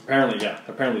 Apparently, yeah.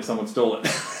 Apparently someone stole it.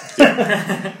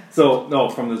 So, no,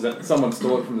 someone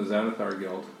stole it from the Xanathar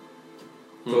Guild.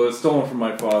 So it's stolen from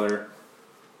my father.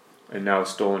 And now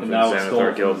it's stolen from And now the it's Xanathar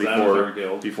stolen Guild from the before Xanathar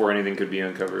Guild. before anything could be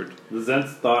uncovered. The Zents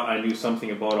thought I knew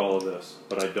something about all of this,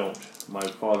 but I don't. My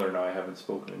father and I haven't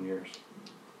spoken in years.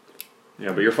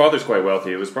 Yeah, but your father's quite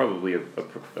wealthy. It was probably a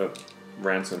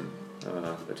ransom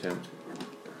attempt.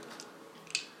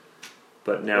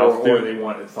 But now, Or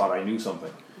they thought I knew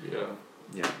something.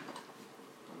 Yeah.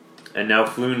 and now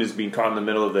Floon is being caught in the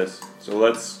middle of this. So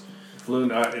let's.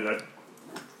 Floon,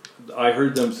 I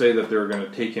heard them say that they were going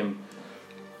to take him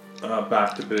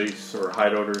back to base or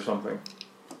hideout or something.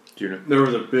 Do you know? There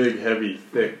was a big, heavy,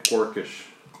 thick, orcish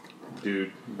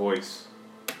dude voice.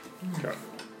 Okay.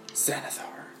 Xanathar.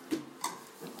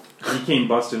 He came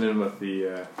busting in with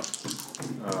the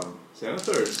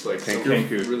Xanathar is like some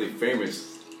Kenku. really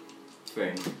famous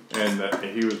thing. and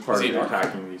he was part Is he of an orc?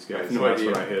 attacking these guys. No and that's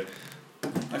idea. what I hid.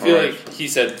 I feel Alright. like he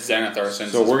said Xanathar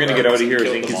since. So we're gonna get out of here as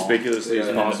killed them all. inconspicuously Yeah, as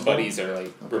And then the possible. buddies are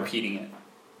like repeating it.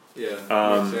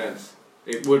 Yeah, makes sense.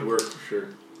 It would work for sure.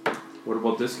 What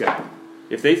about this guy?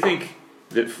 If they think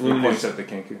that He Floon points is. at the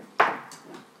Kenku.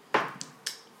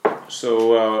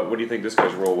 So, what do you think this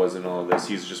guy's role was in all of this?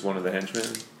 He's just one of the henchmen.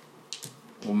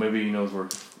 Well, maybe he knows where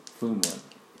Floon went.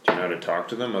 Do you know how to talk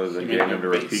to them other than He may getting be them to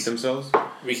base. repeat themselves?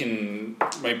 We can.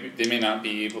 They may not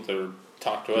be able to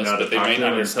talk to us, Not to but they talk might to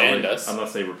them understand until us.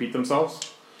 unless they repeat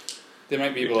themselves. They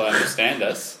might be able to understand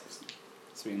us.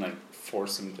 So we can like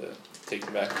force them to take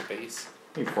them back to base.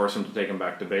 You can force him to take him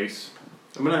back to base.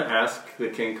 I'm gonna ask the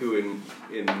Kenku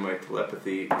in my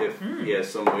telepathy if he has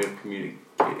some way of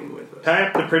communicating with us. Tie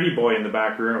up the pretty boy in the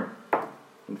back room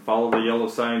and follow the yellow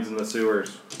signs in the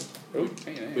sewers. Oh,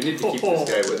 hey, We need to keep this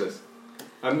guy with us.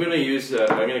 I'm gonna use. I'm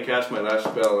gonna cast my last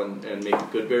spell and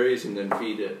make good berries and then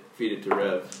feed it to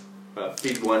Rev.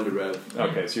 Feed one to Rev,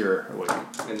 Okay, so you're awake.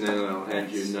 and then I'll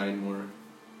hand you 9 more.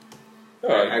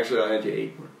 Oh, Actually, I'll hand you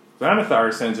 8 more.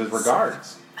 Xanathar sends his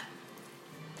regards.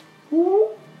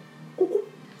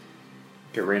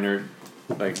 Okay, Raynor,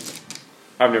 like,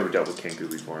 I've never dealt with Kenku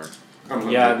before.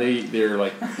 Yeah, they're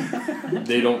like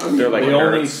they don't. They're like they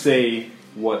only nerds. say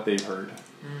what they've heard.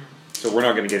 So we're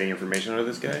not going to get any information out of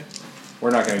this guy?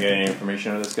 We're not going to get any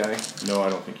information on this guy. No, I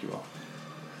don't think you will.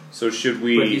 So should But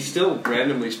we he's still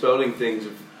randomly spouting things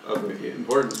of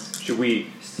importance.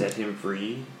 set him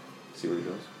free? See where he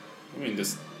goes? I mean,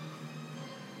 just.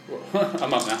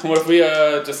 I'm up now. What if we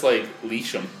just like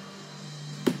leash him?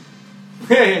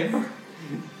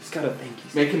 He's got to think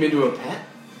he's... Make him into a pet?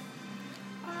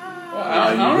 Well, I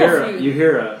don't know if we- You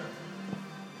hear a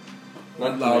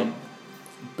Not loud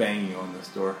banging on this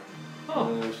door.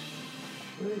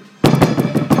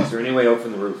 Is there any way out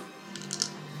from the roof?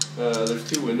 There's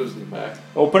 2 windows in the back.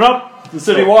 Open up! The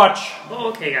city watch! Oh,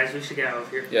 okay, guys, we should get out of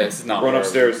here. Yeah, this is not. Run where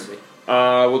upstairs. we-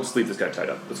 We'll just leave this guy tied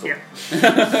up. Let's go.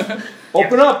 Yeah.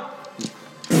 Open up!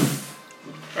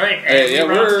 Right, and Hey, yeah, we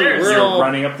run we're- upstairs. we're You're all-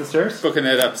 running up the stairs? Booking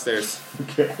it upstairs.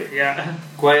 Okay. Yeah,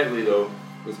 Quietly, though.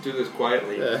 Let's do this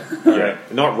quietly. Yeah. Okay.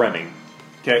 Not running.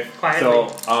 Okay. Quietly.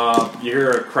 So, you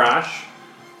hear a crash,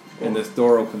 and this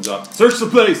door opens up. Search the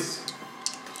place!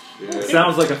 It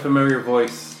sounds like a familiar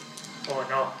voice. Oh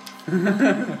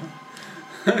no.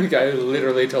 The guy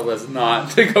literally told us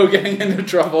not to go getting into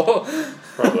trouble.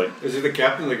 Probably. Is he the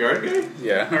captain of the guard guy?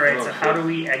 Yeah. Alright, Oh, so how do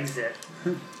we exit?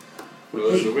 Well,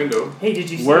 there's the window. Hey, did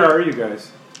you see? Where are you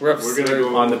guys? We're We're gonna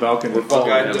go On the balcony. We'll following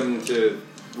guide him. them to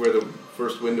where the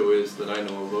first window is that I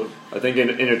know about. I think in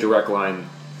a direct line,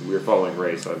 we're following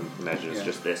Ray, so I imagine it's Yeah.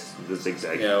 just the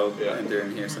zigzag. Yeah, we'll Yeah. enter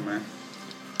in here somewhere.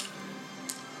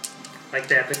 Like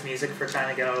the epic music for trying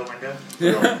to get out of the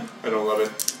window? I don't love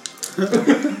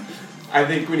it. I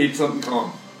think we need something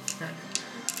calm.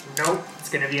 Nope. It's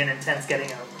gonna be an intense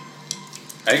getting out.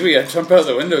 I think we gotta jump out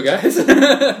the window, guys.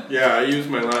 Yeah, I used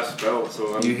my last spell,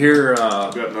 so You hear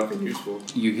I've got nothing useful.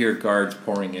 you hear guards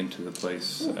pouring into the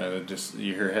place.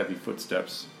 You hear heavy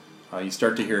footsteps. You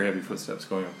start to hear heavy footsteps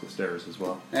going up the stairs as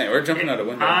well. Hey, we're jumping out a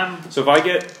window. So if I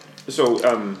get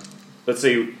let's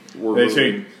say we're They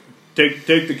moving. say,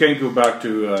 take the Kenku back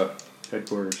to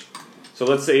headquarters. So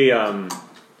let's say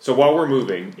so while we're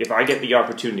moving, if I get the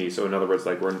opportunity, so in other words,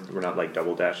 like we're not like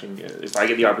double dashing. If I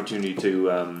get the opportunity to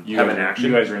have an action,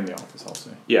 You guys are in the office, I'll say.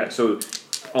 yeah. So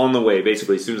on the way,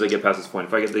 basically, as soon as I get past this point,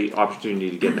 if I get the opportunity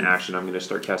to get an action, I'm going to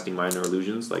start casting minor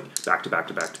illusions, like back to back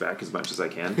to back to back, as much as I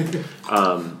can.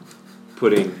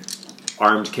 Putting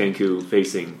armed Kenku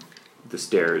facing the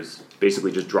stairs,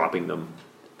 basically just dropping them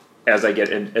as I get,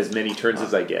 and as many turns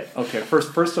as I get. Okay,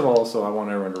 first of all, so I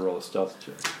want everyone to roll a stealth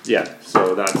check. Yeah.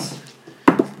 So that's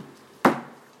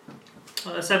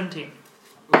 17.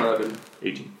 11.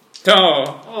 18.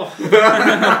 Oh,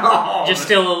 Just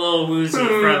still a little woozy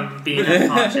from being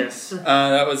unconscious.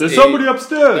 that was There's a- somebody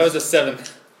upstairs! That was a 7.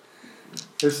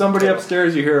 There's somebody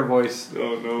upstairs, you hear a voice.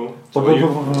 Oh no. So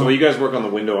while you guys work on the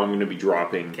window, I'm going to be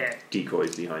dropping Okay.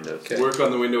 decoys behind us. Okay. Work on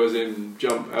the windows and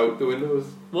jump out the windows.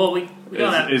 Well, we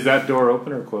don't have. Is that door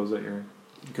open or closed that you're in?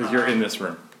 Because you're in this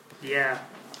room. Yeah,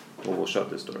 Well, we'll shut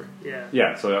this door. yeah.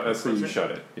 Yeah, so that's how you Close it?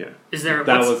 shut it. Yeah. Is there?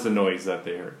 That what's- was the noise that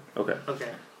they heard. Okay. Okay.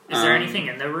 Is there anything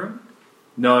in the room?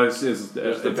 No, it's There's the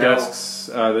the bell. desks.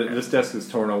 This desk is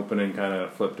torn open and kind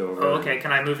of flipped over. Oh, okay.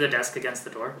 Can I move the desk against the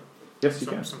door? Yes, you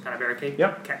can. Some kind of barricade?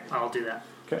 Yep. Okay, I'll do that.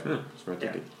 Okay. Smart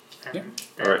Yeah. thinking. And Yeah.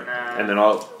 then, All right. And then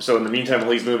so in the meantime,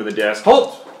 while he's moving the desk,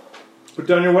 Halt! Put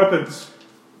down your weapons.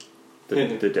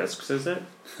 the desk says that?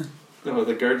 No,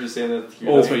 the guard just saying that.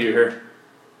 That's what you hear.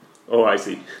 Oh, I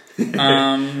see.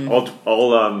 Um,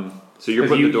 so you're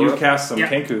putting the door you up? cast some Yeah.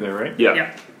 Kenku there, right? Yeah.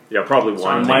 Yeah. Yeah, probably So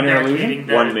one. I'm minor barricading illusion?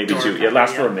 the One, maybe door two. It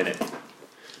lasts for a yeah. minute.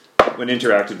 When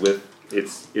interacted with,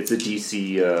 it's a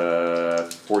DC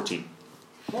 14.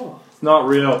 It's not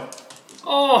real.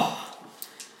 Oh!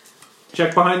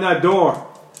 Check behind that door.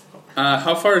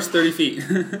 how far is 30 feet?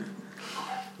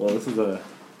 Well, this is a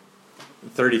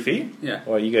 30 feet. Yeah.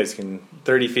 Well, you guys can.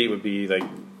 30 feet would be like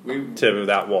We, to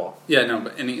that wall. Yeah, no,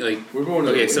 but any, like... we're going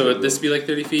to Okay, the so window, would this be like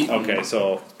 30 feet? Okay,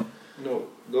 so No,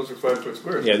 those are 5-foot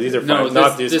squares. yeah, these are No, fine.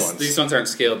 Not these ones. these ones aren't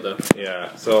scaled, though.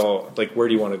 Yeah. So like, where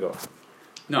do you want to go?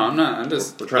 No, I'm not. I'm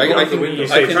just... We're trying to I go out the can, window. You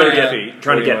say I can, 30 uh, feet.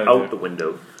 Trying What to do you get wanna out do? the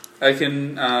window. I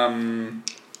can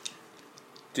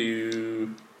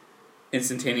do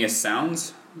instantaneous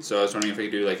sounds. So I was wondering if I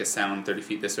could do like a sound 30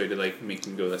 feet this way to like make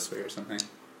them go this way or something.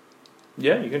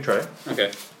 Yeah, you can try.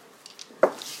 Okay.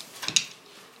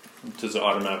 Does it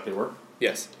automatically work?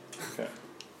 Yes. Okay.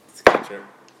 It's good, sure.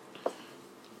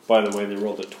 By the way, they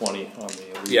rolled a 20 on the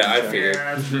illusion Yeah, I check. figured.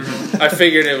 Yeah, that's true. I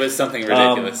figured it was something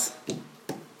ridiculous.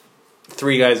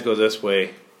 3 guys go this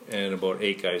way, and about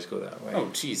 8 guys go that way. Oh,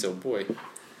 jeez, oh boy.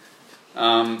 They're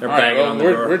all right, banging well, on the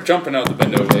we're, door. we're jumping out the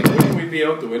window. Like, Wouldn't we be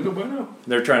out the window by now?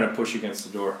 They're trying to push against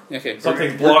the door. okay,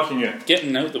 Something's we're blocking it.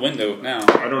 getting out the window now.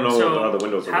 I don't know So, how the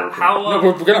windows are working. How No,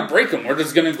 we're gonna break them. We're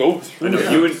just gonna go I through. know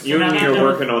them. you and So now me we are have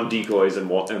working on decoys and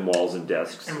walls and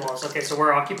desks. and walls. Okay, so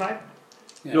we're occupied?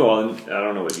 Yeah. No, I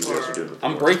don't know what you guys are doing. with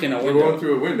I'm the breaking a We're going window.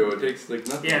 through a window. It takes like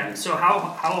nothing. Yeah, so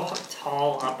how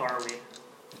tall up are we?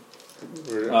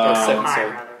 We're about How 7, high, so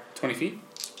rather? 20 feet.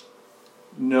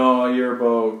 No, you're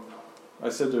about. I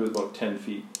said there was about 10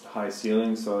 feet high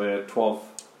ceiling, so they had 12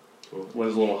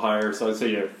 was a little higher. So I'd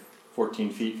say you have 14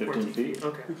 feet, 15 feet.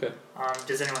 Okay. Okay.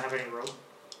 Does anyone have any rope?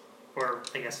 Or,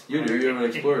 I guess... You do. You have an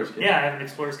explorer's kit. Yeah, I have an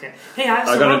explorer's kit. Hey, I have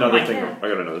I some got rope in another my thing. kit. I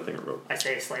got another thing of rope. I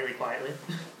say slightly quietly.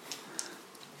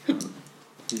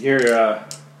 You hear,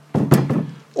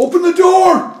 open the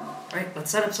door! Alright,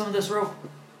 let's set up some of this rope.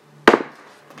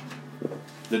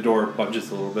 The door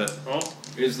budges a little bit. Oh.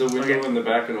 Is the window Okay. in the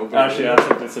back and open? Actually, that's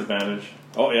a disadvantage.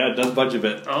 Oh, yeah, it does budge a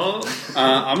bit. Oh.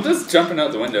 I'm just jumping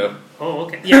out the window. Oh,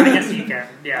 okay. Yeah, I guess you can.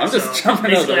 Yeah. I'm just so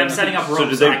jumping out the basically, I'm window. setting up So ropes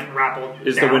did so they- I can rappel.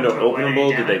 Is the down window to avoid any openable?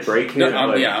 Did they damage. break it? No,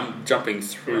 Like- yeah, I'm jumping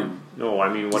through. No,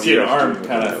 I mean, what See are you an guys arm doing with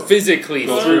kinda- the window? Physically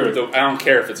Go through through. the. I don't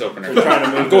care if it's open or We're not. trying to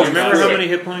move I'm going this Remember through how it. many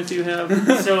hit points you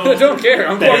have? So I don't care.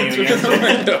 I'm going Banging through against the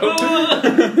window.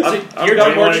 I've You're got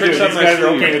doing more what you tricks do. up These my guys are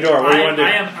sleeve. opening the door. What do you want to do?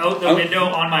 I am out the window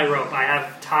on my rope. I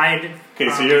have tied. Okay,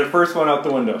 so you're the first one out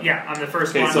the window. Yeah, I'm the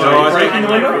first Okay, one. so No, are I you think- breaking the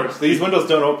Tied my window? rope. These windows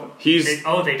don't open. He's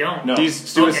Oh, they don't. No.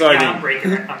 he's Okay, suiciding. yeah, I'm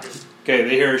breaking it. I'm just. Okay, they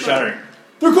hear shattering.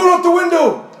 They're going out the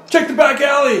window! Check the back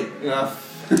alley! Yeah.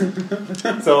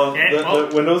 So Okay, well-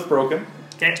 the window's broken.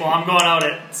 Okay, well, I'm going out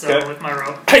it. So Okay. with my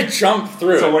rope. I jump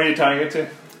through. So it. what are you tying it to?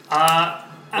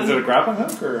 I'm, Is it a grappling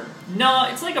hook or No,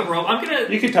 it's like a rope. I'm gonna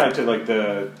you could tie it to like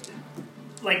a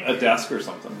like. desk or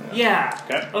something. Yeah.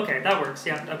 Okay. Okay, that works.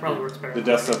 Yeah, that probably works better. The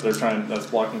desk that's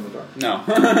blocking the door. No.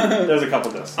 There's a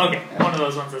couple desks. Okay, one of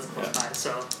those ones that's close by.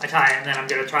 So I tie it, and then I'm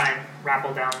gonna try and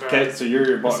rappel down the. Okay, so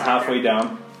you're about Beside halfway there.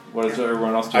 down. What does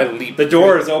everyone else do? I leap. The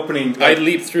door is opening. I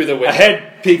leap through the window. A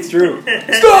head peeks through.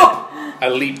 Stop! I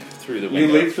leap through the You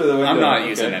window. leap through the window. I'm not okay.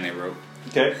 using any rope.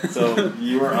 Okay, so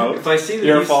you are out. If I see that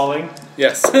You're he's- falling.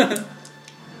 Yes.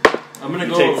 I'm gonna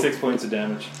You go. take 6 points of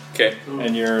damage, Okay.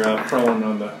 and you're prone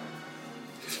on the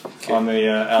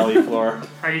alley floor.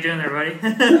 How you doing there, buddy?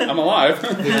 I'm alive.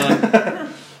 Yeah.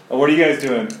 What are you guys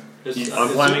doing? As, I'm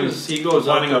as planning- soon as he goes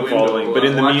planning out on the window, falling, but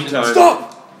in the I'm watching- meantime- Stop!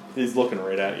 He's looking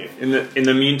right at you. in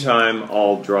the meantime,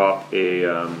 I'll drop a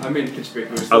I'm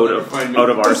inconspicuous. out They'll of find me. out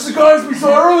of our That's the guys we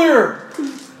saw earlier.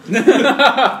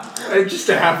 I'm just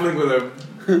a halfling with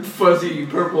a fuzzy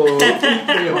purple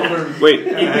holder. Wait,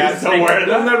 Yeah, somewhere.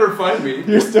 They'll never find me.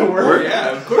 You're still Oh, working.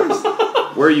 yeah, of course.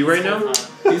 where are you right now?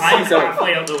 I'm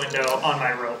halfway out the window on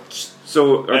my rope.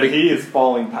 So are And they? he is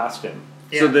falling past him.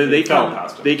 So Yeah. they fell come.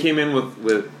 past him. They came in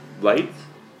with lights.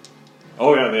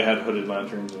 Oh yeah, they had hooded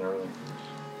lanterns and everything.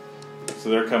 So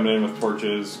they're coming in with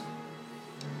torches,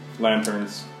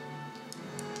 lanterns.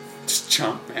 Just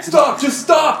jump, man. Stop! Just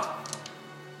stop!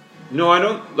 No, I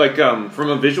don't like. From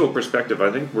a visual perspective,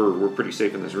 I think we're pretty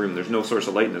safe in this room. There's no source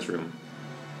of light in this room.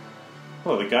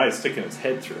 Oh, the guy's sticking his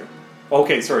head through.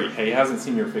 Okay, sorry. He hasn't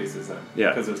seen your faces then. Yeah.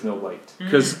 Because there's no light.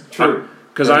 Because True.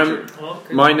 Because Very I'm true. Well,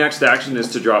 good. my next action is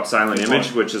to drop silent Good image,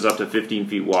 point. which is up to 15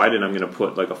 feet wide, and I'm going to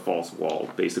put like a false wall,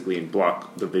 basically, and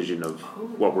block the vision of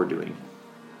what we're doing.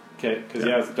 Okay, because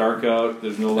yeah, it's dark out.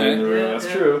 There's no light in the room. Yeah, That's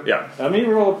yeah. true. Yeah. Let me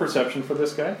roll a perception for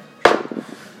this guy.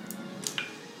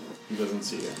 He doesn't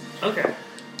see you. Okay.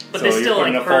 But So they you're still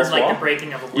putting like a heard false like wall? the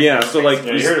breaking of a window. Yeah, so like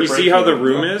Yeah, you, you heard it you see breaking how the the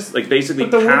room window. is, like basically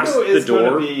But the past window the is going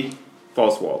door, to be.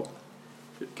 false wall.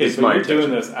 Okay, is so my you're doing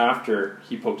intention. this after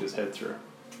he poked his head through.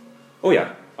 Oh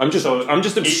yeah, I'm just So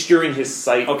obscuring his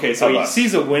sight. Okay, so of he us.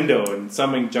 sees a window and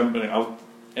something jumping out,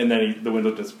 and then the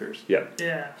window disappears. Yeah.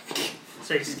 Yeah.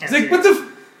 So you just can't He's see like, what it.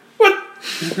 the?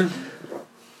 What?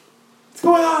 What's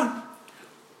going on?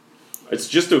 It's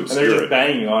just to And they're obscure just it.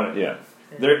 banging on it. Yeah,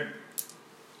 They're,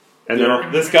 and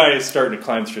then this guy is starting to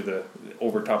climb through the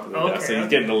over top of the Okay, desk, so he's okay.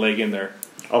 getting a leg in there.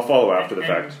 I'll follow after the And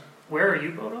fact. Where are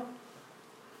you, Bodo?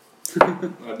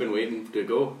 I've been waiting to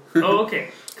go. Oh, okay.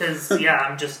 Because yeah,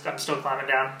 I'm still climbing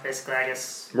down. Basically, I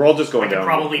guess We're all just I going could down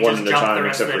probably one just at a jump the time,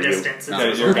 rest of except the for you. distance. No.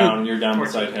 and You're down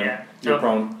towards beside you, him. yeah. You're So,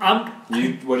 prone. I'm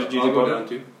What did you I'll do? go Bodo? down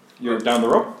too. You're down the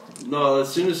rope. No, as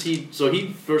soon as he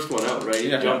first one out, right? He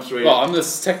Yeah. jumps right. Well, I'm the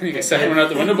technically second one out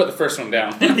the window, but the first one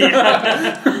down.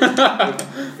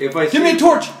 If I Give me a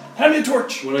torch. Hand me a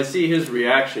torch. when I see his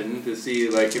reaction to see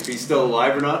like if he's still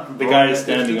alive or not, The guy is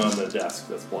standing on the desk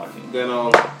that's blocking. then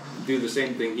I'll do the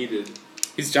same thing he did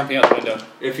He's jumping out the window.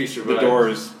 if he The survives. door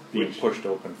is being pushed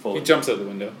open fully. He jumps out the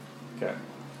window. Okay.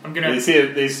 I'm They gonna.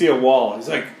 see a wall. He's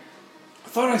like, I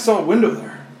thought I saw a window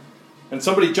there, and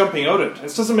somebody jumping out it.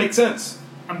 This doesn't make sense.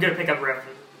 I'm gonna pick up Riff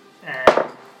and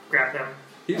grab him.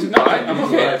 He's No, I'm he's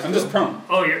okay. alive I'm just still. prone.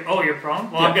 Oh, you're prone.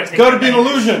 Well, Yeah. I'm gonna. It's pick gotta him be an anyway,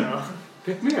 illusion. so-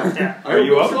 Pick me up. Yeah. I Are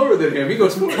you go up? slower than him. He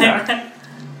goes forward.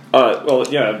 Well,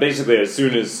 yeah. Basically, as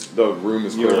soon as the room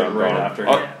is You're clear, I'm right gone. after.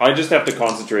 I just have to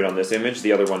concentrate on this image.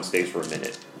 The other one stays for a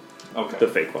minute. Okay. The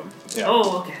fake one. Yeah.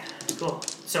 Oh, okay. Cool.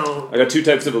 So I got two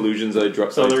types of illusions that I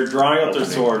drop. So they're drawing out their Opening.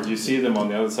 swords. You see them on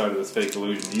the other side of this fake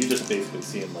illusion. You just basically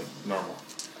see them like normal.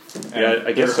 And Yeah,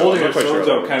 I guess they're so. holding I'm their not quite swords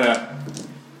sure out, kind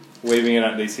of waving it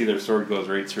at. They see their sword goes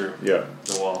right through Yeah,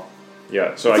 the wall.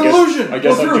 yeah. So It's I guess illusion! I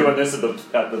guess Go I'm through! doing this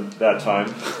at that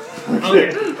time.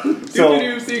 okay.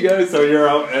 So, see guys. so you're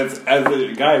out as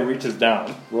the guy reaches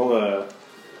down. Roll a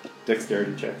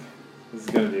dexterity check. This is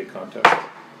going to be a contest.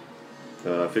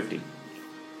 50.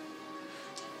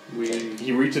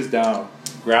 He reaches down,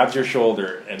 grabs your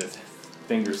shoulder, and his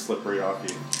fingers slip right off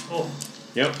you. Oh,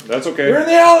 Yep, that's You're okay. in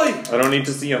the alley. I don't need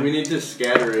to see him. We need to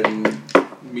scatter and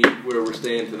meet where we're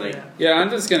staying tonight. Yeah, I'm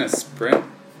just gonna sprint.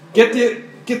 Get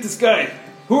this guy.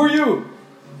 Who are you?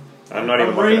 I'm not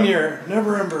even I'm looking up. Rainier,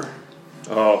 never Ember.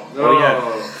 Oh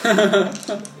yeah.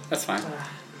 That's fine.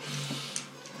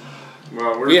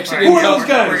 Well, We actually Who didn't are tell. those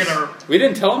guys? We're gonna. We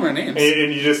didn't tell them our names. And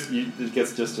it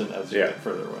gets distant as you Yeah. get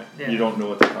further away. Yeah. You don't know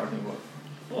what they're talking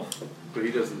about. But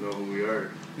he doesn't know who we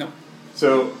are.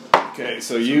 So, okay,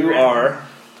 so you are.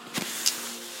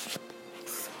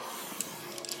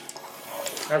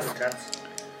 That was intense.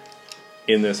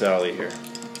 In this alley here.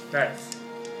 Nice.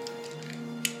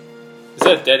 Is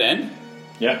that a dead end?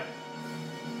 Yeah.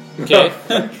 Okay.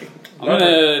 I'm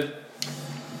gonna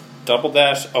double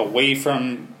dash away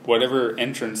from whatever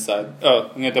entrance side. Oh,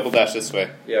 I'm gonna double dash this way.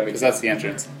 Yeah, me Because too. that's the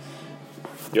entrance.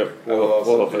 Yep. I will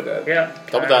also We'll do hit that. Yeah.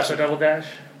 Double Can I dash. also double dash.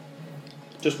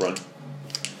 Just run.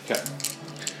 Okay.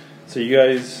 So you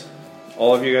guys,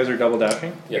 all of you guys are double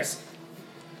dashing? Yes.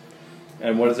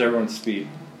 And what is everyone's speed?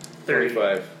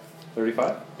 35.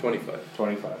 35? 25.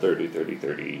 25. 30, 30,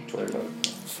 30, 25.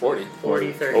 40.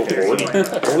 40, 30, Oh, 30. 40.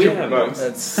 Oh yeah, Bucks.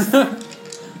 That's.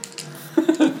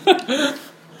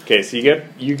 Okay, so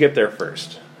you get there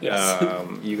first. Yes.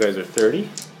 You guys are 30.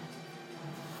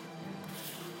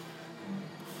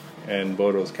 And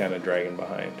Bodo's kind of dragging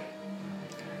behind.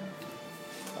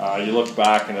 You look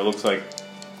back and it looks like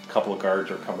a couple of guards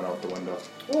are coming out the window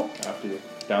after you.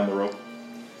 Down the rope.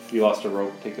 You lost a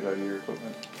rope, take it out of your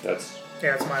equipment. That's.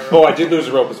 Yeah, it's my rope. Oh, I did lose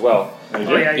a rope as well. Oh, you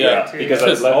Oh, did? yeah, you Yeah, did too.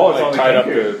 Because yeah. I Oh, it's I on the tied up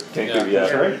Kenku. the Kenku, Yeah. yeah.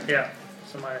 That's right. Yeah.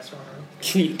 So minus 1 rope.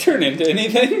 Can you turn into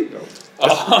anything? No.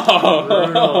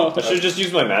 Oh. I should have just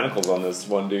used my manacles on this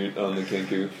one dude on the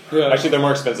Kenku. Yeah. Actually, they're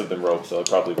more expensive than rope, so it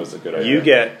probably was a good idea. You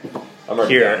get I'm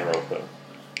already here. down rope though.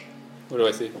 What do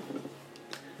I see?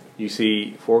 You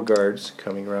see 4 guards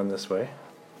coming around this way,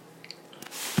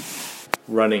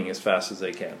 running as fast as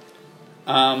they can.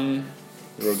 The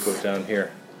road goes down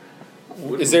here.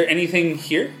 Is there anything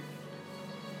here?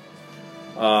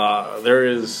 There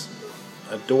is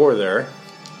a door there.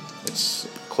 It's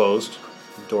closed.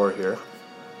 Door here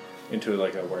into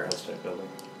like a warehouse type building.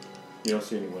 You don't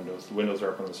see any windows. The windows are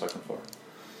up on the second floor.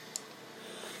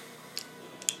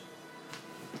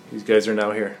 These guys are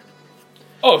now here.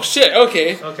 Oh shit!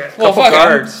 Okay. Okay. Well, Couple fuck.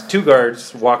 guards, 2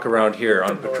 guards walk around here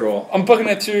on patrol. I'm booking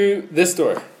it through this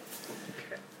door.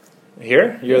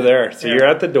 Here? You're there. So Yeah. you're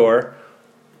at the door.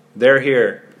 They're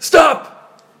here.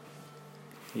 Stop!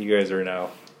 You guys are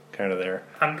now kind of there.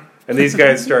 I'm, And these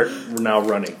guys start now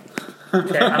running.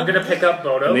 okay, I'm gonna pick up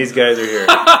Bodo. And these guys are here.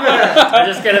 I'm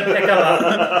just gonna pick him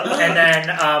up, and then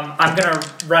I'm gonna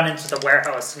run into the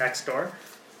warehouse next door.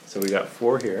 So we got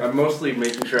 4 here. I'm mostly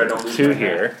making sure I don't lose 2 my hat.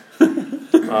 here.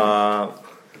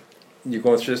 You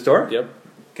going through this door? Yep.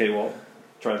 Okay, well,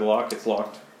 try the lock. It's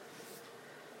locked.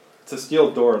 It's a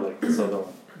steel door like this other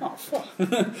one. Oh fuck.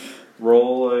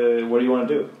 Roll. What do you want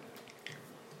to do?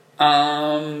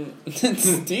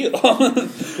 Steal.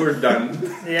 We're done.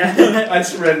 Yeah. I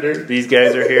surrender. These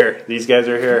guys are here. These guys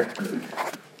are here.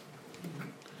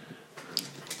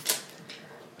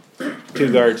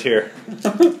 2 guards here.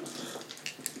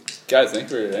 Guys, I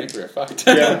think we're fucked.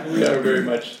 Yeah, we are very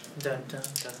much. Dun, dun,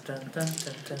 dun, dun, dun,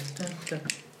 dun, dun,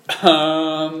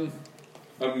 dun.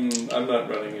 I'm not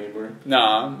running anymore. No,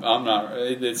 I'm not.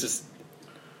 It's just,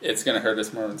 it's gonna hurt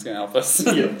us more than it's gonna help us.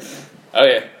 Yeah.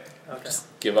 Okay, Okay. just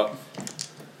give up.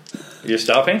 You're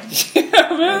stopping? Yeah,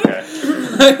 man.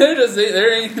 Okay.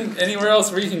 there ain't anywhere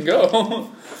else where you can go.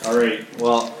 All right.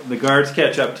 Well, the guards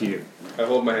catch up to you. I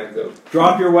hold my hands out.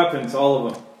 Drop your weapons, all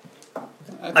of them.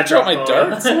 I drop my all-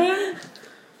 darts, man.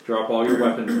 Drop all your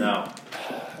weapons now.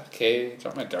 Okay,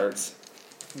 drop my darts.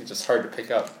 It's just hard to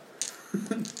pick up.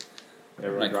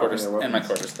 Everyone My dropping quarter their and my weapons?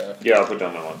 quarterstaff. Yeah, I'll put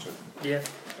down my launcher. Yeah.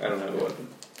 I don't have a weapon.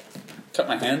 Cut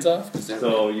my hands off because they're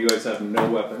So you guys have no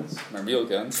weapons. my real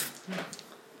guns.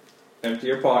 Empty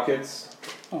your pockets.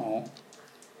 Oh,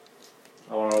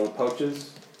 I want all the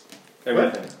pouches.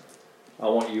 Everything. I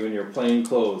want you in your plain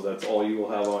clothes. That's all you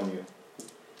will have on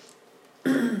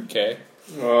you. okay.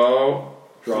 Oh,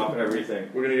 Drop everything.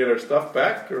 we're gonna get our stuff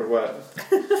back or what?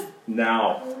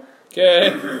 Now.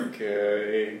 Okay.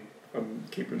 Okay. I'm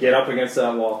keeping. Get up against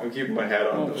that wall. I'm keeping my hat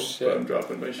on Oh, though, shit. but I'm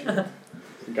dropping my shield.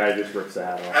 The guy just rips the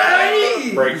hat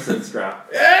off. Breaks the strap.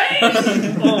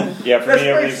 Yeah, for That's me,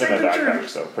 my everything's in my signature. backpack,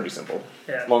 so pretty simple.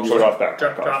 Yeah. Long short off backpack.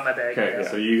 Drop off. my bag. Okay, yeah.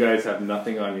 so you guys have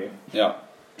nothing on you. Yeah.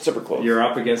 Super close. You're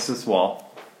up against this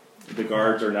wall. The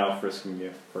guards are now frisking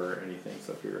you for anything,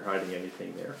 so if you're hiding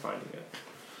anything, they're finding it.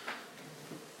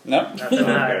 No. Nothing to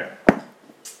hide.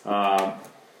 Okay.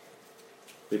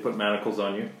 They put manacles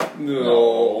on you.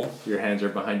 No. Your hands are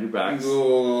behind your backs.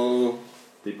 No.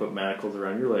 They put manacles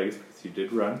around your legs because you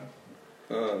did run.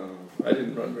 I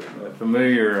didn't run very A well.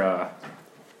 familiar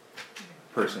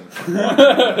person.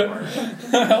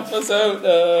 Help us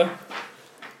out,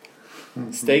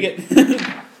 Staggett.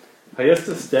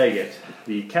 Hyesta Staggett,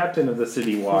 the captain of the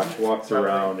City Watch, walks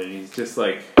around and he's just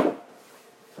like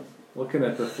looking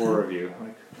at the four of you.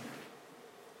 Like,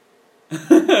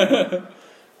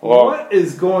 Well, what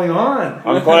is going on?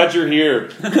 I'm glad you're here.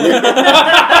 Are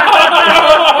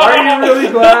you really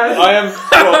glad?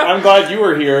 I'm glad you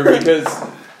were here because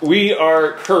we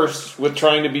are cursed with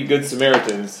trying to be good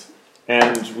Samaritans,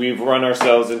 and we've run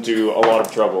ourselves into a lot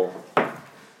of trouble.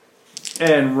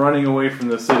 And running away from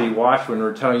the City Watch when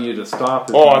we're telling you to stop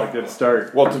is Oh, not a good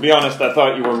start. Well, to be honest, I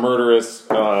thought you were murderous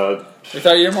We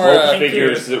thought you were more. folk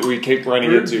figures that we keep running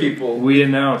Bird into. people. We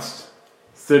announced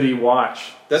City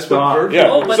Watch. That's stop. what bird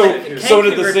Yeah. Oh, but So- they so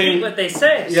did can't the repeat same- what they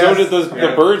say. Yeah. So Yes. did the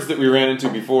Yeah. birds that we ran into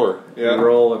before. Yeah,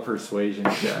 Roll a persuasion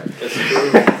check. that's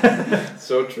true.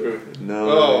 So true. No.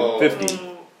 Oh. 50.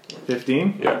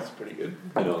 15? Yeah. That's pretty good.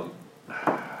 I know.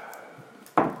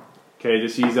 Okay,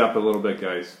 just ease up a little bit,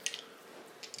 guys.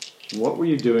 What were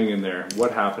you doing in there?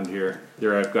 What happened here?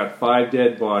 There, I've got 5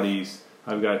 dead bodies.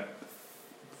 I've got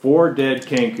 4 dead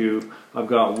Kenku. I've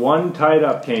got 1 tied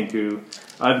up Kenku.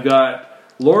 I've got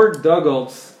Lord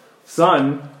Duggalt's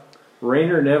son,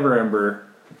 Rainer Neverember.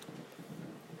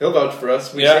 He'll vouch for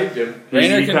us. We Yeah. saved him.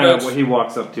 Rainer He can kind of vouch. he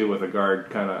walks up to with a guard,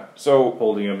 kind of So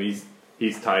holding him.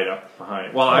 He's tied up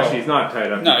behind. Well, actually, he's not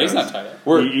tied up. No, he's because not tied up.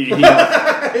 we're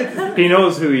He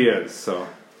knows who he is. So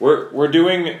we're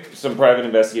doing some private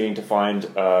investigating to find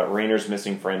Rainer's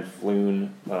missing friend Floon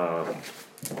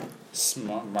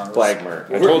Smart. Flagmer.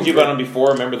 I told you about him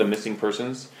before. Remember the missing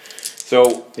persons?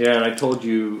 So yeah, and I told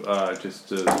you just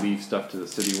to leave stuff to the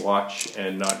City Watch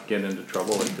and not get into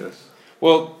trouble like this.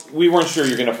 well, we weren't sure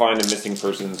you're going to find a missing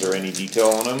persons or any detail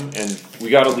on him, and we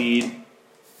got a lead.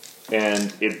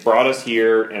 And it brought us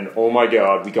here, and oh my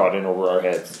god, we got in over our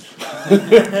heads.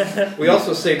 We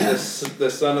also saved the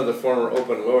son of the former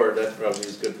open lord. That probably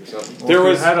is good for something. Well, There if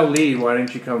was- you had a lead. Why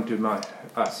didn't you come to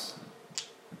us?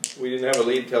 We didn't have a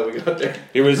lead till we got there.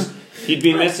 He'd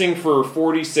been missing for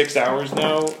 46 hours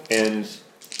now, and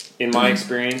in my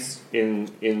experience,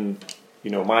 in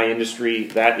my industry,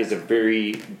 that is a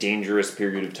very dangerous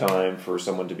period of time for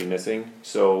someone to be missing.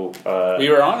 So We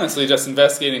were honestly just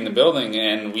investigating the building,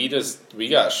 and we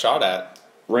got shot at.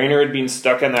 Rainer had been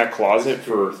stuck in that closet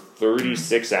for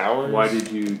 36 hours. Why did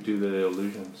you do the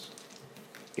illusions?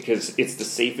 Because it's the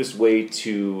safest way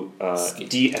to Escape.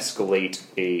 de-escalate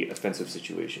a offensive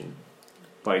situation.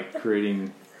 By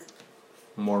creating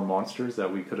more monsters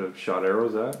that we could have shot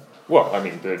arrows at? Well, I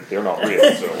mean, they're not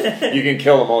real, so you can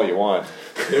kill them all you want.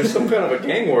 There's some kind of a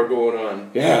gang war going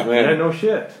on. Yeah, Yeah, man. no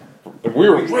shit. We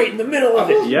were right in the middle of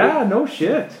it. Yeah, no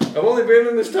shit. I've only been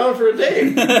in this town for a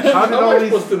day. How did How am all I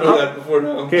these? supposed to know that before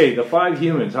now? Okay, the 5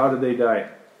 humans. How did they die?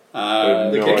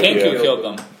 The no Kenku idea. killed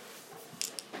them.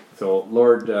 So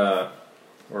Lord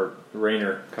or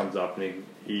Rainer comes up and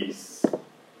he's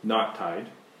not tied,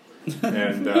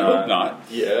 and Hope not.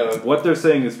 Yeah. what they're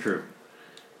saying is true.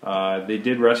 They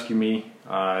did rescue me.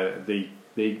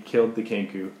 They killed the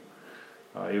Kenku.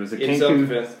 It was a In Kenku.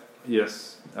 self-defense.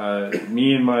 Yes.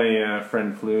 Me and my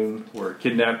friend Floon were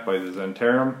kidnapped by the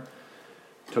Zentarum.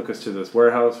 Took us to this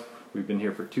warehouse. We've been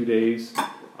here for 2 days.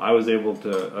 I was able to.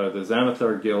 The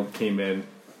Xanathar Guild came in,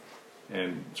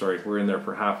 and we're in there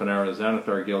for half an hour. The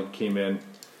Xanathar Guild came in,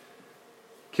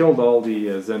 killed all the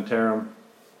Zentarum,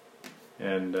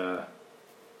 and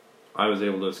I was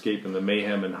able to escape in the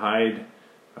mayhem and hide.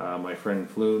 My friend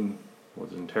Floon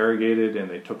was interrogated, and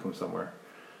they took him somewhere.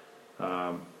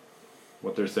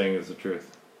 What they're saying is the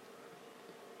truth.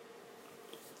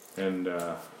 And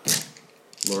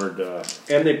Lord,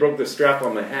 And they broke the strap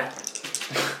on my hat.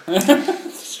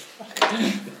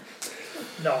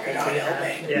 No,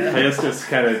 yeah. Hyestus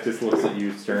kind of just looks at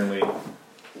you sternly,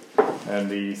 and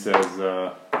he says,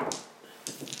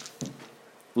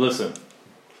 "Listen,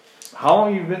 how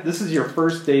long you been? This is your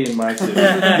first day in my city."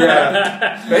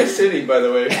 Yeah. Nice city, by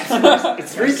the way.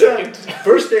 It's 3 times.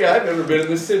 First day I've ever been in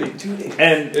this city. 2 days.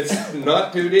 And It's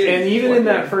not 2 days. and even in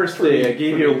that first day, I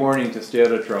gave you a warning to stay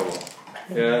out of trouble.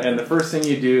 Yeah. And the first thing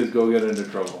you do is go get into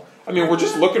trouble. I mean, we're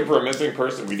just looking for a missing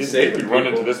person. We didn't Saving think we'd run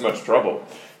people. into this much trouble.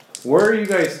 Where are you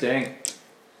guys staying?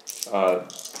 The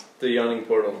yawning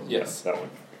portal. Yes. That one.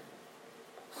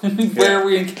 Where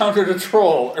we encountered a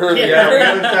troll earlier. Yeah, we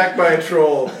got attacked by a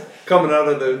troll coming out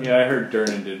of the. Yeah, I heard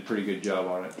Durnan did a pretty good job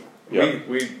on it. Yep.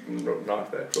 We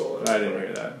knocked that troll out. I didn't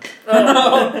hear that.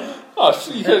 Oh,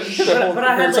 shit, you could have But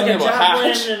I had something like a about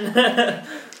hatch. javelin and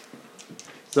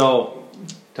So,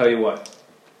 tell you what.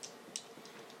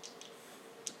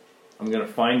 I'm gonna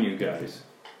find you guys.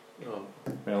 Oh.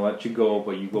 I'm gonna let you go,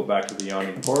 but you go back to the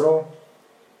yawning portal.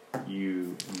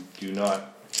 You do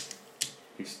not.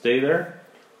 You stay there,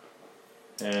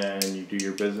 and you do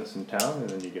your business in town, and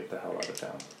then you get the hell out of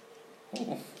town.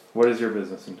 Ooh. What is your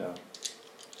business in town?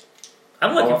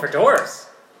 I'm looking for doors.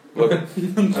 Look,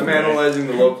 I'm analyzing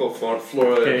the local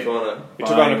flora Okay. and fauna. We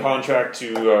took on a contract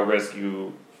to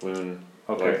rescue Floon.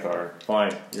 Okay, Lythar.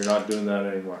 fine. You're not doing that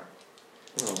anymore.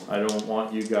 Oh. I don't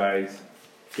want you guys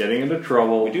getting into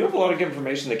trouble. We do have a lot of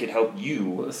information that could help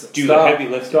you do Stop, the heavy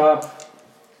lifting. Stop.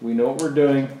 We know what we're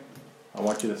doing. I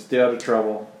want you to stay out of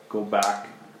trouble. Go back.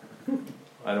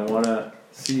 I don't want to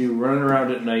see you running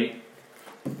around at night.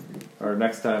 Or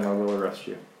next time I will arrest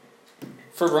you.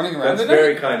 For running around That's the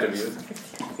very kind of you.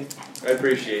 I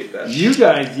appreciate that. You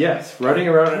guys, yes. Running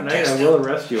around at night, I will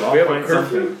arrest you. I'll We have a find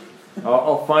curfew? something.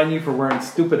 I'll fine you for wearing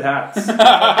stupid hats.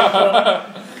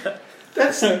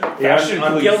 That's Fashion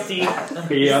I'm police. Guilty.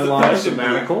 He unlocks the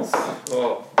manacles,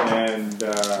 oh. and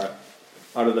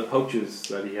out of the pouches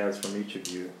that he has from each of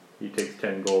you, he takes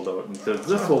 10 gold out and says,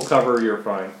 "This will cover your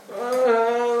fine."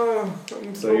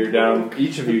 I'm So you're down,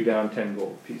 each of you down 10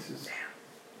 gold pieces.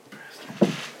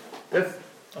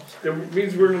 That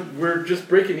means we're just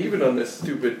breaking even on this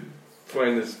stupid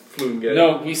find this flume guy.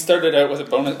 No, we started out with a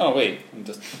bonus. Oh wait, I'm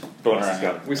just Bonus is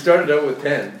Alright. gone. We started out with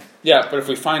 10. Yeah, but if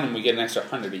we find them, we get an extra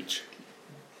 100 each.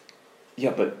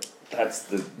 Yeah, but that's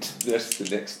the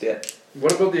next step.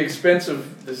 What about the expense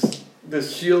of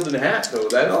this shield and hat though?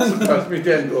 That also cost me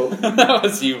 10 gold. That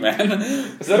was you, man.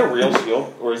 Is that a real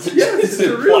shield, or is it Yes, just it's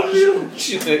a real flash? shield.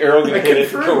 Shoot the arrow I gonna hit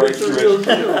it, go confirm right it's a through real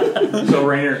it. shield. So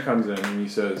Rainer comes in and he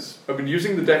says, I've been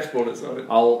using the dex bonus on it.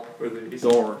 "I'll Or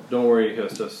the don't worry,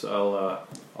 Hustus.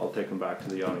 I'll take him back to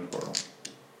the yawning portal."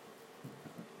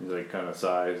 He's like kind of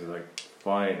sighs. He's like,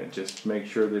 "Fine, and just make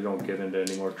sure they don't get into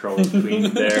any more trouble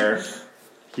between there,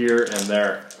 here, and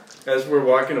there." As we're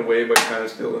walking away, but kind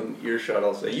of still in earshot,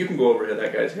 I'll say, "You can go over hit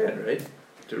that guy's head, right?"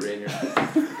 To Rainier.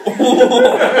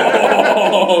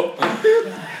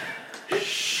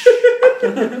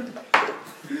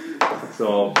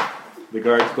 So the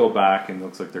guards go back and it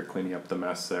looks like they're cleaning up the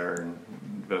mess there and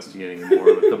investigating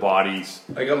more with the bodies.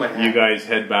 I got my hat. You guys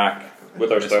head back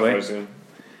With our this stuff, way. I assume.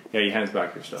 Yeah, he hands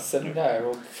back your stuff. 7 die, I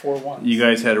rolled 4 1s. You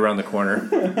guys head around the corner.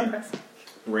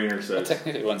 Rainer Well, says,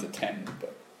 technically one's a 10,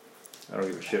 but "I don't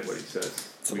give a shit what he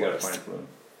says. It's a We gotta list. find Flume."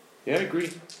 Yeah, I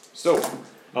agree. So,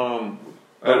 I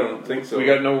don't think so. we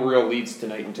got no real leads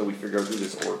tonight until we figure out who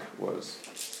this orc was.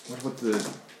 What about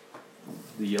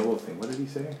the yellow thing? What did he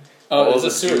say? oh, All it's the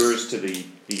a sewers. sewers to the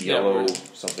Yeah, yellow we're-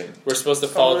 something. We're supposed to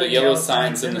follow the yellow yellow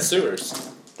signs signs in in the the- sewers.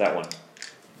 That one.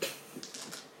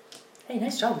 Hey,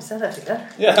 nice job. We said that together.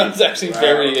 Yeah, it's actually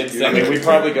very I insane. mean, we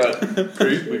probably got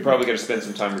to spend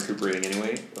some time recuperating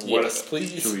anyway. What- Yes,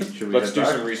 please. Should we Let's head do back?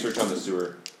 some research on the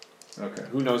sewer. Okay.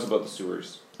 Who knows about the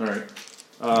sewers? All right.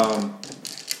 Well,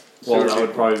 Sewer that would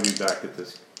people. probably be back at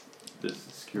this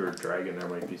skewered dragon. There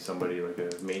might be somebody like a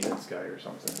maintenance guy or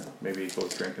something. Maybe he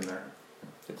goes drinking there.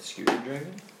 At the skewered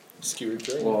dragon? Skewered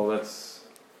dragon. Well, that's.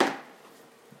 I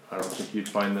don't think you'd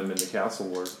find them in the castle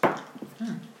ward.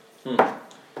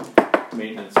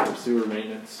 Maintenance or sewer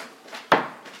maintenance.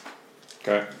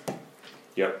 Okay.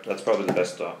 Yep, that's probably the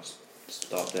best stop.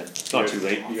 Stop then. It's not You too guys-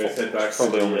 late. you guys head back It's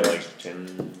probably to the, only uh, like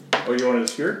 10. Oh, you wanted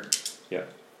to skewer? Yeah.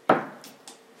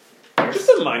 Just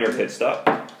a minor pit stop.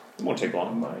 It won't take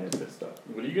long. Mine is this stuff.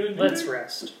 What are you gonna do? Let's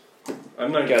rest.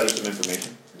 I'm not Gather some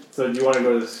information. So, do you want to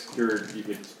go to the skewered? You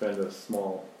could spend a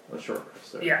short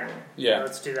rest there. Yeah. yeah.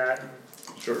 Let's do that.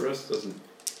 Short rest doesn't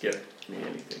get me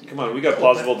anything. Come on, we got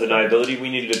plausible deniability. We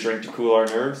needed a drink to cool our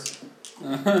nerves.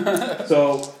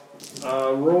 So,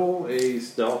 roll a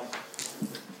stealth.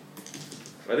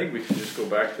 I think we should just go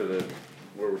back to the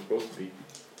where we're supposed to be.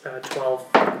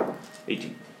 12.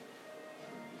 18.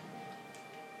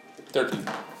 13.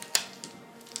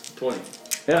 20.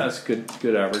 Yeah, that's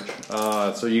good average.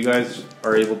 So you guys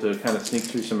are able to kind of sneak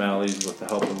through some alleys with the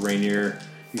help of Rainier.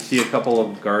 You see a couple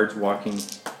of guards walking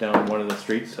down one of the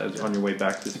streets as on your way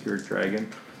back to the Skewered Dragon.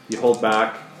 You hold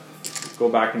back, go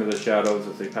back into the shadows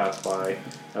as they pass by.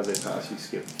 As they pass, you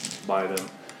skip by them.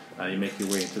 You make your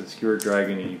way into the Skewered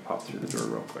Dragon and you pop through the door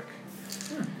real quick.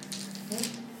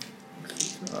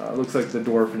 Looks like the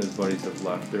dwarf and his buddies have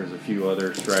left. There's a few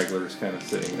other stragglers kind of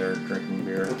sitting there drinking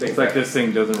beer. We'll take Looks like that. this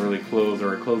thing doesn't really close,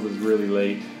 or it closes really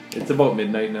late. It's about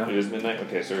midnight now. It is midnight?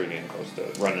 Okay, so we're getting close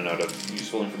to running out of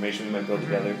useful information we might build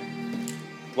together.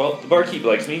 Well, the barkeep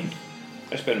likes me.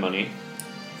 I spend money.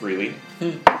 Freely.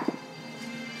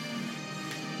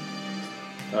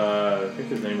 I think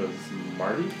his name was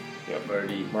Marty. Yep.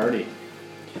 Marty.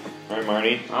 Alright,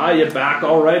 Marty. Ah, you back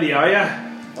already, are ya?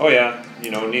 Oh yeah,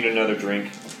 need another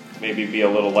drink. maybe be a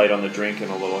little light on the drink and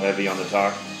a little heavy on the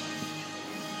talk.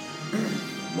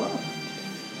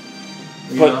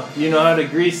 You know how to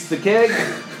grease the keg?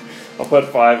 I'll put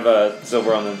 5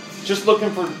 silver on them. Just looking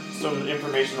for some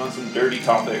information on some dirty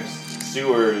topics.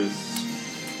 Sewers.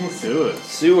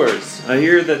 Sewers. I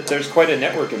hear that there's quite a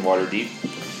network in Waterdeep.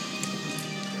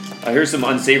 I hear some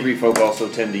unsavory folk also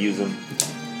tend to use them.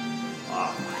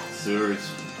 Sewers.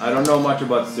 I don't know much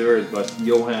about sewers, but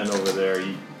Johan over there,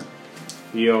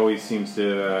 he always seems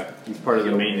to, he's part of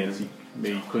the maintenance.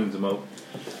 He cleans them out.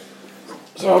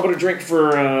 So how about a drink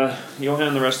for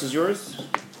Johan? The rest is yours.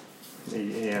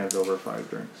 He has over 5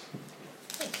 drinks.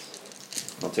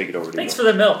 I'll take it over to Thanks you.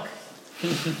 for the milk.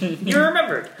 You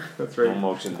remembered. That's I'll right.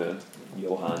 motion to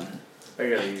Johan. I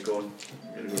gotta get going.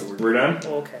 Gotta go to work. We're done?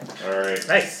 Okay. All right.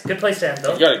 Nice. Good place to end,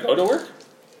 Bill. You gotta go to work?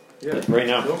 Yeah, Right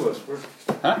now. No, let's work.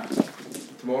 Huh?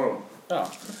 Tomorrow. Oh, I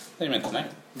thought you meant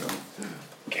tonight.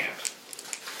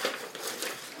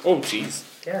 Oh, jeez.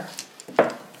 Yeah.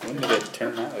 When did it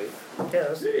turn that way? Yeah, that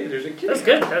was Hey, there's a kid.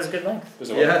 good. That was a good length. Was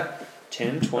it Yeah.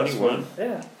 10:21.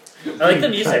 Yeah. I like the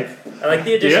music. I like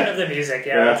the addition of the music.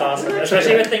 Yeah, that's awesome.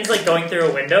 Especially with things like going through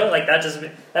a window. Like that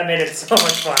made it so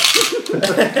much fun.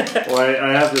 Well,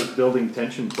 I have this building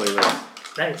tension playlist.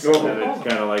 Nice. And it's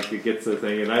kind of like it gets the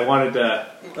thing, and I wanted to.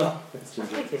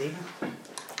 Hey, kitty.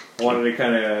 I wanted to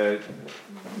kind of.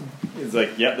 It's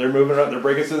like, yeah, they're moving up. They're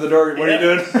breaking through the door. What are you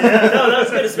doing? Yeah, no, that's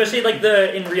good. Especially like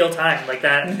in real time. Like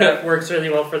that works really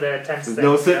well for the tense There's thing.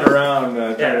 no sitting around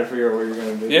trying Yeah. to figure out what you're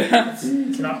gonna do. Yeah.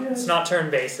 It's not turn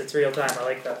based. It's real time. I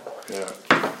like that. Yeah.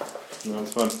 No,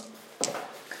 it's fun.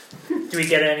 Do we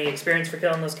get any experience for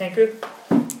killing those Kenku?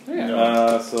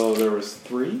 Yeah. So there was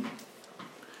 3.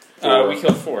 We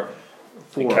killed 4.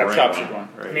 4. We right? captured one.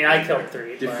 Right. I mean, I killed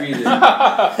 3. but- Defeated.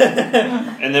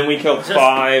 And then we killed Just-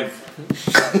 5.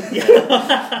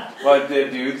 But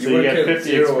dude, so you get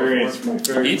 50 experience.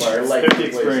 Each? 50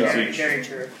 experience Very, each. very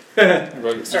true.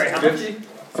 Sorry, Sorry, how much?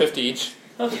 50 each.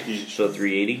 So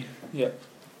 380. Yep.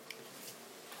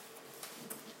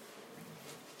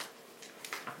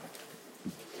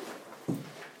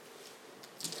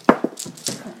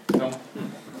 No.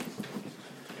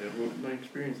 My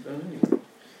experience done anyway.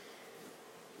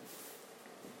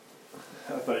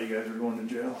 I thought you guys were going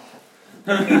to jail.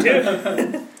 Me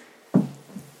too.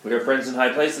 We have friends in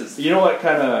high places. You know what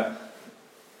kind of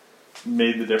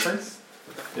made the difference?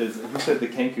 Is who said the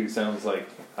Kenku sounds like?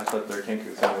 I thought their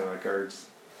Kenku sounded like ours.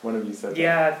 One of you said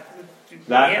Yeah.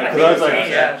 That. Yeah, I Because think I was it's like, me,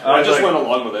 yeah. I just went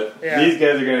along with it. Yeah. these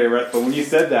guys are gonna get arrested. But when you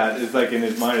said that, it's like in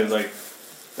his mind, it's like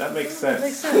that makes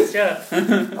sense. That makes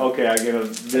sense, yeah. Okay, I'm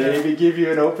gonna maybe give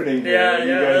you an opening. Yeah, here.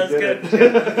 yeah, you guys that's did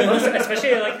good. it.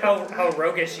 Especially like how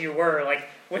roguish you were, like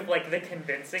with like the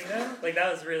convincing them. Like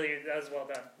that was well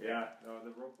done. Yeah, no,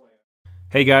 the role playing.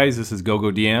 Hey guys, this is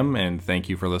GoGo DM, and thank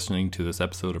you for listening to this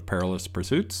episode of Perilous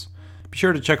Pursuits. Be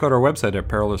sure to check out our website at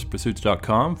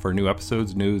perilouspursuits.com for new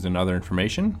episodes, news, and other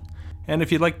information. And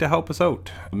if you'd like to help us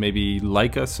out, maybe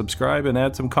like us, subscribe, and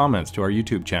add some comments to our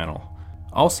YouTube channel.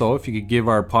 Also, if you could give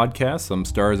our podcast some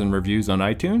stars and reviews on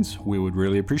iTunes, we would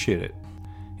really appreciate it.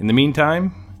 In the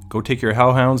meantime, go take your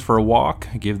hellhounds for a walk,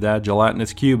 give that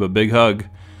gelatinous cube a big hug,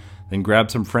 then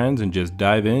grab some friends and just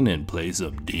dive in and play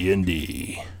some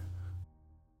D&D.